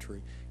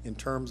Elementary in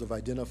terms of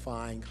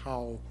identifying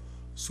how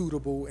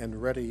suitable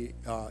and ready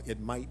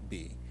it might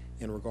be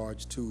in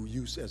regards to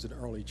use as an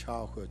early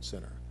childhood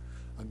center.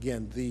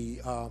 Again, the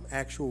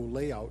actual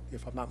layout,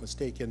 if I'm not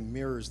mistaken,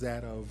 mirrors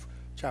that of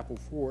Chapel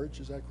Forge,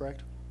 is that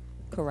correct?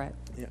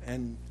 Correct. Yeah,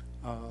 and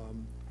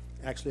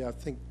actually, I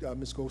think,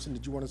 Ms. Golson,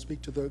 did you want to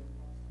speak to the?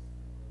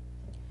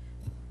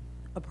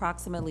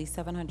 Approximately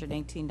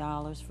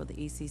 $718 for the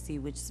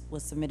ECC, which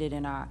was submitted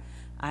in our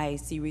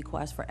IAC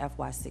request for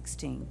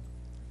FY16.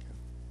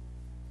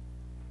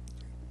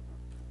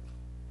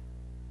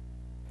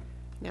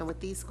 Now,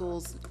 with these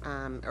schools,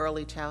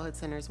 early childhood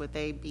centers, would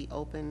they be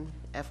open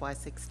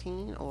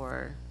FY16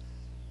 or?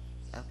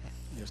 Okay.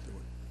 Yes, they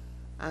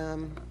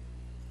would.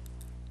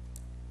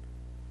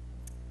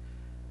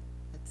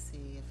 Let's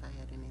see if I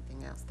had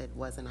anything else that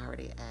wasn't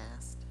already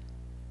asked.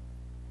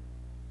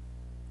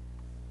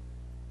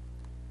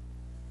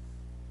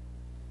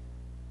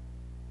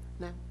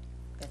 No,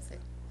 that's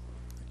it.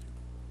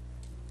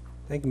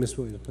 Thank you, Ms.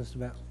 Williams.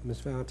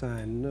 Ms.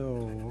 Valentine,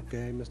 no.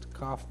 Okay, Mr.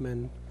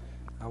 Kaufman,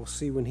 I will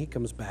see when he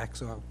comes back,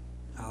 so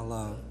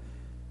I'll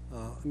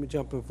let me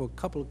jump in for a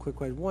couple of quick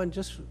questions. One,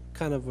 just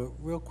kind of a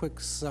real quick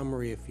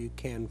summary, if you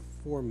can,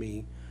 for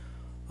me,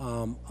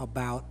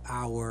 about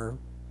our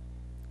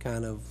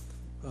kind of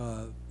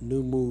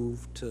new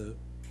move to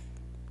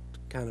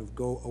kind of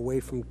go away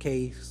from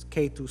K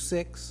through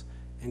 6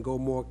 and go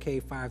more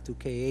K5 through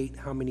K8.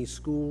 How many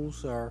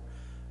schools are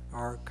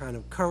kind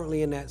of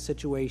currently in that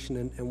situation,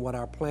 and what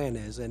our plan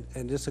is.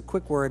 And just a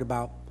quick word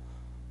about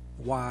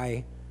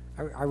why.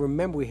 I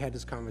remember we had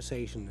this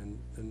conversation,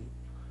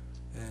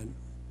 and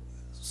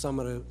some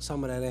of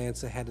that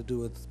answer had to do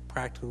with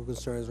practical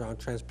concerns around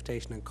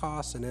transportation and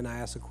costs, and then I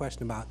asked a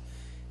question about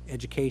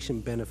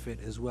education benefit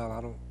as well.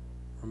 I don't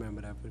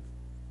remember that, but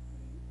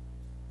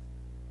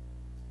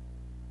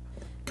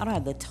I don't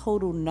have the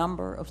total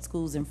number of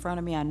schools in front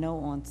of me. I know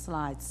on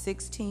slide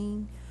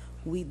 16,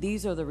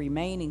 these are the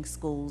remaining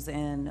schools,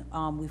 and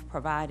we've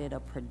provided a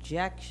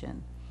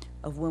projection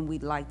of when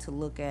we'd like to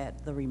look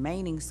at the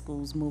remaining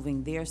schools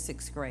moving their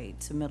 6th grade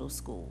to middle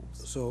schools.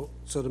 So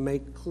to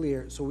make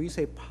clear, so we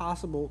say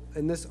possible,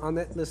 and this on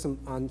that list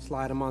on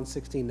slide, I'm on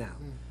 16 now.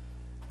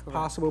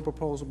 Possible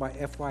proposal by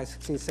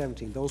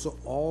FY16-17. Those are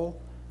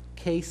all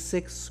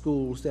K6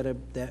 schools that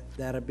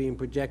are being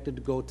projected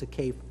to go to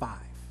K5.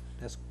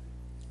 That's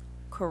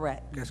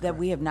correct. That's that correct.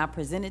 we have not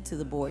presented to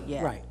the board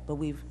yet. Right. But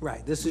we've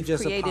This we've is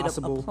just created a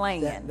possible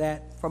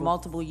plan for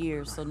multiple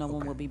years, so no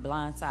one will be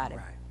blindsided.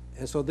 Right.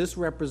 And so this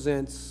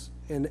represents,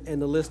 in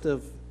the list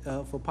of,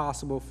 for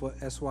possible for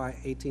SY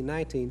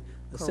 18-19,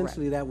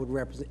 essentially that would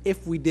represent,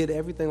 if we did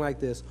everything like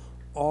this,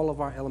 all of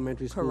our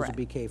elementary schools would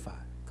be K5.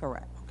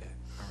 Correct. Okay,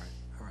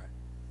 all right.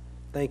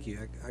 Thank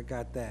you, I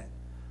got that.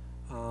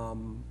 I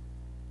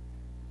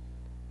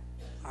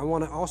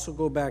want to also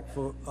go back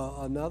for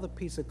another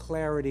piece of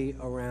clarity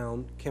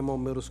around Kenmore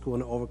Middle School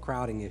and the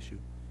overcrowding issue.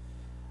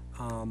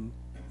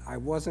 I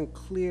wasn't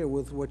clear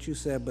with what you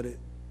said, but it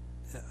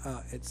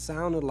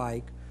sounded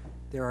like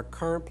there are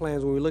current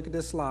plans. When we look at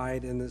this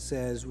slide and it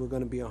says we're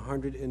going to be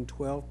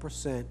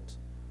 112%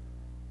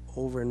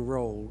 over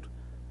enrolled,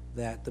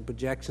 that the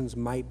projections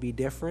might be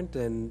different,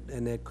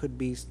 and it could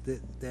be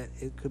that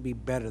it could be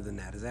better than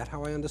that. Is that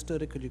how I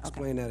understood it? Could you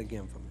explain that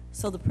again for me?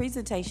 So the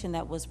presentation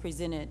that was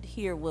presented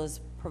here was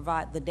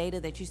the data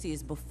that you see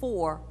is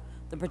before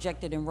the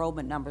projected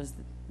enrollment numbers,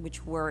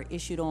 which were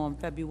issued on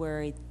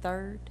February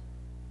 3rd.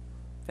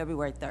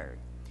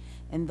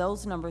 And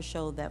those numbers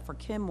show that for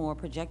Kenmore,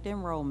 projected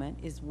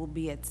enrollment will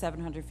be at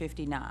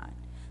 759.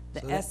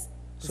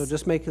 So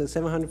just make it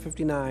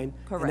 759.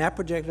 Correct. And that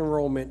projected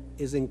enrollment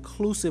is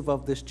inclusive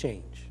of this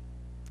change?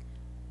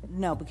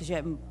 No, because you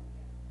haven't,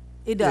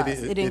 it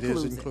does. It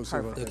includes it.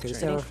 Inclusive of Perfect. Okay,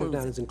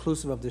 759 is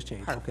inclusive of this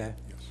change, okay.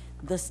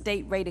 The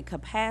state-rated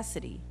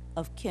capacity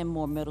of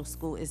Kenmore Middle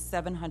School is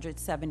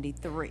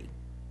 773.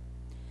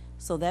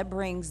 So that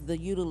brings the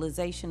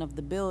utilization of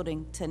the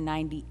building to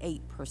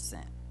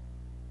 98%.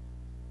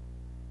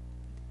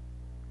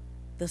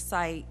 The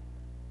site,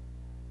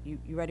 you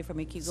ready for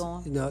me to keep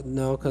going?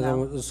 No,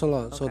 because so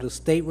long. So Okay. the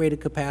state rated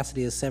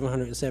capacity is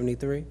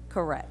 773?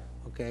 Correct.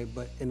 Okay,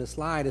 but in the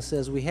slide, it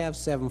says we have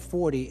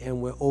 740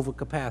 and we're over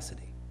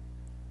capacity.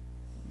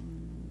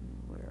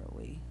 Where are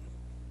we?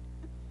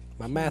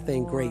 My math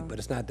ain't great, Kenmore. but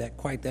it's not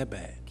quite that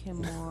bad.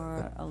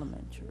 Kenmore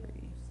Elementary.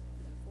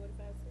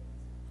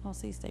 I don't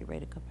see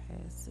state-rated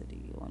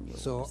capacity on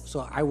yours.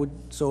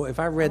 So if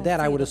I read that,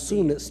 I would let's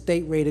assume see. that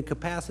state rated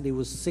capacity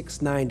was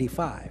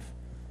 695,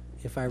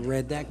 if I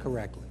read that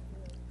correctly.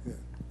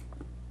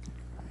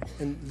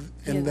 And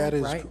that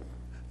is, Right.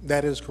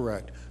 that is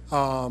correct.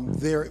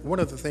 One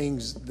of the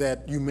things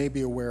that you may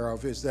be aware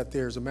of is that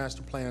there's a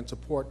master plan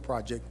support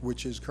project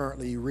which is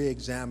currently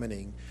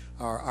re-examining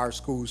our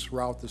schools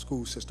throughout the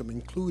school system,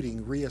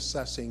 including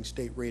reassessing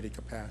state-rated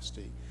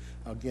capacity.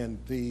 Again,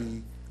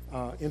 the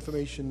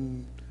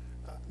information,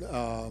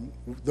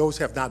 those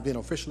have not been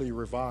officially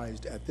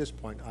revised at this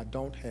point. I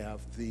don't have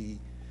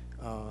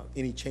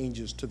any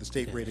changes to the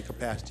state-rated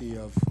capacity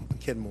of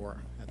Kenmore.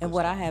 And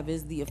what I have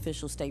is the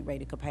official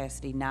state-rated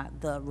capacity,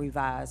 not the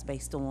revised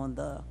based on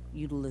the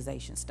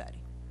utilization study.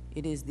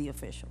 It is the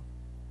official.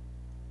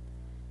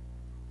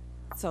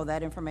 So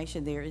that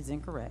information there is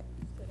incorrect.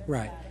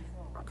 Right.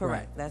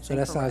 Correct, Right. that's So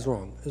that sounds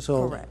incorrect. wrong.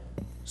 So, Correct.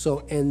 So,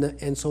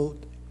 and so,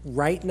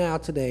 right now,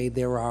 today,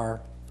 there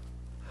are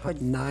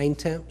 9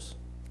 temps?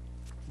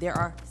 There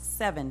are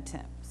 7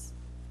 temps.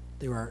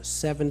 There are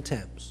 7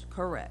 temps.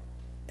 Correct.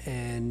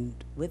 And,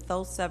 With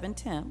those 7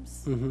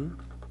 temps,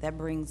 that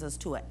brings us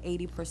to an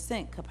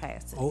 80%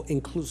 capacity.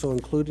 so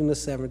including the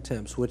 7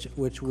 temps, which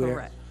we're.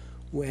 Correct.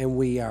 And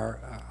we are,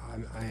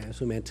 I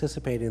assume,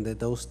 anticipating that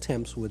those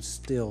temps would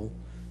still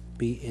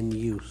be in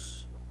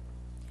use.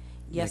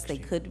 Yes, next they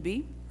year. could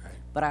be,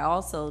 but I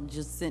also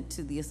just sent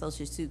to the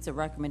associate students a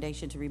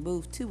recommendation to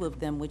remove 2 of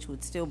them, which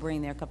would still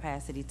bring their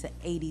capacity to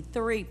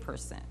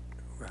 83%.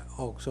 Right.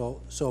 Oh,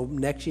 so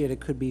next year there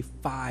could be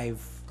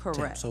 5 Correct.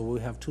 temps, so we'll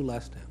have 2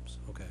 less temps.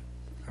 Okay,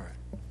 all right.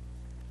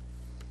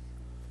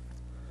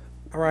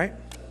 All right.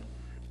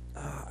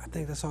 I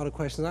think that's all the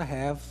questions I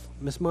have.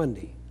 Ms.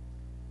 Mundy.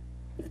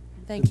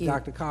 Thank you.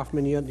 Dr.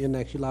 Kaufman, you're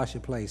next. You lost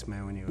your place,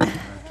 man, when you were.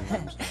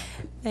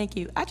 Thank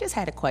you. I just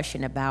had a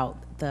question about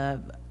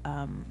the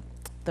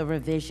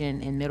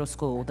revision in middle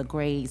school, the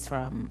grades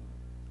from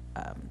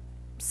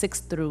 6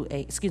 through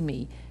 8,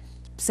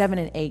 7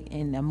 and 8,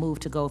 and a move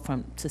to go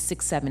to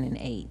 6, 7, and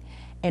 8.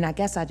 And I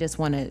guess I just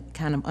want to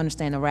kind of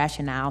understand the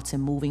rationale to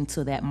moving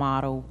to that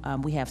model.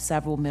 We have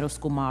several middle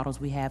school models.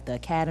 We have the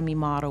academy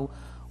model.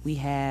 We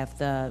have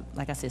the,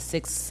 like I said,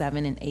 6,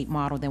 7, and 8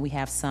 model. Then we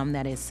have some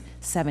that is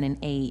 7 and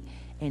 8.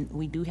 And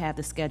we do have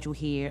the schedule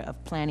here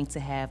of planning to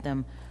have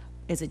them.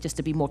 Is it just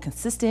to be more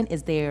consistent?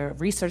 Is there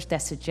research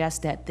that suggests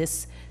that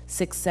this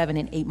 6, 7,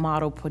 and 8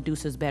 model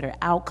produces better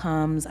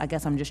outcomes? I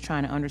guess I'm just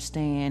trying to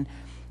understand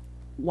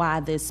why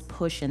this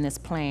push and this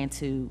plan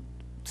to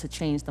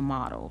change the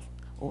model,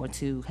 or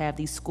to have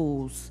these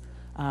schools,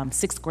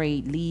 6th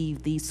grade,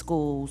 leave these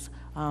schools.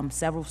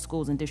 Several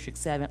schools in District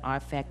 7 are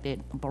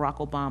affected. Barack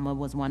Obama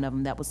was one of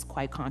them. That was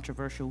quite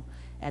controversial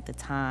at the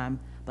time,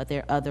 but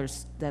there are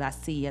others that I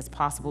see as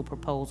possible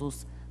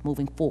proposals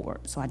moving forward.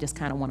 So I just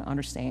kind of want to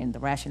understand the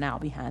rationale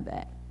behind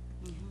that.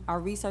 Our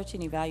Research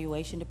and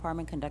Evaluation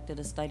Department conducted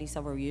a study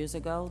several years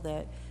ago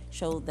that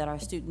showed that our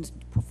students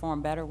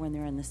perform better when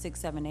they're in the 6,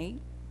 7,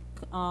 8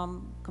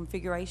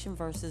 configuration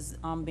versus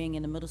being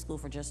in the middle school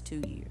for just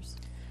 2 years.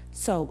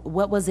 So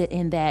what was it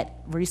in that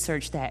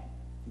research that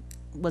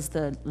was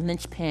the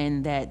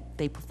linchpin that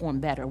they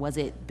performed better? Was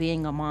it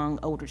being among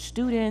older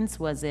students?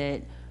 Was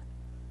it?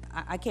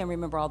 I can't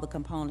remember all the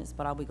components,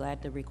 but I'll be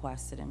glad to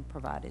request it and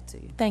provide it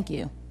to you. Thank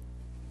you.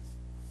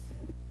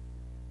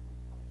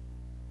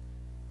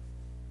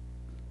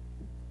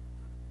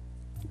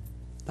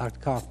 Dr.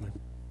 Kaufman.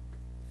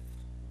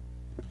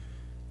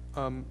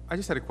 I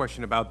just had a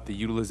question about the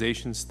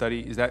utilization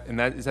study. Is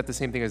that the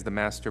same thing as the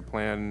master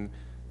plan?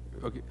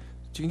 Okay.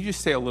 Can you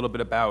just say a little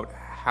bit about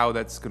how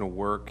that's going to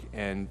work?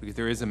 And because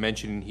there is a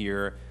mention in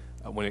here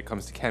when it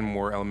comes to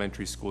Kenmore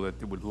Elementary School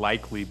that it would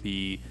likely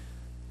be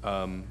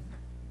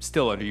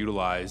still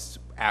underutilized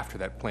after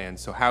that plan.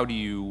 So how do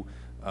you,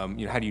 how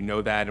do you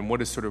know that? And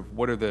what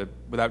are the,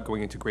 without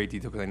going into great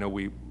detail, because I know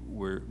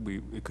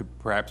it could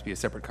perhaps be a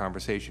separate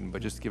conversation,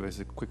 but just give us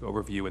a quick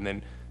overview, and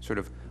then sort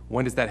of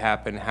when does that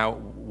happen?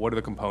 What are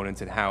the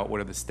components, and what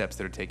are the steps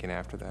that are taken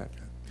after that?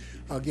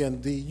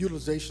 Again, the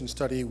utilization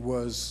study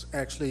was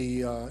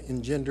actually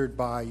engendered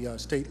by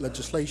state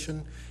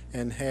legislation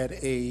and had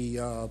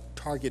a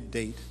target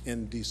date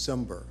in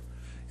December.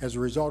 As a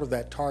result of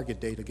that target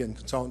date, again,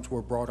 consultants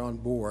were brought on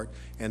board,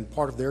 and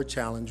part of their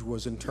challenge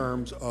was in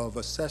terms of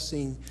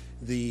assessing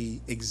the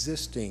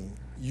existing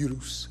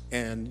use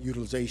and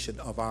utilization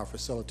of our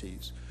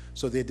facilities.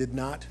 So they did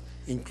not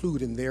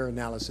include in their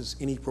analysis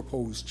any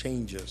proposed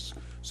changes.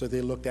 So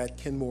they looked at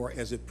Kenmore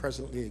as it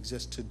presently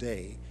exists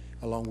today,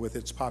 along with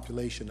its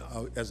population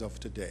as of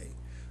today.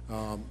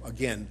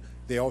 Again,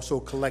 they also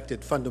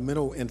collected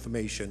fundamental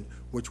information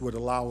which would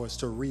allow us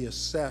to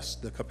reassess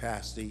the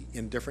capacity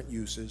in different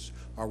uses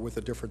or with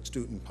a different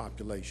student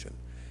population.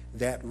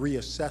 That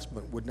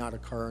reassessment would not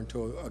occur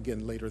until,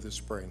 again, later this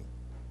spring.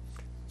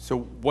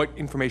 So what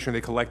information are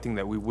they collecting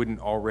that we wouldn't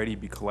already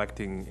be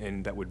collecting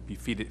and that would be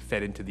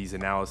fed into these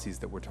analyses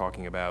that we're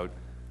talking about,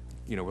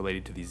 you know,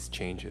 related to these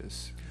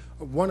changes?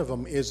 One of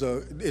them is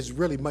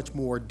really much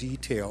more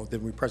detailed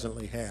than we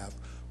presently have.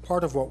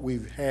 Part of what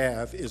we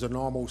have is a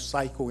normal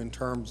cycle in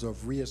terms of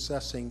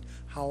reassessing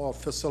how a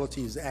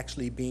facility is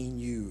actually being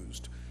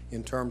used,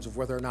 in terms of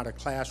whether or not a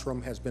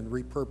classroom has been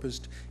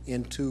repurposed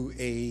into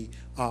a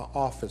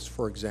office,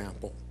 for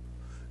example.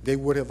 They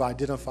would have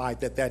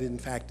identified that that in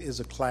fact is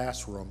a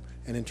classroom,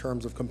 and in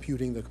terms of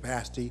computing the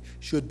capacity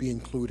should be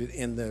included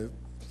in the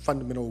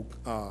fundamental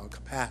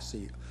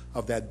capacity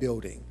of that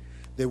building.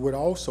 They would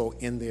also,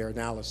 in their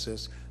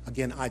analysis,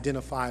 again,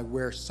 identify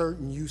where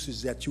certain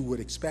uses that you would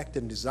expect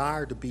and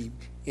desire to be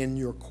in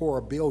your core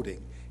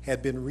building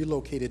had been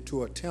relocated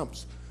to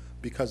attempts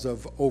because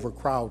of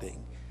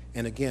overcrowding.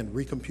 And again,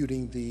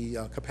 recomputing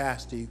the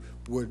capacity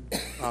would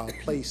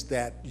place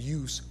that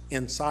use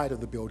inside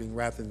of the building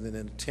rather than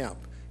an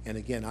attempt, and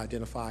again,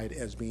 identified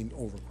as being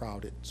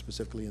overcrowded,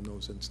 specifically in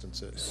those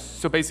instances.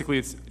 So basically,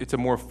 it's a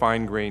more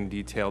fine-grained,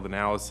 detailed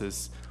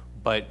analysis,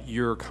 but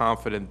you're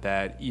confident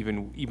that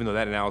even though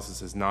that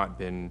analysis has not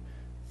been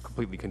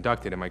completely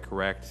conducted, am I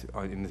correct,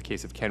 in the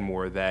case of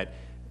Kenmore, that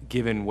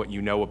given what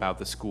you know about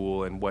the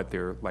school and what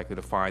they're likely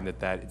to find,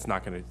 that it's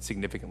not going to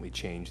significantly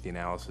change the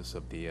analysis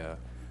of the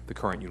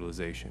current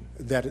utilization?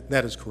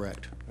 That is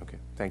correct. Okay,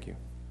 thank you.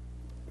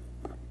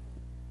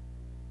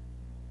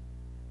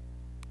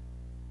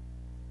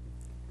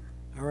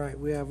 All right,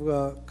 we have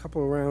a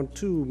couple around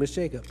two. Ms.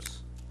 Jacobs.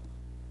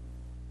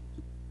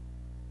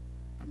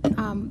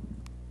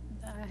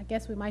 I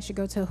guess we might should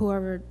go to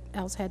whoever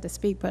else had to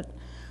speak, but,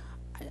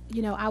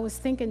 you know, I was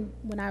thinking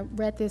when I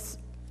read this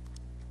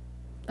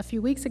a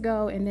few weeks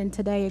ago and then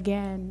today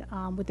again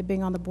with it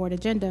being on the board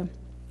agenda,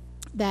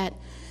 that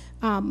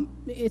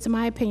it's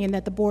my opinion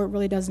that the board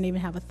really doesn't even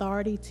have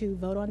authority to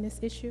vote on this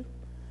issue.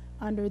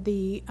 Under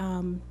the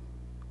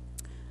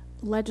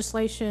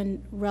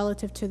legislation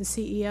relative to the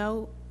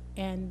CEO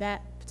and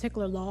that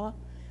particular law,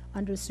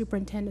 under the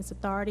superintendent's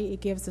authority, it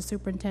gives the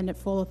superintendent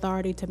full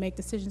authority to make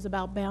decisions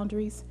about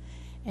boundaries.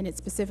 And it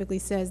specifically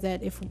says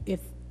that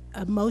if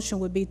a motion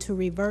would be to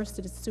reverse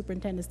the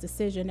superintendent's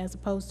decision as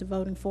opposed to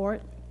voting for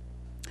it.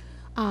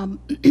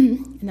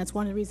 And that's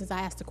one of the reasons I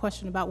asked the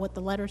question about what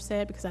the letter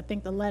said, because I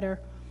think the letter,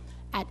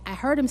 I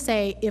heard him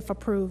say if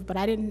approved, but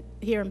I didn't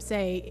hear him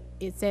say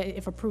it said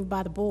if approved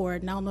by the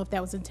board, and I don't know if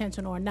that was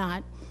intentional or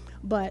not.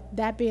 But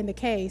that being the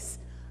case,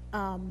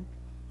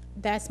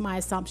 that's my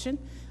assumption.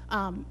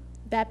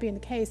 That being the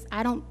case,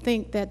 I don't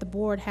think that the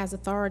board has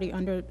authority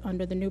under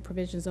the new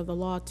provisions of the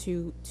law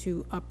to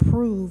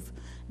approve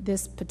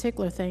this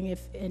particular thing.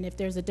 If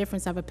there's a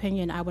difference of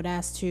opinion, I would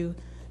ask to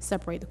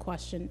separate the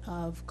question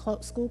of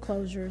school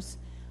closures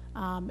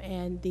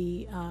and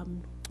the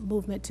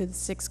movement to the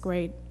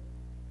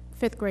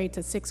fifth grade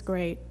to sixth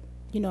grade.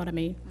 You know what I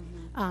mean?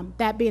 Mm-hmm.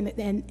 That being,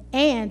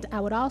 and I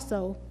would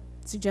also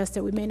suggest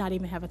that we may not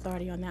even have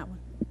authority on that one.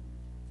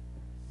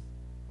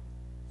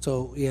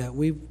 So yeah,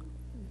 we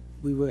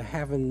were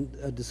having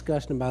a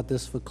discussion about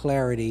this for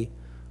clarity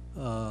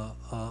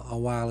a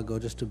while ago,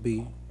 just to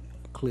be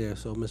clear.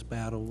 So Ms.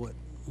 Battle, what?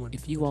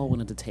 If you all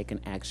wanted to take an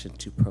action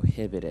to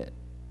prohibit it,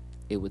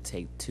 it would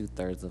take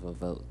 2/3 of a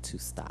vote to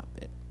stop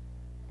it.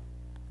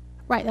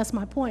 Right, that's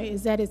my point,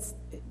 is that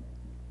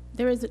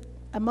there is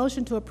a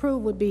motion to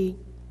approve would be,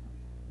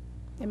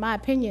 in my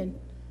opinion,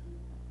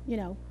 you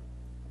know,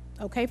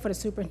 okay for the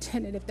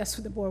superintendent if that's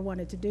what the board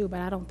wanted to do, but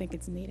I don't think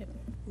it's needed.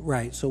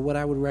 Right, so what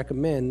I would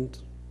recommend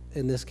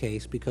in this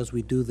case, because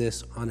we do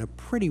this on a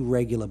pretty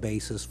regular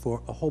basis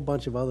for a whole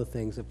bunch of other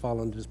things that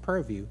fall under this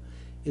purview,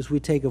 is we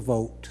take a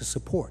vote to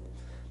support.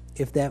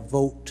 If that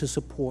vote to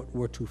support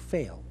were to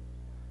fail,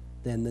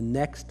 then the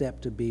next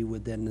step to be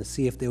would then to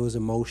see if there was a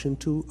motion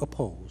to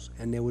oppose,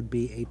 and there would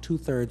be a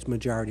 2/3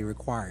 majority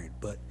required.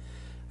 But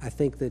I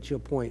think that your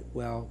point,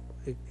 well,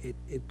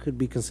 it could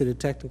be considered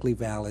technically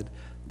valid.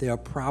 There are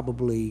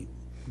probably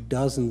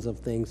dozens of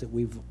things that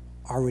we've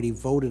already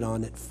voted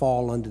on that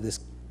fall under this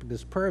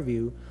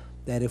purview,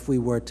 that if we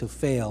were to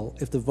fail,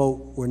 if the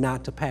vote were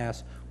not to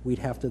pass, we'd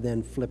have to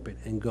then flip it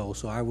and go.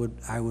 So I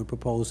would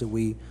propose that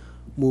we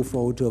move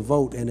forward to a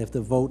vote, and if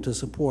the vote to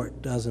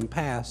support doesn't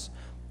pass,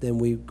 then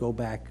we go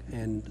back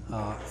and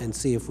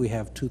see if we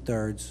have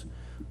 2/3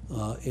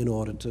 in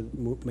order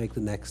to make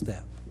the next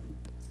step.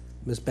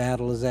 Ms.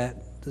 Battle, is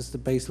this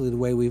basically the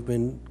way we've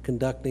been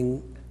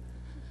conducting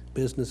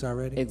business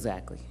already?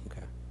 Exactly.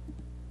 Okay.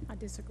 I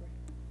disagree,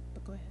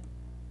 but go ahead.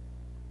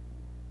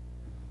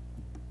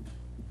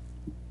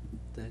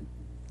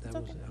 That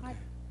was okay. okay. I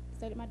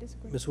stated my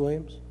disagreement. Ms.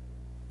 Williams?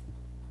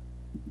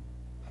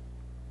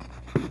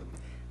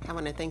 I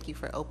want to thank you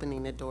for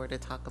opening the door to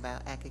talk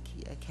about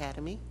Akaki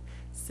Academy,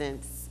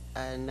 since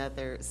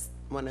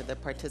one of the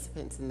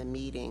participants in the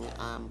meeting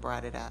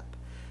brought it up.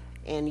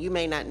 And you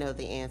may not know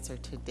the answer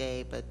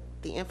today, but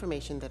the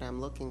information that I'm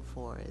looking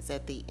for is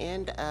at the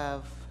end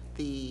of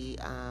the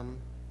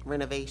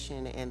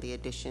renovation and the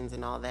additions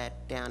and all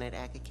that down at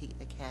Akaki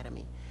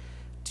Academy,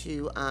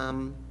 to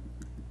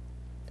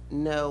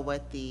know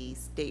what the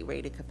state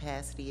rated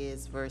capacity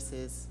is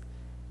versus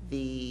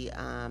the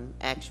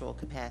actual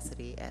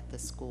capacity at the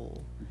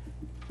school.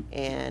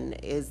 And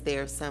is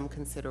there some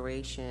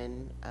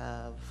consideration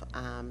of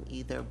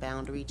either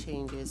boundary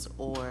changes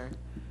or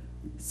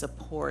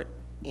support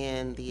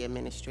in the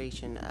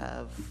administration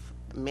of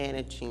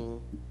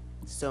managing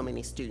so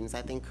many students?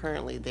 I think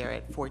currently they're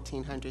at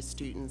 1,400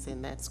 students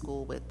in that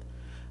school with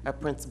a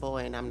principal,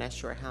 and I'm not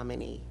sure how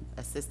many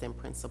assistant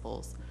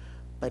principals,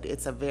 but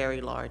it's a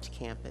very large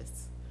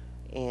campus.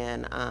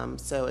 And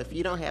so if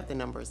you don't have the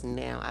numbers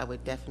now, I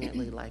would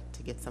definitely like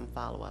to get some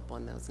follow-up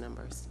on those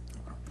numbers.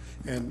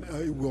 And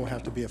it will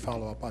have to be a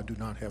follow-up. I do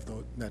not have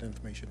that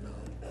information now.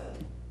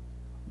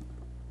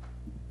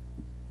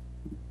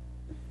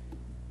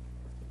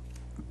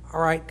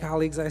 All right,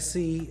 colleagues, I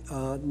see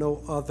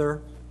no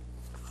other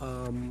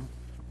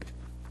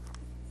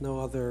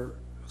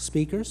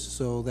speakers,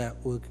 so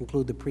that will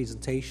conclude the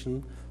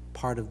presentation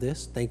part of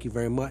this. Thank you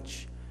very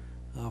much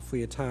for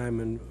your time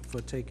and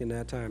for taking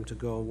that time to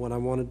go. What I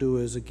want to do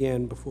is,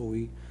 again, before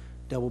we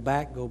go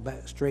back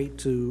straight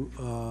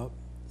to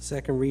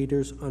second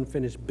readers,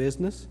 unfinished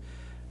business.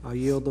 I'll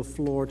yield the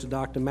floor to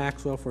Dr.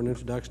 Maxwell for an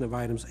introduction of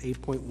items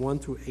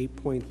 8.1 through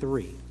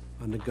 8.3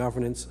 under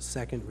governance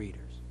second readers.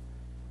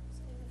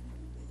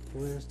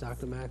 Where's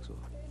Dr. Maxwell?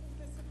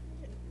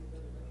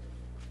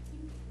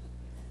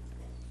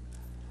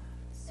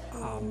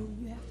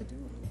 You have to do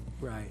it.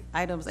 Right.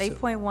 Items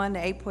 8.1 to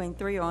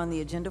 8.3 are on the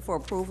agenda for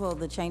approval of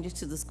the changes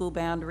to the school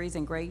boundaries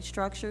and grade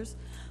structures,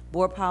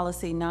 Board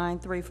Policy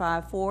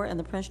 9354, and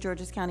the Prince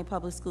George's County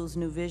Public Schools'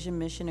 new vision,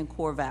 mission, and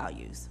core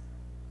values.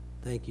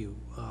 Thank you.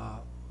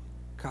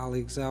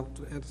 Colleagues, I'll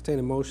entertain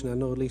a motion. I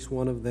know at least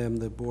one of them,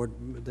 the board,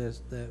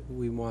 that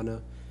we want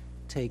to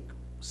take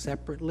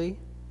separately.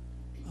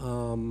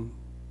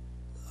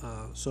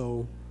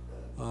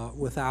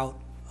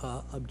 Without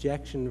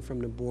objection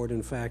from the board,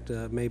 in fact,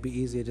 it may be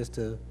easier just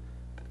to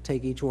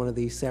take each one of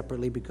these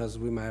separately because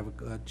we might have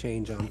a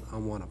change on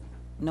one of them.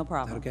 No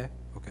problem. Is that okay?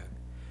 Okay.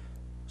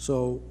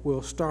 So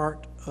we'll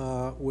start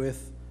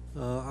with,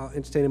 I'll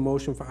entertain a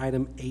motion for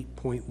item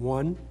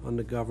 8.1 on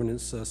the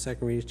governance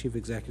second reading, Chief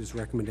Executive's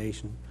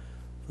recommendation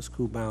for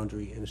school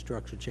boundary and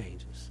structure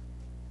changes.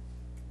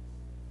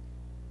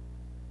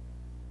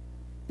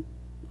 We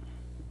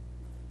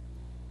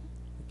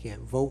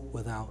can't vote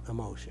without a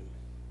motion.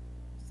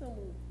 So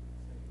moved.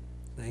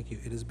 Thank you.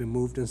 It has been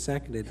moved and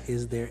seconded.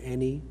 Is there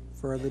any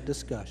further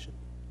discussion?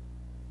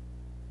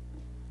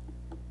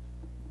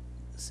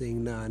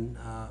 Seeing none,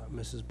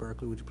 Mrs.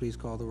 Berkeley, would you please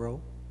call the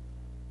roll?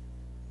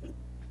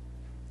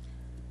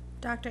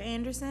 Dr.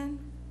 Anderson?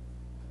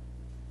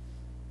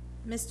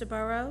 Mr.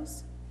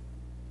 Burrows?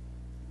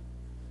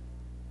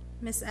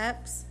 Ms.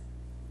 Epps?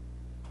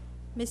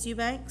 Ms.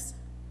 Eubanks?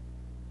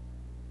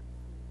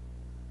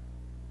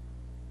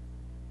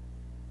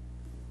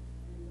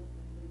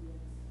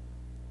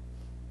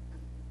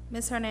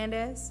 Ms.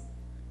 Hernandez?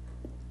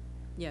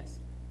 Yes.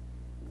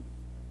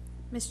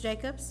 Ms.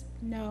 Jacobs?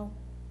 No.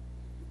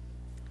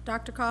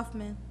 Dr.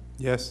 Kaufman?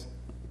 Yes.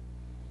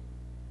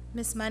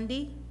 Ms.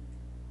 Mundy?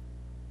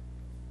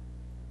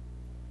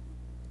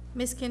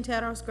 Ms.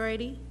 Quinteros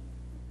Grady?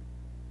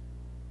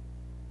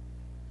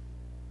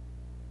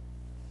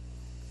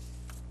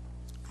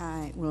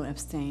 I will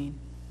abstain.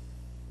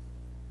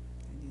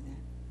 Can I do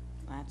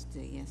that? I have to do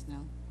it, yes,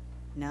 no?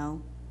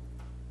 No?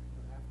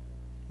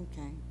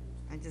 Okay.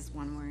 I just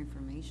want more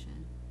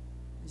information.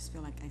 I just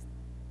feel like I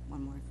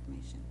want more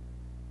information.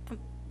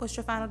 What's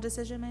your final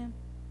decision, ma'am?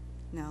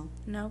 No?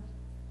 No.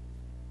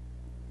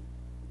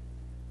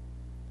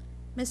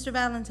 Mr.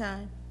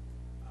 Valentine?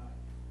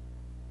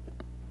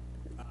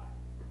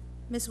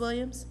 Ms.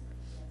 Williams?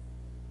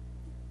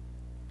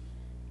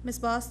 Ms.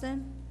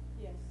 Boston?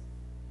 Yes.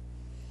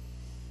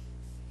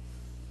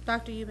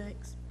 Dr.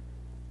 Eubanks?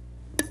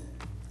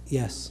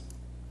 Yes.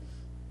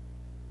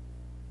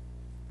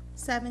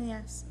 7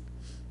 yes.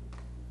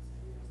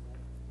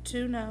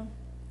 2 no.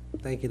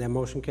 Thank you. That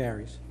motion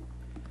carries.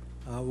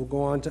 We'll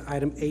go on to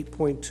item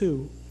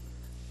 8.2,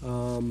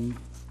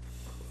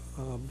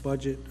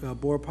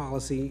 Board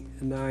Policy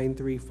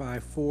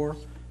 9354.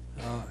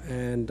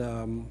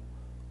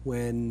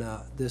 When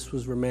this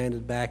was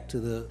remanded back to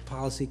the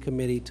Policy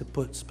Committee to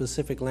put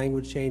specific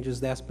language changes,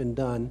 that's been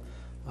done.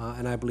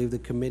 And I believe the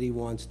committee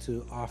wants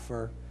to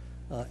offer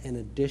an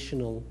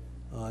additional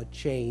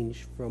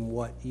change from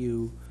what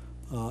you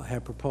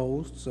have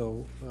proposed.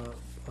 So,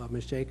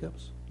 Ms.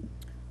 Jacobs?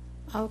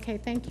 Okay,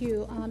 thank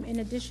you.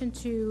 In addition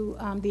to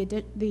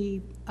the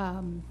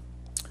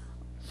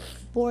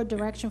board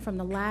direction from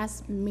the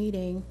last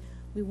meeting,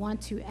 we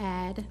want to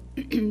add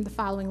the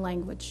following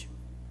language,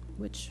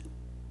 which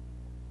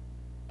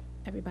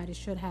everybody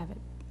should have it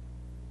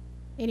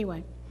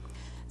Anyway,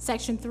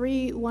 Section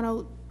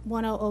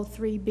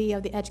 31003B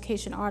of the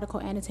Education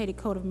Article Annotated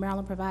Code of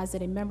Maryland provides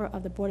that a member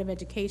of the Board of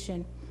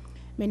Education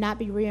may not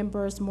be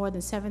reimbursed more than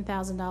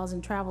 $7,000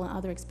 in travel and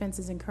other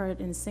expenses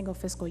incurred in a single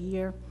fiscal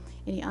year.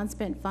 Any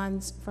unspent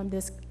funds from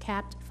this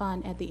capped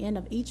fund at the end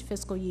of each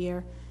fiscal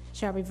year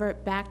shall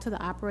revert back to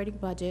the operating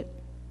budget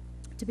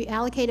to be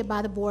allocated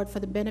by the board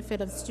for the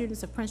benefit of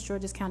students of Prince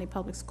George's County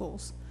Public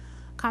Schools.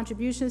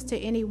 Contributions to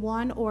any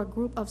one or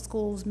group of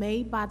schools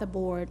made by the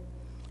board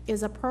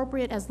is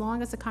appropriate as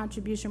long as the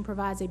contribution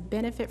provides a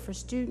benefit for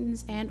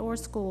students and/or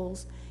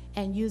schools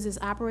and uses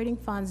operating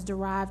funds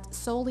derived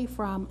solely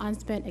from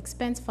unspent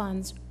expense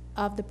funds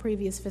of the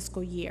previous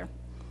fiscal year.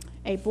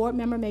 A board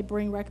member may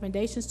bring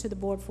recommendations to the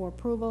board for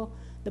approval.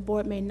 The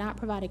board may not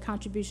provide a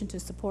contribution to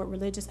support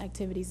religious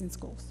activities in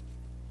schools.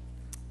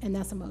 And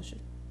that's a motion.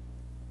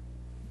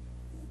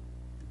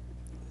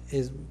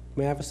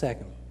 May I have a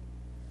second?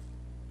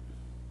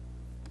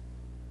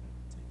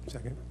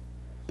 Second.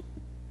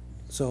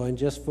 So, and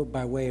just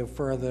by way of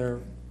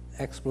further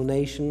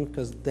explanation,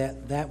 because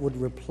that would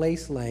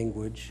replace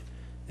language,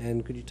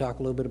 and could you talk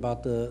a little bit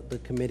about the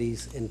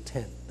committee's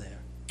intent there?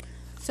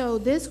 So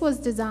this was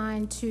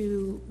designed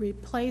to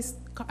replace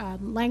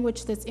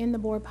language that's in the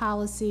board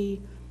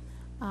policy.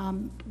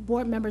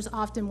 Board members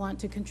often want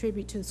to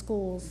contribute to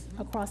schools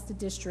across the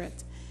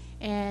district.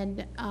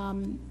 And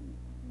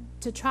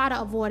to try to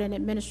avoid an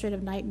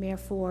administrative nightmare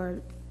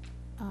for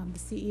the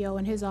CEO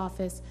and his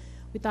office,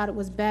 we thought it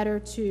was better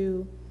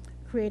to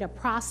create a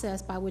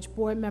process by which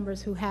board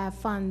members who have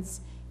funds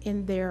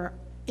in their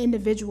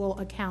individual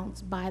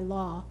accounts by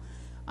law,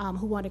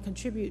 who want to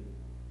contribute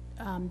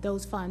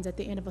those funds at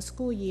the end of a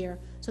school year.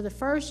 So the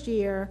first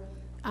year,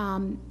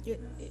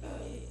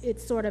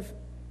 it's sort of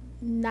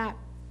not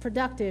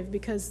productive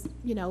because,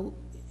 you know,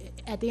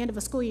 at the end of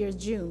a school year is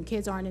June,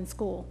 kids aren't in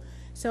school.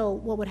 So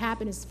what would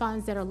happen is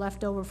funds that are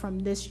left over from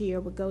this year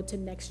would go to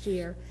next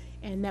year,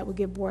 and that would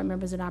give board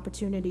members an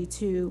opportunity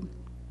to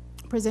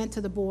present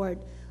to the board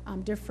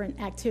different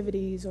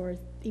activities or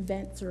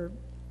events or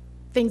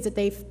things that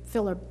they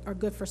feel are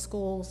good for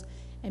schools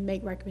and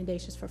make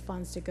recommendations for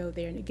funds to go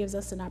there. And it gives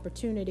us an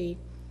opportunity,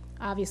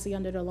 obviously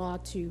under the law,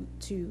 to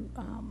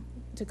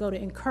go to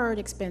incurred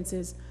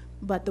expenses,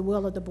 but the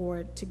will of the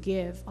board to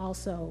give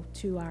also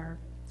to our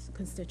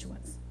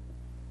constituents,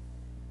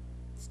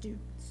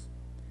 students,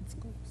 and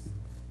schools.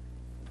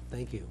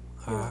 Thank you.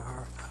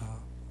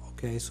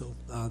 Okay, so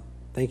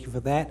thank you for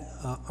that.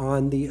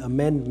 On the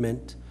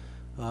amendment,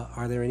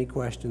 are there any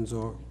questions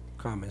or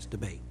comments,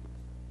 debate?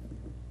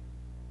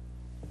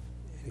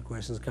 Any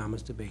questions,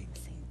 comments, debate?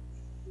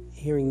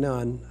 Hearing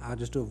none, I'll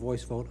just do a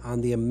voice vote on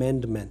the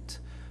amendment.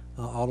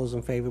 All those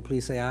in favor,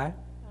 please say aye. Aye.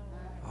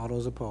 All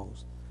those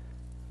opposed?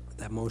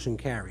 That motion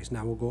carries.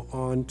 Now we'll go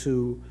on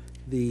to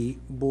the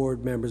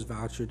board members'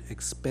 vouchered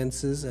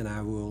expenses, and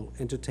I will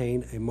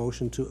entertain a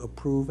motion to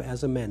approve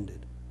as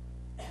amended.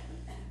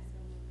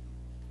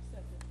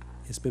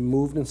 It's been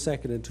moved and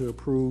seconded to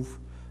approve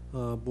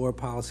Board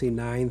Policy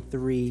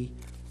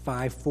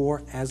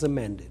 9354 as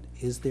amended.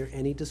 Is there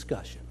any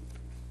discussion?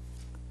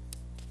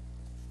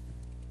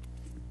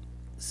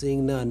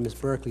 Seeing none, Ms.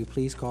 Berkeley,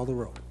 please call the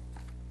roll.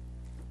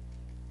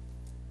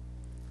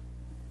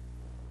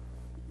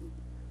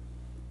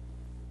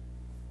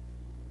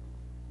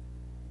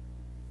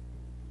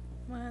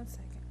 One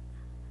second.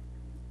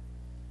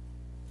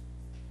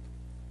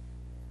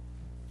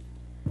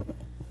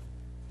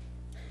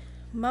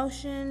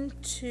 Motion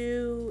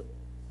to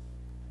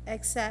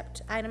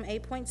accept item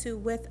 8.2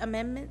 with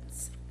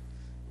amendments.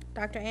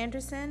 Dr.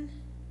 Anderson?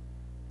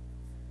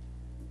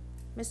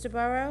 Mr.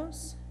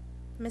 Burrows?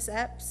 Ms.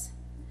 Epps?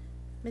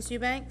 Ms.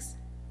 Eubanks?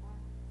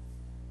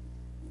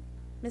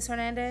 Ms.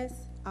 Hernandez?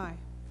 Aye.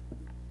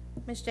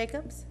 Ms.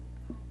 Jacobs?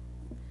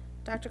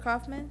 Dr.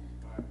 Kaufman?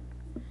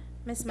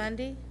 Ms.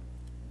 Mundy?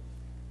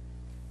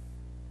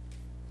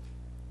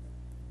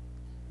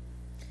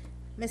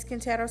 Ms.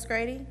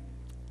 Quinteros-Grady?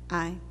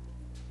 Aye.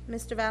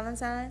 Mr.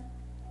 Valentine?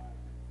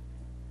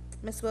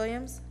 Ms.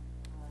 Williams?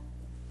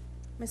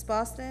 Ms.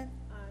 Boston?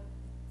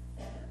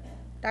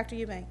 Dr.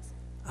 Eubanks?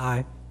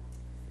 Aye.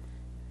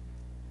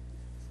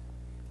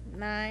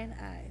 9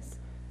 ayes.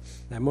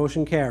 That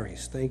motion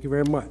carries. Thank you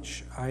very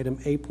much. Item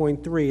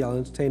 8.3, I'll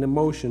entertain a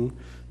motion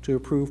to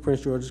approve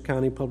Prince George's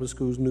County Public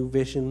Schools' new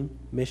vision,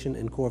 mission,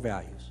 and core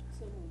values.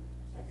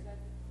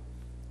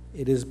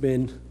 It has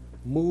been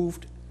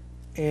moved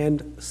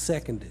and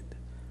seconded.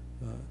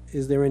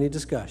 Is there any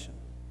discussion?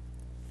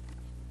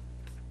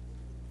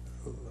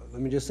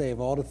 Let me just say, of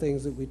all the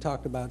things that we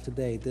talked about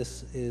today,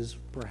 this is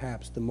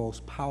perhaps the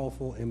most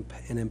powerful and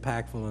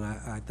impactful, and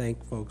I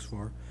thank folks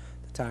for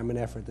the time and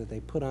effort that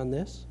they put on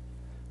this.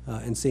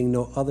 And seeing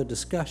no other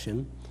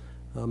discussion,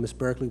 Ms.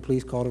 Berkeley,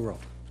 please call the roll.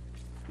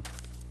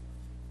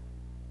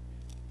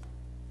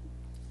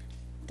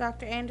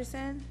 Dr.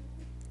 Anderson?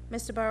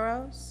 Mr.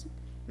 Burrows?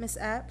 Ms.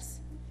 Epps?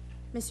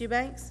 Ms.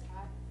 Eubanks?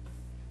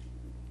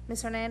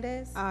 Ms.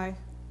 Hernandez? Aye.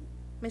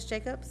 Ms.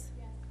 Jacobs?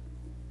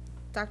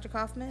 Dr.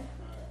 Kaufman?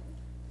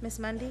 Ms.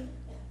 Mundy?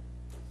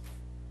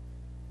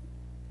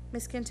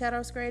 Ms.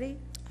 Quinteros-Grady?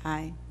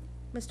 Aye.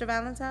 Mr.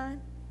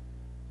 Valentine?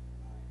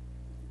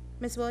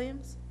 Ms.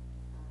 Williams?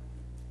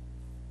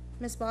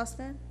 Ms.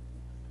 Boston?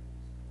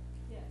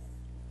 Yes.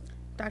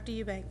 Dr.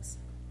 Eubanks?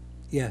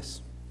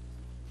 Yes.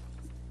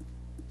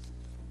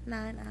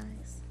 9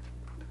 ayes.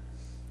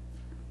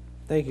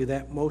 Thank you.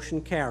 That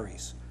motion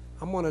carries.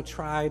 I'm going to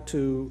try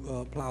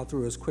to plow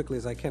through as quickly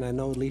as I can. I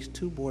know at least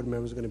 2 board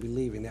members are going to be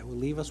leaving. That will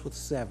leave us with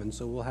 7,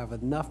 so we'll have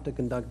enough to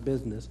conduct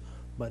business,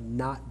 but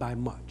not by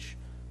much.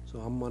 So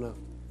I'm going to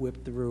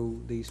whip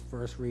through these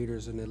first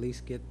readers and at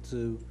least get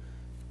to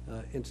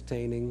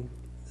entertaining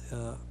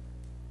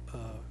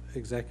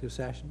executive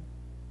session.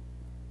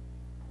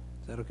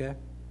 Is that okay?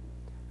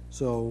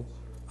 So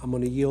I'm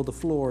going to yield the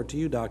floor to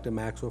you, Dr.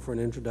 Maxwell, for an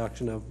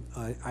introduction of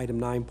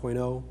item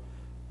 9.0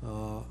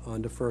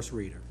 under first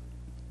reader.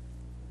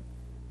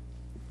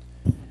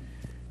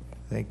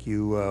 Thank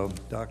you,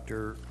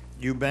 Dr.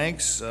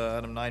 Eubanks.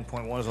 Item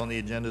 9.1 is on the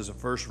agenda as a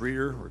first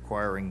reader,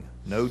 requiring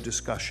no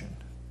discussion.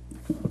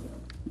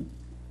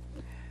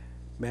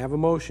 May I have a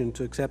motion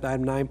to accept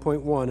item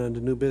 9.1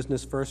 under new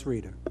business first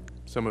reader?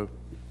 So moved.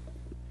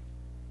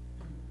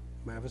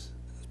 May I have it's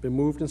been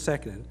moved and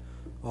seconded.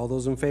 All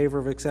those in favor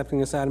of accepting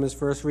this item as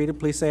first reader,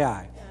 please say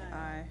aye.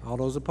 Aye. All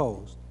those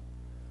opposed?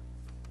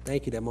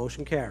 Thank you. That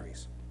motion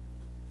carries.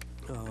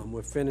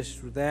 We're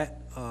finished with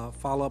that.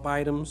 Follow-up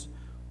items.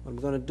 What I'm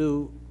going to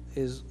do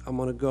is I'm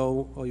going to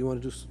go, oh, you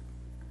want to do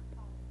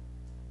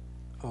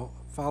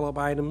follow-up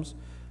items?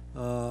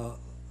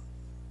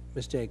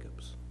 Ms.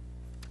 Jacobs.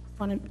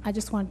 I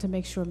just wanted to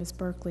make sure Ms.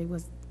 Berkeley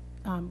was,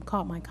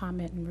 caught my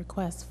comment and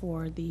request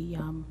for the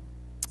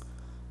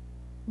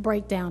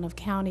breakdown of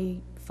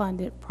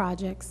county-funded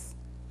projects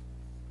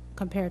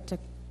compared to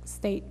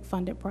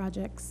state-funded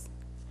projects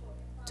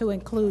to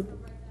include,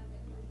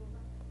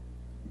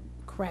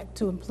 correct,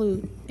 to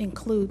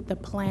include the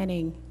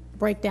planning,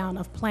 breakdown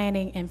of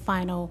planning and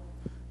final,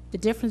 the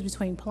difference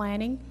between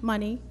planning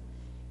money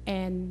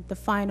and the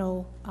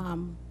final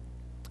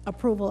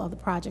approval of the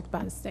project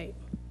by the state.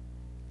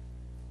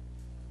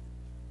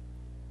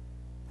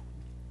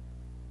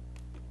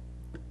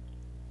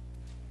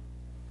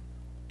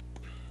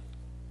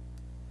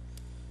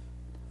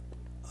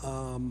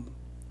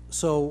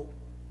 So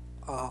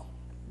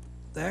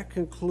that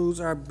concludes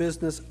our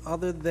business,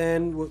 other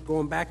than we're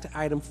going back to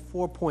item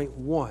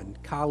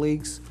 4.1.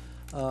 Colleagues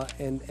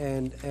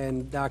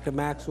and Dr.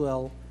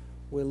 Maxwell,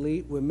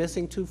 we're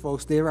missing 2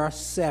 folks. There are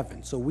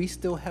 7, so we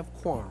still have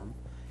quorum,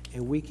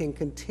 and we can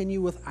continue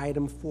with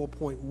item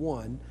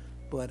 4.1,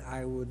 but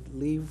I would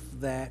leave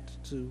that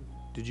to...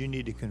 Did you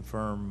need to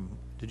confirm,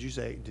 did you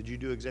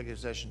do executive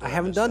session? I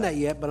haven't done that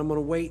yet, but I'm going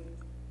to wait,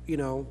 you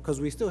know, because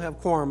we still have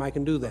quorum, I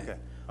can do that. Okay.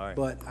 All right.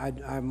 But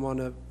I'm going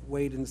to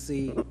wait and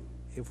see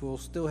if we'll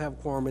still have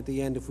quorum at the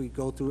end if we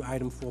go through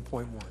item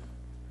 4.1.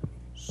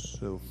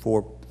 So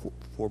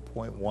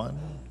 4.1,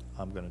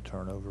 I'm going to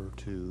turn over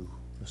to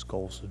Ms.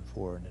 Colson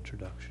for an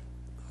introduction.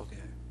 Okay.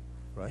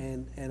 Right?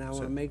 And I want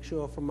So- to make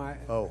sure for my,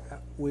 Oh.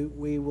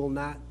 we will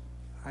not,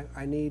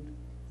 I need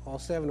all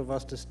 7 of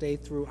us to stay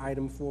through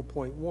item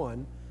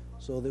 4.1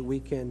 so that we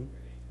can,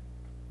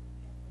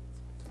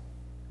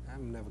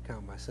 I'm never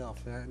count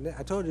myself.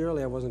 I told you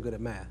earlier I wasn't good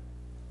at math.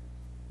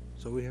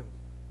 So we have,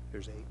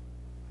 There's 8.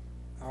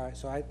 all right,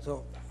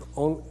 so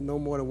no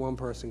more than 1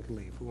 person can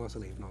leave. Who wants to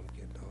leave? No, I'm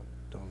kidding.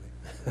 Don't leave.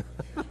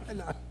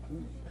 No,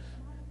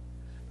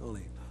 don't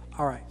leave.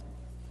 All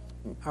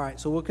right,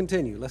 so we'll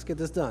continue. Let's get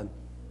this done.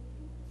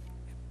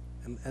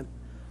 And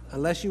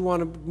unless you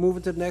want to move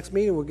it to the next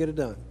meeting, we'll get it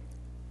done.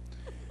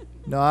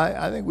 No,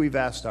 I think we've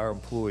asked our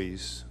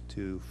employees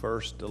to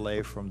first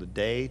delay from the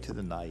day to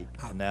the night,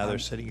 and now they're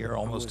sitting here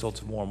almost till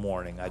tomorrow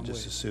morning. I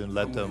just as soon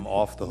let them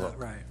off the hook.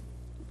 Right.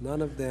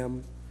 None of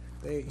them,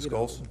 Ms.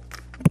 Colson?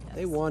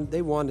 they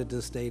wanted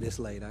to stay this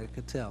late. I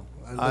could tell.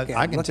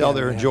 I can tell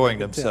they're enjoying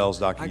themselves,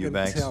 Dr. I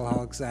Eubanks. can tell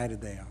how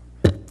excited they are.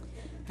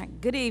 Hi,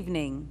 good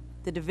evening.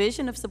 The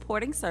Division of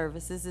Supporting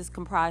Services is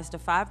comprised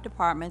of 5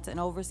 departments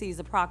and oversees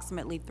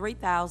approximately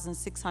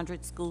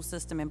 3,600 school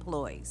system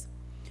employees.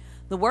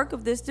 The work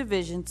of this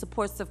division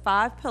supports the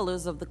 5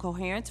 pillars of the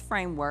Coherence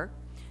Framework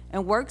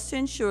and works to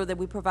ensure that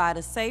we provide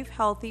a safe,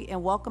 healthy,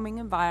 and welcoming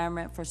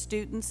environment for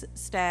students,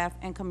 staff,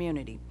 and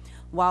community,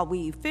 while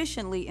we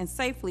efficiently and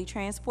safely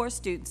transport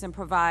students and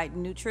provide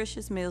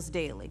nutritious meals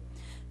daily.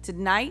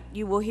 Tonight,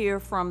 you will hear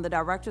from the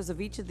directors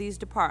of each of these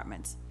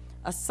departments.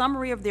 A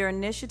summary of their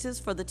initiatives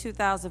for the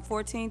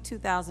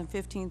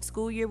 2014-2015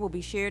 school year will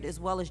be shared, as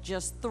well as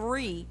just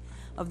 3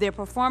 of their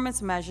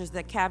performance measures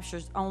that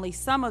captures only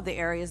some of the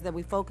areas that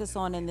we focus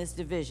on in this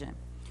division.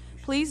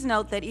 Please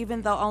note that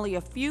even though only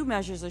a few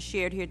measures are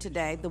shared here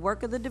today, the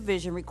work of the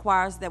division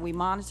requires that we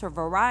monitor a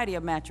variety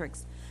of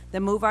metrics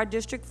that move our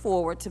district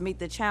forward to meet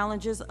the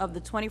challenges of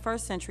the 21st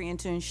century and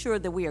to ensure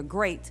that we are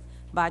great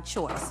by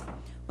choice.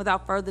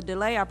 Without further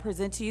delay, I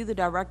present to you the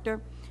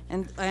Director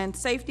and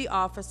Safety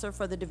Officer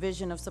for the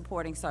Division of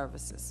Supporting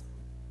Services.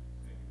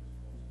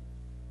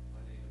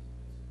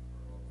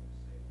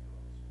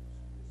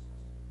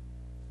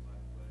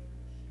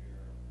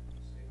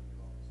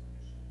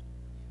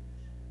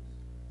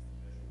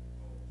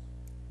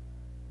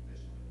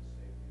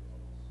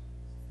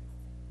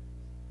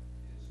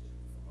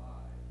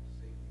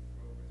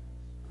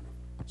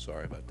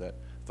 Sorry about that.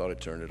 Thought I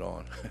turned it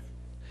on.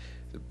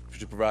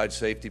 To provide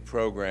safety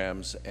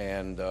programs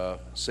and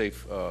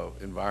safe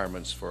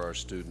environments for our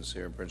students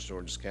here in Prince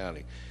George's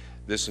County.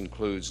 This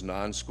includes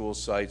non-school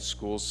sites,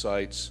 school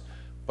sites,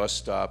 bus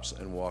stops,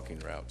 and walking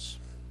routes.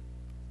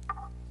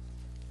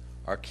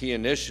 Our key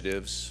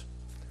initiatives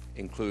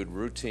include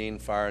routine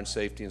fire and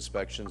safety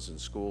inspections in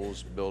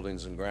schools,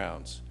 buildings, and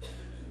grounds.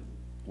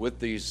 With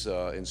these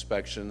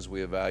inspections,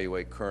 we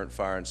evaluate current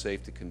fire and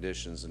safety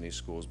conditions in these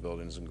schools,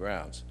 buildings, and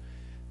grounds.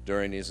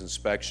 During these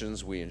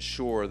inspections, we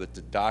ensure that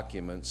the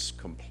documents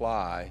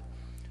comply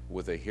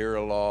with a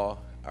HERA law,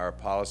 our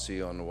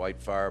policy on the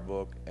White Fire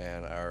Book,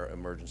 and our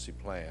emergency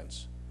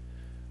plans.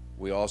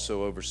 We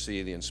also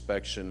oversee the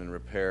inspection and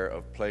repair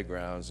of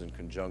playgrounds in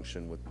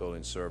conjunction with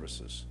building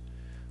services.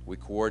 We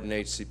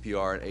coordinate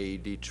CPR and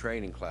AED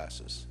training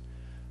classes.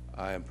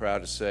 I am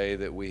proud to say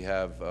that we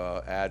have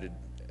added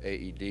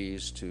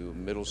AEDs to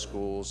middle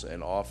schools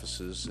and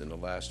offices in the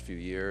last few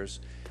years,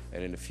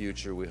 and in the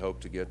future we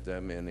hope to get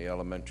them in the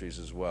elementaries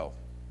as well.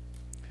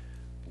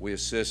 We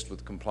assist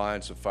with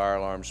compliance of fire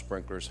alarms,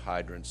 sprinklers,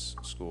 hydrants,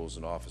 schools,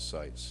 and office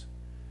sites.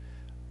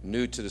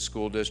 New to the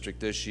school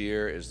district this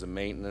year is the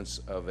maintenance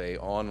of an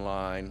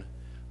online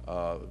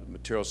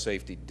material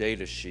safety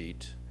data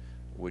sheet,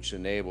 which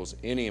enables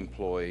any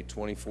employee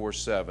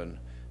 24/7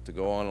 to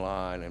go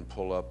online and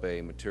pull up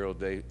a material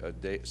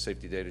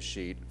safety data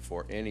sheet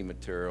for any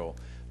material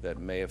that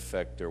may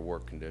affect their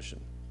work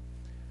condition.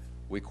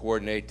 We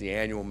coordinate the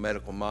annual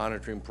medical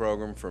monitoring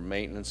program for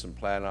maintenance and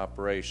plant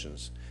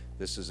operations.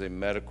 This is a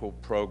medical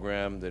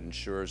program that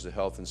ensures the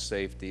health and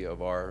safety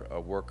of our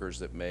workers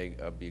that may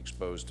be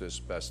exposed to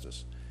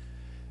asbestos.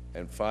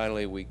 And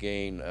finally, we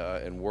gain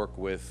and work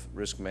with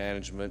risk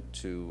management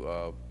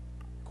to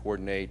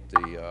coordinate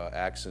the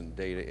accident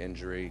data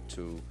injury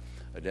to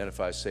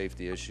identify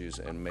safety issues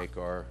and make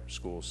our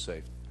schools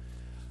safe.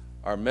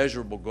 Our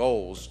measurable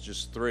goals,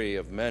 just 3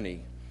 of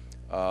many,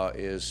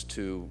 is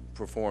to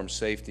perform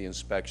safety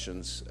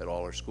inspections at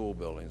all our school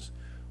buildings.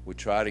 We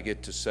try to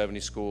get to 70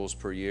 schools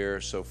per year.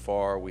 So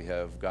far, we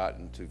have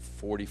gotten to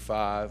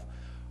 45.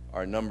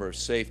 Our number of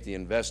safety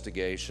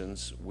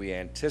investigations, we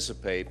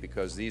anticipate,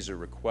 because these are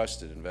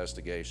requested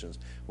investigations,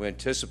 we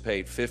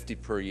anticipate 50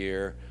 per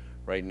year.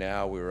 Right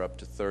now, we're up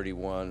to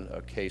 31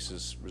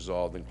 cases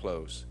resolved and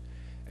closed.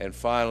 And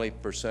finally,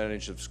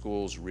 percentage of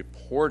schools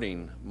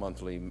reporting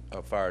monthly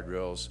fire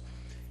drills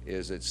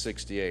is at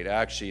 68.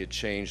 Actually, it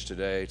changed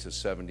today to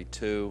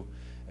 72.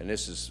 And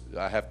this is,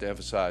 I have to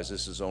emphasize,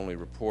 this is only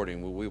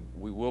reporting. We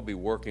will be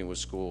working with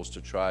schools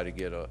to try to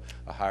get a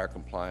higher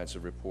compliance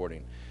of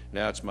reporting.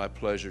 Now it's my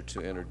pleasure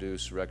to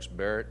introduce Rex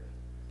Barrett,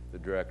 the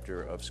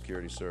Director of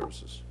Security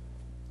Services.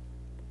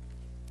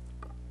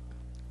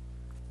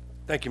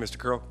 Thank you, Mr.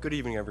 Curl. Good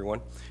evening,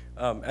 everyone.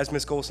 As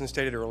Ms. Golson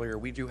stated earlier,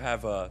 we do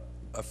have a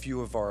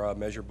few of our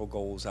measurable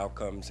goals,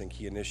 outcomes, and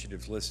key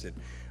initiatives listed.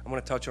 I'm going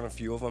to touch on a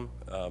few of them,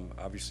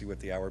 obviously with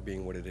the hour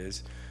being what it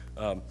is.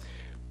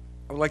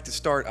 I would like to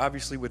start,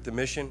 obviously, with the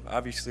mission.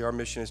 Obviously, our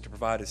mission is to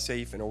provide a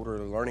safe and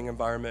orderly learning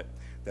environment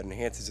that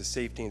enhances the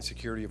safety and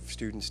security of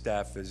students,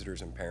 staff,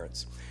 visitors, and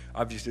parents.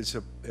 Obviously, it's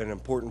an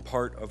important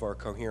part of our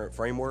coherent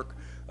framework.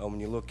 When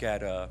you look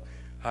at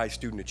high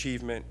student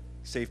achievement,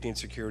 safety and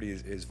security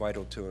is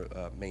vital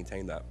to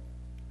maintain that.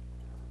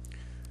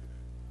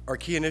 Our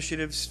key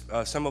initiatives,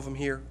 some of them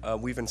here,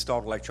 we've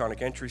installed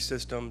electronic entry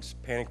systems,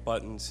 panic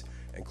buttons,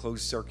 and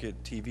closed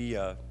circuit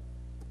TV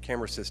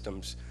camera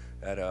systems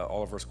at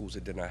all of our schools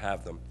that did not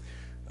have them.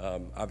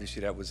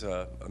 Obviously, that was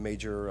a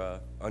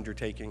major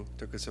undertaking.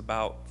 Took us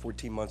about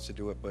 14 months to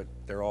do it, but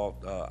they're all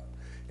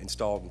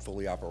installed and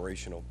fully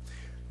operational.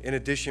 In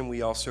addition,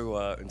 we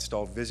also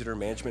installed visitor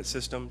management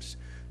systems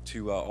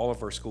to all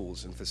of our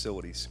schools and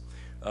facilities.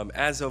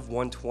 As of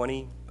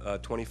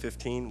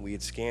 1/20/2015, we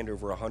had scanned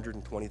over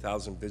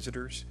 120,000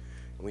 visitors,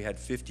 and we had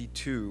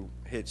 52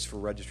 hits for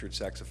registered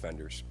sex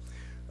offenders.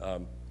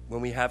 When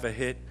we have a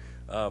hit,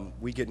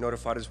 we get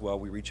notified as well.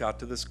 We reach out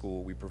to the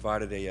school. We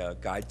provided a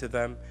guide to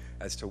them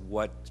as to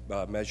what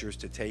measures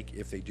to take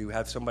if they do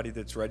have somebody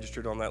that's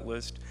registered on that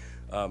list.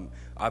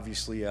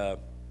 Obviously,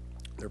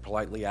 they're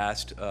politely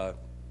asked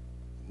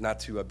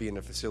not to be in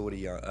the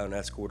facility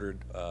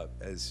unescorted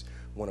as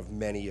one of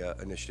many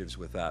initiatives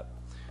with that.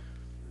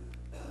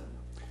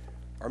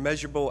 Our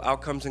measurable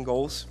outcomes and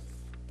goals.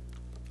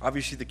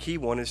 Obviously, the key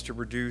one is to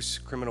reduce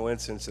criminal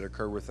incidents that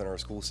occur within our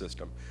school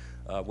system,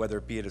 whether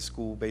it be at a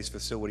school-based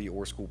facility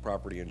or school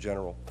property in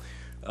general.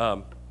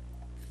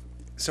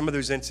 Some of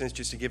those incidents,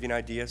 just to give you an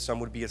idea, some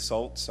would be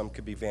assault, some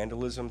could be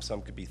vandalism,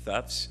 some could be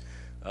thefts.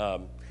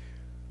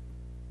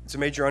 It's a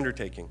major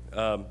undertaking.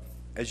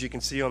 As you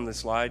can see on the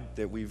slide,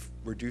 that we've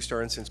reduced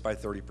our incidents by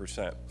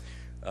 30%.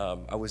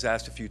 I was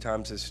asked a few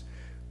times as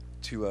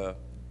to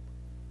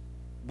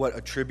what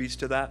attributes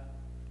to that.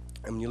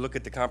 And when you look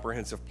at the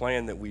comprehensive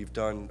plan that we've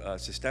done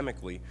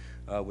systemically,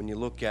 when you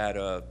look at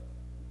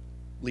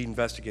lead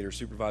investigators,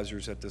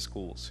 supervisors at the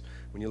schools,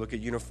 when you look at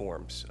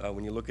uniforms,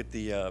 when you look at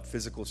the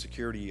physical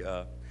security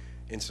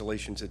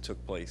installations that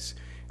took place,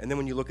 and then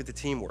when you look at the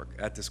teamwork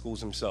at the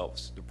schools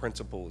themselves, the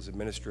principals,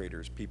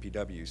 administrators,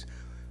 PPWs,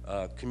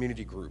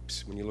 community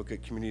groups, when you look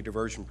at community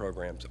diversion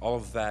programs, all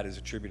of that is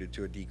attributed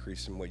to a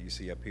decrease in what you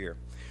see up here.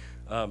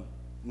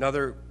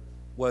 Another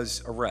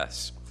was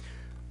arrests.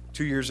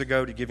 2 years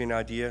ago, to give you an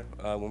idea,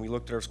 when we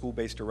looked at our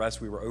school-based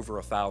arrests, we were over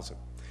 1,000.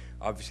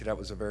 Obviously, that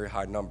was a very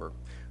high number.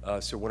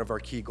 So one of our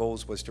key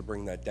goals was to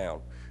bring that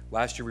down.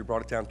 Last year, we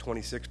brought it down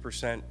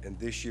 26%, and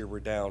this year, we're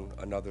down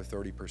another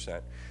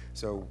 30%.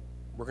 So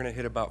we're going to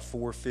hit about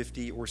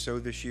 450 or so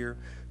this year.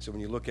 So when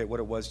you look at what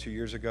it was 2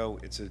 years ago,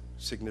 it's a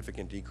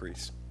significant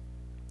decrease.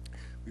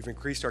 We've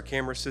increased our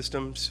camera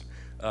systems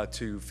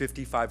to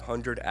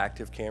 5,500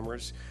 active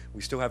cameras.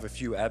 We still have a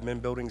few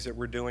admin buildings that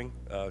we're doing,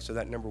 so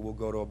that number will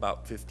go to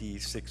about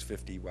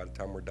 650 by the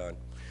time we're done.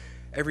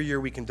 Every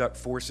year we conduct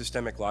 4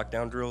 systemic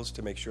lockdown drills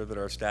to make sure that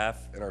our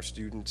staff and our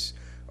students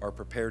are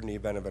prepared in the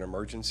event of an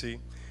emergency.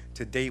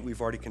 To date, we've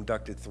already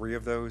conducted 3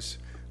 of those.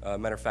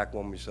 Matter of fact,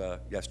 one was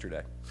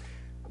yesterday.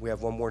 We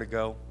have 1 more to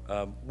go.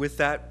 With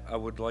that, I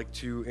would like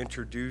to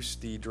introduce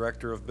the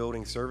Director of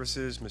Building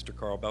Services, Mr.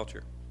 Carl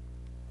Belcher.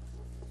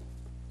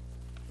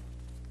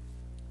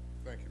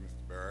 Thank you,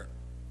 Mr. Barrett.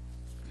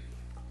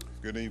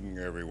 Good evening,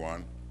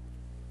 everyone.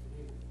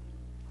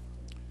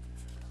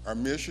 Our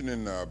mission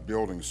in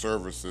building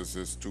services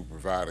is to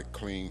provide a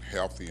clean,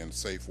 healthy, and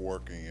safe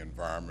working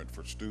environment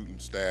for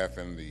students, staff,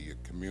 and the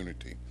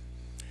community.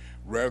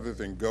 Rather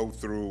than go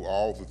through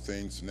all the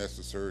things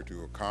necessary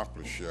to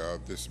accomplish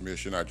this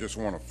mission, I just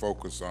want to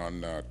focus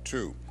on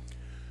 2.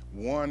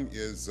 One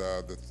is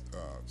the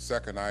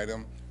second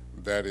item,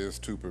 that is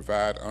to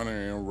provide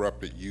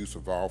uninterrupted use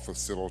of all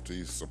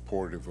facilities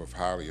supportive of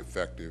highly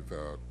effective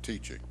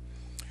teaching.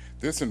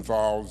 This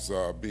involves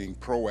being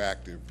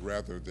proactive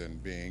rather than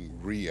being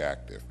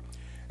reactive.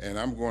 And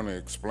I'm going to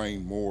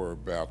explain more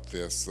about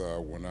this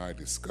when I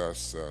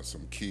discuss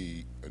some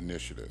key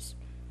initiatives.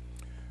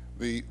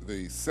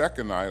 The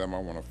second item I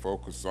want to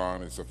focus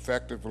on is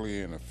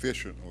effectively and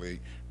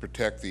efficiently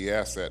protect the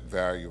asset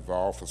value of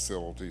all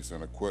facilities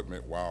and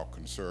equipment while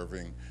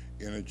conserving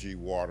energy,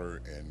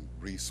 water, and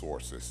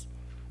resources.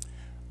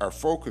 Our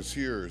focus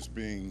here is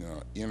being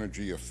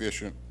energy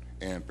efficient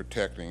and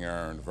protecting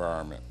our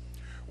environment.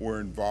 We're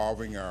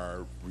involving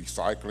our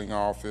recycling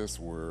office.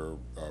 We're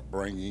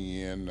bringing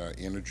in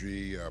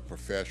energy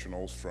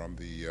professionals from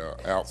the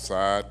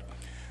outside,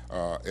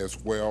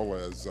 as well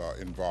as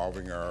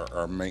involving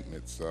our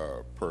maintenance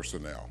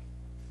personnel.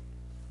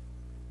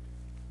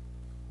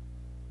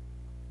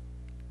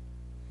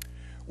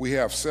 We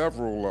have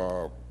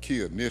several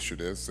key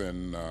initiatives,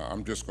 and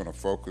I'm just going to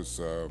focus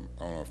on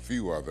a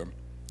few of them.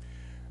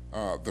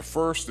 The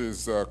first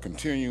is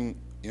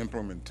continuing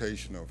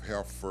implementation of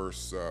Health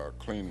First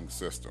cleaning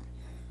system.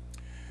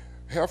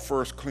 Health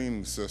First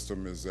cleaning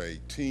system is a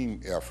team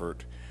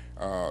effort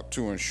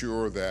to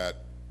ensure that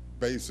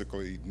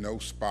basically no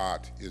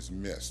spot is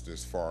missed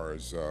as far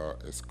as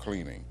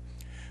cleaning.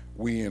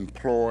 We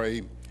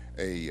employ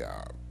a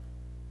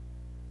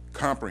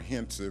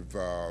comprehensive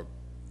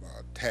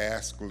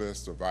task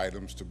list of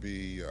items to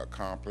be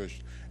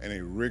accomplished and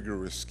a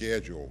rigorous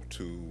schedule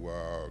to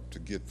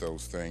get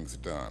those things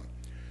done.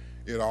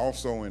 It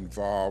also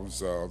involves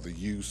the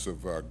use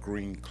of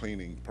green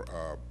cleaning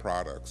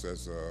products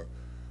as an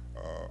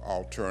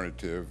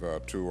alternative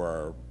to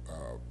our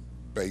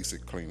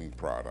basic cleaning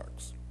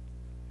products.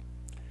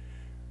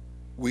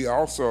 We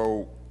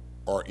also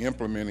are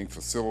implementing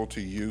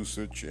facility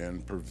usage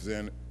and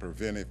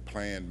preventive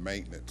planned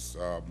maintenance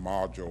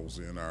modules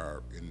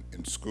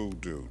in school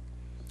do.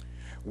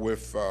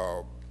 With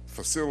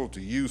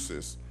facility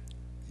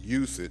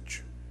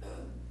usage,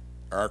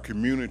 our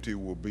community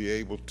will be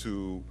able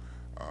to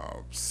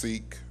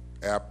seek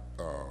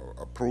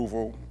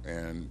approval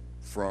and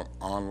from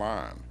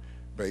online.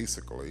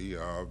 Basically,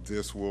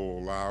 this will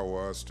allow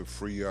us to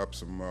free up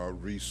some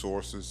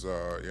resources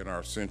in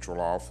our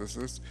central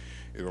offices.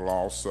 It will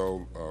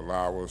also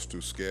allow us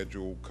to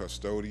schedule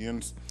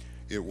custodians.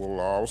 It will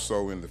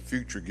also, in the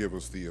future, give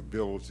us the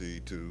ability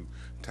to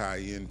tie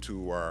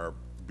into our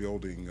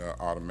building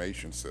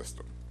automation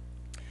system.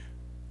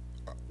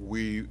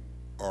 We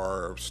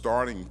are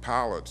starting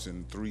pilots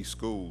in 3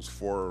 schools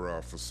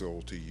for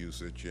facility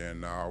usage,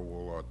 and I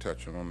will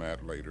touch on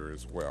that later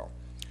as well.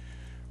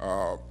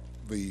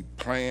 The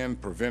planned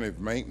preventive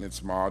maintenance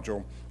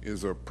module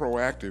is a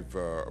proactive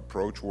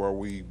approach where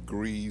we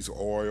grease,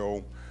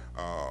 oil,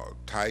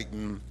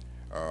 tighten,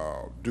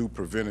 do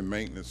preventive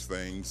maintenance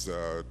things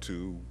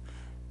to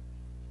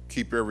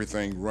keep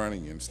everything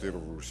running instead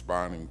of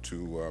responding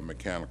to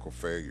mechanical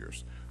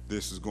failures.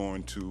 This is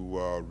going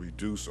to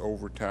reduce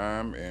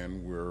overtime,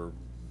 and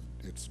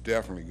it's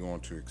definitely going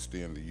to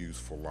extend the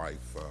useful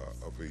life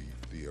of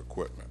the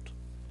equipment.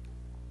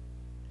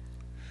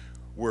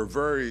 We're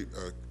very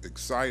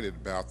excited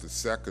about the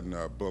second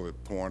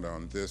bullet point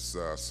on this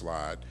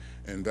slide,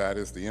 and that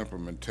is the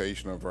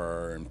implementation of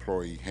our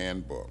employee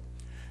handbook.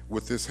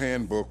 With this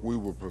handbook, we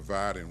will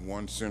provide in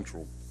one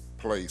central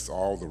place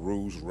all the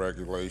rules,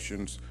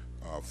 regulations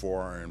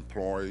for our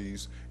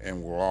employees,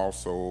 and will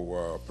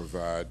also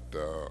provide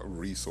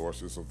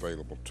resources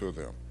available to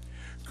them.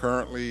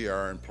 Currently,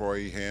 our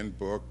employee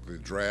handbook, the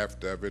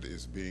draft of it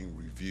is being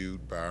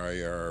reviewed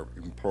by our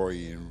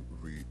Employee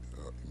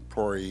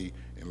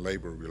and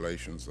Labor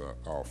Relations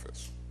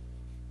Office.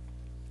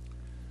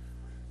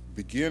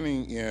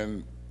 Beginning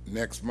in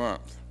next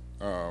month,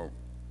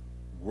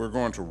 we're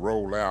going to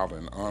roll out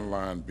an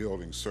online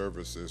building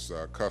services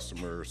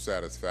customer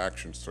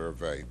satisfaction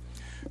survey.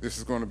 This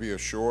is going to be a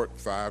short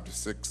 5 to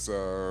 6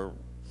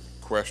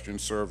 question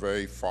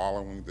survey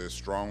following the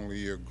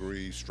strongly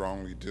agree,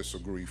 strongly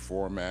disagree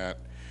format.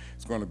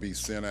 It's going to be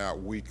sent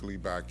out weekly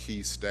by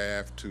key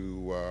staff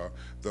to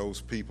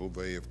those people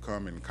they have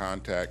come in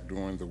contact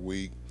during the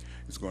week.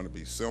 It's going to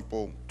be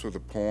simple, to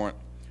the point.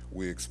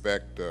 We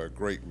expect a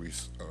great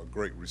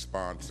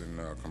response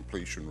and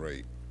completion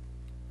rate.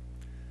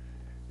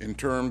 In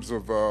terms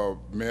of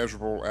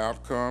measurable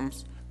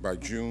outcomes, by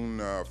June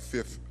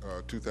 5th,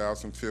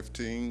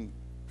 2015,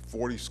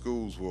 40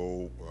 schools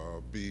will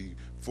be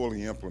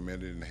fully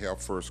implemented in the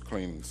Health First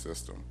cleaning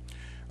system.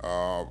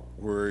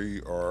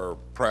 We are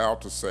proud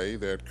to say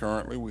that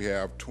currently we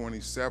have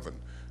 27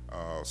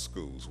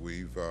 schools.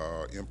 We've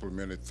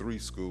implemented 3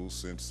 schools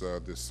since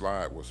this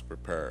slide was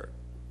prepared.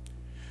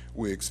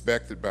 We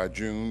expect that by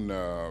June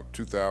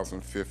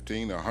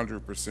 2015,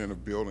 100%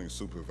 of building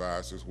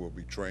supervisors will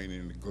be trained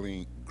in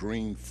the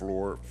green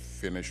floor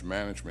finish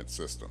management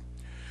system.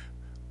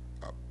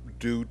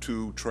 Due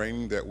to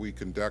training that we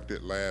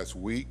conducted last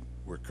week,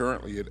 we're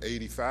currently at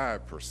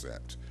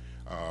 85%,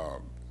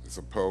 as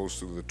opposed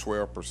to the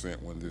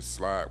 12% when this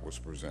slide was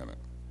presented.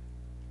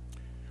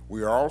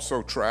 We are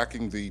also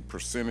tracking the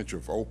percentage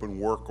of open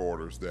work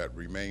orders that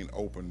remain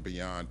open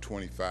beyond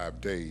 25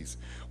 days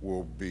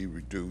will be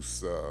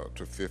reduced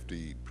to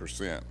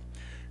 50%.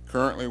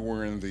 Currently,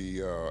 we're in the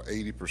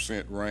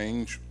 80%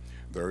 range.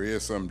 There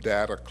is some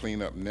data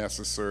cleanup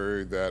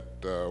necessary that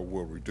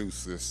will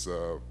reduce this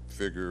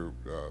figure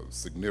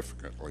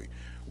significantly.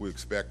 We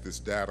expect this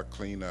data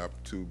cleanup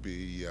to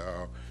be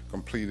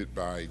completed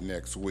by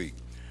next week.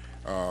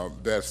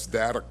 This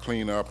data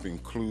cleanup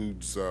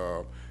includes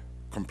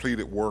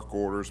completed work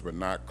orders but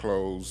not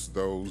closed,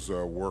 those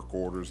work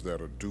orders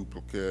that are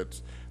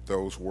duplicates,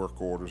 those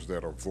work orders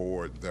that are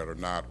void, that are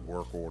not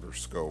work order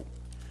scope.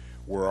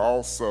 We're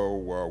also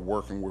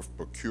working with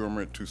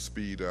procurement to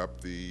speed up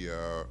the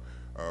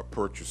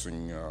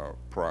purchasing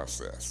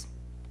process.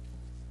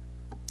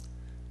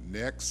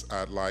 Next,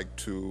 I'd like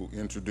to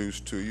introduce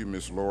to you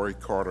Ms. Lori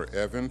Carter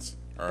Evans,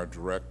 our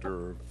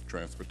Director of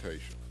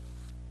Transportation.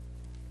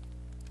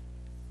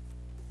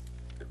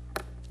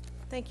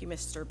 Thank you,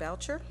 Mr.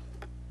 Belcher.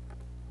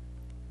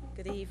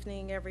 Good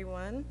evening,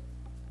 everyone.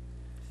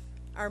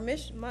 Our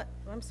mission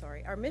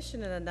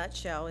in a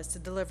nutshell is to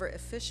deliver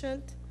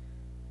efficient,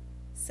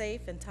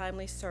 safe, and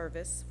timely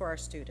service for our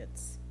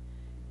students.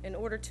 In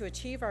order to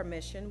achieve our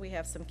mission, we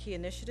have some key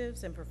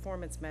initiatives and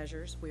performance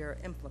measures we are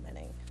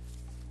implementing.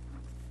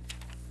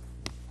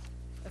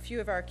 A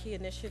few of our key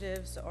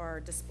initiatives are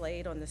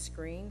displayed on the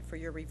screen for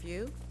your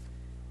review,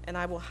 and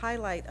I will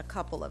highlight a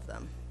couple of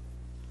them.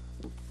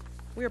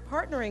 We are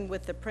partnering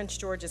with the Prince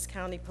George's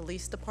County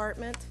Police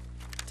Department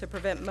to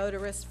prevent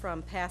motorists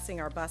from passing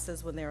our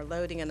buses when they are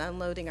loading and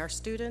unloading our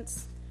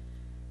students.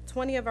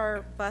 20 of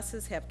our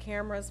buses have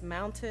cameras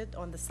mounted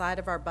on the side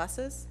of our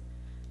buses.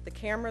 The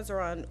cameras are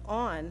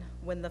on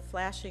when the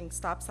flashing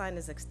stop sign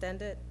is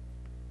extended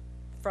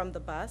from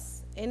the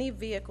bus. Any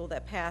vehicle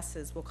that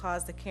passes will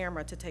cause the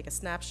camera to take a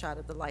snapshot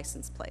of the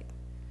license plate.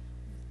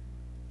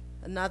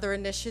 Another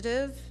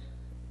initiative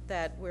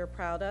that we're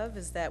proud of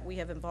is that we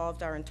have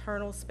involved our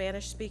internal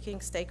Spanish-speaking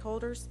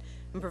stakeholders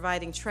in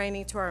providing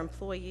training to our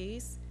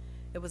employees.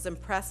 It was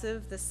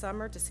impressive this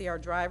summer to see our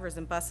drivers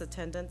and bus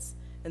attendants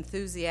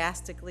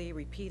enthusiastically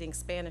repeating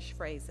Spanish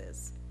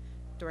phrases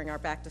during our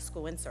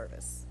back-to-school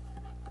in-service.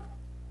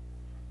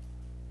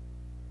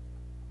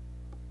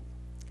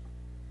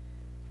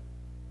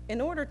 In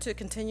order to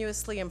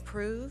continuously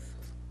improve,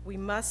 we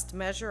must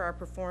measure our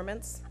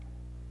performance.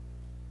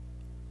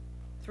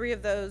 3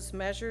 of those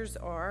measures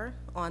are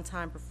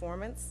on-time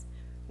performance,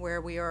 where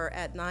we are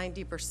at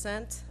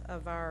 90%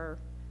 of our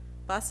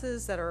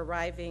buses that are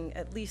arriving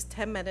at least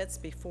 10 minutes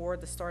before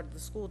the start of the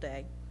school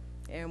day,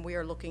 and we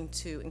are looking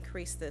to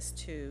increase this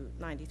to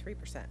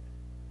 93%.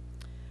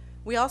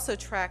 We also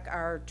track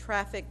our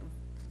traffic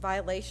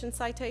violation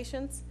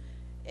citations.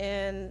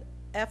 In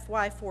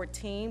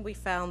FY14, we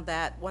found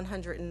that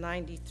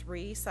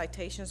 193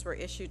 citations were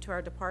issued to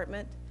our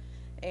department,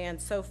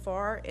 and so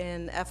far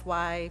in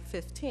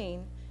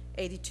FY15,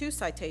 82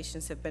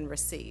 citations have been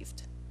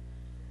received.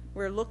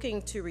 We're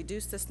looking to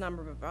reduce this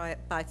number by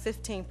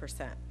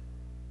 15%.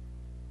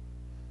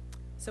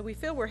 So we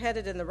feel we're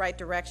headed in the right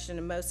direction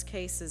in most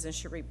cases and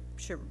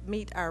should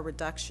meet our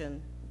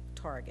reduction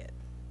target.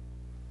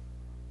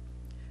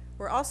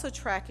 We're also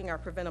tracking our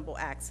preventable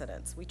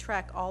accidents. We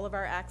track all of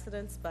our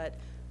accidents, but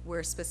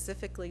we're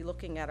specifically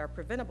looking at our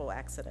preventable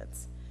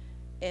accidents.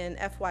 In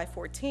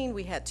FY14,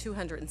 we had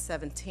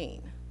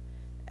 217.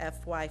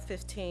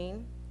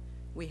 FY15,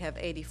 we have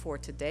 84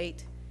 to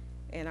date,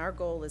 and our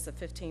goal is a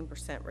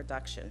 15%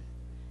 reduction.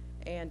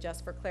 And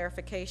just for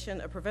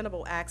clarification, a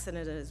preventable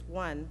accident is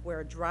one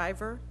where a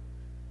driver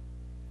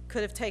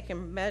could have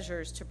taken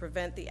measures to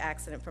prevent the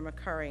accident from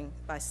occurring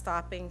by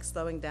stopping,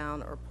 slowing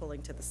down, or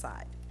pulling to the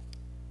side.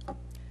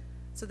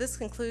 So this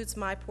concludes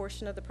my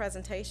portion of the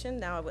presentation.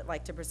 Now I would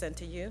like to present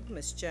to you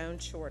Ms. Joan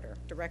Shorter,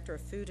 Director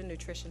of Food and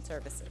Nutrition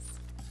Services.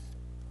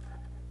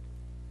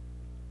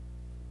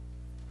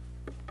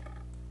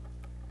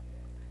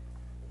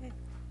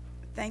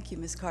 Thank you,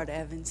 Ms.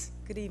 Carter-Evans.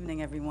 Good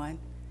evening, everyone.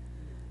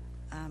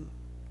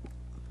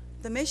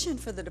 The mission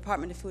for the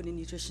Department of Food and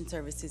Nutrition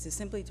Services is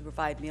simply to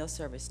provide meal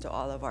service to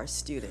all of our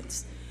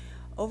students.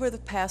 Over the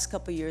past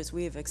couple years,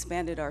 we have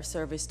expanded our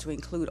service to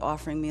include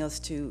offering meals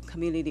to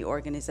community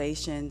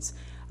organizations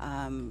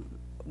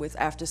with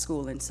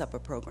after-school and supper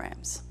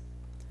programs.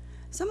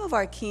 Some of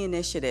our key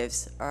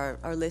initiatives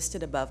are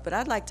listed above, but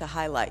I'd like to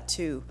highlight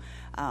two.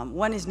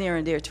 One is near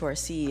and dear to our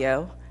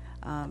CEO,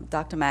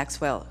 Dr.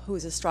 Maxwell, who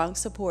is a strong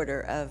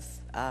supporter of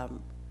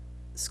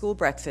school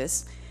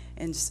breakfast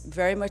and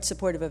very much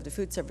supportive of the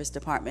food service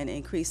department,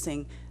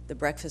 increasing the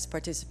breakfast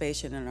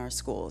participation in our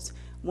schools.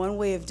 One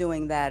way of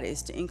doing that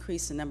is to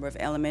increase the number of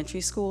elementary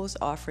schools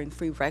offering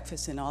free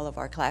breakfast in all of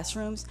our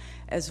classrooms,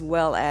 as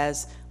well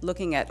as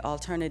looking at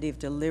alternative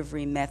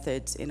delivery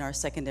methods in our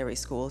secondary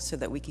schools so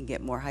that we can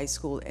get more high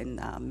school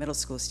and middle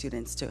school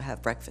students to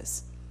have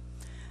breakfast.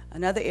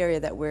 Another area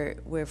that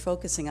we're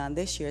focusing on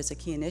this year as a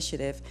key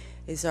initiative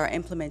is our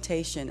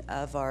implementation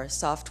of our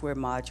software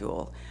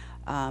module.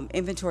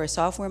 Inventory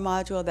software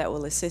module that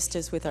will assist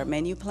us with our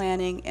menu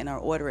planning and our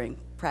ordering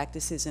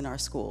practices in our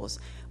schools.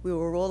 We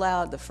will roll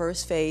out the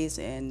first phase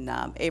in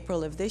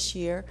April of this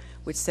year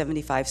with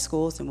 75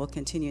 schools, and we'll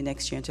continue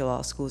next year until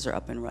all schools are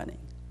up and running.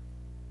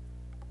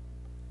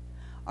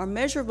 Our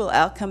measurable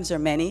outcomes are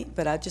many,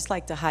 but I'd just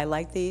like to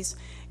highlight these.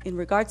 In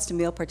regards to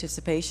meal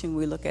participation,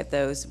 we look at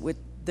those with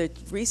the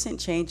recent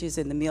changes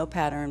in the meal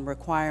pattern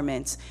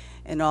requirements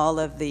and all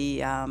of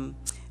the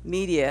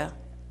media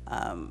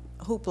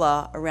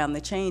hoopla around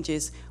the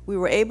changes. We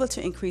were able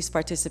to increase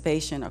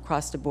participation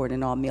across the board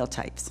in all meal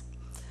types.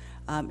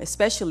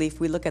 Especially if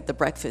we look at the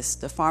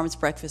breakfast, the farm's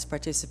breakfast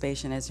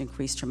participation has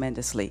increased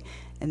tremendously,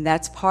 and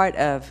that's part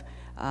of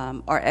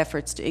our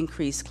efforts to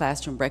increase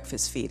classroom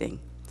breakfast feeding.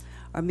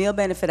 Our meal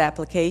benefit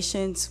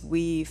applications,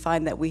 we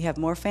find that we have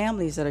more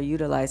families that are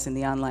utilizing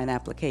the online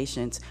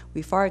applications.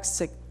 We far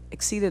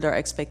exceeded our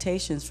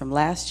expectations from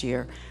last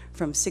year,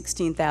 from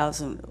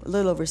 16,000, a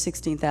little over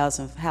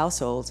 16,000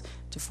 households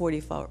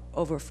to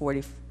over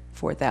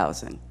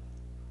 44,000.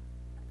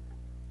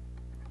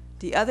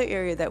 The other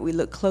area that we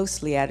look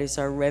closely at is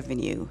our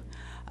revenue.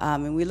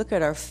 And we look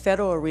at our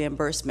federal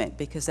reimbursement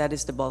because that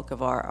is the bulk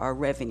of our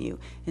revenue.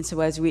 And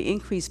so as we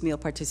increase meal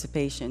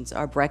participations,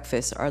 our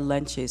breakfasts, our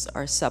lunches,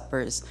 our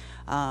suppers,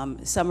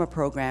 summer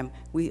program,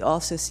 we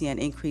also see an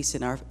increase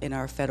in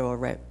our federal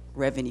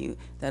revenue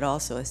that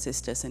also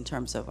assists us in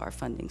terms of our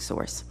funding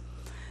source.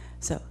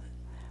 So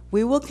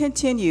we will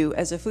continue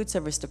as a food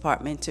service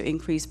department to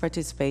increase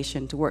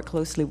participation, to work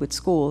closely with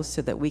schools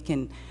so that we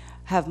can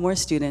have more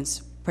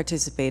students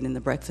participate in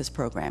the breakfast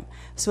program.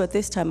 So at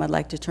this time, I'd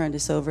like to turn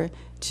this over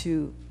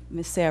to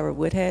Ms. Sarah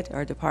Woodhead,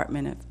 our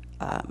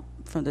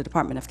from the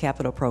Department of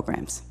Capital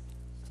Programs.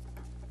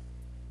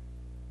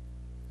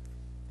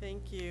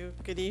 Thank you.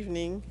 Good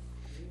evening.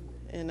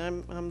 And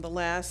I'm the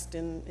last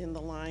in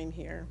the line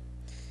here.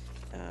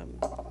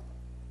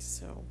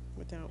 So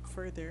without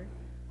further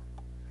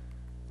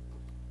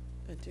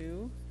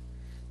ado,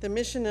 the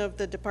mission of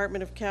the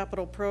Department of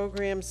Capital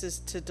Programs is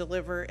to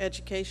deliver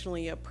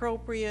educationally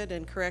appropriate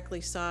and correctly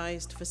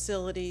sized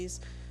facilities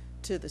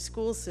to the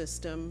school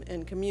system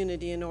and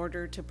community in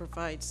order to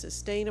provide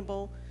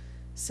sustainable,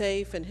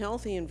 safe, and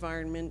healthy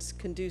environments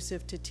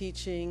conducive to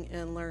teaching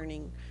and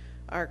learning.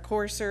 Our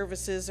core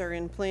services are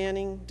in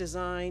planning,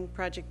 design,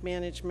 project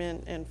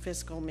management, and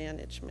fiscal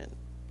management.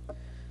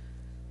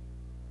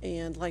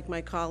 And like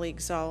my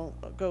colleagues, I'll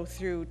go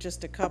through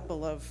just a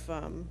couple of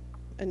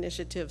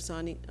initiatives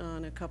on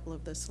a couple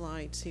of the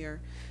slides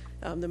here.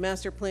 The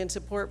Master Plan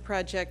Support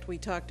Project we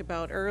talked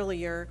about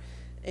earlier,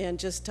 and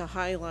just to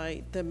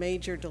highlight the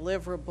major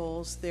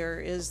deliverables,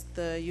 there is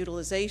the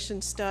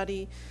utilization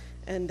study,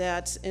 and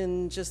that's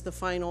in just the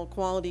final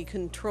quality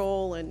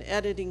control and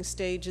editing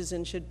stages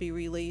and should be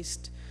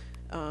released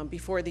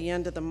before the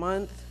end of the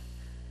month.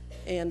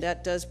 And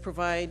that does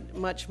provide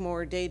much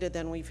more data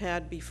than we've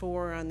had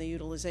before on the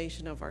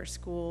utilization of our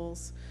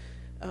schools.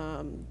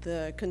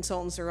 The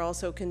consultants are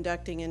also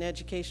conducting an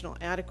educational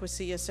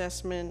adequacy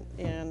assessment,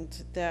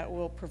 and that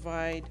will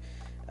provide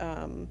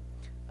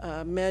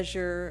a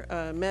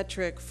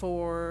metric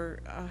for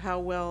how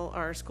well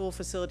our school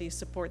facilities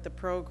support the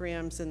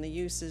programs and the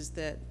uses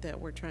that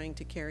we're trying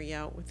to carry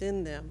out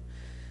within them.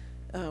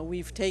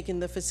 We've taken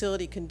the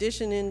Facility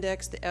Condition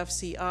Index, the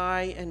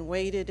FCI, and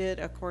weighted it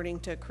according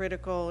to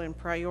critical and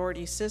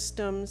priority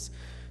systems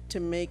to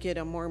make it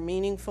a more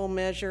meaningful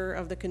measure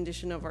of the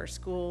condition of our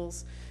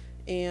schools.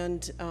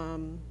 And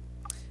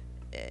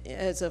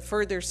as a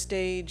further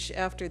stage,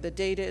 after the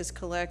data is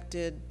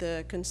collected,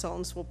 the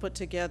consultants will put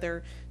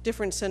together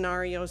different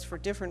scenarios for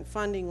different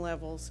funding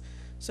levels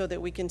so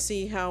that we can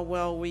see how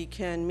well we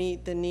can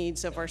meet the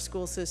needs of our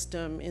school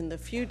system in the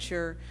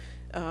future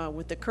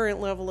with the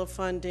current level of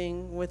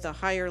funding, with a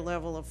higher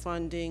level of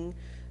funding,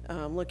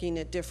 looking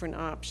at different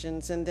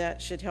options, and that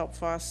should help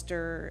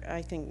foster,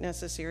 I think,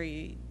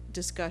 necessary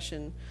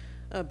discussion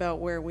about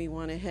where we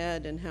want to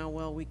head and how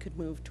well we could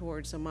move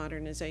towards a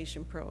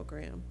modernization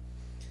program.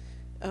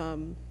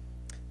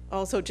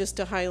 Also, just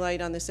to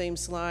highlight on the same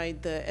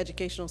slide, the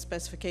educational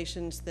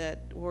specifications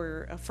that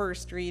were a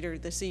first reader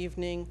this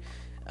evening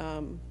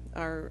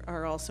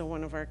are also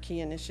one of our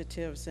key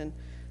initiatives, and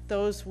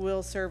those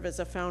will serve as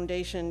a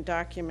foundation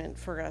document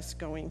for us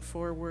going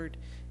forward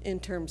in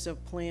terms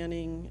of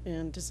planning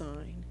and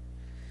design.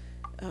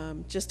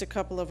 Just a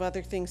couple of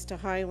other things to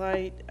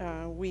highlight.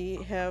 We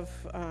have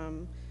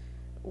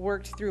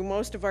worked through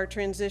most of our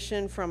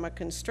transition from a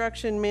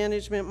construction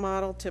management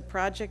model to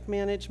project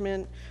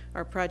management.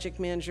 Our project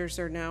managers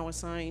are now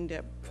assigned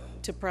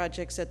to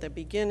projects at the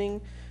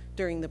beginning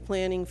during the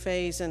planning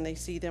phase, and they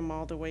see them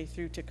all the way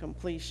through to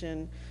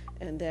completion,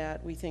 and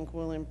that we think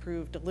will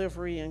improve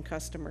delivery and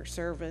customer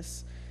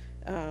service.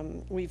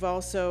 We've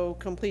also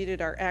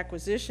completed our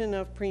acquisition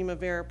of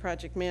Primavera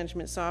project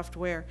management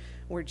software.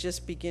 We're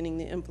just beginning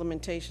the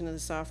implementation of the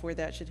software.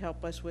 That should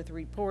help us with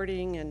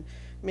reporting and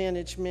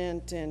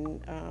management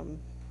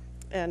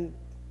and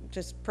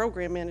just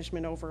program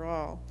management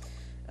overall.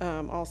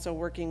 Also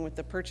working with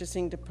the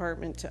purchasing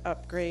department to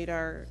upgrade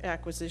our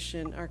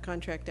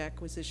contract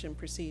acquisition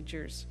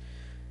procedures.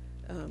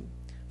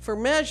 For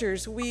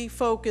measures, we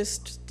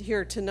focused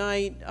here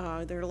tonight,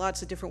 there are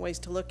lots of different ways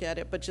to look at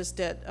it, but just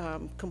at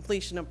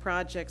completion of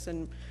projects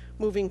and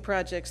moving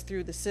projects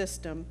through the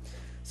system.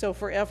 So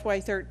for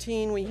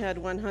FY13, we had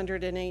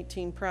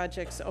 118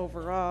 projects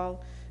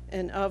overall,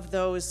 and of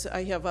those,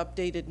 I have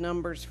updated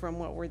numbers from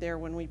what were there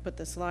when we put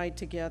the slide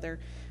together.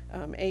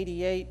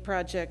 88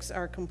 projects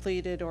are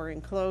completed or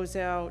in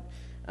closeout.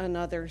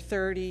 Another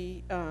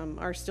 30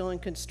 are still in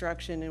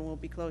construction and will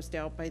be closed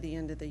out by the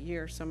end of the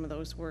year. Some of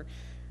those were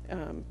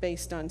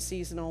based on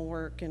seasonal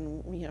work,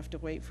 and we have to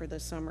wait for the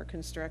summer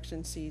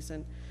construction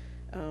season.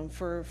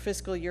 For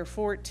fiscal year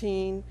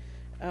 14,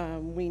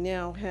 we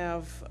now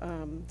have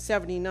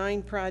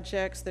 79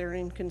 projects that are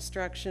in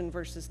construction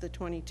versus the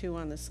 22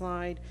 on the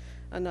slide.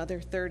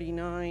 Another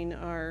 39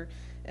 are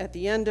at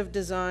the end of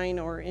design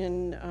or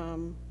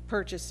in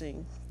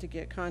purchasing to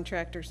get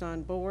contractors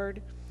on board.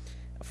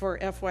 For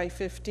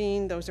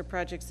FY15, those are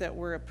projects that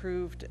were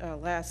approved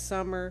last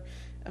summer.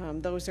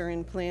 Those are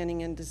in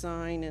planning and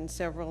design, and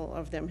several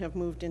of them have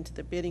moved into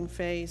the bidding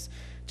phase.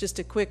 Just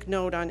a quick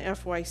note on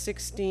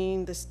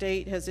FY16, the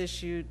state has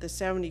issued the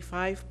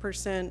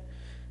 75%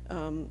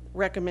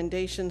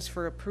 recommendations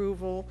for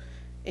approval,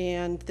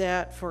 and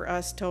that for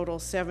us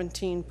totals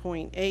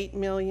 $17.8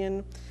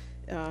 million.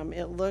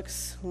 It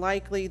looks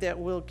likely that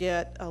we'll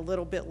get a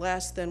little bit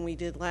less than we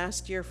did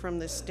last year from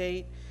the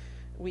state.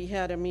 We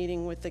had a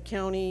meeting with the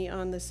county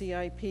on the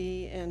CIP,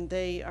 and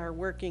they are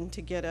working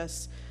to get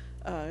us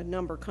a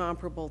number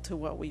comparable to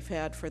what we've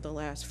had for the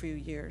last few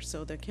years.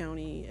 So the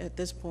county at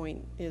this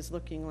point is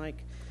looking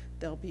like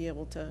they'll be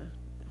able to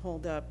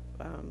hold up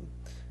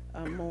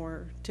a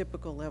more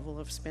typical level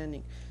of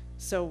spending.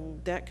 So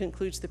that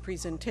concludes the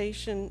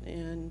presentation,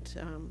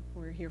 and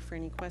we're here for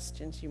any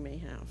questions you may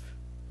have.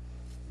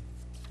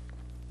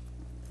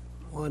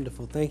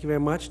 Wonderful. Thank you very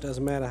much.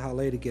 Doesn't matter how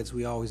late it gets,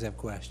 we always have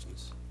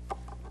questions.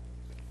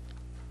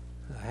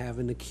 I have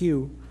in the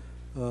queue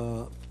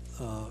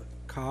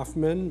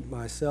Kaufman,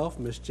 myself,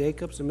 Ms.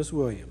 Jacobs, and Ms.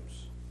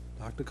 Williams.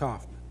 Dr.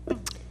 Kaufman.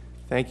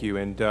 Thank you,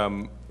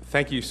 and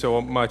thank you so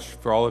much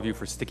for all of you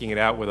for sticking it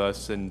out with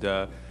us. And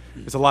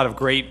there's a lot of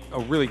great,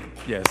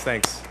 yes,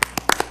 thanks.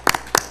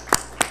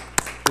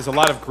 There's a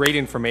lot of great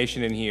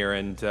information in here,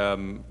 and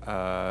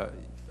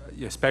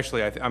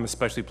especially, I'm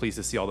especially pleased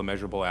to see all the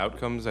measurable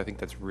outcomes. I think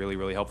that's really,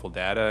 really helpful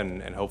data,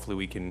 and hopefully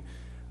we can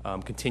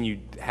continue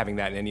having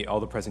that in all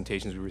the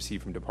presentations we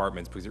receive from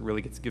departments, because it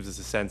really gives us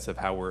a sense of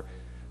how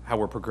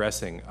we're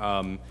progressing.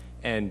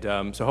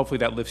 So hopefully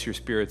that lifts your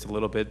spirits a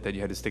little bit that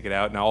you had to stick it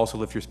out. And I'll also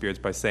lift your spirits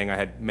by saying I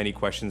had many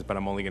questions, but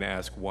I'm only going to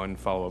ask one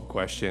follow-up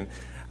question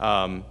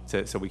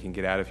so we can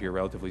get out of here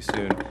relatively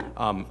soon.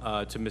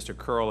 To Mr.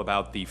 Curl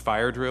about the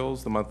fire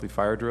drills, the monthly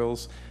fire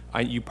drills.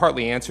 You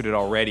partly answered it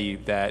already,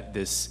 that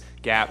this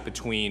gap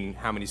between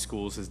how many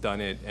schools has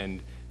done it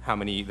and how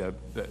many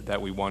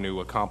that we want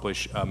to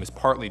accomplish is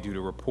partly due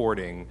to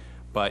reporting,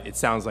 but it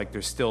sounds like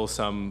there's still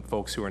some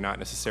folks who are not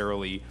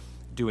necessarily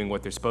doing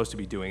what they're supposed to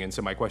be doing. And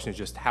so my question is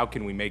just, how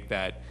can we make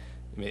that,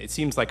 I mean, it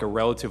seems like a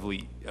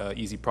relatively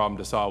easy problem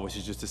to solve, which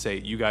is just to say,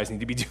 you guys need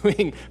to be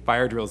doing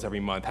fire drills every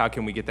month. How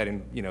can we get that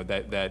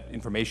that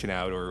information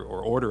out or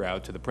order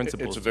out to the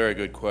principals? It's a very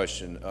good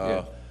question.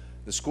 Yeah.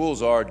 The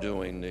schools are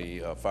doing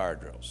the fire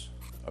drills.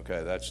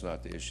 Okay, that's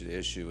not the issue. The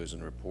issue is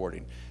in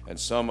reporting. And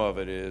some of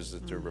it is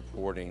that they're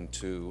reporting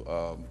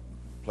to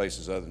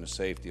places other than the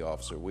safety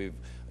officer. We've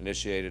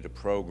initiated a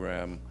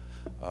program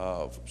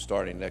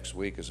starting next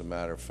week, as a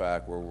matter of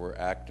fact, where we're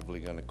actively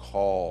going to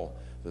call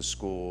the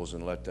schools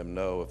and let them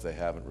know if they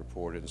haven't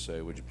reported and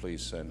say, would you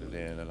please send it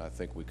in? And I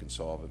think we can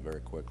solve it very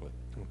quickly.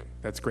 Okay.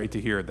 That's great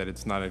to hear that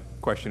it's not a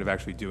question of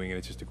actually doing it,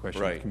 it's just a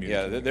question of Right,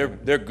 communicating. yeah,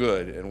 they're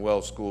good and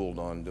well-schooled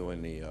on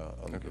doing the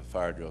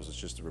fire drills. It's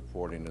just the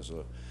reporting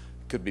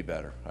could be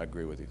better. I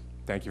agree with you.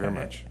 Thank you very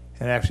much.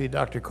 And actually,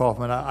 Dr.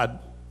 Kaufman,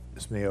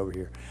 it's me over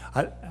here.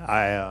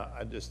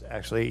 I just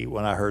actually,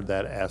 when I heard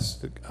that,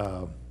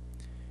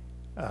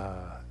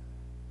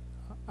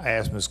 I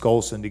asked Ms.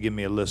 Golson to give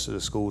me a list of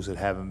the schools that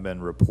haven't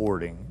been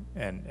reporting,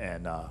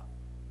 and I'll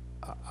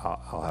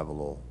have a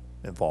little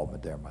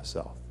involvement there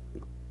myself.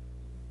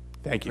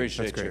 Thank you.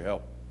 Appreciate your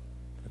help.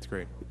 That's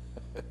great.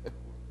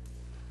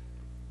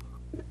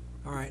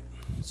 All right,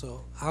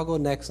 so I'll go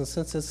next, and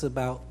since it's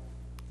about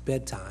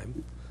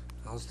bedtime,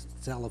 I'll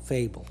tell a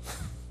fable.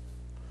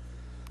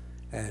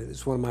 And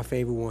it's one of my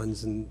favorite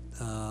ones, and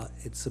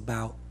it's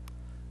about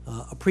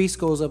a priest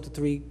goes up to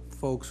three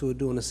folks who are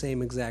doing the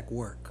same exact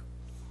work.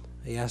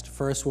 He asked the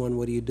first one,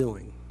 what are you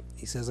doing?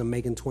 He says, I'm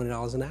making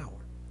 $20 an hour.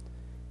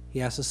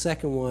 He asked the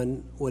second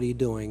one, what are you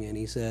doing? And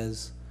he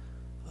says,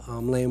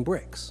 I'm laying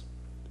bricks.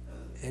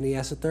 And he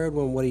asked the third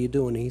one, what are you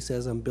doing? And he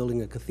says, I'm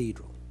building a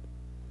cathedral.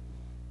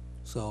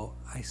 So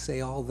I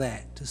say all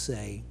that to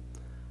say,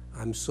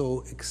 I'm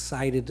so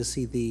excited to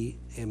see the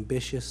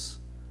ambitious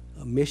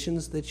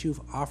missions that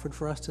you've offered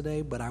for us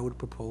today, but I would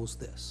propose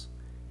this.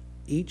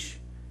 Each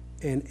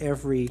and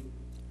every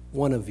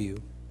one of you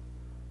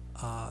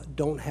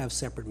don't have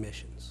separate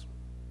missions.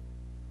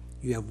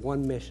 You have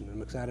one mission.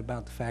 I'm excited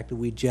about the fact that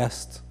we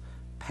just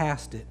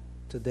passed it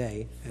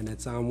today, and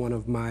it's on one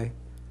of my,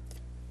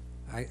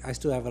 I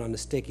still have it on the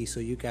sticky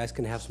so you guys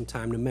can have some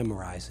time to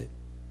memorize it.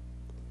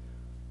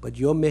 But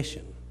your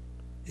mission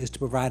is to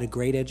provide a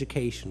great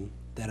education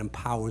that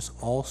empowers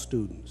all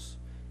students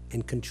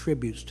and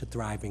contributes to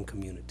thriving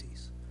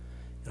communities.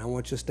 And I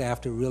want your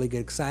staff to really get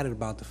excited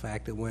about the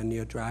fact that when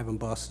you're driving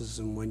buses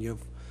and when you're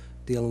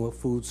dealing with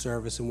food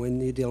service and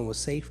when you're dealing with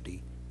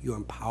safety, you're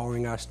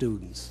empowering our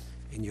students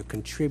and you're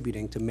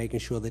contributing to making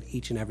sure that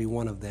each and every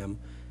one of them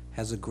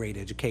has a great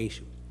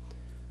education.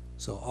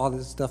 So all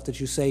this stuff that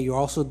you say you're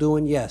also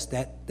doing, yes,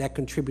 that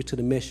contributes to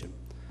the mission.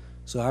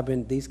 So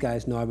these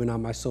guys know I've been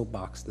on my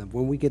soapbox.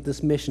 When we get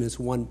this mission, it's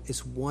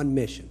one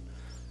mission.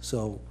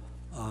 So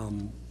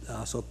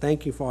so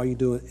thank you for all you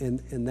do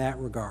in that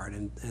regard,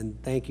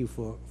 and thank you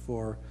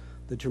for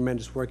the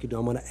tremendous work you do.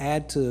 I'm going to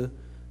add to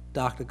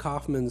Dr.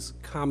 Kaufman's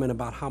comment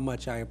about how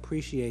much I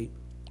appreciate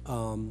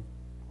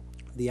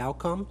the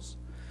outcomes.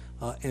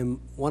 And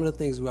one of the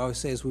things we always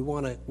say is we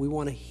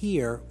want to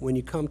hear when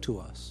you come to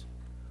us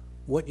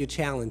what your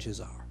challenges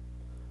are.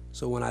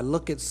 So when I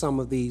look at some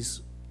of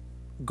these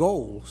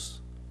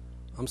goals,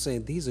 I'm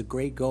saying these are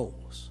great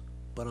goals,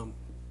 but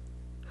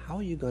how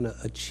are you going to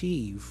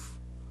achieve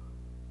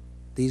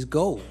these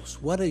goals?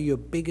 What are your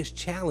biggest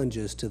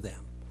challenges to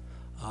them?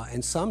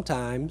 And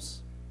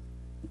sometimes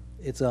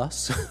it's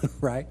us,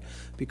 right?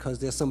 Because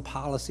there's some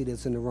policy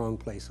that's in the wrong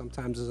place.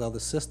 Sometimes there's other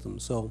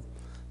systems. So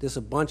there's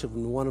a bunch of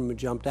them. One of them that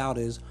jumped out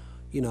is,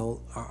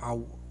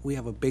 we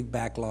have a big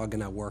backlog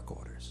in our work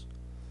orders.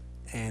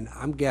 And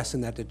I'm guessing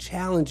that the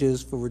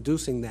challenges for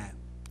reducing that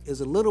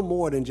is a little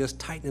more than just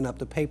tightening up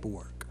the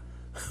paperwork,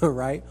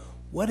 right?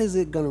 What is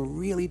it going to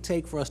really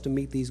take for us to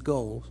meet these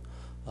goals?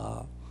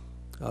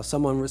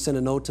 Someone sent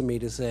a note to me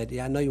that said,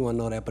 yeah, I know you want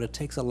to know that, but it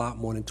takes a lot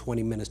more than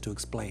 20 minutes to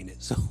explain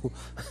it.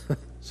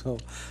 So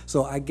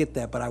I get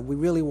that, but we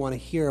really want to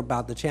hear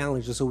about the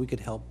challenges so we could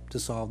help to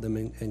solve them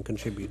and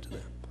contribute to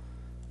them.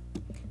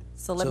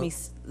 So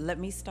let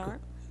me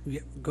start?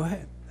 Yeah, go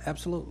ahead,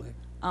 absolutely.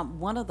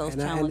 One of those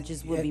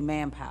challenges would be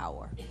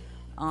manpower.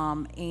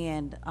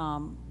 And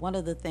one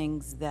of the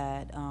things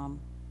that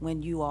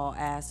when you all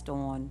asked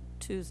on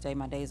Tuesday,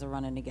 my days are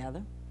running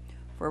together,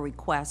 for a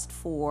request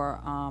for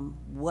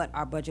what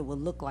our budget would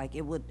look like,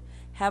 it would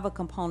have a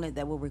component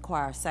that would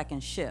require a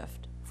second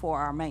shift for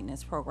our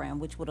maintenance program,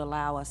 which would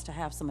allow us to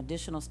have some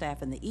additional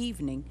staff in the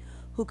evening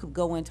who could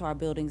go into our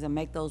buildings and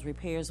make those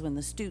repairs when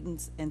the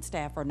students and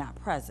staff are not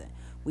present.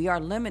 We are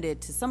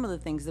limited to some of the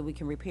things that we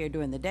can repair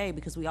during the day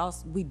because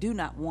we do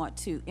not want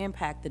to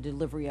impact the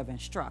delivery of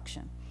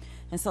instruction.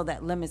 And so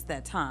that limits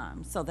that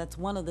time. So that's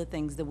one of the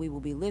things that we will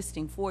be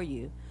listing for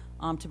you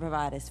to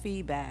provide as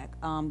feedback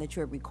that you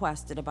have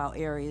requested about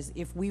areas.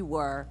 If we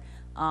were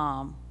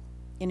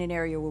in an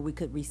area where we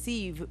could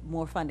receive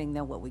more funding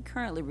than what we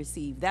currently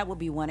receive, that would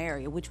be one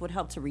area which would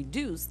help to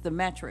reduce the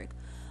metric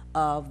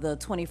of the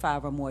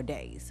 25 or more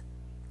days.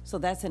 So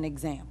that's an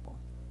example.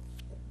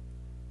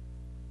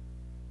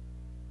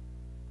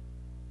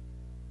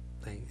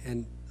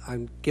 And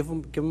give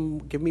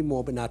me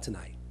more, but not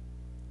tonight.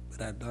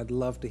 But I'd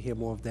love to hear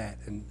more of that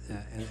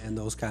and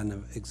those kind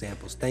of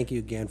examples. Thank you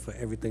again for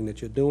everything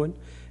that you're doing.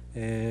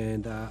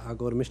 And I'll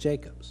go to Ms.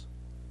 Jacobs.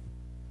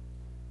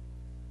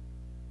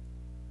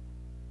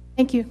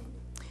 Thank you.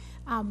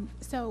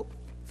 So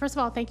first of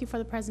all, thank you for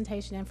the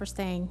presentation and for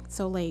staying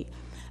so late.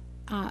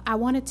 I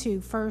wanted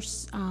to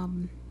first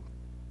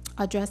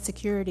address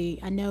security.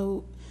 I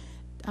know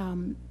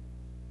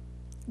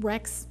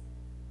Rex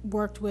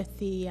worked with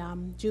the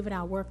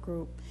juvenile work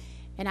group,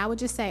 And I would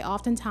just say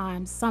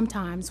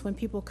sometimes when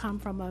people come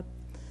from a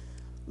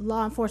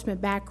law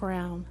enforcement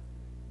background,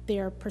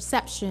 their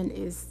perception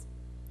is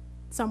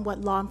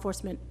somewhat law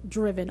enforcement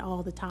driven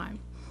all the time.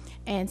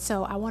 And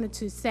so I wanted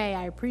to say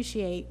I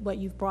appreciate what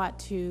you've brought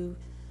to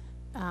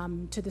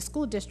the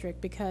school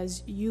district,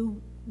 because you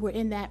were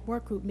in that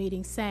work group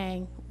meeting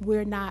saying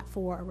we're not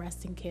for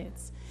arresting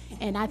kids.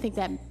 And I think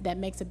that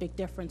makes a big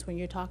difference when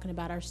you're talking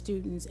about our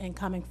students and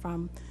coming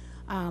from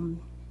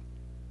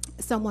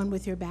someone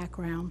with your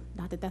background.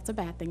 Not that that's a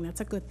bad thing, that's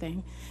a good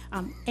thing.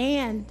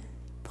 And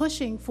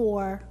pushing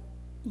for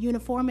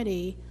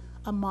uniformity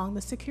among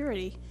the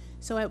security.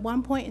 So at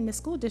one point in the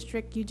school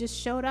district, you just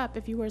showed up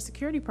if you were a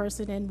security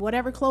person in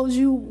whatever clothes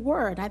you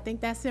were. And I think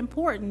that's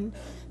important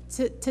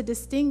to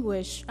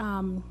distinguish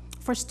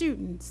for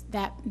students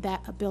that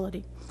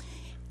ability.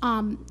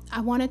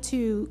 I wanted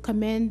to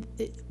commend,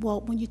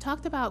 well, when you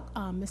talked about,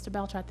 Mr.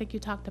 Belcher, I think you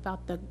talked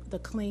about the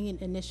clean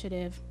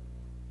initiative.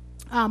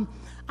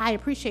 I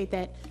appreciate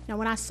that. Now,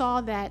 when I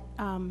saw that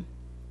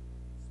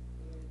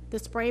the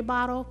spray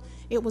bottle,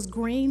 it was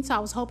green, so I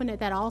was hoping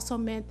that also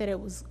meant that it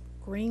was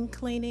green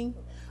cleaning.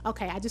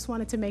 Okay, I just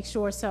wanted to make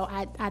sure, so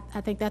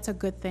I think that's a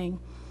good thing.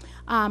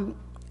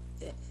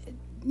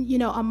 You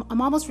know,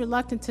 I'm almost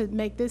reluctant to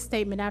make this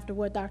statement after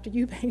what Dr.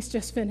 Eubanks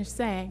just finished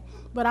saying,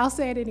 but I'll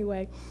say it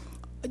anyway.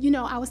 You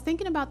know, I was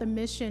thinking about the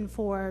mission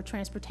for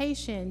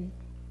transportation,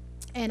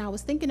 and I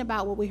was thinking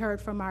about what we heard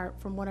from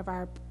one of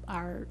our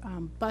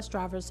bus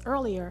drivers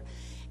earlier,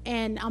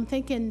 and I'm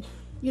thinking,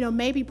 you know,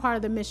 maybe part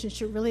of the mission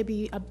should really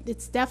be,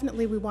 it's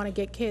definitely we want to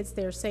get kids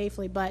there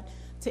safely, but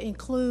to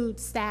include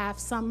staff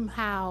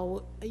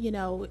somehow, you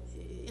know,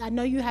 I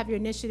know you have your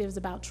initiatives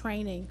about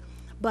training,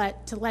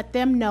 but to let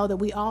them know that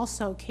we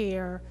also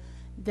care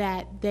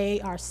that they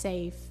are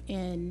safe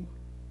in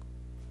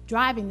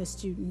driving the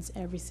students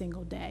every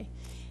single day.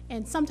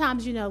 And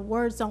sometimes, you know,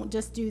 words don't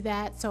just do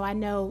that, so I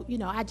know, you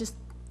know, I just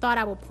thought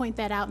I would point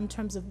that out in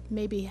terms of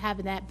maybe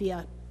having that be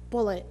a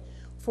bullet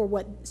for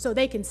what, so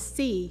they can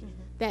see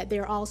that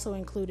they're also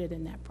included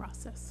in that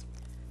process.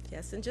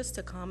 Yes, and just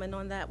to comment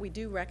on that, we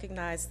do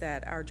recognize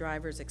that our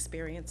drivers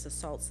experience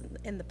assaults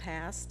in the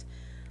past,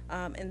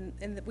 and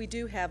that we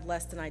do have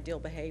less than ideal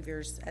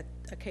behaviors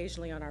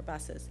occasionally on our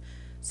buses.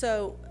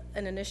 So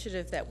an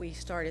initiative that we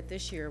started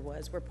this year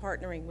was we're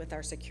partnering with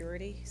our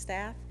security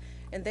staff,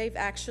 and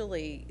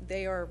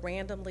they are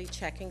randomly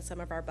checking some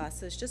of our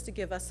buses just to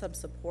give us some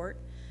support.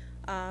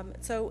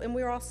 And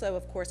we're also,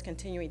 of course,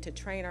 continuing to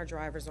train our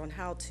drivers on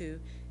how to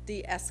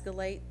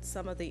de-escalate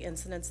some of the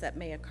incidents that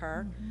may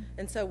occur.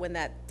 And so when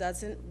that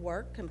doesn't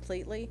work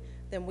completely,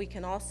 then we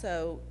can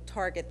also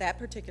target that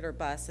particular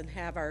bus and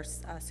have our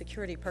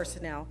security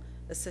personnel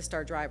assist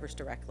our drivers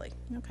directly.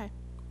 Okay,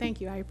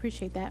 thank you, I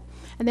appreciate that.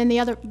 And then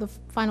the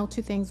final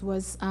two things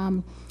was,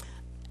 and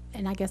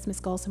I guess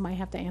Ms. Golson might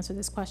have to answer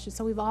this question.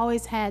 So we've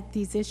always had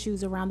these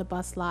issues around the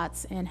bus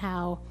lots and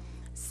how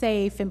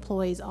safe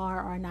employees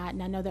are or not,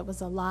 and I know there was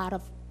a lot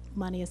of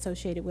money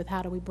associated with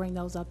how do we bring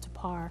those up to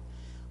par.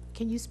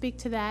 Can you speak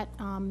to that?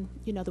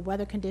 You know, the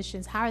weather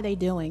conditions, how are they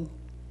doing?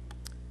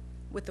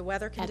 With the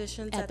weather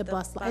conditions at the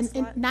bus lot?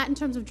 And not in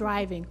terms of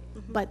driving,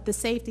 but the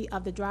safety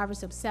of the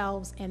drivers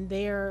themselves and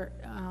their,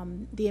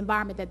 the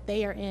environment that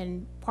they are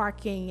in,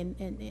 parking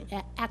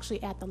and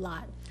actually at the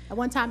lot. At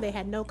one time, they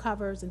had no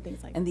covers and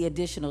things like that. And the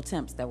additional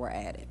temps that were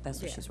added,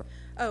 that's what she's right.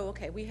 Oh,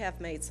 okay, we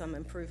have made some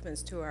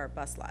improvements to our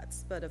bus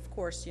lots, but of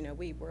course, you know,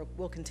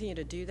 we'll continue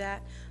to do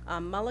that.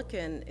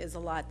 Mulliken is a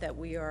lot that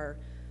we are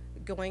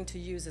going to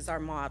use as our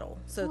model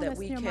so that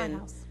we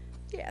can,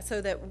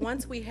 so that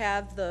once we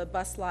have the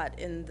bus lot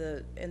in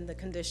the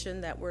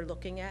condition that we're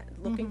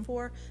looking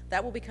for,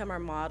 that will become our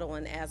model,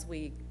 and as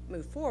we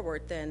move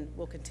forward, then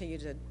we'll continue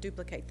to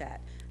duplicate that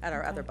at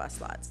our other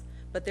bus lots.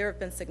 But there have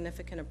been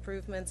significant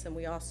improvements, and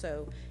we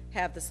also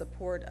have the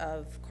support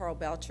of Carl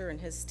Belcher and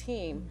his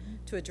team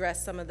to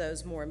address some of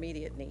those more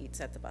immediate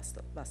needs at the bus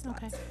lots.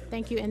 Okay,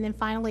 thank you. And then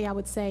finally, I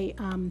would say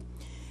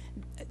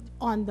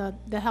on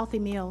the healthy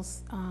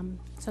meals,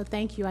 so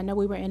thank you. I know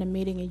we were in a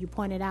meeting and you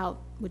pointed out,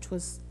 which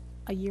was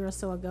a year or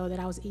so ago, that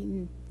I was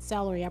eating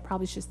celery. I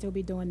probably should still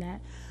be doing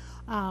that.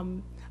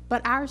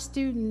 But our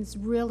students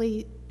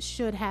really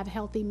should have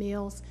healthy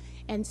meals,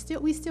 and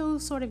we still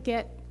sort of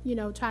get, you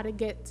know, try to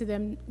get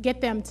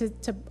them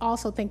to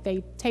also think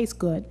they taste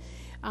good.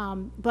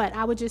 But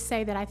I would just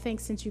say that I think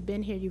since you've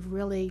been here, you've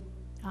really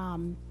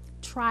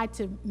tried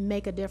to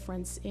make a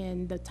difference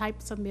in the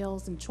types of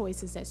meals and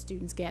choices that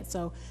students get.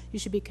 So you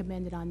should be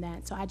commended on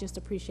that. So I just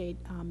appreciate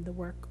the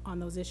work on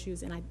those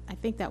issues, and I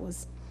think that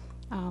was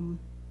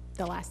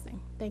the last thing.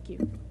 Thank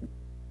you.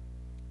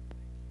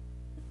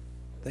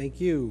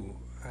 Thank you.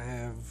 I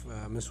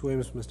have Ms.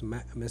 Williams,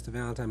 Mr.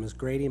 Valentine, Ms.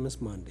 Grady, and Ms.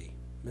 Mundy.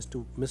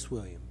 Ms.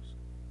 Williams.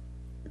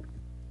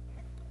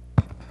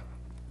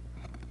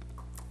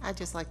 I'd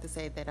just like to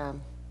say that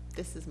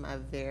this is my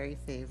very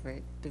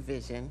favorite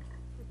division,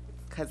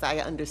 because I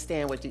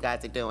understand what you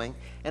guys are doing,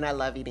 and I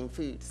love eating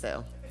food.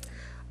 So,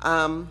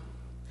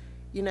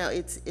 you know,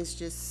 it's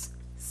just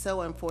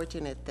so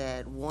unfortunate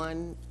that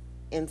one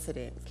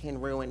incident can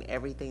ruin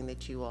everything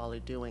that you all are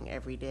doing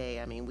every day.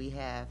 I mean, we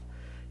have,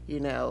 you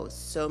know,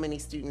 so many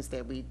students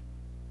that we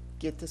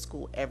get to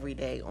school every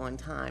day on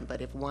time,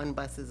 but if one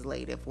bus is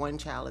late, if one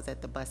child is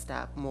at the bus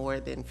stop more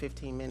than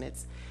 15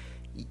 minutes,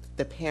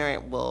 the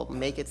parent will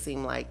make it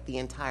seem like the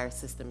entire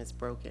system is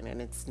broken,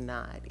 and it's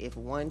not. If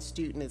one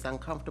student is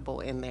uncomfortable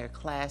in their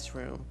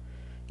classroom,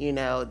 you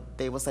know,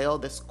 they will say, oh,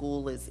 the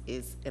school is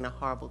in a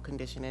horrible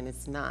condition, and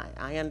it's not.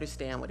 I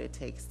understand what it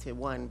takes to,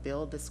 one,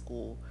 build a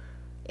school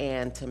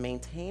and to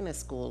maintain a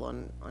school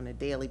on a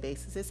daily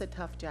basis. It's a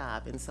tough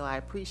job, and so I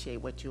appreciate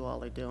what you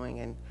all are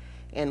doing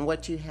and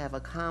what you have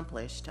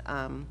accomplished.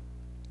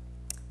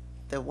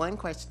 The one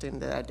question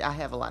that I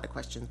have a lot of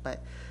questions,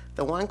 but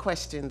the one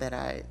question that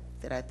I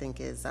think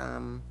is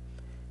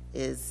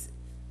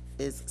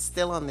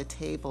still on the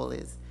table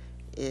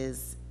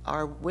is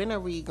when are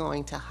we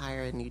going to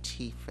hire a new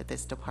chief for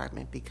this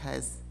department?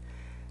 Because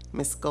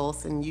Ms.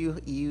 Golson,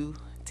 you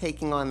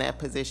taking on that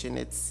position,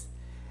 it's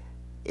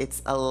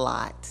a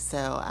lot.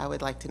 So I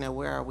would like to know,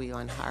 where are we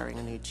on hiring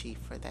a new chief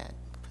for that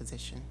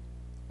position?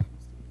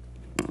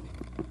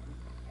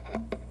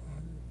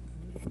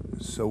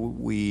 So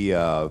we, you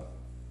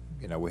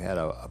know, we had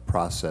a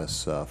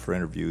process for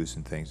interviews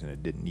and things, and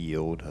it didn't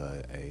yield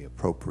a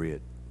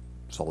appropriate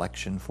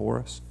selection for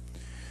us.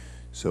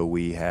 So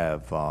we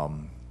have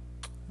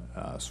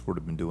sort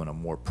of been doing a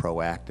more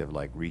proactive,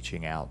 like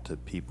reaching out to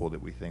people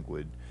that we think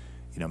would,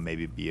 you know,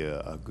 maybe be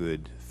a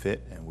good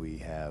fit. And we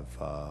have,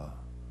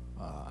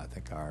 I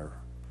think our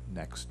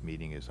next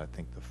meeting is, I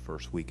think, the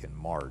first week in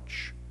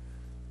March,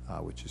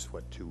 which is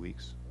what, 2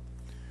 weeks?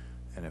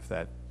 And if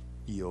that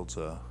yields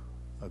a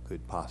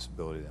good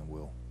possibility, then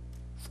we'll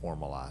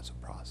formalize a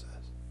process.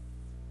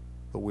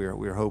 But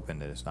we're hoping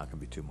that it's not going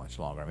to be too much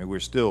longer. I mean, we're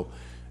still,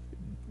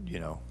 you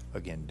know,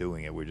 again,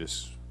 doing it. We're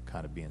just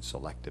kind of being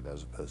selective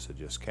as opposed to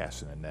just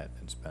casting a net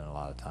and spending a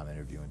lot of time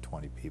interviewing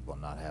 20 people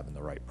and not having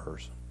the right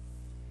person.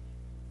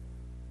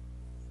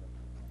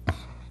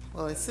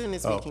 Well, as soon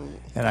as we can.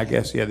 And I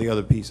guess, yeah, the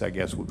other piece, I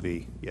guess, would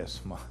be,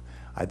 yes,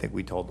 I think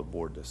we told the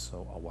board this a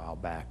while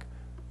back,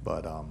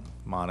 but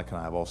Monica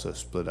and I have also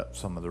split up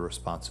some of the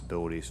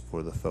responsibilities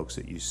for the folks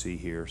that you see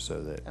here,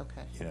 so that,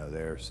 you know,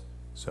 there's,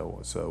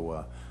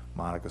 so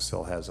Monica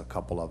still has a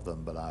couple of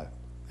them, but I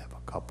have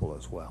a couple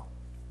as well.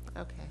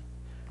 Okay.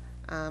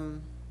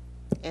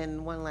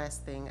 And one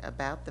last thing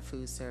about the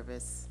food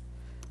service.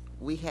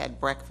 We had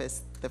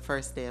breakfast the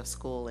first day of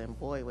school, and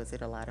boy, was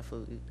it a lot of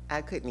food.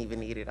 I couldn't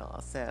even eat it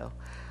all, so.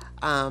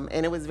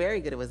 And it was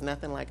very good. It was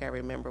nothing like I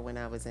remember when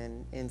I was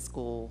in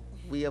school.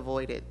 We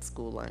avoided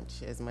school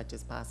lunch as much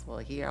as possible.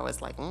 Here I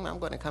was like, I'm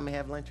going to come and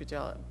have lunch with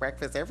y'all,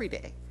 breakfast every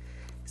day.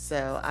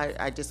 So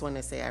I just want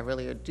to say I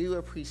really do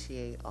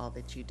appreciate all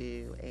that you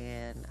do,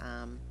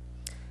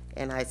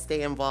 and I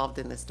stay involved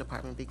in this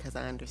department because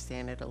I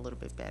understand it a little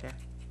bit better.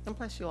 And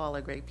plus, you all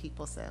are great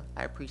people, so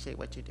I appreciate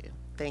what you do.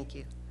 Thank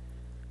you.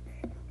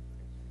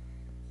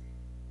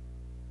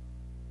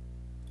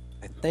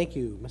 Thank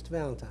you. Mr.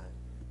 Valentine.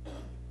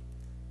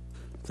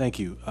 Thank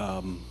you.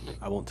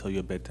 I won't tell you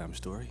a bedtime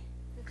story.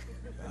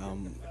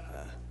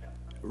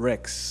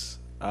 Rex,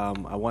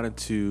 I wanted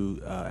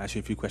to ask you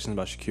a few questions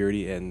about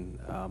security and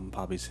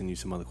probably send you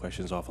some other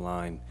questions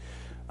offline.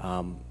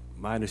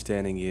 My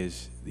understanding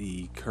is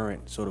the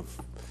current sort of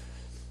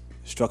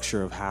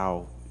structure of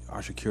how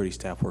our security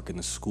staff work in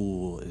the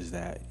school is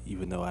that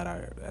even though at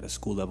a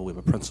school level we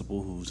have a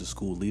principal who's a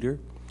school leader,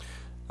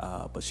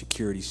 but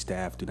security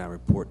staff do not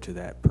report to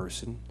that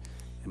person.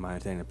 In my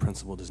understanding, the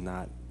principal does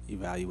not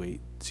evaluate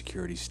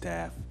security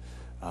staff.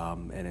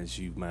 And as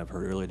you might have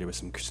heard earlier, there were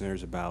some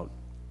concerns about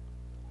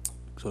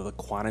sort of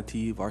the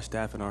quantity of our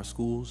staff in our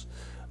schools.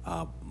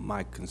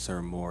 My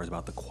concern more is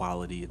about the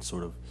quality and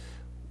sort of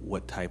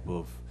what type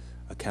of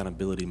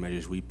accountability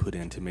measures we put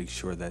in to make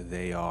sure that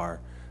they are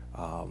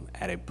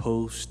at a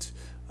post,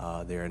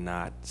 they are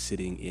not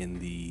sitting in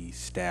the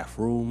staff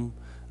room,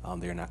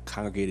 they are not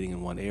congregating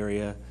in one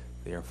area,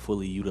 they are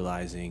fully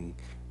utilizing,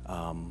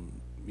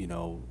 you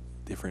know,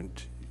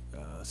 different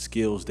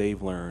skills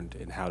they've learned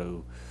in how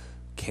to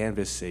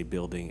canvass a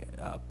building,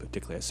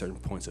 particularly at certain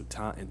points of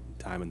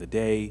time in the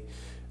day,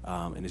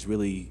 and is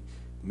really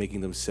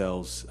making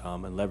themselves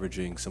and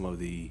leveraging some of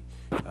the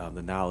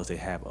knowledge they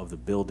have of the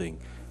building.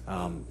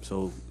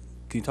 So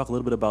can you talk a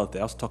little bit about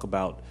that? Also talk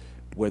about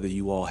whether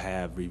you all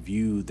have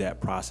reviewed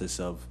that process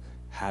of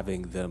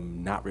having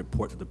them not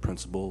report to the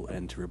principal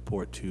and to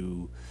report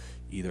to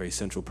either a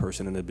central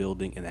person in the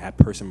building and that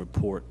person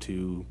report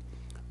to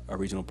a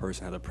regional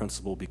person or the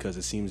principal, because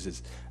it seems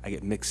as I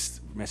get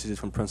mixed messages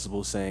from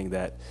principals saying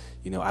that,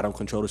 you know, I don't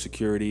control the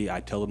security, I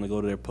tell them to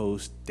go to their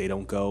post, they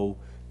don't go,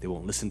 they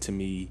won't listen to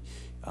me,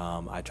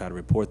 I try to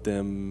report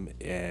them,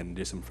 and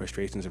there's some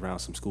frustrations around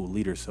some school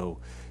leaders. So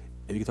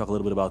if you could talk a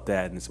little bit about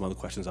that and some other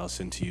questions I'll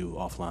send to you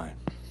offline.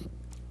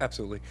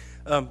 Absolutely.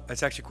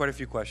 It's actually quite a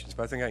few questions,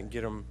 but I think I can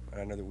get them.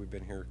 I know that we've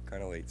been here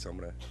kind of late, so I'm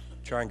going to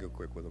try and go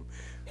quick with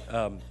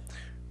them.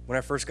 When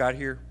I first got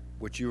here,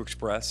 what you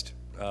expressed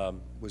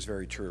was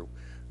very true.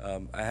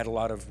 I had a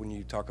lot of, when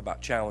you talk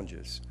about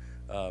challenges,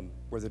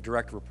 where the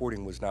direct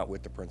reporting was not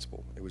with the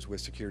principal. It was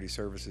with security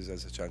services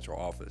as a central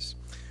office.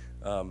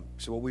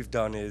 So what we've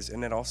done is,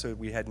 and then also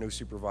we had no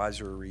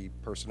supervisory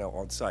personnel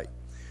on site.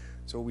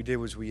 So what we did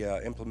was we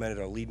implemented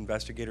a lead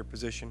investigator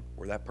position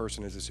where that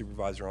person is a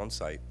supervisor on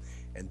site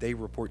and they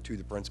report to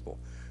the principal.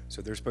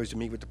 So they're supposed to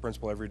meet with the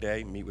principal every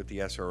day, meet with the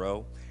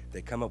SRO.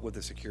 They come up with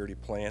a security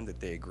plan that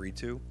they agree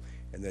to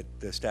and that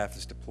the staff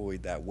is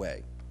deployed that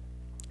way.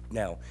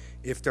 Now,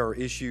 if there are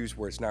issues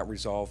where it's not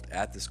resolved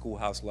at the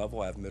schoolhouse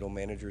level, I have middle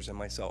managers and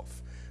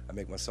myself. I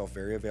make myself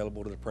very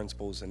available to the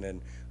principals, and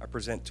then I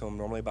present to them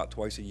normally about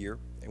twice a year,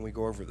 and we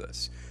go over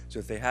this. So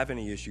if they have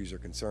any issues or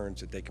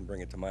concerns, that they can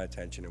bring it to my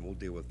attention, and we'll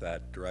deal with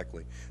that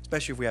directly,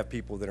 especially if we have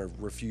people that are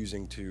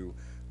refusing to,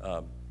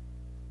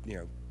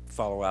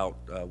 follow out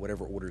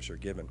whatever orders are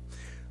given.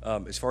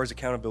 As far as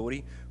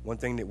accountability, one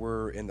thing that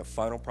we're in the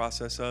final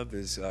process of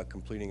is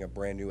completing a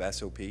brand new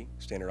SOP,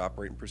 Standard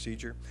Operating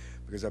Procedure,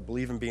 because I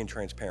believe in being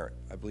transparent.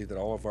 I believe that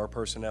all of our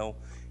personnel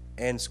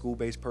and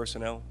school-based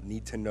personnel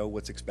need to know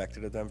what's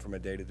expected of them from a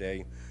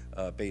day-to-day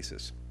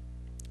basis.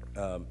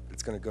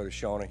 It's going to go to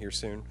Shauna here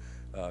soon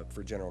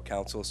for General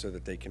Counsel so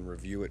that they can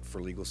review it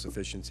for legal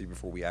sufficiency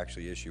before we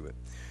actually issue it.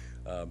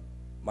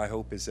 My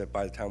hope is that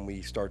by the time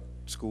we start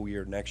school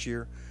year next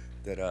year,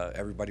 that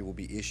everybody will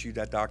be issued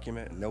that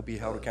document and they'll be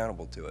held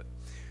accountable to it.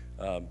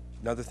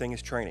 Another thing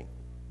is training.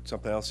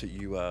 Something else that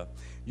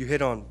you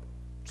hit on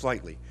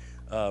slightly.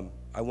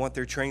 I want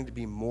their training to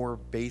be more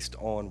based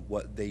on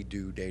what they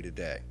do day to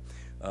day.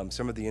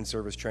 Some of the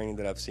in-service training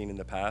that I've seen in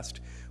the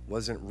past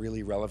wasn't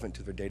really relevant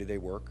to their day-to-day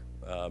work.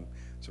 So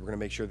we're going to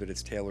make sure that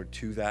it's tailored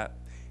to that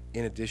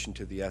in addition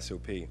to the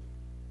SOP.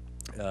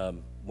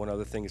 One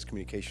other thing is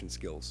communication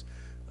skills.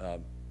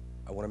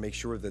 I want to make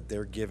sure that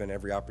they're given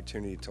every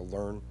opportunity to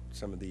learn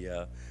some of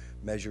the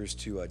measures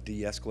to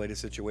de-escalate a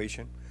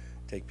situation,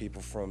 take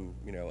people from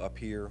up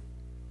here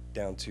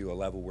down to a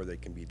level where they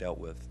can be dealt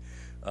with.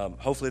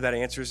 Hopefully that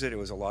answers it. It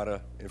was a lot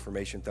of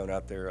information thrown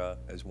out there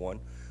as one,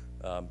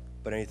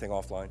 but anything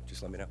offline,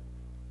 just let me know.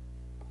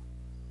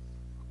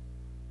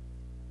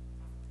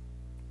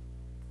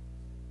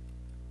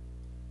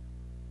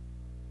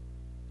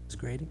 Ms.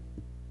 Grady?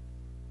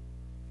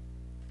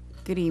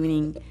 Good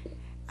evening.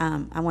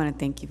 I want to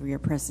thank you for your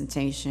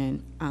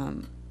presentation.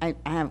 I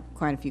have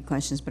quite a few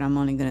questions, but I'm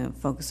only going to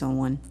focus on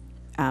one.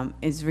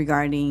 It's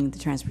regarding the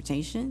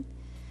transportation.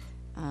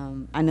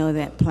 I know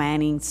that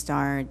planning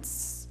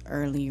starts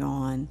early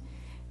on.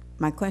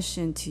 My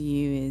question to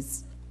you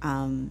is,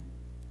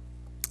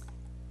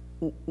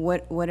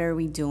 what are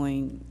we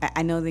doing?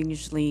 I know that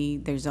usually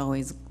there's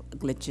always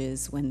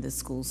glitches when the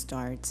school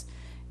starts,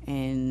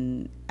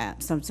 and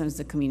sometimes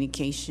the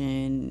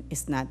communication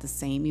is not the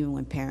same, even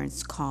when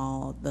parents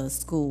call the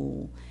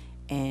school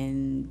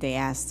and they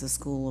ask the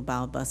school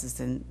about buses,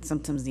 and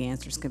sometimes the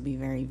answers could be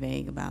very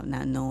vague about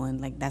not knowing,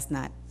 like that's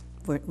not,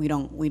 we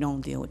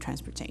don't deal with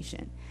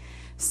transportation.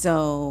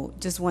 So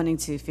just wanting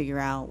to figure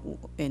out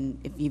and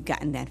if you've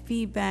gotten that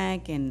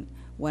feedback and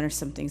what are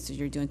some things that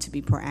you're doing to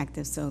be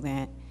proactive so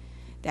that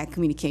that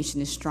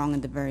communication is strong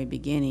in the very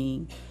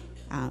beginning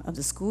of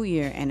the school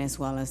year, and as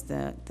well as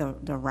the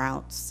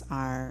routes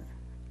are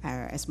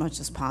as much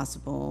as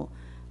possible.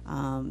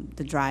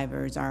 The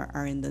drivers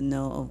are in the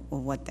know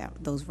of what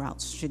those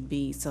routes should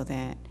be, so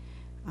that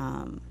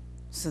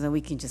we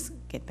can just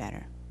get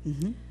better.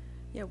 Mm-hmm.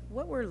 Yeah,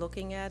 what we're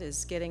looking at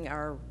is getting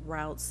our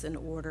routes in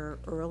order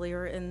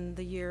earlier in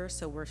the year,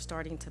 so we're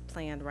starting to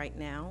plan right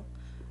now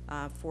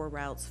for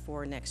routes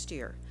for next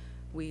year.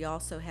 We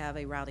also have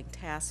a routing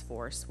task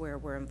force where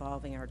we're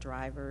involving our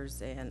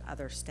drivers and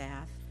other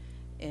staff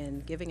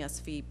in giving us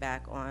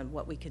feedback on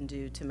what we can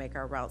do to make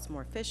our routes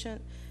more efficient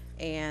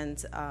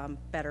and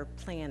better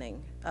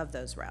planning of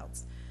those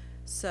routes.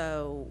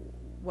 So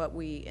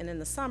and in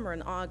the summer,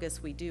 in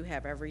August, we do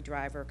have every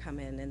driver come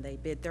in and they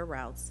bid their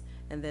routes,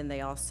 and then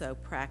they also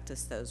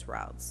practice those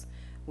routes.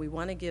 We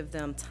want to give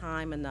them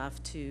time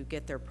enough to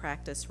get their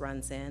practice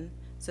runs in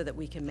so that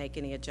we can make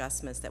any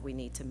adjustments that we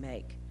need to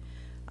make.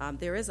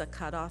 There is a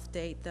cutoff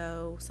date,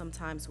 though.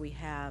 Sometimes we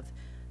have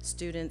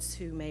students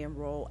who may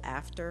enroll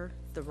after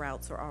the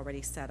routes are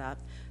already set up.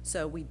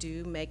 So we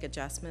do make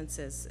adjustments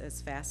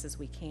as fast as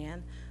we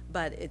can,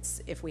 but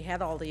if we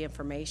had all the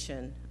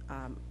information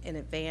in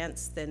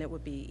advance, then it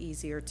would be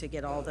easier to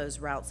get all those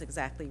routes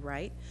exactly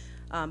right.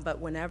 But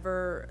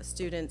whenever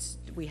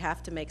we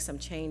have to make some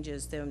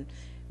changes, then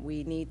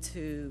we need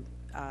to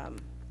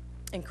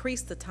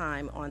increase the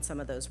time on some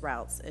of those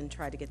routes and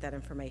try to get that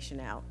information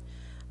out.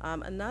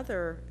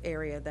 Another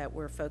area that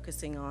we're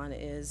focusing on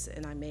is,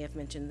 and I may have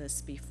mentioned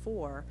this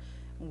before,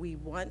 we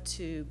want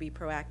to be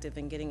proactive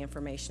in getting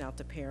information out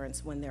to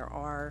parents when there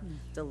are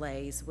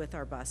delays with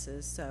our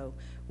buses. So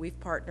we've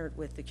partnered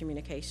with the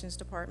communications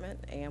department,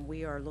 and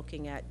we are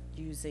looking at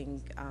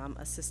using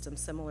a system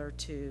similar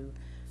to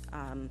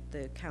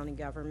the county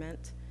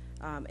government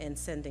and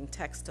sending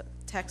text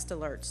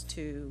alerts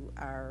to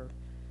our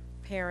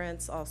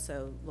parents,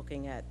 also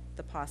looking at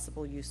the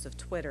possible use of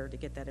Twitter to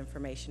get that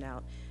information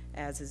out,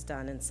 as is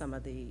done in some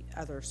of the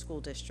other school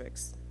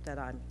districts that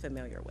I'm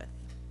familiar with.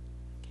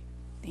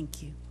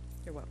 Thank you.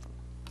 You're welcome.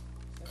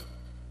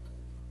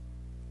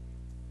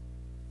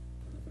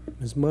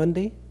 Ms.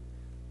 Mundy?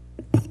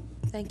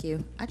 Thank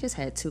you. I just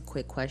had two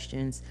quick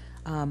questions.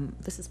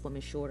 This is for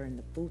Ms. Shorter in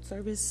the food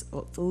service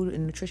or food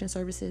and nutrition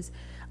services.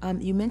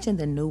 You mentioned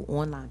the new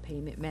online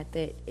payment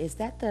method. Is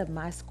that the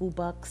My School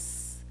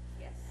Bucks?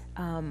 Yes.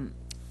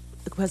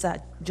 Because I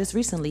just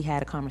recently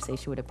had a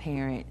conversation with a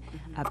parent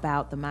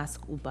about the My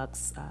School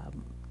Bucks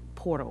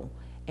portal,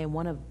 and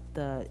one of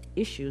the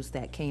issues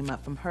that came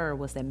up from her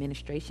was the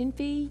administration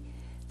fee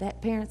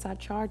that parents are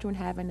charged when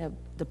having to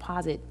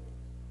deposit,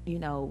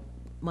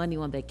 money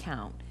on the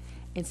account.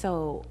 And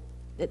so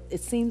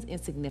it seems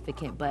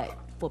insignificant, but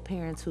for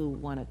parents who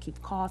want to keep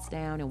costs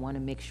down and want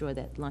to make sure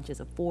that lunch is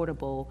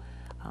affordable,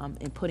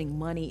 and putting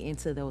money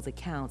into those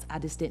accounts, I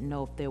just didn't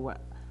know if there were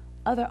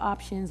other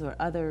options or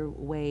other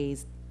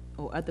ways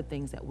or other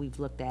things that we've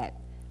looked at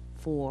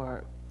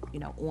for,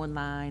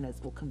 online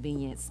as well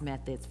convenience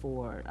methods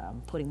for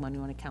putting money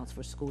on accounts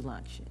for school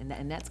lunch.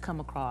 And that's come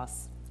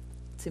across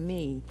to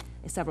me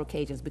in several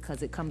occasions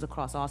because it comes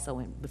across also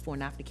in before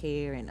and after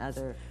care and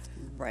other.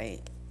 Right.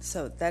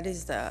 So that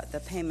is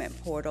the payment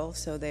portal.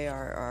 So they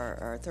are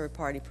our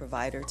third-party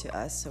provider to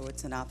us. So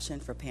it's an option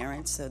for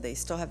parents. So they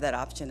still have that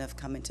option of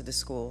coming to the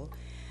school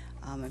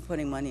and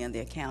putting money on the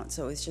account.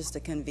 So it's just a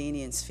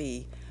convenience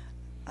fee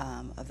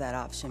of that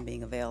option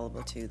being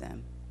available to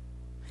them.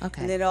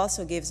 Okay. And it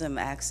also gives them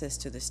access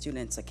to the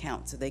student's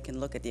account, so they can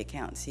look at the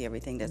account and see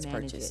everything that's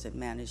purchased and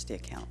manage the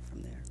account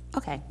from there.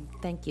 Okay,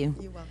 thank you.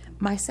 You're welcome.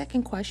 My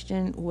second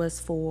question was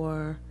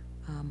for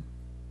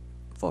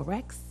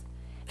Rex,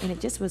 and it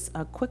just was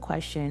a quick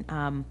question.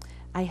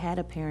 I had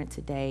a parent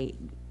today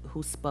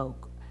who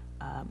spoke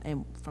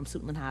and from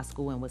Suitland High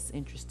School and was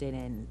interested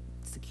in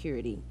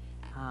security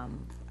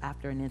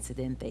after an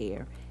incident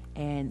there.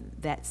 And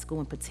that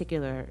school in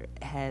particular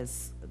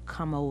has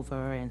come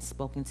over and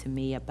spoken to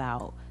me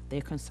about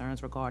their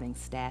concerns regarding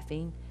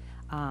staffing.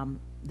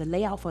 The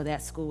layout for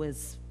that school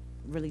is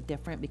really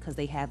different because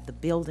they have the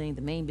building,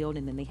 the main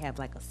building, and they have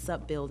like a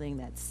sub-building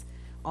that's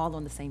all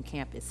on the same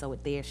campus. So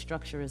their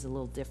structure is a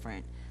little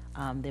different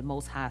than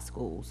most high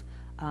schools.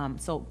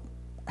 So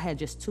I had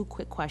just two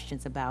quick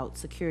questions about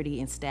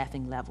security and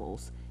staffing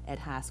levels at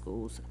high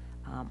schools.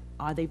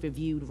 Are they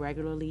reviewed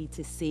regularly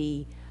to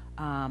see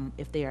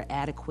if they are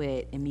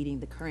adequate in meeting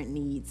the current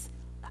needs?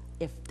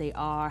 If they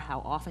are,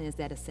 how often is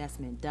that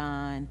assessment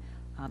done?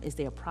 Is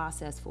there a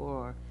process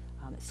for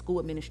school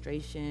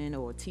administration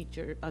or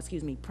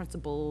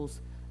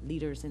principals,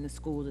 leaders in the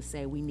school to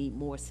say we need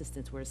more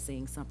assistance, we're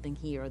seeing something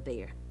here or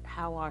there?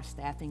 How are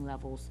staffing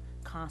levels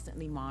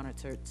constantly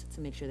monitored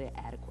to make sure they're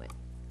adequate?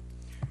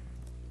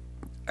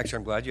 Actually,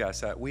 I'm glad you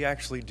asked that. We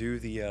actually do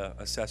the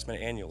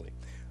assessment annually.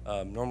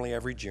 Normally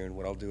every June,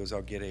 what I'll do is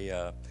I'll get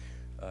a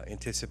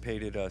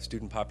anticipated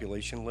student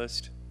population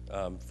list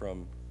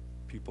from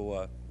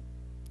people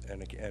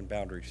and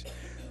boundaries.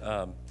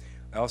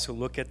 I also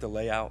look at the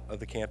layout of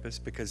the campus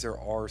because there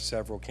are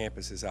several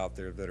campuses out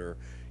there that are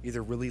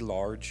either really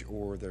large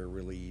or they're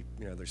really,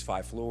 there's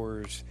 5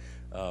 floors.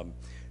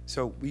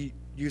 So we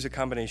use a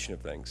combination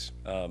of things.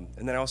 And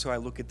then also I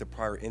look at the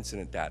prior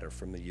incident data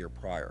from the year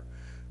prior.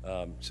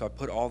 So I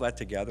put all that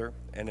together,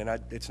 and then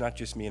it's not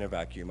just me in a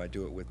vacuum. I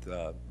do it with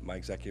my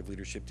executive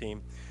leadership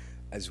team,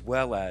 as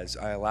well as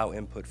I allow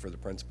input for the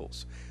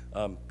principals.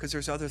 Because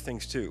there's other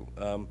things too.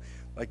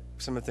 Like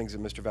some of the things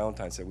that Mr.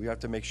 Valentine said, we have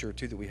to make sure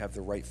too that we have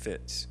the right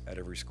fits at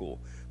every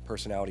school,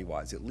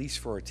 personality-wise, at least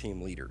for our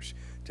team leaders,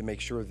 to make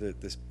sure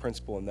that this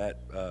principal and that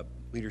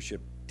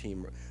leadership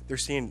team, they're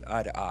seeing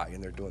eye to eye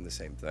and they're doing the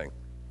same thing.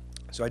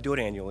 So I do it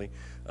annually,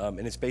 and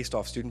it's based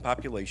off student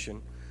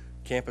population,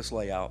 campus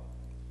layout,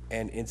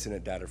 and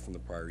incident data from the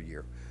prior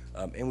year.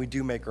 And we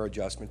do make our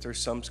adjustments.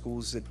 There's some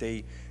schools that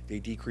they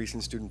decrease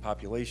in student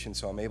population,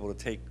 so I'm able to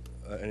take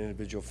an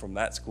individual from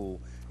that school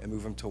and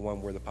move them to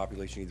one where the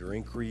population either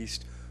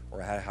increased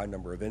or had a high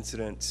number of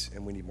incidents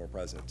and we need more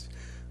presence.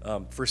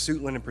 For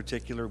Suitland in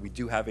particular, we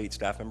do have 8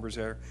 staff members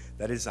there.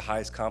 That is the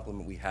highest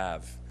complement we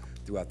have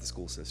throughout the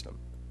school system.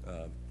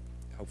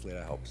 Hopefully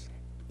that helps.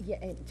 Yeah,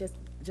 and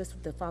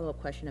just the follow-up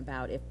question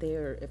about if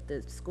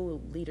the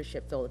school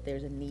leadership feel that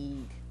there's a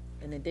need,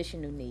 an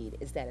additional need,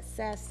 is that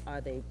assessed?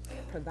 Are they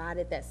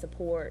provided that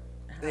support?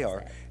 They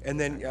are, and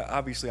then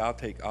obviously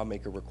I'll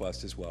make a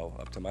request as well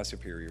up to my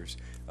superiors,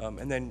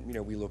 and then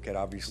we look at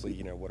obviously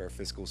what our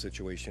fiscal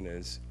situation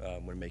is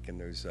when making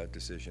those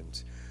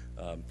decisions,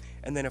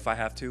 and then if I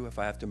have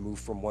to move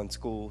from one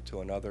school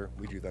to another,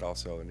 we do that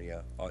also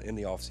in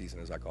the off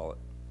season, as I call it.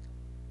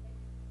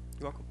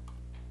 You're welcome.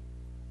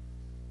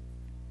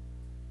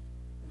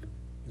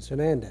 Ms.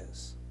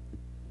 Hernandez.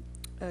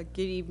 Good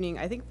evening.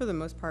 I think for the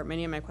most part,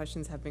 many of my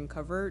questions have been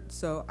covered,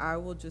 so I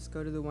will just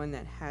go to the one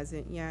that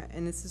hasn't yet,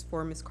 and this is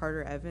for Ms.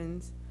 Carter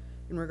Evans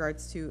in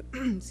regards to,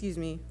 excuse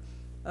me,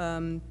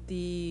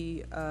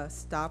 the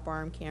stop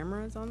arm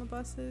cameras on the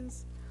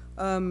buses.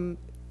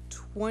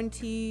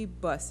 20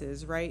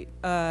 buses, right?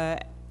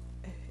 Have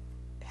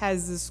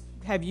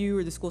you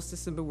or the school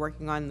system been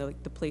working on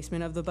the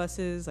placement of the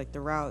buses, like the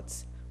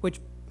routes,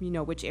 which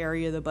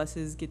area the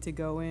buses get to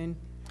go in,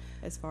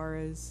 as far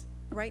as?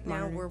 Right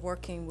now, we're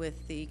working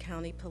with the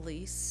county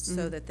police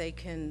so that they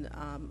can,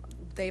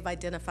 they've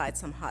identified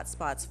some hot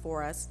spots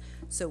for us.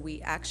 So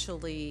we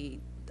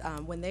actually,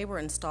 when they were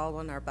installed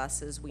on our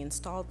buses, we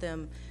installed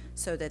them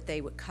so that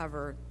they would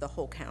cover the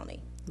whole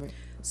county. Right.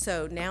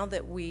 So now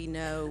that we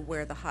know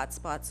where the hot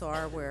spots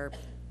are, where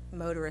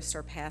motorists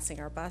are passing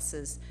our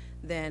buses,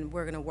 then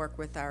we're going to work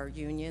with our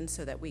union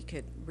so that we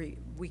could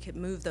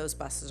move those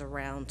buses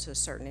around to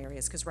certain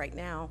areas. Because right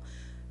now,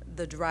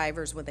 the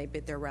drivers, when they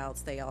bid their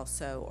routes, they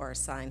also are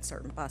assigned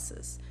certain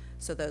buses.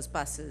 So those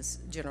buses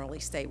generally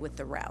stay with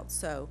the route.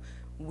 So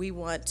we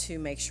want to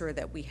make sure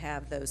that we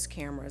have those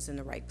cameras in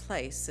the right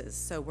places.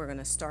 So we're going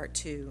to start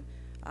to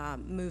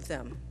move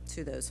them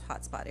to those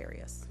hotspot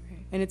areas.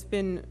 Okay. And it's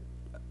been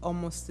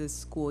almost this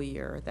school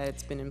year that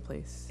it's been in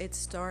place?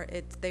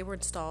 They were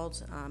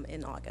installed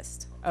in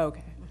August.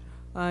 Okay.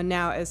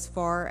 Now, as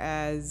far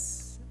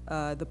as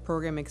the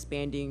program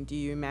expanding, do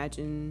you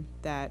imagine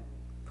that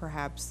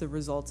perhaps the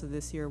results of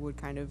this year would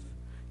kind of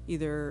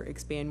either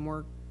expand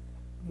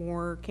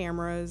more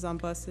cameras on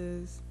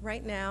buses?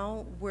 Right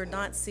now, we're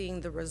not seeing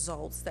the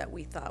results that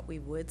we thought we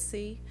would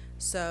see.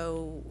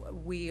 So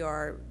we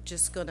are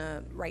just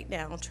gonna, right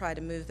now, try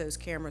to move those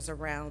cameras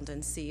around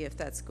and see if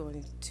that's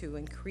going to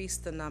increase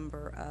the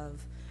number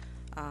of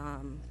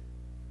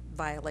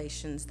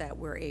violations that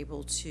we're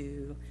able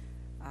to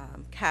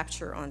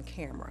capture on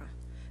camera.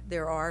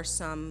 There are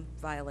some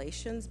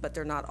violations, but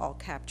they're not all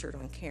captured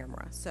on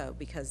camera. So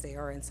because they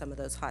are in some of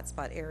those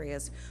hotspot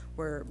areas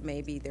where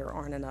maybe there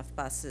aren't enough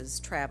buses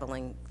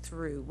traveling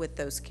through with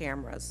those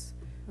cameras.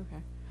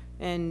 Okay.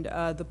 And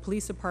the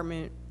police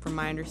department, from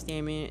my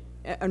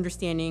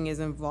understanding, is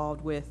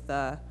involved with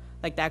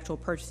like the actual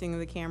purchasing of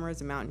the cameras,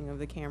 the mounting of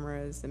the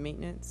cameras, the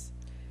maintenance.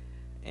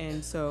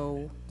 And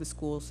so the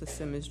school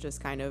system is just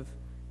kind of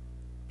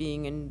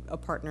being a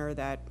partner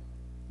that,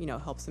 you know,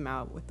 helps them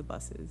out with the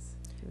buses.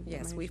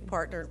 Yes, we've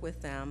partnered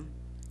with them,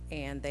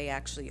 and they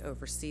actually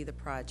oversee the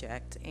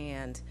project,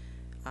 and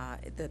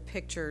the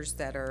pictures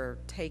that are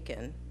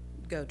taken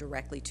go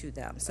directly to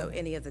them. So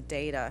any of the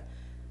data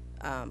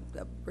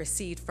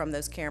received from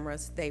those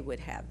cameras, they would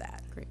have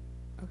that. Great.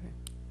 Okay.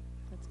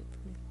 That's it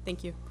for me.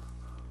 Thank you.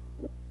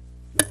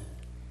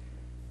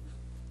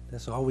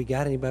 That's all we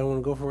got. Anybody want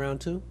to go for round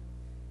two?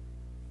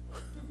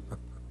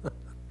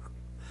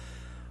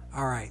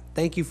 All right.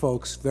 Thank you,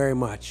 folks, very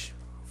much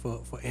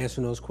for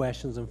answering those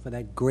questions and for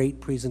that great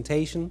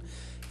presentation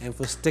and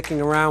for sticking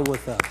around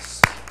with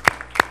us.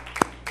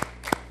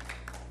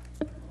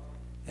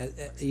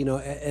 You know,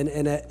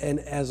 and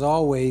as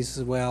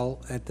always, well,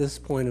 at this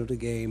point of the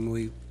game,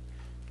 we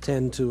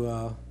tend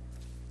to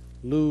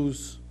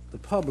lose the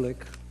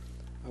public.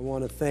 I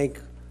want to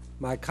thank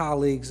my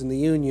colleagues in the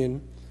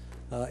union,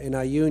 in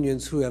our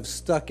unions, who have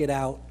stuck it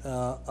out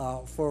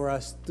for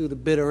us through the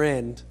bitter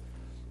end,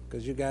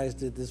 because you guys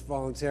did this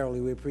voluntarily.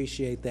 We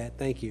appreciate that.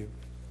 Thank you.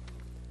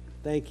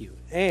 Thank you.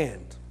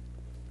 And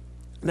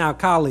now,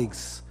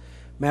 colleagues,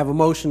 may I have a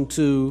motion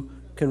to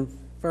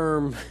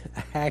confirm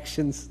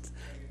actions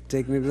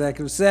taken in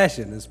executive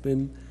session?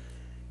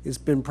 It's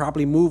been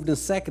properly moved and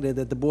seconded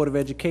that the Board of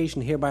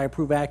Education hereby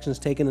approve actions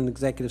taken in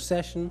executive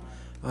session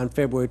on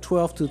February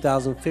 12,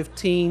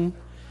 2015,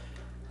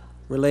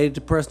 related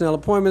to personnel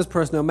appointments,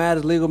 personnel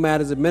matters, legal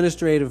matters,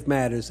 administrative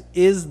matters.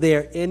 Is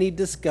there any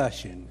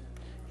discussion?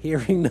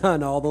 Hearing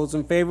none. All those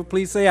in favor,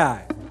 please say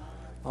aye.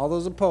 All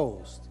those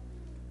opposed?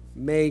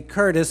 May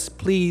Curtis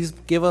please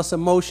give us a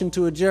motion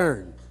to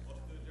adjourn?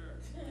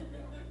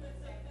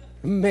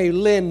 May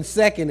Lynn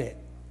second it.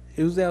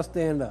 Who's else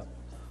stand up?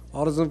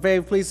 All those in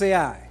favor, please say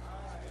aye.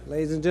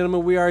 Ladies and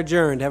gentlemen, we are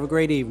adjourned. Have a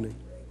great evening.